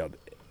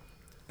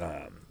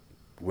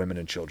women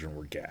and children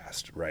were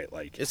gassed. Right,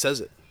 like It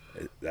says it.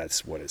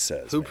 That's what it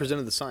says. Who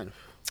presented the sign?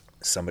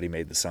 Somebody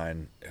made the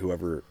sign.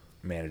 Whoever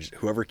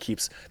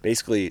keeps.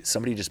 Basically,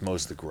 somebody just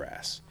mows the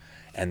grass.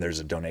 And there's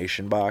a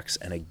donation box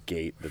and a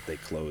gate that they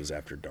close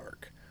after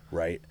dark,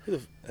 right?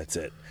 That's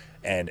it.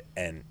 And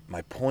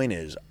my point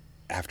is,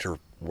 after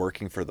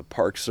working for the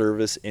Park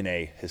Service in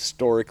a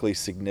historically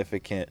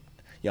significant,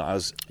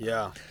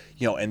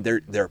 and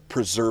they're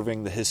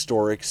preserving the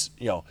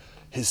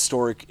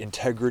historic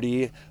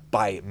integrity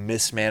by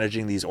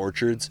mismanaging these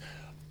orchards,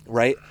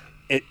 right?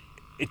 It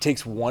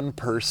takes one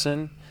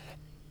person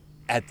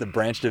at the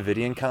Branch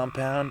Davidian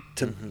compound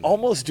to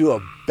almost do a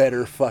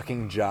better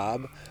fucking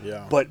job.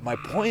 Yeah. But my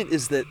point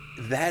is that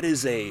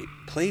is a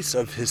place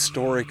of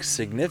historic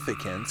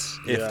significance,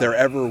 if there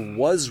ever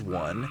was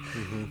one,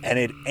 and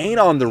it ain't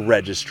on the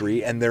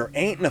registry, and there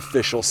ain't an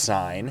official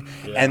sign,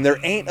 and there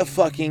ain't a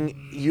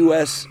fucking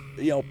U.S.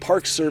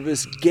 Park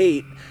Service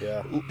gate,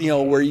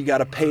 where you got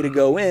to pay to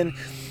go in.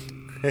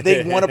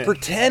 They want to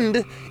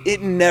pretend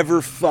it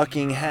never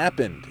fucking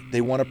happened. They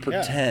want to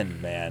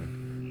pretend,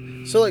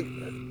 man. So like.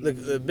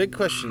 The big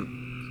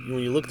question when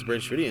you look at the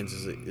Branch Davidians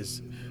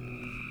is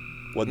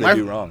what they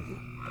do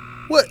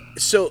wrong. What?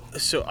 So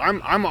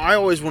I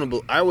always want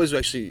to. I always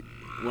actually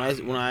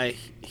when I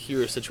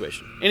hear a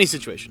situation, any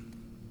situation,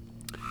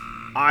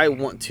 I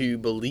want to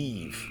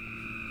believe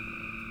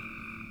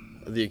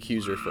the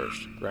accuser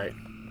first, right?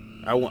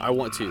 I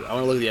want to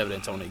look at the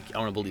evidence. I want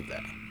to believe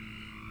that.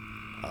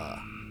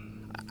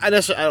 I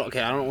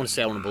don't want to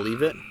say I want to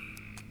believe it,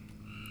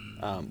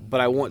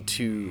 but I want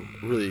to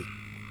really.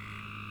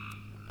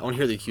 I want to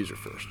hear the accuser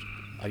first,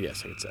 I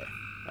guess I could say.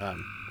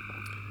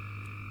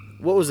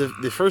 What was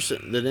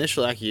the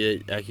initial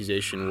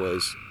accusation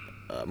was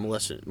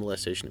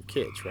molestation of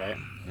kids, right?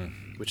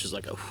 Which is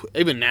like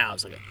even now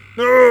it's like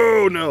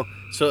no.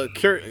 So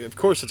of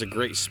course it's a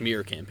great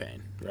smear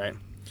campaign, right?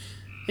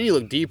 Then you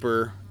look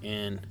deeper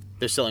and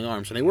they're selling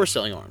arms, and they were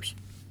selling arms.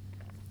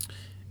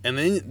 And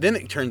then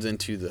it turns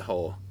into the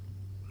whole,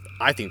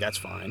 I think that's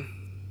fine,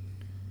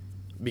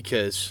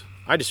 because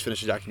I just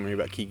finished a documentary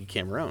about Kiki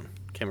Cameron.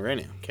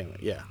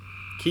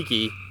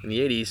 Kiki in the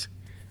 80s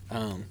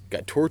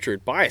got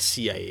tortured by a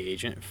CIA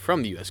agent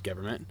from the U.S.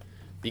 government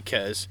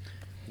because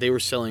they were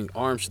selling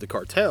arms to the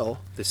cartel,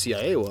 the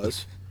CIA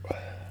was,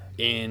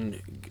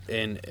 and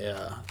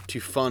to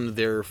fund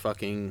their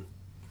fucking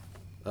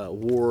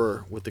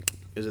war with the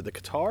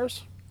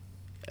Qatars?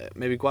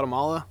 Maybe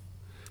Guatemala?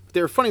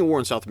 They were funding a war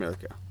in South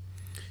America.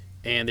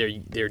 And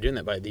they were doing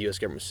that by the U.S.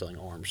 government selling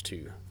arms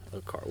to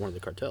one of the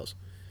cartels.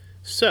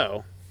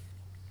 So,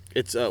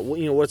 it's,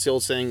 what's the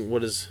old saying?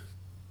 What is...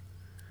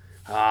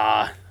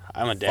 I'm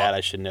a dad,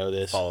 I should know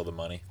this. Follow the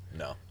money?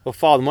 No. Well,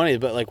 follow the money,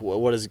 but like,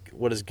 what is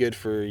good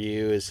for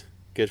you is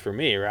good for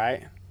me,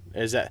 right?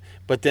 Is that?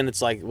 But then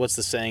it's like, what's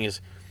the saying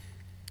is,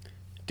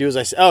 do as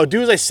I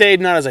say,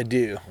 not as I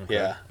do.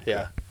 Okay.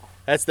 Yeah.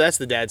 That's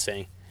the dad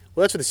saying.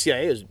 Well, that's what the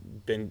CIA has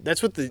been.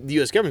 That's what the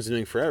U.S. government's been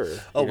doing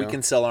forever. We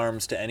can sell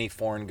arms to any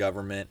foreign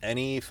government,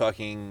 any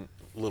fucking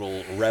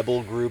little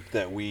rebel group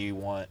that we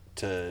want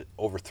to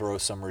overthrow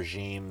some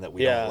regime that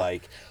we don't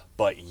like.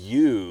 But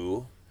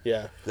you,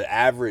 the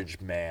average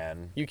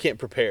man, you can't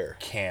prepare,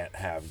 can't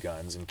have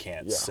guns and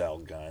can't sell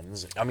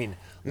guns. I mean,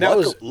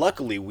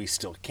 luckily we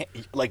still can't.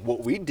 Like,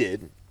 what we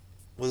did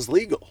was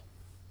legal.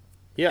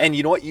 Yeah. And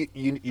you know what?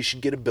 You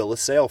should get a bill of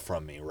sale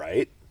from me,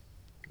 right?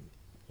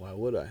 Why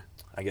would I?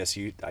 I guess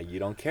you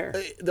don't care.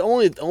 The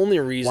only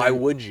reason. Why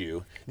would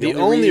you? The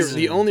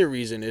only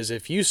reason is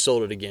if you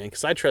sold it again,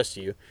 because I trust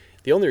you.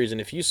 The only reason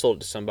if you sold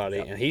it to somebody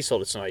and he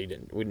sold it to somebody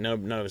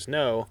none of us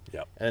know,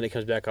 and then it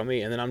comes back on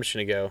me, and then I'm just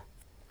gonna go,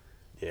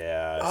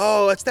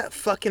 oh, it's that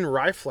fucking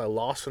rifle I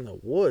lost in the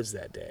woods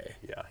that day.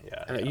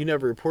 And you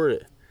never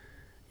reported it.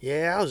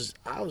 Yeah,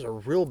 I was a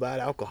real bad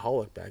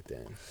alcoholic back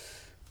then.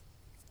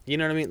 You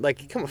know what I mean?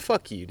 Like, come on,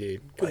 fuck you,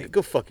 dude.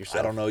 Go fuck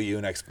yourself. I don't owe you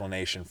an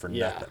explanation for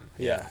nothing.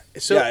 Yeah.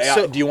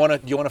 So do you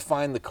want to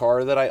find the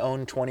car that I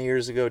owned 20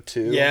 years ago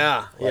too?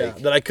 Yeah.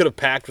 That I could have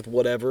packed with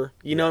whatever.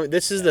 You know,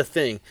 this is the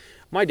thing.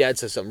 My dad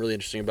says something really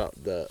interesting about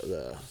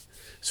the.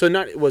 So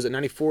was it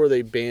 94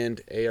 they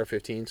banned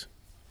AR-15s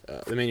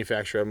the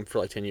manufacturer of them for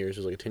like 10 years.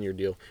 It was like a 10-year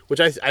deal, which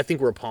I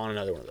think we're upon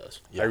another one of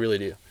those. Yeah. I really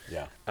do.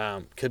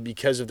 Yeah.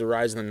 Because of the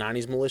rise in the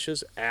 90s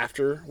militias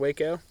after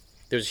Waco,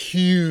 there's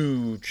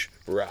huge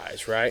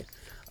rise, right?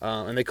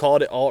 And they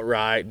called it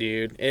alt-right,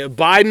 dude. And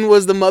Biden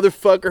was the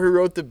motherfucker who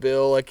wrote the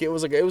bill. He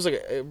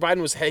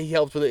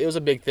helped with it. It was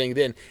a big thing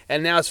then.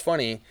 And now it's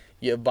funny.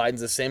 Yeah,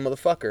 Biden's the same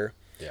motherfucker.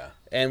 Yeah.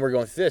 And we're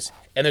going through this.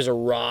 And there's a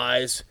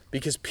rise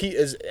because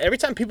every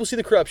time people see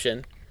the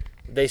corruption,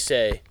 they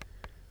say,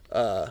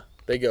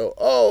 they go,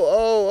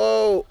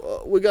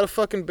 we got to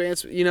fucking ban.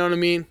 You know what I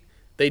mean?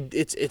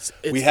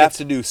 We have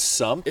to do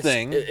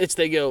something.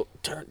 They go,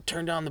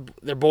 turn down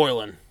they're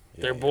boiling.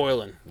 They're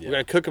boiling. Yeah. We got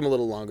to cook them a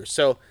little longer.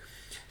 So,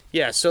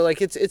 yeah, so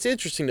like it's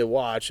interesting to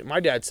watch. My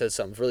dad said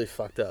something really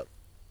fucked up.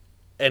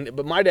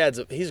 But my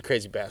he's a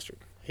crazy bastard.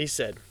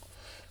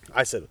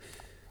 I said,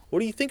 what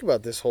do you think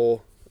about this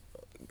whole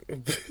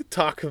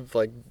talk of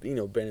like,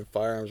 banning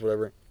firearms,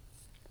 whatever?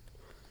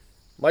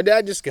 My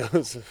dad just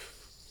goes,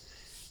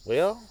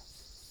 well,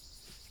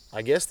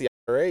 I guess the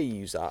IRA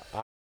used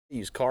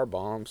car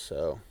bombs,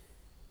 so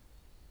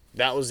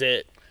that was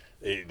it.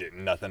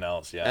 Nothing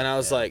else, yeah. And I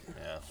was like,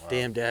 wow.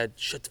 damn, Dad,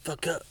 shut the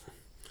fuck up.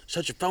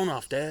 Shut your phone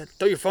off, Dad.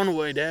 Throw your phone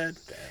away, Dad.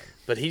 Damn.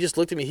 But he just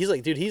looked at me. He's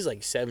like, dude, he's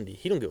like 70.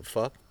 He don't give a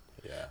fuck.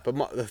 Yeah.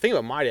 But the thing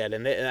about my dad,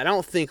 and I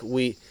don't think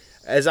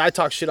as I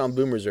talked shit on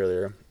boomers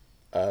earlier,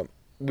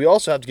 we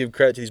also have to give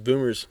credit to these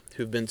boomers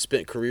who've been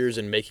spent careers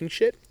in making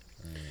shit.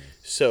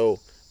 So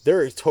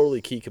they're a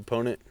totally key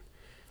component.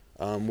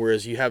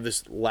 Whereas you have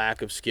this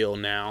lack of skill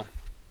now.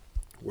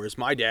 Whereas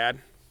my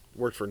dad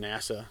worked for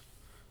NASA,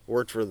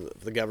 worked for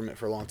the government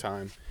for a long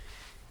time,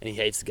 and he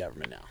hates the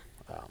government now.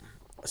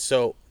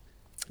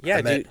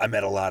 Yeah, I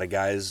met a lot of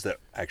guys that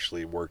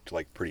actually worked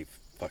like pretty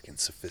fucking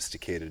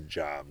sophisticated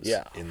jobs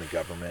in the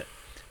government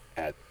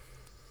at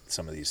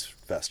some of these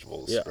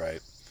festivals, right?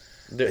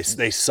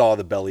 They saw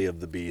the belly of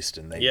the beast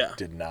and they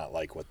did not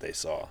like what they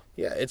saw.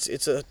 Yeah,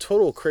 it's a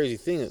total crazy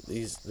thing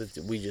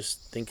that we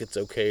just think it's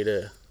okay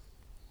to.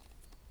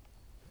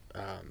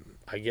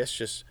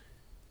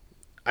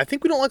 I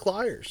think we don't like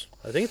liars.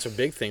 I think it's a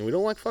big thing. We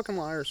don't like fucking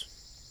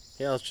liars.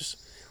 Yeah, let's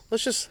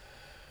just.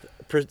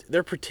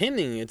 They're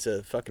pretending it's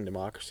a fucking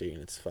democracy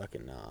and it's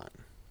fucking not.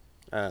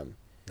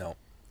 No.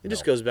 It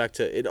just goes back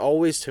to it.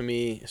 Always to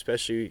me,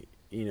 especially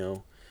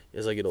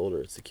as I get older,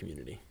 it's the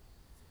community.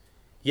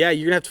 Yeah,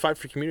 you're gonna have to fight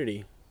for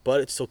community, but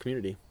it's still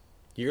community.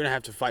 You're gonna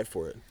have to fight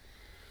for it.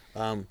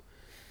 And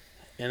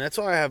that's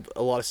why I have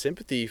a lot of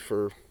sympathy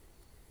for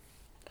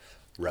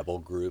rebel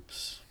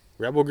groups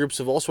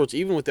of all sorts,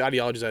 even with the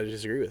ideologies I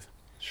disagree with.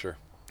 Sure.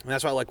 And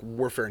that's why I like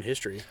warfare and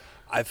history.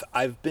 I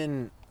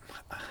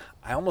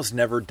almost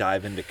never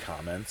dive into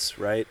comments,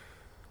 right?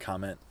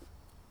 Comment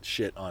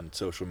shit on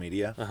social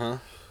media. Uh-huh.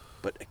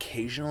 But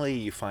occasionally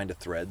you find a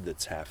thread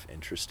that's half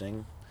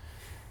interesting.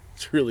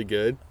 It's really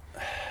good.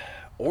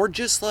 Or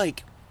just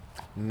like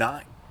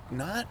not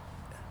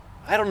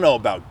I don't know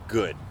about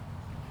good.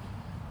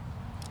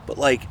 But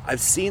like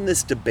I've seen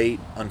this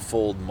debate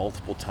unfold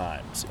multiple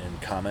times in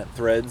comment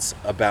threads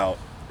about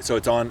so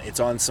it's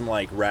on some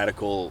like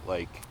radical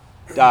like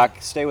Doc,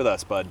 stay with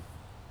us, bud.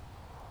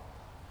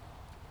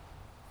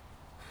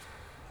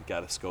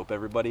 Got to scope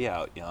everybody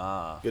out.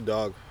 Yeah. Good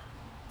dog.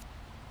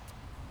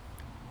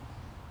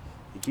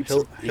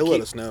 He'll let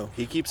us know.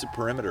 He keeps a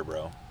perimeter,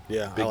 bro.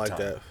 Yeah, Big I like time.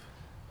 that.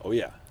 Oh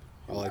yeah.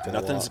 I like that a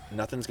lot.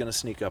 Nothing's gonna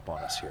sneak up on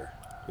us here.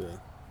 Yeah.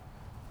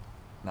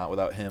 Not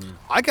without him.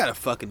 I got a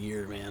fucking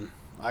ear, man.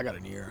 I got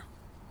an ear.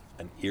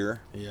 An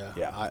ear? Yeah.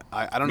 Yeah.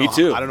 I don't Me know.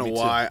 too. I don't know Me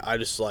why. too. I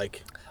just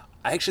like.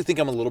 I actually think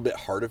I'm a little bit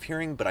hard of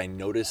hearing, but I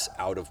notice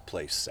out of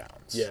place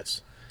sounds.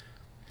 Yes.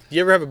 Do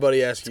you ever have a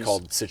buddy ask you? It's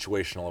called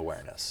situational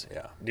awareness.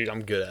 Yeah. Dude,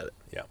 I'm good at it.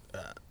 Yeah.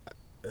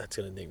 That's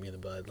gonna nick me in the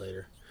bud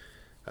later.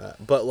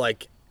 But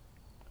like,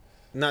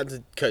 not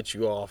to cut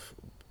you off,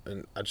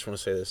 and I just want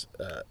to say this: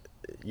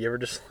 you ever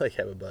just like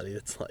have a buddy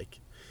that's like,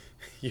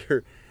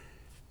 you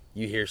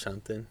hear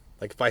something.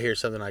 Like if I hear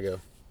something, I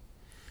go.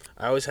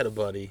 I always had a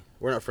buddy.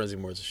 We're not friends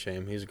anymore. It's a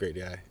shame. He was a great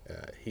guy.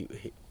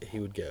 He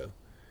would go.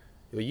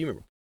 Well, you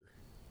remember?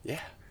 Yeah.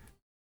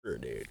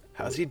 Dude.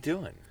 How's he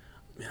doing?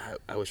 Yeah,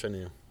 I wish I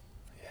knew.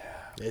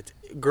 It's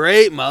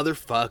great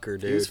motherfucker,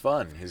 dude. He was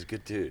fun. He was a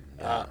good dude.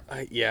 Yeah.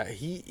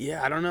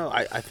 I don't know.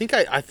 I think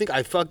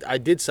I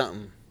did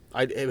something.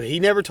 He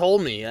never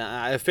told me.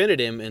 I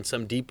offended him in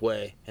some deep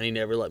way, and he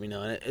never let me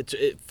know. And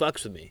it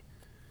fucks with me,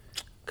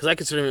 because I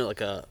consider him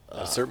like a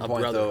certain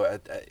point brother. though.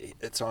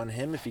 It's on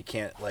him if he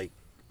can't like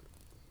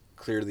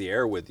clear the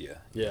air with you.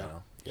 Yeah. You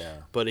know? Yeah.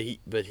 But he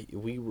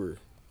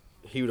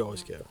would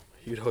always go.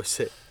 He would always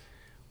say,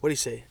 "What'd he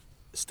say?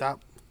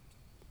 Stop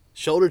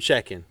shoulder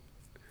checking."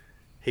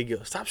 He'd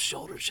go, "Stop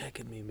shoulder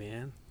checking me,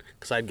 man."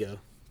 Because I'd go.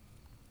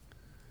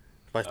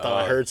 If I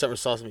thought I heard something or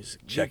saw something, he's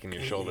like, checking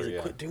your shoulder,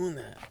 yeah. Quit doing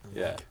that. I'm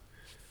Yeah. like,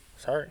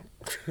 sorry.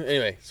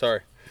 Anyway,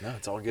 sorry. No,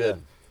 it's all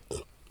good.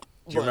 Do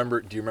you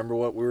remember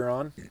what we were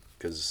on?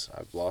 Because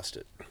I've lost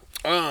it.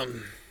 Yeah,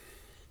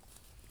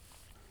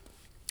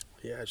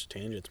 just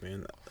tangents,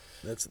 man.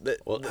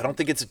 Well, I don't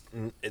think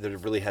there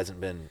really hasn't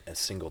been a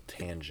single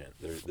tangent.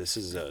 This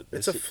is a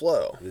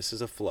flow. This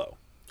is a flow.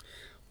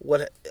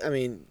 What I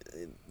mean,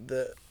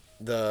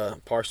 the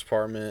Parks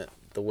Department,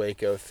 the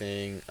Waco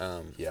thing.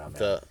 Yeah, man.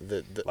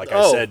 The like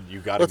I said, you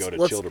got to go to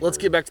Childeberg. Let's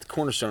get back to the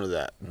cornerstone of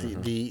that.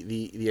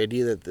 The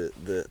idea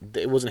that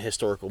it wasn't a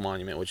historical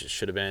monument, which it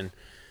should have been.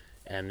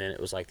 And then it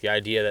was like the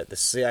idea that the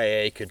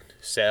CIA could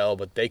sell,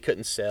 but they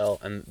couldn't sell,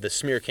 and the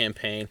smear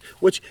campaign.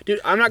 Which,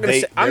 dude, I'm not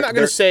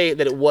gonna say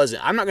that it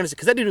wasn't. I'm not gonna say,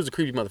 because that dude was a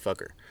creepy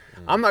motherfucker.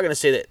 I'm not gonna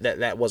say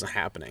that wasn't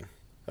happening.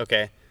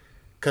 Okay,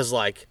 because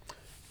like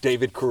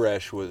David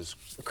Koresh was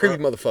a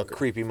creepy motherfucker.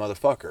 Creepy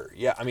motherfucker.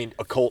 Yeah, I mean,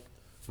 a cult,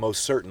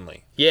 most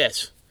certainly.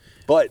 Yes.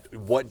 But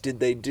what did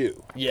they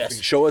do? Yes.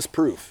 Show us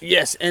proof.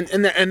 Yes, and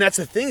that's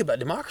the thing about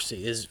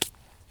democracy is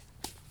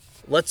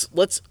let's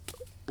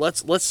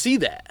see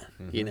that.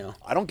 You know,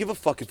 I don't give a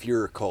fuck if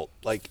you're a cult.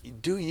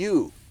 Like, do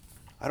you?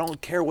 I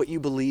don't care what you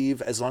believe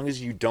as long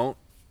as you don't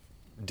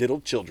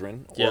diddle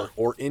children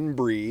or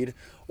inbreed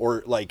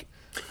or like.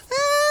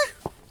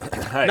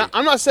 Now,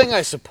 I'm not saying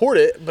I support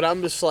it, but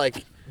I'm just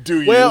like.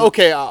 Do you? Well,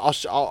 okay,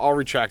 I'll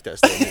retract that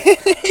statement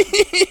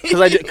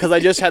because I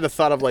just had the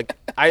thought of like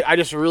I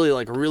just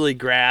really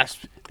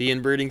grasped the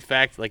inbreeding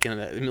fact like in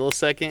a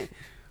millisecond. I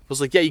was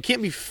like, yeah, you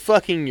can't be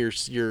fucking your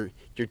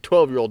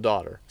 12-year-old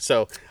daughter.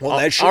 So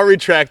I'll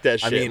retract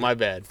that shit. I mean, my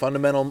bad.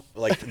 Fundamental,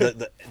 like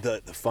the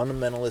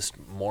fundamentalist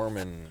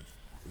Mormon,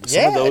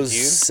 some of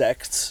those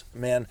sects,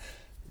 man,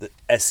 the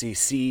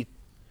SECT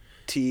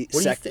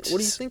sects. What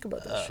do you think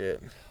about that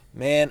shit?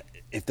 Man,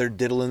 if they're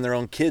diddling their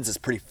own kids, it's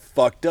pretty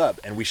fucked up,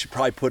 and we should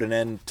probably put an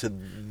end to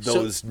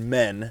those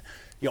men.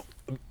 You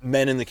know,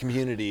 men in the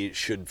community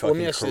should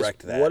fucking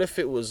correct that. What if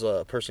it was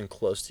a person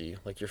close to you,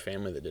 like your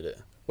family, that did it?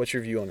 What's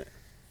your view on it?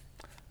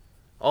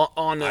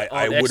 On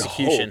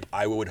execution.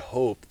 I would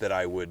hope that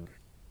I would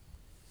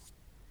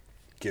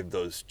give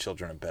those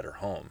children a better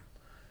home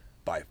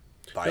by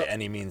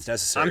any means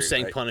necessary. I'm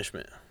saying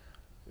punishment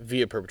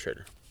via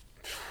perpetrator.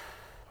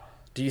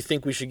 Do you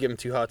think we should give them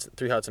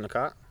 3 hots in a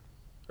cot?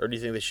 Or do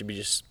you think they should be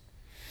just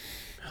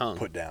hung?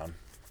 Put down.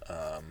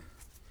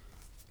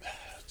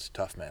 It's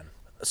tough, man.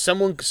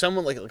 Someone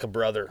like a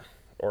brother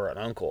or an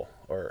uncle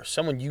or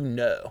someone you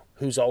know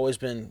who's always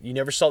been, you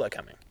never saw that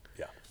coming.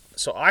 Yeah.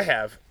 So I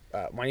have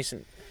my niece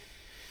and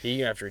you're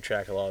gonna have to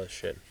retract a lot of this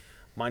shit.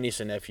 My niece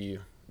and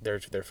nephew, their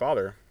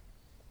father,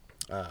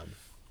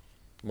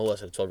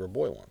 molested a 12-year-old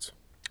boy once.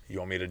 You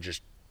want me to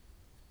just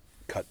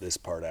cut this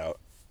part out?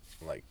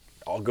 Like,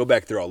 I'll go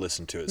back through. I'll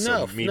listen to it.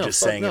 So leave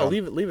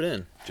it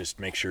in. Just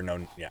make sure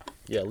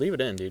Yeah, leave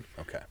it in, dude.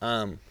 Okay.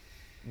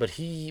 But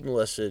he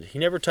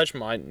never touched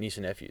my niece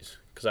and nephews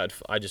because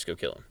I'd just go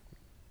kill him.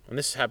 And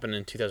this happened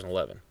in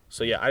 2011.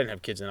 So yeah, I didn't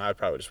have kids and I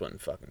probably just went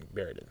and fucking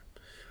buried it.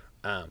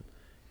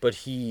 But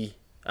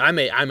I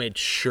made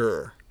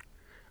sure.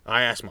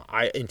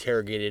 I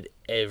interrogated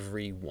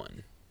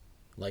everyone,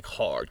 like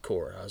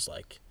hardcore. I was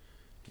like,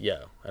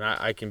 yo, and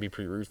I can be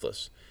pretty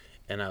ruthless.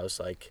 And I was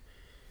like,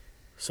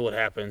 so what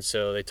happened?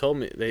 So they told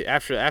me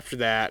after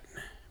that.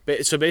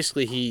 So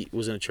basically, he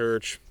was in a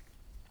church.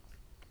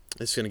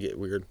 This is gonna get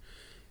weird.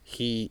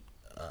 He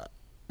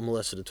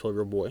molested a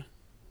 12-year-old boy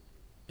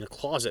in a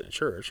closet in a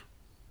church,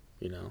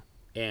 you know.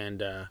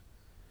 And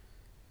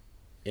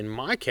in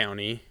my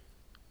county,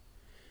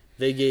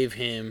 they gave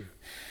him,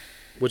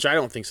 which I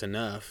don't think's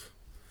enough.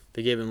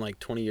 They gave him like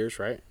 20 years,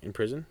 right, in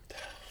prison.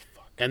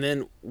 And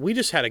then we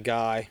just had a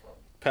guy,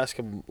 I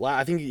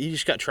think he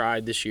just got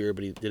tried this year,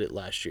 but he did it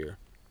last year.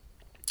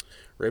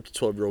 Raped a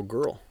 12-year-old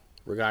girl.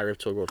 A guy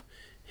raped a 12-year-old.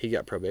 He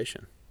got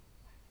probation,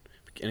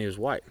 and he was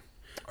white.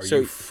 Are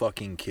you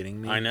fucking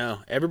kidding me? I know.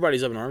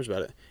 Everybody's up in arms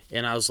about it,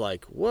 and I was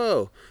like,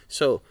 "Whoa!"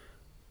 So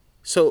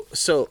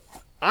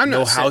I'm not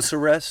no house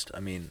arrest. I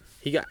mean,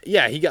 he got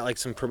like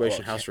some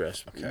probation house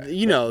arrest. Okay.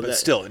 You know, but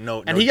still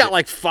no. And he got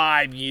like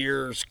 5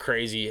 years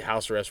crazy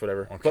house arrest,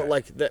 whatever. Okay.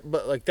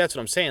 But like that's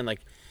what I'm saying.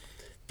 Like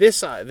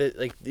this,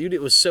 dude,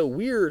 it was so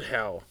weird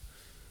how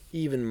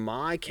even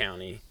my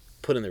county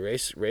put in the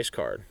race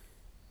card.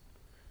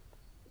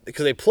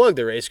 Because they plugged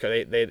the race car.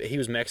 He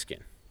was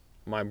Mexican.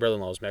 My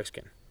brother-in-law was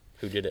Mexican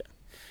who did it.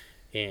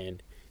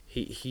 And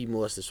he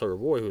molested this other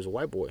boy who was a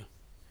white boy.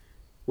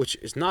 Which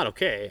is not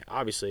okay,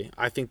 obviously.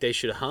 I think they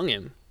should have hung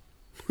him.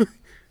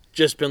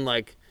 Just been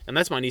like, and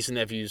that's my niece and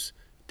nephew's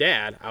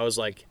dad. I was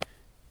like,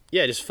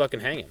 yeah, just fucking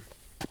hang him.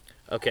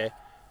 Okay.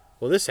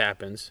 Well, this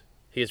happens.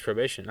 He gets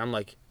probation. I'm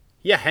like,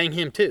 yeah, hang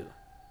him too.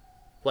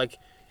 Like,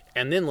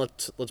 and then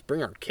let's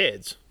bring our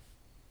kids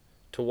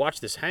to watch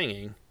this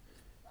hanging,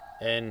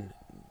 and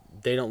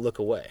they don't look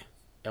away.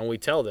 And we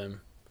tell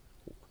them,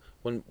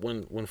 when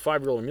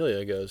 5-year-old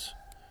Amelia goes,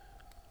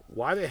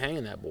 why are they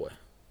hanging that boy?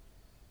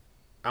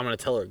 I'm going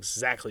to tell her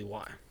exactly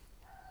why.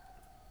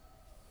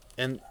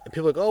 And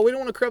people are like, oh, we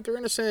don't want to corrupt their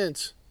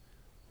innocence.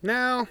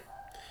 Now,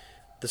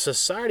 the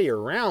society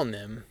around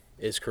them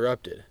is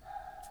corrupted.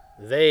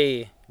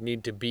 They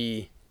need to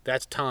be,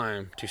 that's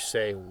time to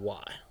say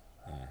why.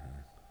 Mm-hmm.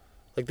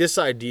 Like this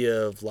idea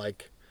of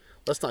like,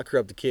 let's not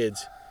corrupt the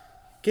kids.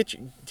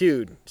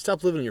 Dude,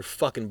 stop living in your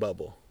fucking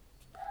bubble.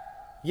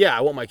 yeah,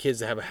 I want my kids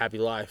to have a happy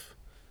life,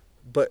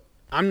 but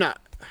I'm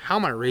not. How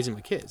am I raising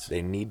my kids?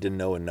 They need to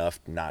know enough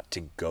not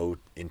to go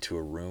into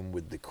a room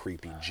with the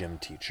creepy gym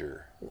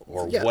teacher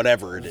or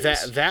whatever it is.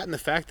 That and the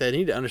fact that they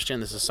need to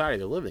understand the society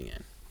they're living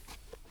in.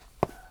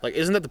 Like,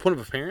 isn't that the point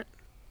of a parent?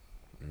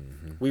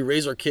 Mm-hmm. We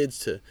raise our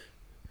kids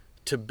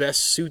to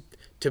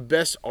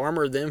best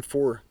armor them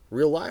for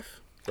real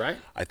life, right?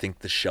 I think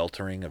the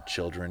sheltering of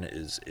children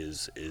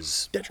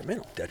is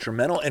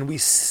detrimental, and we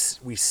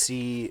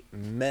see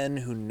men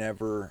who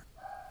never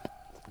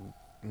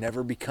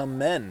become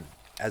men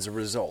as a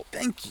result.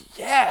 Thank you.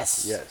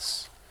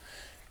 Yes.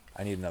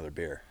 I need another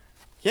beer.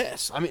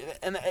 Yes. I mean,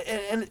 and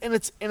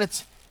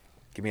it's.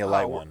 Give me a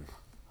light one.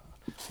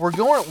 We're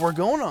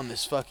going on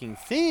this fucking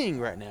thing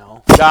right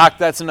now. Doc,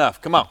 that's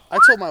enough. Come on. I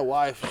told my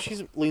wife,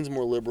 she leans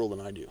more liberal than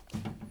I do.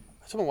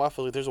 I told my wife,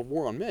 like, there's a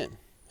war on men,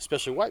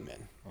 especially white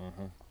men.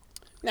 Mm-hmm.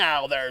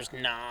 No, there's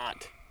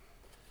not.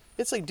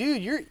 It's like,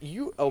 dude,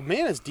 a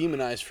man is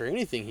demonized for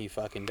anything he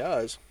fucking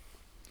does,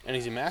 and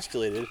he's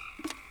emasculated.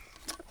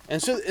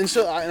 And so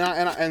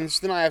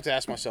then I have to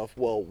ask myself,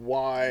 well,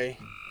 why?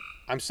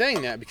 I'm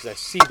saying that because I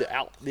see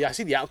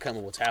the outcome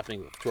of what's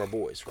happening to our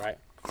boys, right?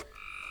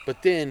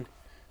 But then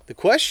the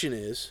question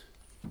is,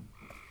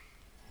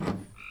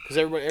 because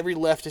every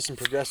leftist and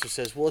progressive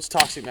says, well, it's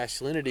toxic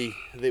masculinity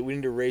that we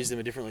need to raise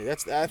them differently. I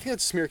think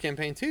that's a smear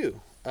campaign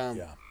too.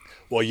 Yeah.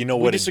 Well, you know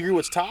we what? Disagree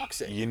what's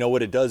toxic. You know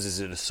what it does is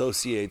it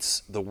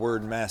associates the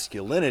word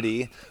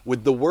masculinity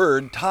with the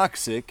word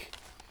toxic.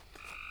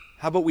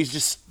 How about we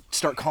just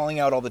start calling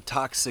out all the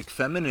toxic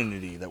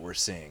femininity that we're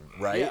seeing,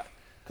 right? Yeah.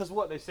 Because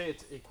what they say,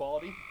 it's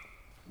equality.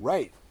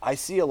 Right. I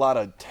see a lot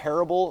of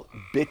terrible,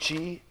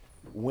 bitchy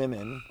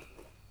women.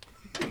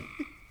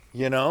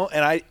 You know,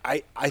 and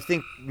I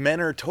think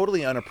men are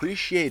totally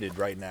unappreciated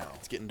right now.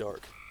 It's getting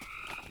dark.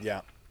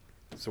 Yeah.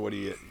 So what are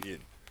you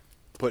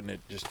putting it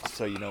just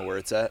so you know where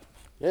it's at?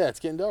 Yeah, it's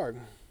getting dark.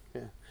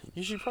 Yeah.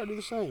 You should probably do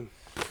the same.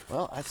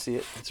 Well, I see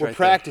it. It's we're right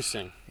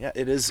practicing. There.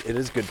 Yeah, it is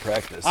good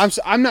practice.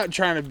 I'm not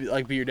trying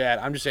to be your dad.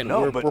 I'm just saying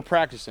we're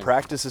practicing.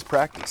 Practice is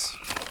practice.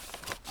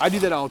 I do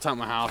that all the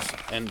time at my house,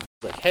 and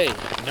like, hey,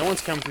 no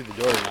one's coming through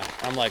the door tonight.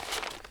 I'm like,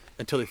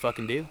 until they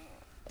fucking do.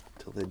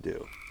 Until they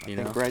do. I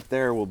think right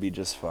there will be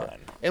just fine.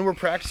 And we're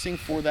practicing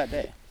for that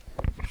day.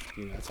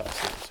 You know, that's how I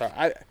see it. Sorry,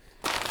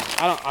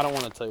 I don't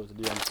want to tell you what to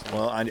do.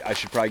 Well, I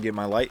should probably get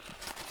my light.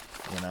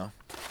 You know,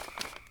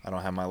 I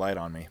don't have my light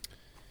on me.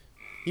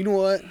 You know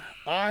what?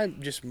 I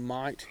just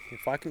might,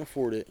 if I can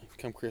afford it,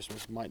 come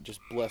Christmas, might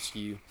just bless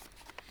you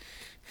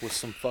with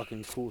some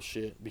fucking cool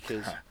shit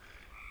because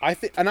I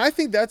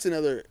think that's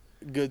another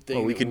good thing.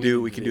 Well, we could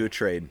do a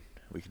trade.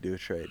 We could do a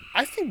trade.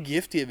 I think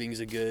gift giving is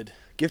a good.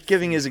 Gift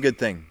giving is a good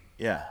thing.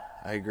 Yeah,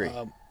 I agree.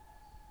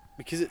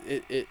 Because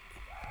it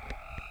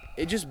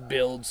just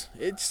builds.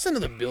 It's just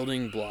another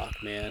building block,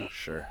 man.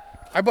 Sure.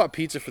 I bought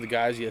pizza for the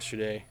guys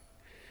yesterday,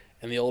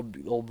 and the old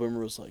boomer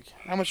was like,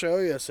 "How much I owe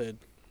you?" I said,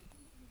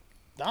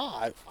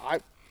 "Nah,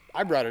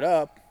 I brought it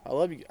up. I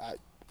love you.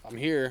 I'm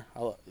here.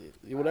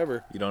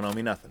 Whatever." You don't owe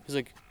me nothing. He's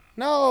like,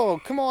 "No,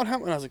 come on."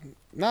 And I was like,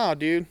 "Nah,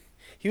 dude."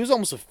 He was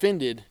almost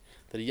offended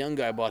that a young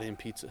guy bought him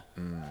pizza.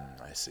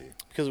 I see.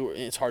 Because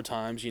it's hard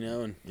times, you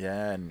know, and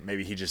yeah, and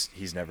maybe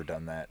he's never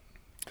done that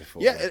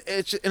before. Yeah,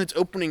 it's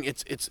opening.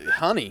 It's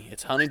honey.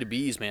 It's honey to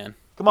bees, man.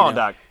 Come on,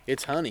 Doc.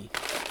 It's honey.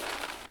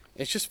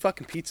 It's just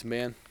fucking pizza,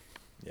 man.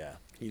 Yeah.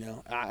 You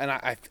know,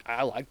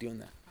 I like doing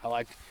that.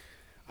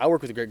 I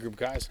work with a great group of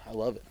guys. I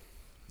love it.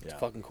 It's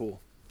fucking cool.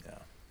 Yeah.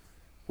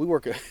 We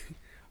work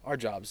our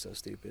job's so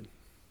stupid.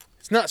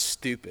 It's not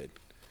stupid.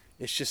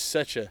 It's just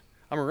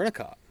I'm a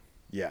rent-a-cop.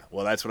 Yeah.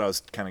 Well, that's what I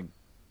was kind of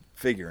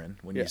figuring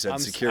when you said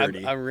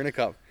security. I'm a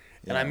rent-a-cop.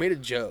 And I made a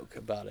joke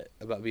about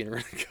being a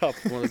rent-a-cop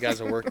with one of the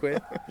guys I work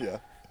with. Yeah.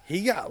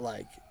 He got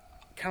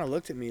kind of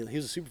looked at me. He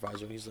was a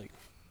supervisor, and he's like,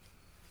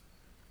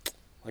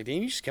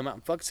 damn, you just come out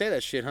and fucking say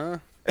that shit, huh?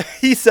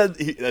 He said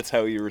that's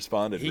how he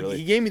responded. Really,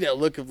 he gave me that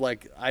look of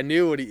I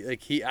knew what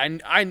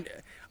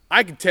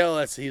I could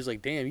tell he was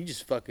like, damn, you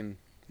just said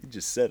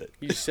it.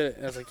 You just said it.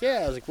 And I was like,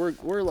 yeah. I was like,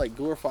 we're like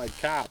glorified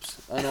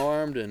cops,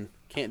 unarmed and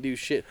can't do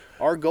shit.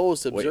 Our goal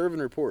is to observe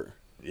and report.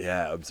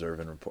 Yeah,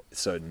 observe and report.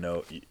 So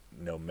no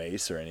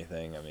mace or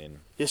anything. I mean,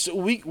 yeah. So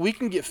we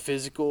can get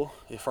physical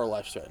if our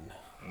life's threatened.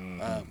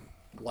 Mm-hmm.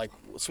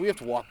 So we have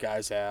to walk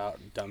guys out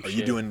and dump shit. Are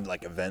you doing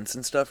events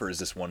and stuff, or is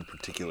this one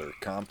particular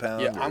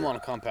compound? Yeah, I'm on a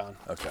compound.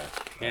 Okay.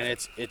 And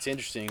it's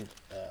interesting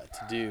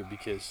to do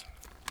because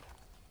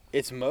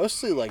it's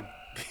mostly like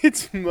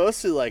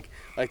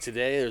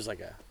today there's a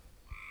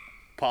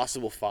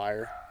possible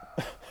fire.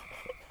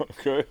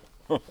 Okay.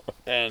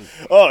 And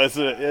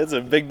it's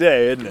a big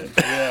day, isn't it?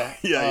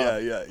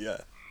 Yeah. Yeah.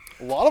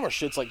 A lot of our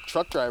shit's like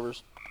truck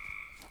drivers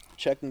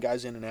checking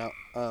guys in and out,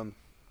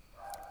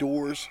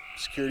 doors,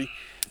 security.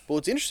 But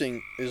what's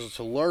interesting is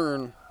to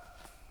learn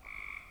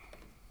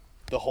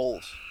the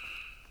holes.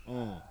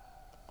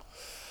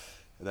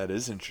 That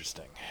is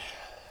interesting.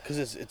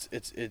 Because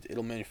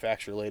it'll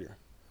manufacture later.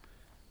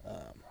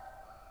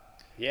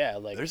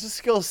 There's a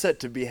skill set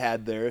to be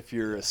had there if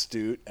you're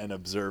astute and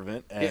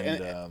observant,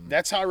 and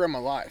that's how I run my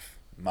life.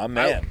 My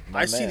man.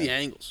 I see the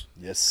angles.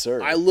 Yes,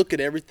 sir. I look at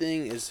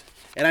everything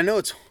and I know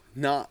it's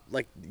not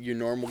like your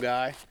normal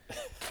guy.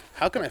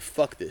 How can I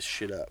fuck this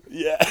shit up?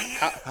 Yeah.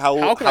 How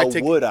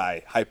would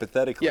I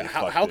hypothetically? Yeah.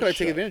 How can I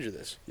take advantage of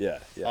this? Yeah.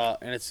 Yeah.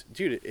 And it's,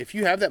 dude, if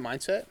you have that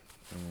mindset,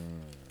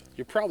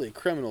 you're probably a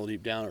criminal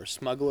deep down or a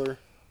smuggler.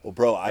 Well,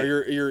 bro,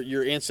 or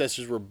your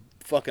ancestors were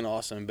fucking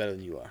awesome and better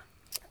than you are.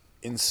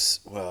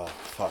 Well,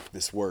 fuck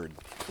this word.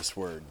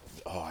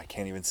 Oh, I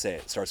can't even say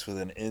it. It starts with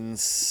an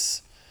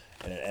ins,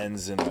 and it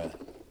ends in a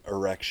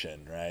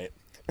erection, right?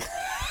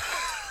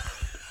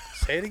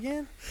 Say it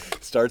again.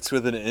 Starts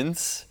with an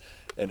ins,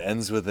 and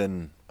ends with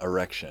an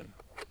erection.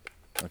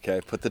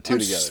 Okay, put the two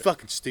together. Just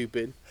fucking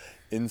stupid.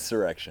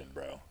 Insurrection,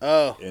 bro.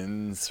 Oh.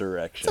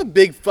 Insurrection. It's a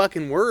big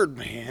fucking word,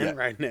 man, Yeah.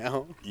 right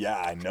now. Yeah,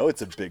 I know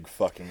it's a big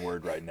fucking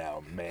word right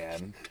now,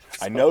 man.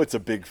 I know it's a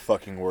big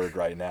fucking word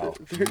right now,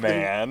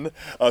 man.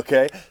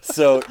 Okay,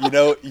 so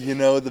you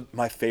know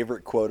my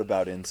favorite quote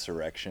about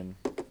insurrection.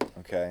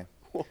 Okay,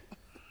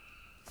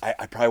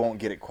 I probably won't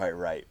get it quite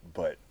right,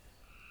 but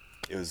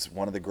it was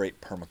one of the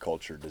great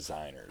permaculture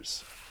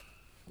designers,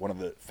 one of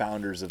the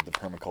founders of the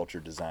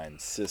permaculture design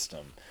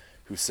system,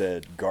 who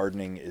said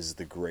gardening is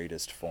the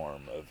greatest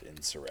form of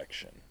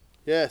insurrection.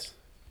 Yes.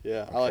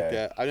 Yeah, I like Okay.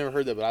 that. I've never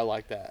heard that, but I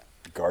like that.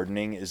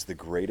 Gardening is the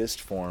greatest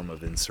form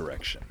of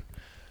insurrection.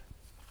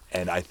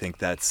 And I think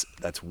that's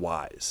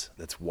wise.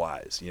 That's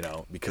wise,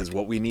 because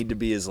what we need to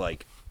be is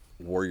like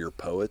warrior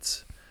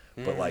poets,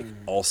 but like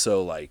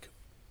also like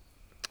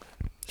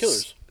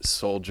Killers.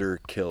 Soldier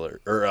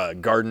killer or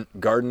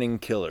gardening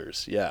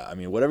killers. Yeah, I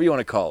mean whatever you want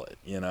to call it,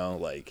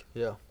 like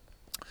Yeah.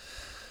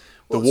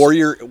 the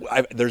warrior.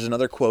 There's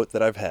another quote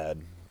that I've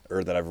had,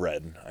 or that I've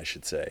read, I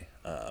should say.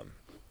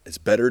 It's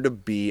better to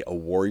be a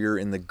warrior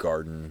in the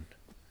garden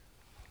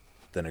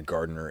than a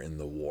gardener in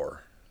the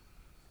war.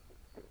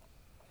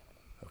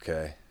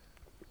 Okay.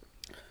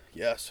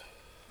 Yes.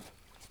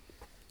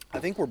 I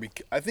think we're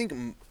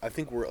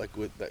like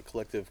with that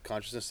collective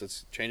consciousness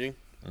that's changing.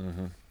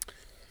 Mm-hmm.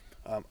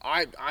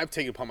 I've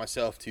taken it upon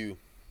myself to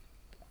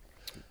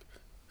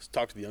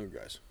talk to the younger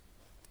guys,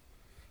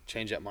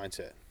 change that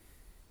mindset,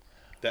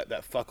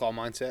 that fuck all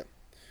mindset,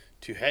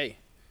 to hey,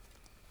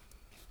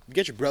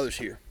 get your brothers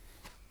here.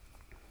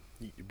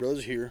 Your brothers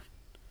are here.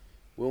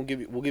 We'll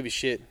give you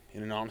shit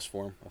in an honest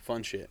form, a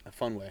fun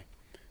way,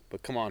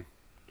 but come on.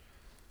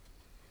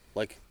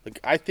 Like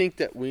I think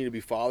that we need to be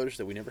fathers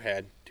that we never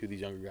had to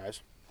these younger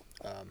guys.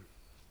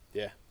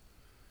 Yeah,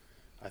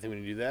 I think we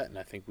need to do that, and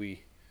I think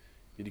we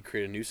need to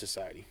create a new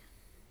society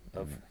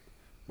of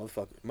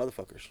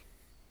motherfuckers.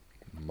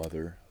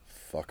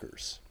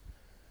 Motherfuckers.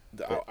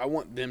 I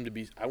want them to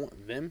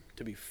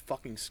be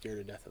fucking scared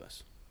to death of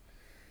us.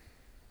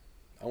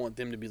 I want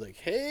them to be like,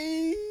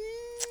 hey.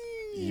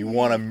 You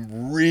want to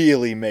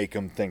really make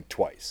them think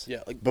twice.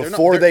 Yeah, like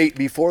before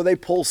they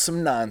pull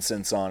some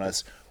nonsense on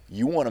us.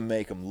 You want to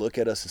make them look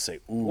at us and say,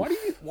 "Ooh." Why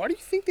do you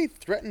think they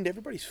threatened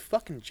everybody's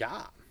fucking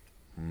job?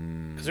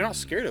 Because they're not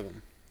scared of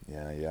them.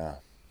 Yeah.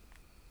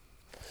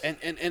 And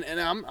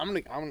I'm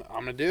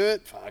gonna do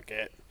it. Fuck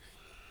it.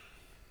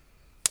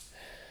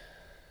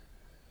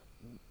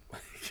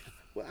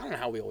 Well, I don't know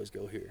how we always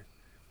go here.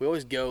 We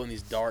always go in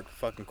these dark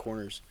fucking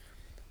corners.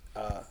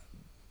 I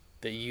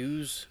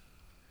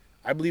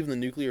believe in the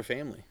nuclear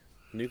family.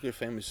 The nuclear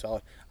family is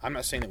solid. I'm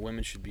not saying that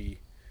women should be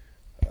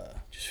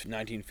just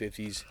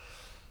 1950s.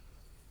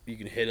 You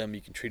can hit them,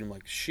 you can treat them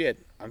like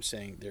shit. I'm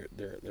saying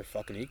they're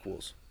fucking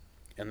equals,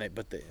 I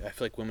feel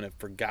like women have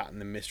forgotten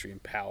the mystery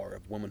and power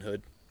of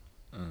womanhood,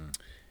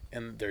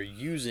 and they're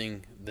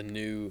using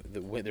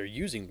they're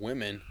using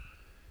women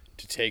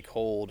to take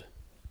hold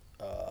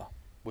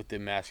with the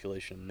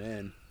emasculation of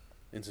men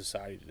in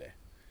society today,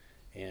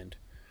 and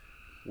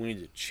we need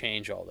to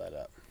change all that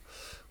up.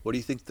 What do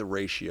you think the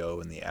ratio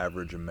in the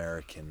average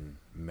American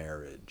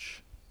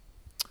marriage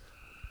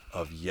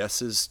of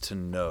yeses to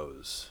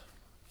nos,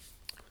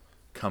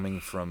 coming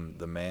from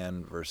the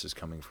man versus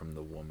coming from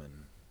the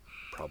woman,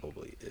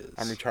 probably is?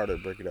 I'm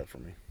retarded. Break it up for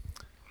me.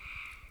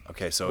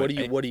 Okay, so what do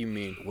you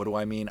mean? What do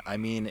I mean? I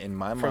mean, in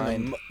my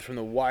mind, from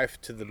the wife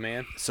to the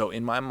man. So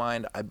in my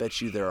mind, I bet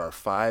you there are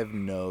 5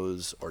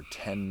 no's or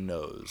 10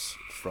 no's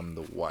from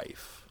the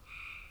wife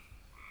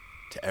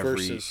to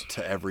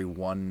every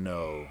 1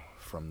 no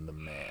from the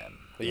man.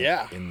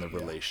 In the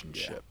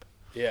relationship.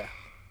 Yeah.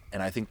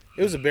 And I think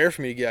it was a bear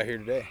for me to get out here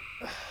today.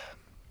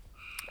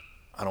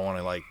 I don't want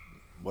to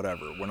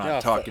whatever. We're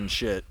not talking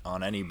shit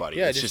on anybody.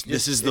 Yeah, it's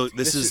this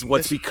is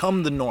what's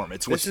become the norm.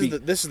 This is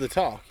the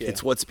talk. Yeah.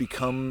 It's what's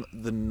become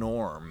the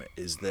norm,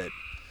 is that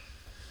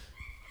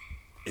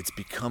it's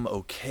become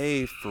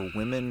okay for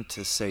women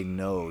to say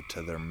no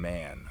to their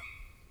man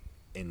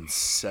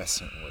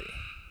incessantly.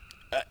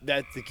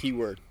 That's the key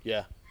word.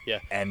 Yeah.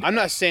 And I'm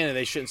not saying that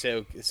they shouldn't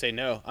say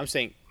no. I'm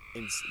saying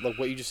like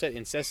what you just said,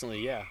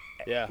 incessantly. Yeah.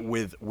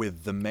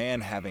 With the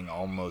man having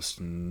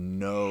almost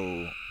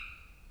no.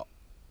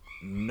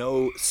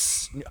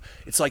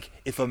 It's like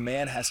if a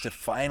man has to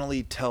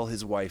finally tell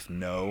his wife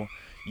no,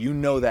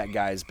 that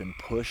guy's been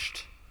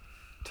pushed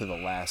to the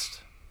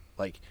last.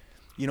 Like,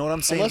 You know what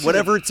I'm saying? Unless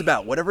Whatever it's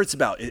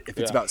about. If it's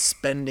Yeah. about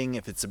spending,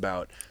 if it's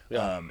about,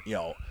 Yeah. you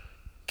know,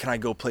 can I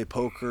go play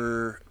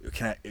poker?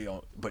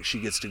 But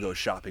she gets to go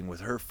shopping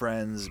with her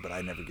friends, but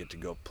I never get to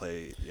go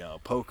play,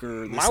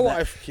 poker. My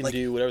wife can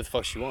do whatever the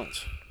fuck she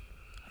wants.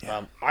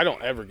 Yeah. I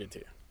don't ever get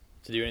to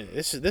do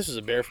anything. This is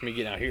a bear for me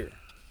getting out here.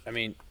 I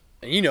mean,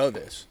 and you know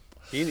this.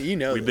 You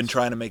know We've this. been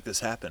trying to make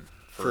this happen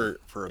for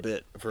a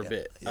bit. For a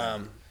bit. Yeah.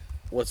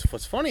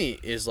 What's funny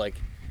is like,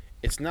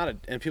 it's not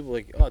and people are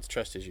like, oh, it's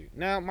trust issue.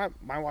 No,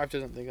 my wife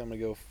doesn't think I'm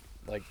gonna go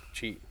like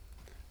cheat.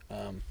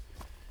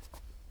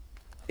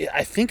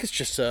 I think it's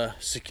just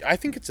I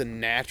think it's a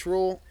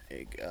natural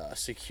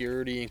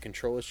security and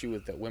control issue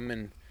that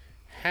women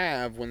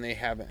have when they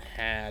haven't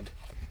had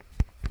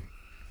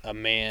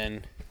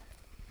a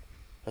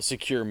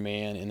secure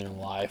man in their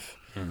life.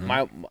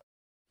 Mm-hmm.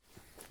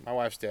 My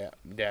wife's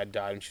dad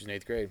died when she was in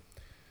 8th grade.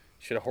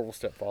 She had a horrible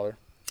stepfather.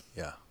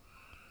 Yeah.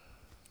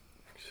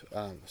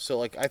 So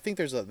like I think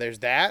there's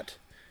that,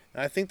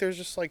 and I think there's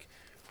just like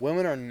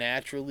women are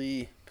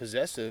naturally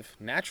possessive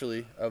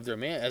of their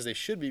man, as they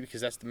should be, because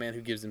that's the man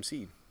who gives them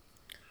seed.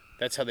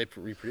 That's how they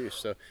reproduce.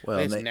 So I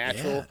think it's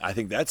natural. Yeah, I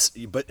think that's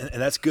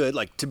and that's good.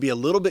 Like to be a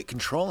little bit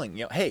controlling.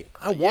 Hey,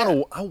 I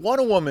want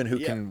a woman who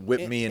can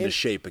whip me into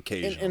shape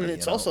occasionally. And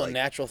it's also a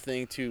natural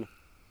thing to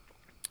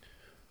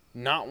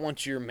not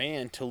want your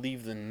man to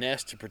leave the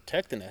nest to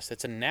protect the nest.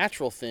 That's a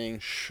natural thing.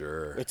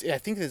 Sure. I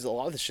think there's a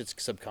lot of this shit's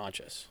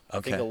subconscious.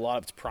 I think a lot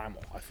of it's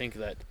primal. I think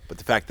that. But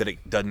the fact that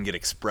it doesn't get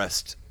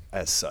expressed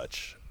as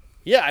such.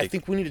 Yeah, I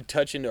think we need to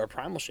touch into our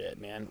primal shit,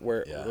 man.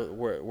 Where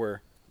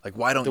like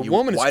why don't the you?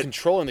 woman is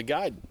controlling the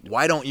guy.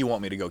 Why don't you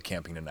want me to go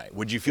camping tonight?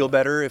 Would you feel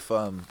better if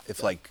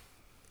like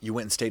you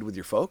went and stayed with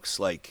your folks,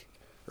 like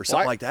or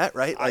something like that,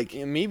 right? Like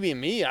me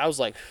being me, I was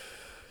like,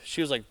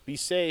 she was like, be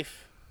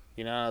safe.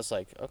 I was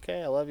like,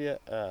 okay, I love you.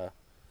 And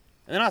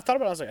then I thought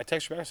about it. I was like, I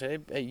texted her back. I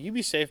said, hey, you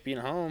be safe being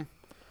home.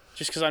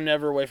 Just because I'm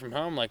never away from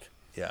home. Like,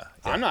 yeah.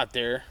 I'm not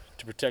there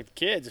to protect the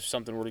kids if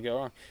something were to go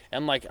wrong.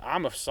 And, like,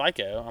 I'm a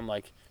psycho. I'm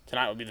like,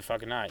 tonight would be the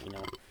fucking night,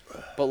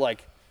 But,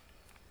 like,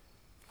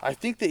 I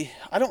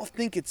don't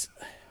think it's,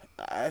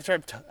 after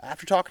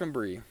talking to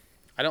Bree,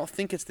 I don't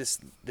think it's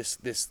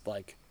this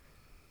like,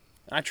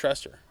 and I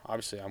trust her.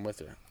 Obviously, I'm with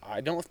her.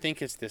 I don't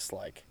think it's this,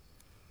 like,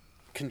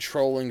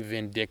 controlling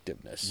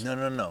vindictiveness.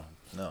 No.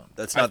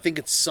 That's not. I think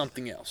it's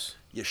something else.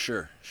 Yeah,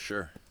 sure.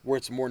 Where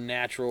it's more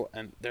natural,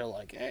 and they're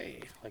like,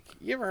 "Hey, like,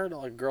 you ever heard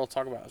a girl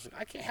talk about? I was like,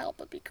 I can't help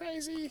but be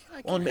crazy.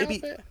 I can't help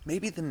it."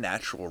 Maybe the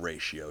natural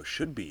ratio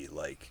should be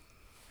like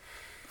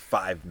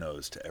 5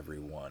 no's to every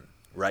 1,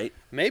 right?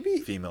 Maybe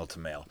female to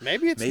male.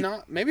 Maybe it's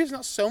not. Maybe it's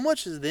not so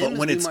much as them as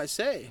we might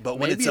say. But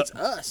when maybe it's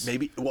us.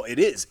 Maybe it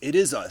is. It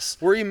is us.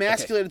 We're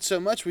emasculated so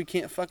much we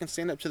can't fucking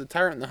stand up to the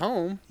tyrant in the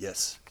home.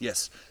 Yes.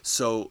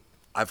 So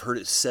I've heard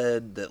it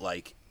said that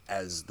like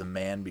as the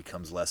man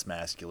becomes less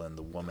masculine,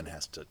 the woman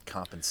has to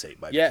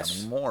compensate by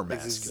becoming more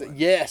masculine.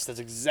 Yes, that's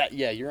exact.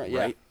 Yeah, you're right.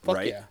 Yeah,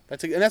 right. Yeah,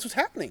 and that's what's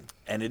happening.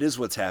 And it is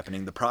what's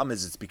happening. The problem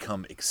is it's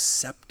become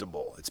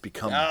acceptable. It's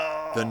become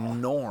the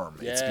norm.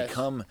 Yes.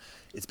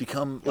 It's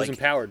become like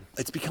empowered.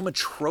 It's become a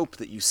trope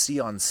that you see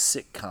on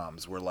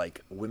sitcoms where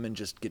like women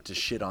just get to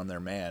shit on their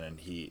man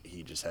and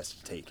he just has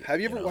to take it. Have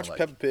you ever watched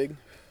Peppa Pig?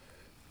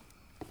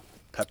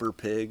 Peppa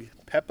Pig?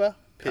 Peppa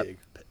Pig.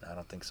 I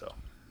don't think so.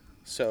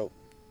 So,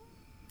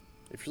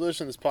 if you're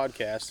listening to this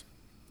podcast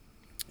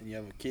and you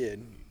have a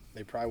kid,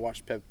 they probably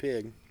watched Peppa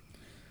Pig.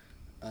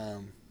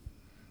 And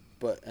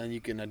you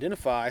can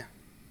identify,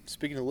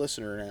 speaking to the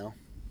listener now,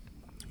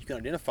 you can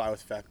identify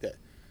with the fact that,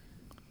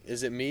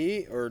 is it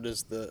me or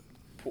does the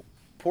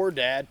poor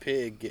dad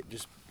pig get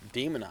just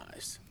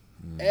demonized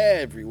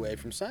every way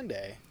from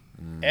Sunday,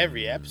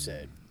 every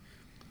episode?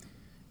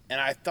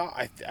 And I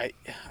thought,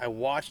 I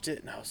watched it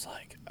and I was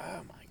like,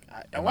 oh my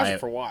God. I watched it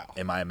for a while.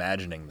 Am I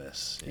imagining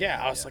this?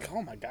 Yeah, I was like,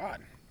 oh my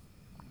God.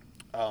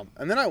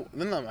 And then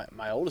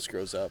my oldest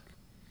grows up,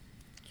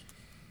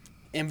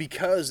 and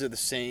because they're the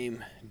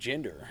same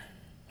gender,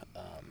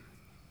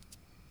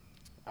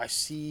 I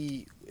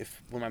see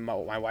when my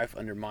wife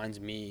undermines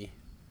me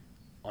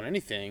on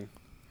anything,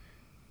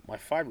 my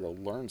 5-year-old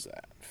learns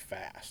that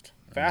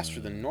faster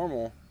than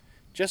normal.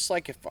 Just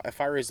like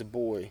if I raise a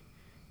boy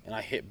and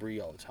I hit Bree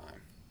all the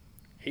time,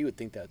 he would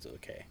think that's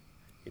okay.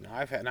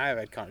 I've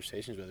had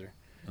conversations with her.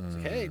 It's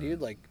like, hey,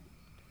 dude, like,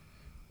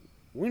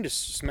 we can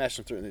just smash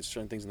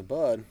certain things in the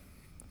bud.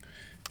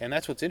 And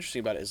that's what's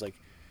interesting about it is like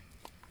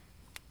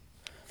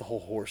the whole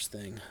horse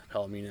thing,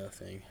 Palomino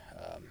thing.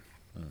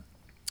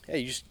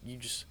 Yeah,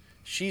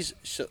 she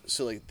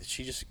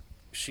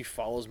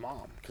follows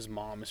mom because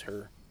mom is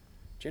her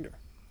gender.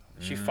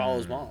 She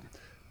follows mom.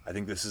 I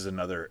think this is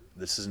another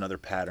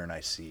pattern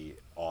I see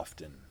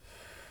often.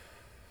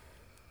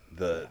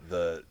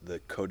 The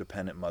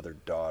codependent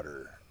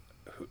mother-daughter,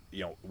 who,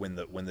 when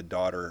the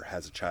daughter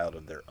has a child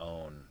of their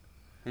own,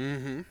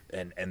 and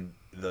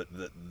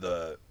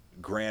the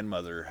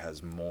grandmother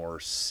has more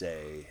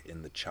say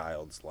in the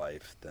child's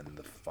life than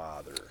the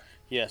father.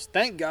 Yes,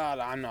 thank God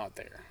I'm not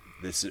there.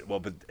 This is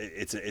but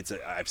it's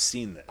a I've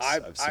seen this.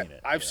 I've seen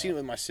it. I've seen it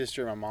with my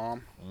sister and my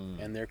mom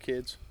and their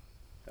kids.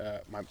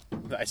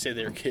 I say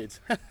their kids.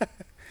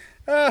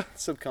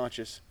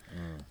 Subconscious.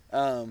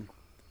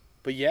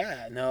 But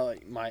yeah, no,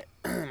 like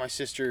my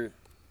sister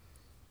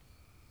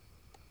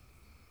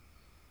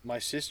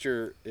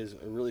is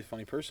a really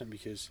funny person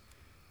because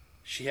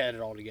she had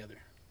it all together.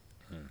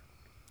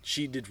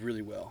 She did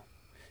really well.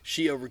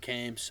 She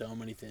overcame so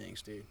many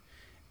things, dude.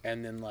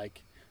 And then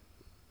like,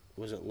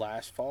 was it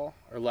last fall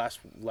or last?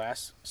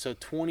 So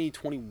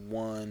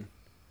 2021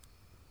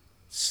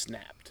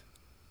 snapped.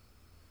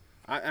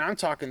 And I'm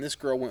talking. This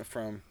girl went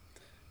from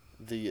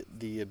the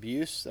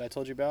abuse that I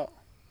told you about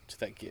to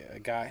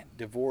that guy,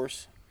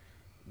 divorce,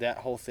 that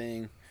whole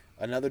thing,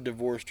 another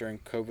divorce during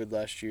COVID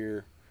last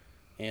year,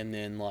 and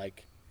then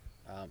like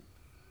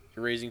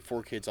raising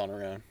 4 kids on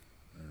her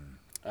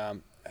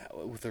own,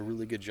 with a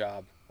really good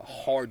job, a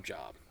hard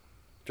job.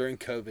 During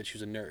COVID, she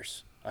was a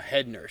nurse, a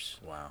head nurse.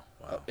 Wow.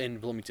 In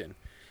Bloomington,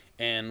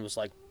 and was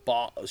like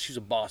she was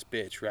a boss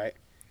bitch, right?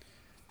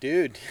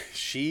 Dude,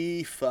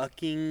 she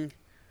fucking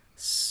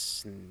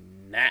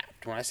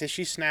snapped. When I say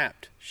she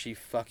snapped, she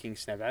fucking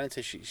snapped. I didn't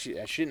say she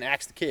didn't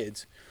axe the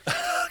kids,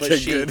 but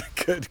Okay,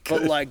 good.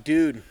 But like,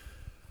 dude,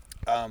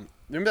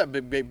 remember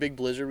that big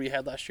blizzard we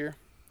had last year?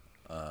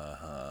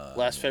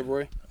 Last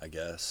February. I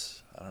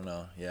guess. I don't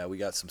know. Yeah, we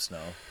got some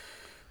snow.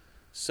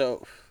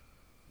 So,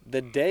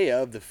 the day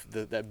of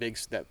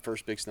that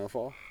first big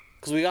snowfall,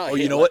 because we got. Oh,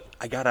 you know what?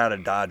 I got out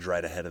of Dodge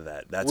right ahead of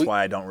that. That's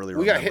why I don't really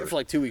remember. We got hit for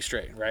like 2 weeks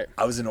straight, right?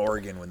 I was in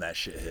Oregon when that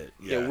shit hit.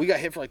 Yeah, we got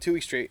hit for like 2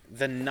 weeks straight.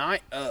 The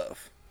night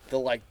of the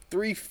like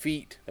 3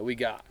 feet that we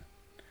got,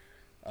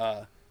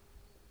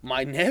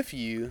 my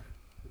nephew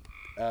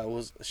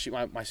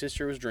my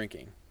sister was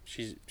drinking.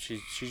 She's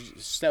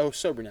so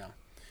sober now,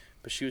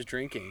 but she was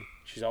drinking.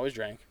 She's always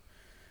drank.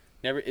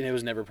 And it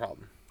was never a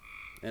problem,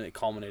 and it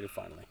culminated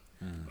finally.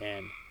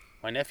 And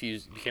my nephew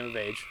became of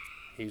age.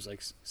 He was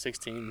like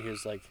 16. He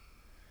was like,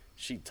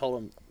 she told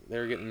him they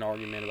were getting in an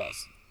argument about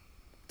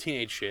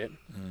teenage shit.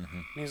 And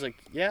he was like,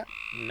 yeah,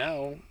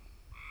 no,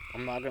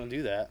 I'm not going to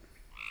do that.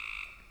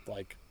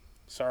 Like,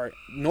 sorry.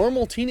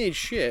 Normal teenage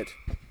shit.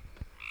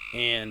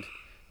 And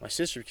my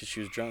sister, because she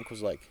was drunk,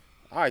 was like,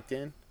 all right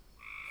then,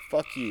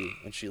 fuck you.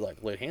 And she like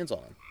laid hands on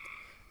him.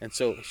 And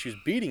so she was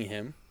beating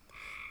him.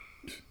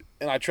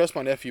 And I trust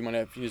my nephew. My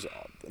nephew's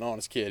an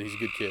honest kid. He's a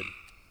good kid.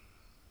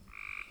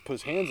 Put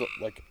his hands up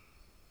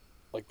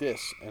like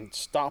this and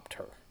stopped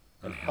her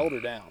and held her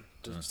down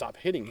to stop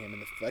hitting him in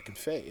the fucking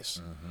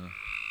face.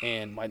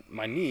 And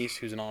my niece,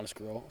 who's an honest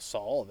girl, saw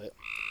all of it,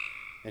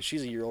 and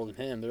she's a year older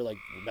than him. They're like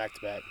back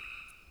to back,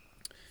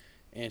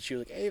 and she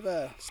was like,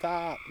 Ava,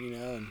 stop,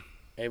 and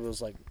Ava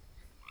was like,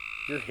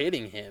 you're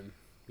hitting him,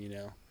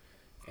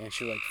 and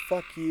she was like,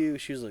 fuck you.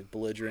 She was like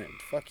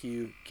belligerent, fuck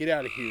you, get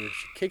out of here.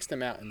 She kicks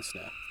them out in the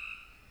snow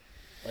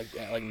like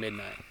at like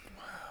midnight.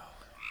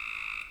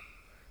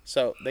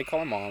 So they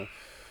call my mom.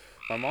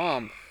 My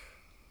mom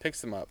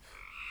picks them up,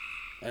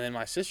 and then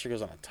my sister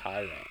goes on a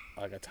tyrant,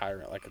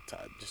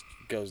 just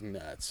goes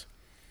nuts,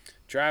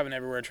 driving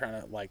everywhere,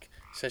 trying to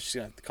says she's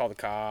gonna call the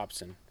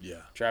cops and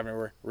driving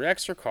everywhere,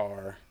 wrecks her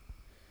car,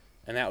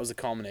 and that was the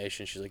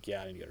culmination. She's like,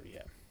 yeah, I need to go to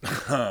rehab.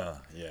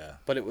 Yeah.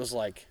 But it was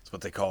like it's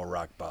what they call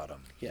rock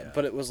bottom. Yeah.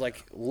 But it was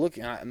like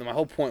and my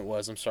whole point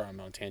was, I'm sorry, I'm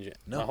on a tangent.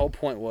 No. My whole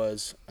point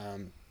was,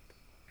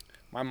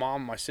 my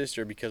mom, and my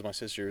sister, because my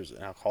sister is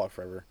an alcoholic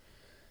forever,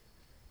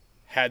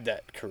 had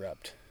that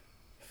corrupt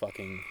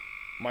fucking.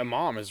 My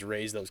mom has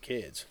raised those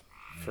kids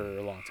for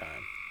a long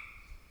time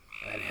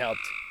and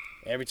helped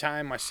every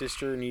time my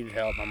sister needed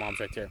help. My mom's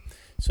right there.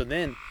 So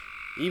then,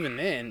 even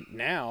then,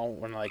 now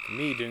when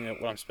me doing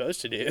what I'm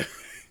supposed to do,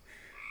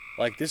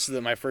 this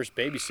is my first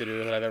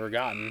babysitter that I've ever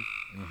gotten.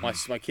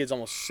 My kid's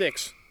almost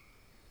 6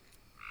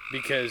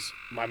 because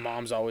my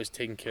mom's always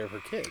taking care of her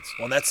kids.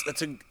 Well, I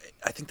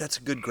think that's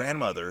a good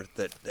grandmother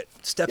that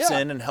steps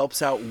in and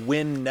helps out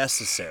when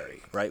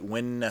necessary, right?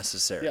 When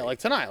necessary. Yeah, like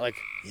tonight.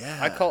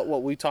 I call it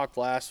what we talked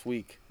last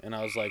week, and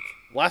I was like,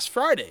 last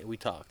Friday we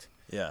talked.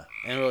 Yeah.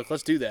 And we're like,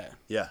 let's do that.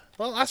 Yeah.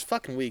 Well, last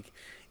fucking week,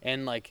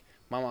 and my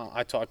mom,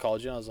 I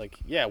called you, and I was like,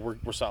 yeah,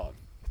 we're solid.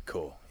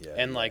 Cool. Yeah.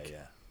 And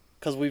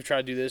because we've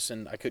tried to do this,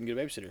 and I couldn't get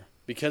a babysitter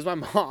because my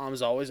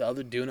mom's always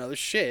doing other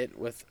shit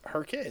with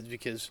her kids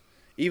because.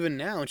 Even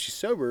now, when she's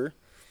sober,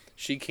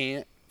 she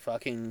can't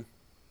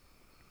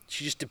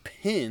she just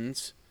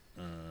depends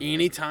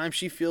anytime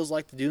she feels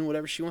like doing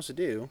whatever she wants to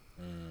do,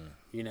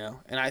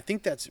 And I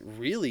think that's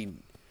really,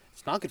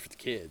 it's not good for the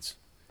kids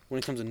when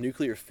it comes to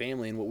nuclear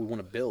family and what we want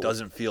to build.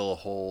 Doesn't feel a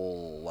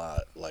whole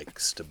lot like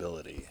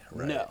stability,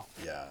 right? No.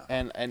 Yeah.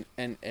 And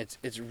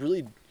it's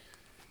really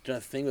done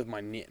a thing with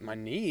my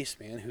niece,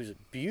 man, who's a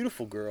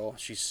beautiful girl.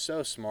 She's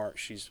so smart.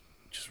 She's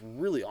just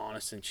really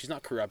honest, and she's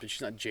not corrupted.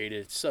 She's not jaded.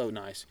 It's so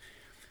nice.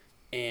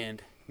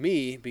 And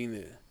me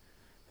being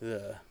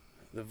the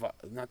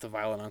not the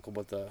violent uncle,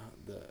 but the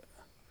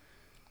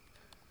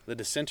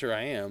dissenter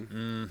I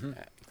am.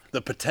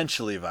 The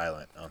potentially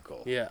violent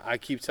uncle. Yeah, I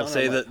keep telling her.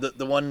 Say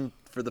the one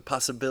for the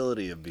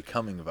possibility of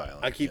becoming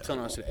violent. I keep telling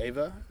her, I said,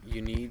 Ava,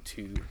 you need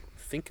to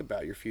think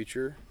about your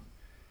future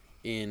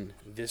in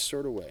this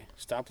sort of way.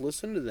 Stop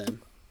listening to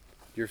them.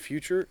 Your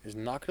future is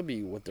not going to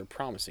be what they're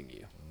promising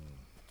you.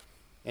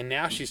 And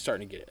now she's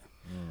starting to get it.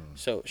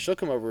 So she'll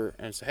come over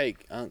and say, hey,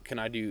 can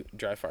I do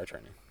dry fire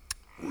training?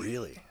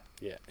 Really?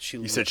 Yeah.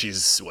 You said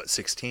she's, what,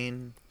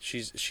 16?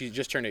 She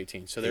just turned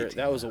 18. So 18,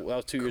 that was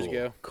 2 years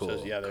ago. Cool.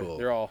 So yeah, Cool.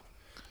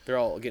 they're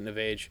all getting of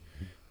age.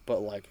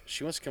 But like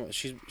she wants to come.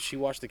 She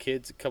watched the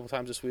kids a couple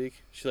times this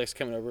week. She likes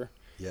coming over.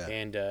 Yeah.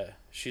 And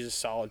she's a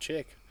solid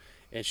chick,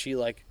 and she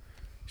likes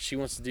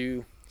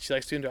doing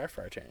dry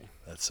fire training.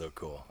 That's so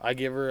cool. I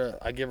give her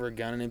a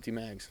gun and empty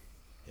mags.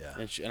 Yeah.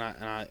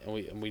 And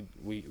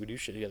we do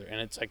shit together, and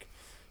it's like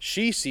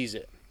she sees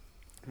it.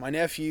 My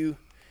nephew,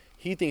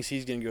 he thinks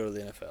he's gonna go to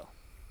the NFL.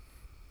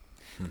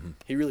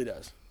 He really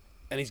does,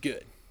 and he's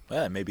good.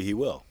 Yeah, maybe he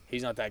will.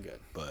 He's not that good,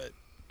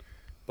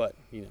 But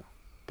you know.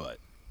 But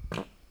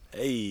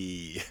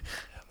hey,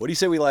 what do you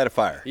say we light a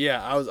fire?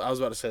 Yeah, I was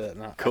about to say that.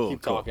 No, Cool, I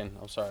keep cool. talking.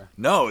 I'm sorry.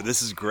 No,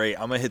 this is great.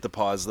 I'm gonna hit the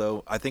pause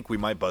though. I think we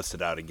might bust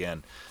it out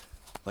again.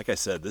 Like I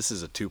said, this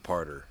is a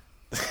 2-parter.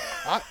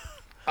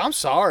 I'm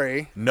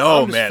sorry. No,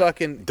 I'm just man.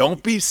 Fucking,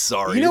 don't be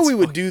sorry. you know It's we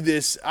would fine. do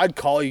this. I'd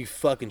call you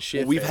fucking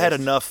shit. We've had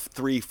enough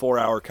 3-4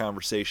 hour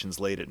conversations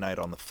late at night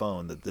on the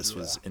phone that this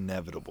was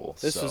inevitable.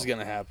 This was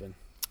gonna happen.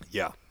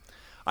 Yeah,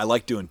 I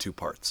like doing 2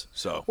 parts.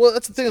 So Well,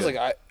 that's the thing. Is good.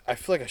 like I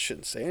feel like I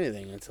shouldn't say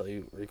anything until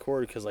you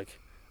record because like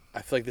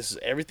I feel like this is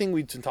everything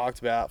we've talked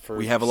about for.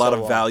 we have a lot so of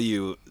long.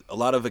 value, a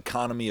lot of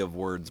economy of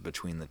words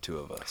between the two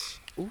of us.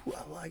 Ooh,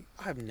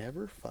 I've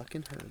never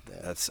fucking heard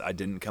that. I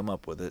didn't come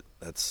up with it.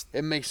 That's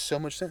It makes so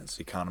much sense.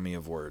 economy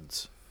of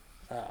words.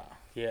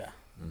 Yeah.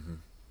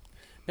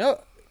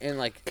 No, and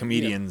like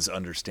Comedians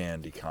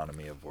understand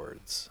economy of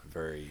words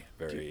very,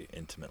 very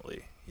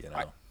intimately. You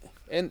know.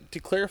 and to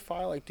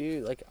clarify, like,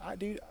 dude,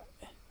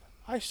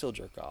 I still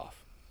jerk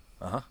off.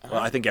 Well,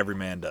 I think every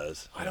man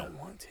does. I don't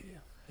want to.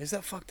 Is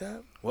that fucked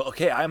up? Well,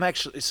 okay, I'm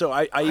actually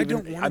I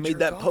don't wanna made jerk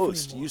that off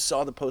post. anymore. You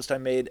saw the post I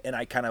made, and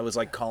I kind of was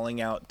like calling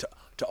out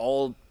to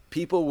all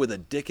people with a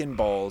dick and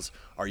balls.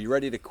 Are you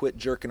ready to quit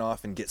jerking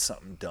off and get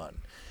something done?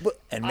 But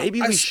And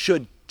maybe we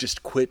should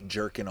just quit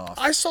jerking off.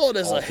 I saw it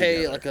as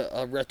altogether.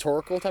 a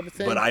rhetorical type of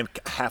thing. But I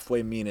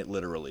halfway mean it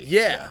literally.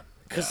 yeah,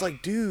 because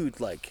like,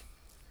 dude, like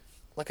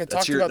I That's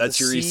talked your about that's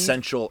the your seed.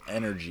 essential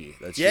energy.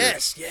 That's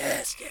Yes.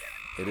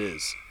 it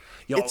is.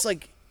 You know, It's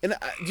like, and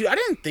dude, I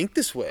didn't think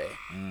this way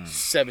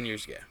 7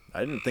 years ago. I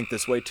didn't think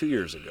this way 2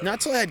 years ago.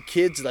 Not till I had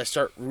kids did I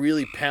start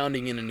really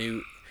pounding in a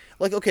new,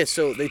 like, okay,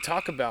 so they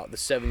talk about the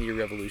 7-year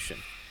revolution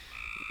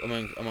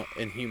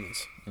in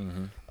humans.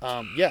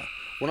 Yeah,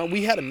 when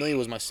we had 1 million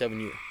was my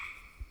 7-year.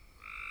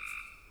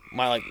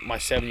 My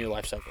 7-year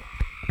life cycle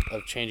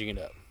of changing it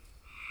up,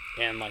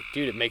 and like,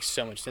 dude, it makes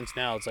so much sense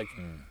now. It's like,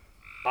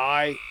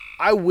 I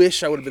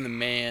wish I would have been the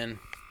man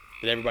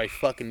that everybody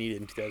fucking needed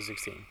in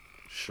 2016.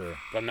 Sure.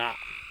 But I'm not.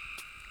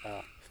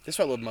 That's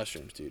why I love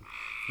mushrooms, dude.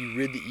 You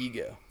rid the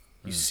ego.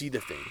 You see the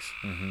things.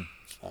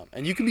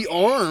 And you can be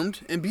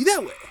armed and be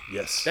that way.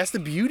 Yes. That's the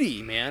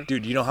beauty, man.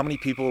 Dude, you know how many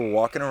people were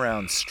walking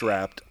around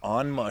strapped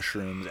on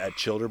mushrooms at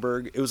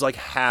Childerberg? It was like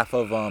half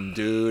of them,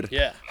 dude.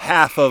 Yeah.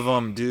 Half of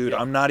them, dude. Yeah.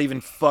 I'm not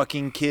even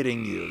fucking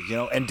kidding you. You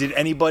know? And did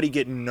anybody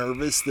get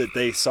nervous that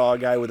they saw a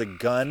guy with a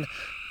gun?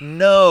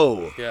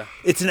 No. Yeah.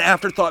 It's an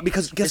afterthought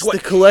because guess It's what?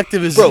 the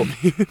collectivism.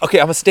 Bro, okay,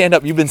 I'm gonna stand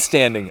up. You've been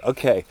standing.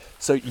 Okay,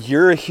 so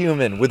you're a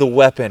human with a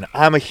weapon.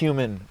 I'm a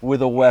human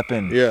with a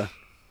weapon. Yeah.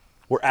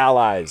 We're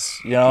allies,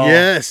 you know?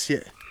 Yes, yeah.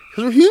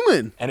 Because we're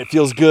human. And it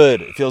feels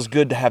good. It feels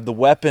good to have the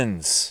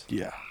weapons.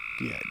 Yeah.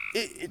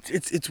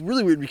 It's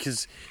really weird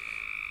because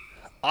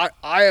I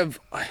have,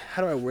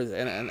 how do I word it?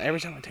 And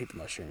every time I take the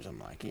mushrooms, I'm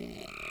like,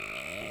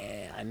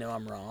 I know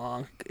I'm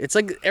wrong. It's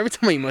like every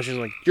time I eat mushrooms,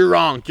 I'm like, you're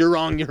wrong.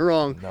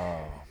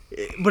 No.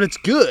 But it's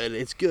good.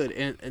 It's good.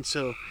 And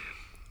so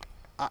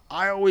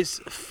I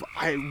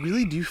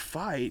really do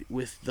fight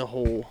with the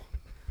whole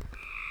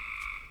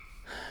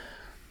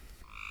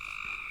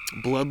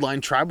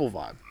bloodline tribal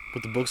vibe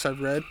with the books I've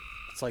read.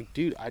 It's like,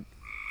 dude,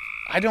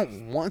 I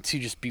don't want to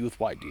just be with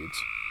white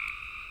dudes,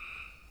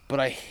 but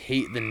I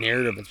hate the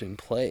narrative that's been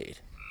played.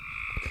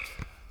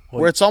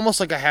 Where it's almost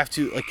like I have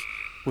to, like,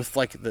 with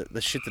like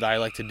the shit that I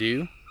like to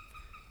do,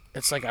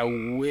 it's like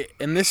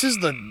and this is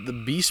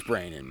the beast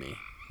brain in me,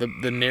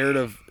 the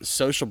narrative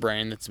social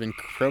brain that's been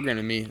programmed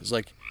in me is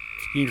like,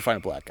 you need to find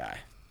a black guy.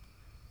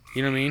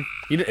 You know what I mean?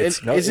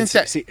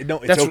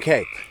 It's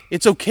okay.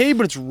 It's okay,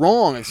 but it's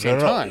wrong at the same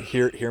time.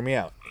 Hear me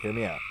out.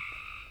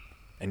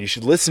 And you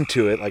should listen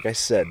to it, like I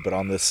said. But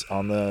on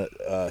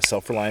the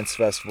Self-Reliance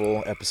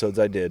Festival episodes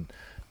I did,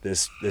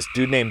 this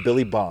dude named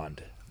Billy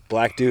Bond,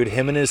 black dude,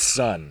 him and his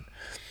son.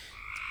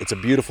 It's a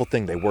beautiful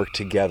thing. They work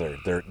together.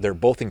 They're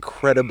both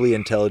incredibly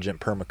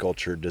intelligent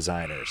permaculture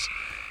designers,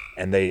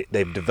 and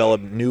they've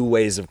developed new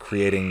ways of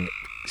creating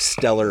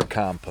stellar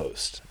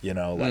compost. You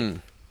know, like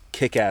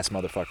kick-ass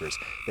motherfuckers.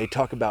 They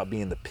talk about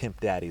being the pimp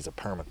daddies of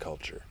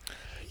permaculture.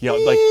 You know,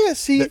 like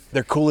see,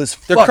 they're cool as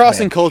fuck. they're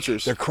crossing man.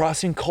 cultures. They're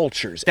crossing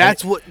cultures.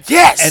 That's what.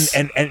 Yes.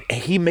 And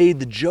he made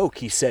the joke.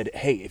 He said,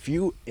 "Hey, if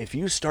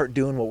you start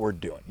doing what we're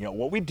doing, you know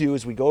what we do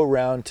is we go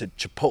around to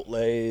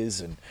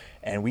Chipotle's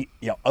and we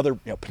other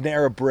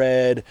Panera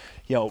Bread,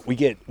 we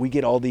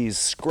get all these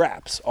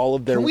scraps, all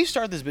of their. Can we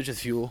start this bitch with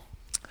fuel?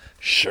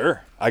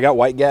 Sure, I got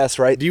white gas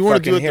right. Do you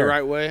want to do it here. the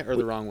right way or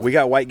the wrong way? We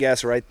got white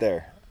gas right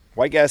there.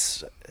 White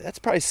gas, that's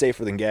probably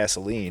safer than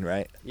gasoline,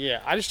 right?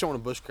 Yeah, I just don't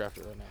want to bushcraft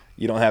it right now.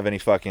 You don't have any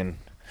fucking.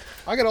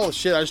 I got all the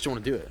shit. I just don't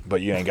want to do it.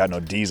 But you ain't got no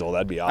diesel.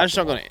 That'd be awesome.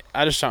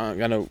 I just don't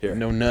got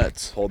no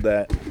nuts. Hold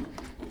that.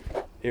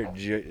 Here,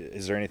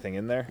 is there anything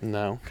in there?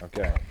 No.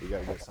 Okay, you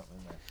gotta get something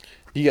in there.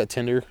 You got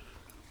tinder?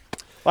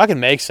 Well, I can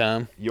make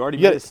some. You already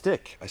made a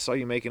stick. I saw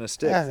you making a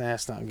stick.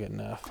 That's not good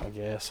enough, I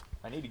guess.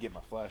 I need to get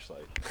my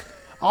flashlight.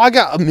 Oh, I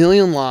got a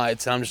million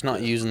lights, and I'm just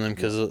not using them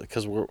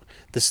because we're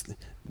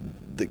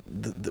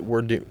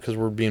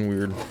being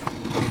weird.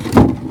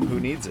 Who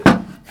needs it?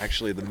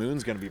 Actually, the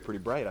moon's gonna be pretty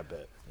bright. I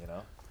bet.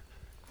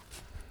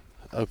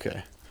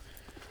 Okay.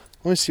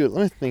 Let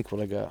me think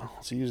what I got.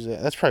 Let's use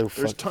that. That's probably.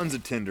 There's tons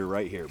of tinder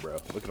right here, bro.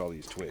 Look at all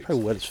these twigs.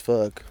 Probably wet as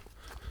fuck.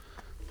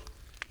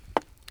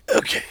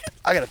 Okay,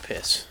 I gotta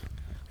piss.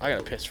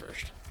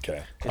 First.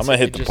 Okay, I'm gonna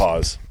hit the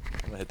pause.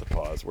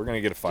 We're gonna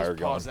get a fire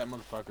going. Pause that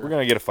motherfucker. We're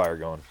gonna get a fire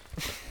going.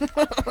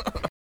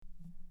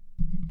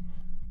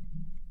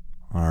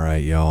 All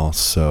right, y'all.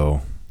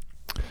 So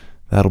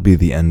that'll be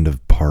the end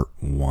of part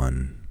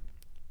 1.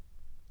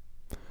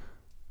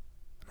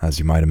 As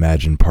you might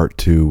imagine, part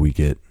 2, we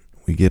get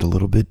a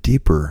little bit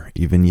deeper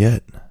even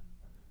yet.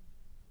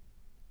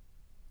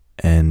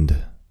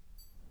 And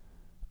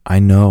I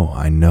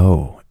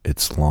know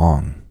it's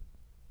long.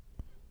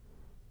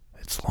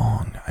 It's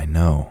long, I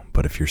know.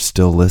 But if you're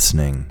still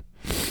listening,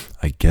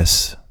 I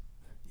guess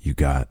you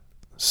got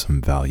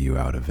some value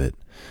out of it.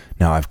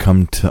 Now, I've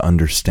come to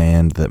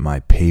understand that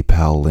my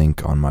PayPal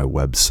link on my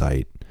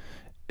website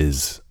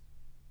is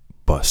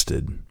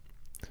busted.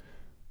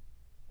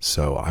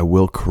 So I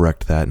will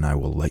correct that, and I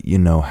will let you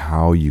know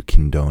how you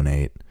can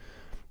donate.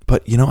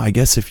 But, I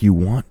guess if you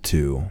want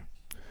to,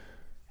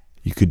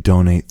 you could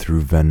donate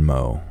through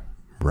Venmo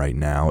right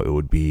now. It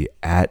would be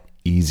at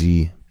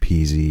Easy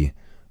Peasy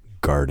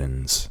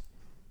Gardens.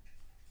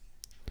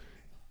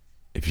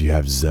 If you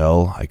have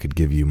Zelle, I could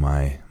give you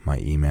my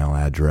email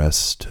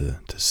address to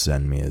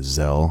send me a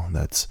Zelle.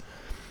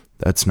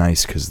 That's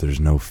nice because there's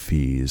no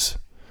fees.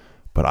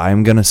 But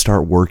I'm going to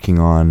start working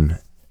on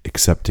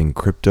accepting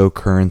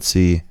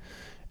cryptocurrency,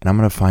 and I'm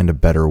going to find a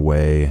better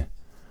way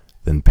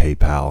than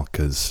PayPal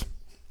because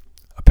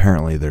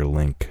apparently their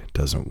link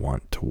doesn't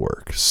want to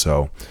work.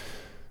 So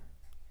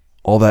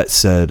all that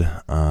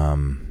said, I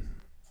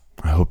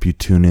hope you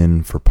tune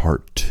in for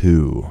part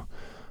 2.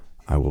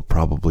 I will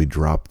probably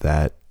drop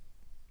that,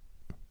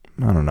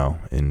 I don't know,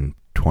 in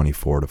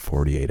 24 to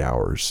 48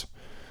 hours.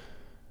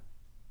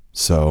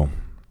 So,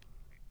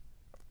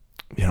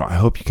 I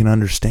hope you can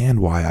understand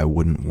why I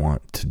wouldn't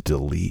want to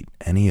delete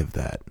any of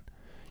that.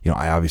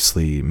 I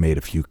obviously made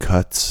a few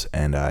cuts,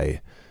 and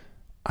I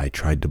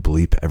tried to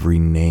bleep every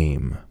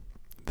name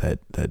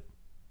that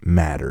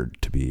mattered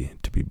to be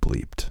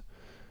bleeped.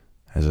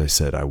 As I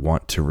said, I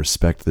want to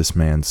respect this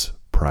man's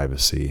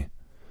privacy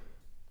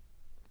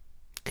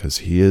because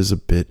he is a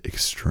bit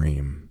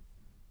extreme.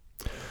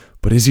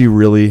 But is he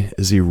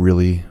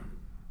really?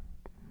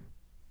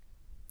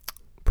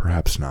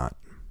 Perhaps not.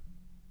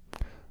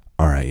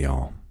 All right,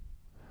 y'all.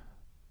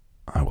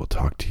 I will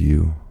talk to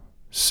you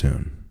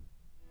soon.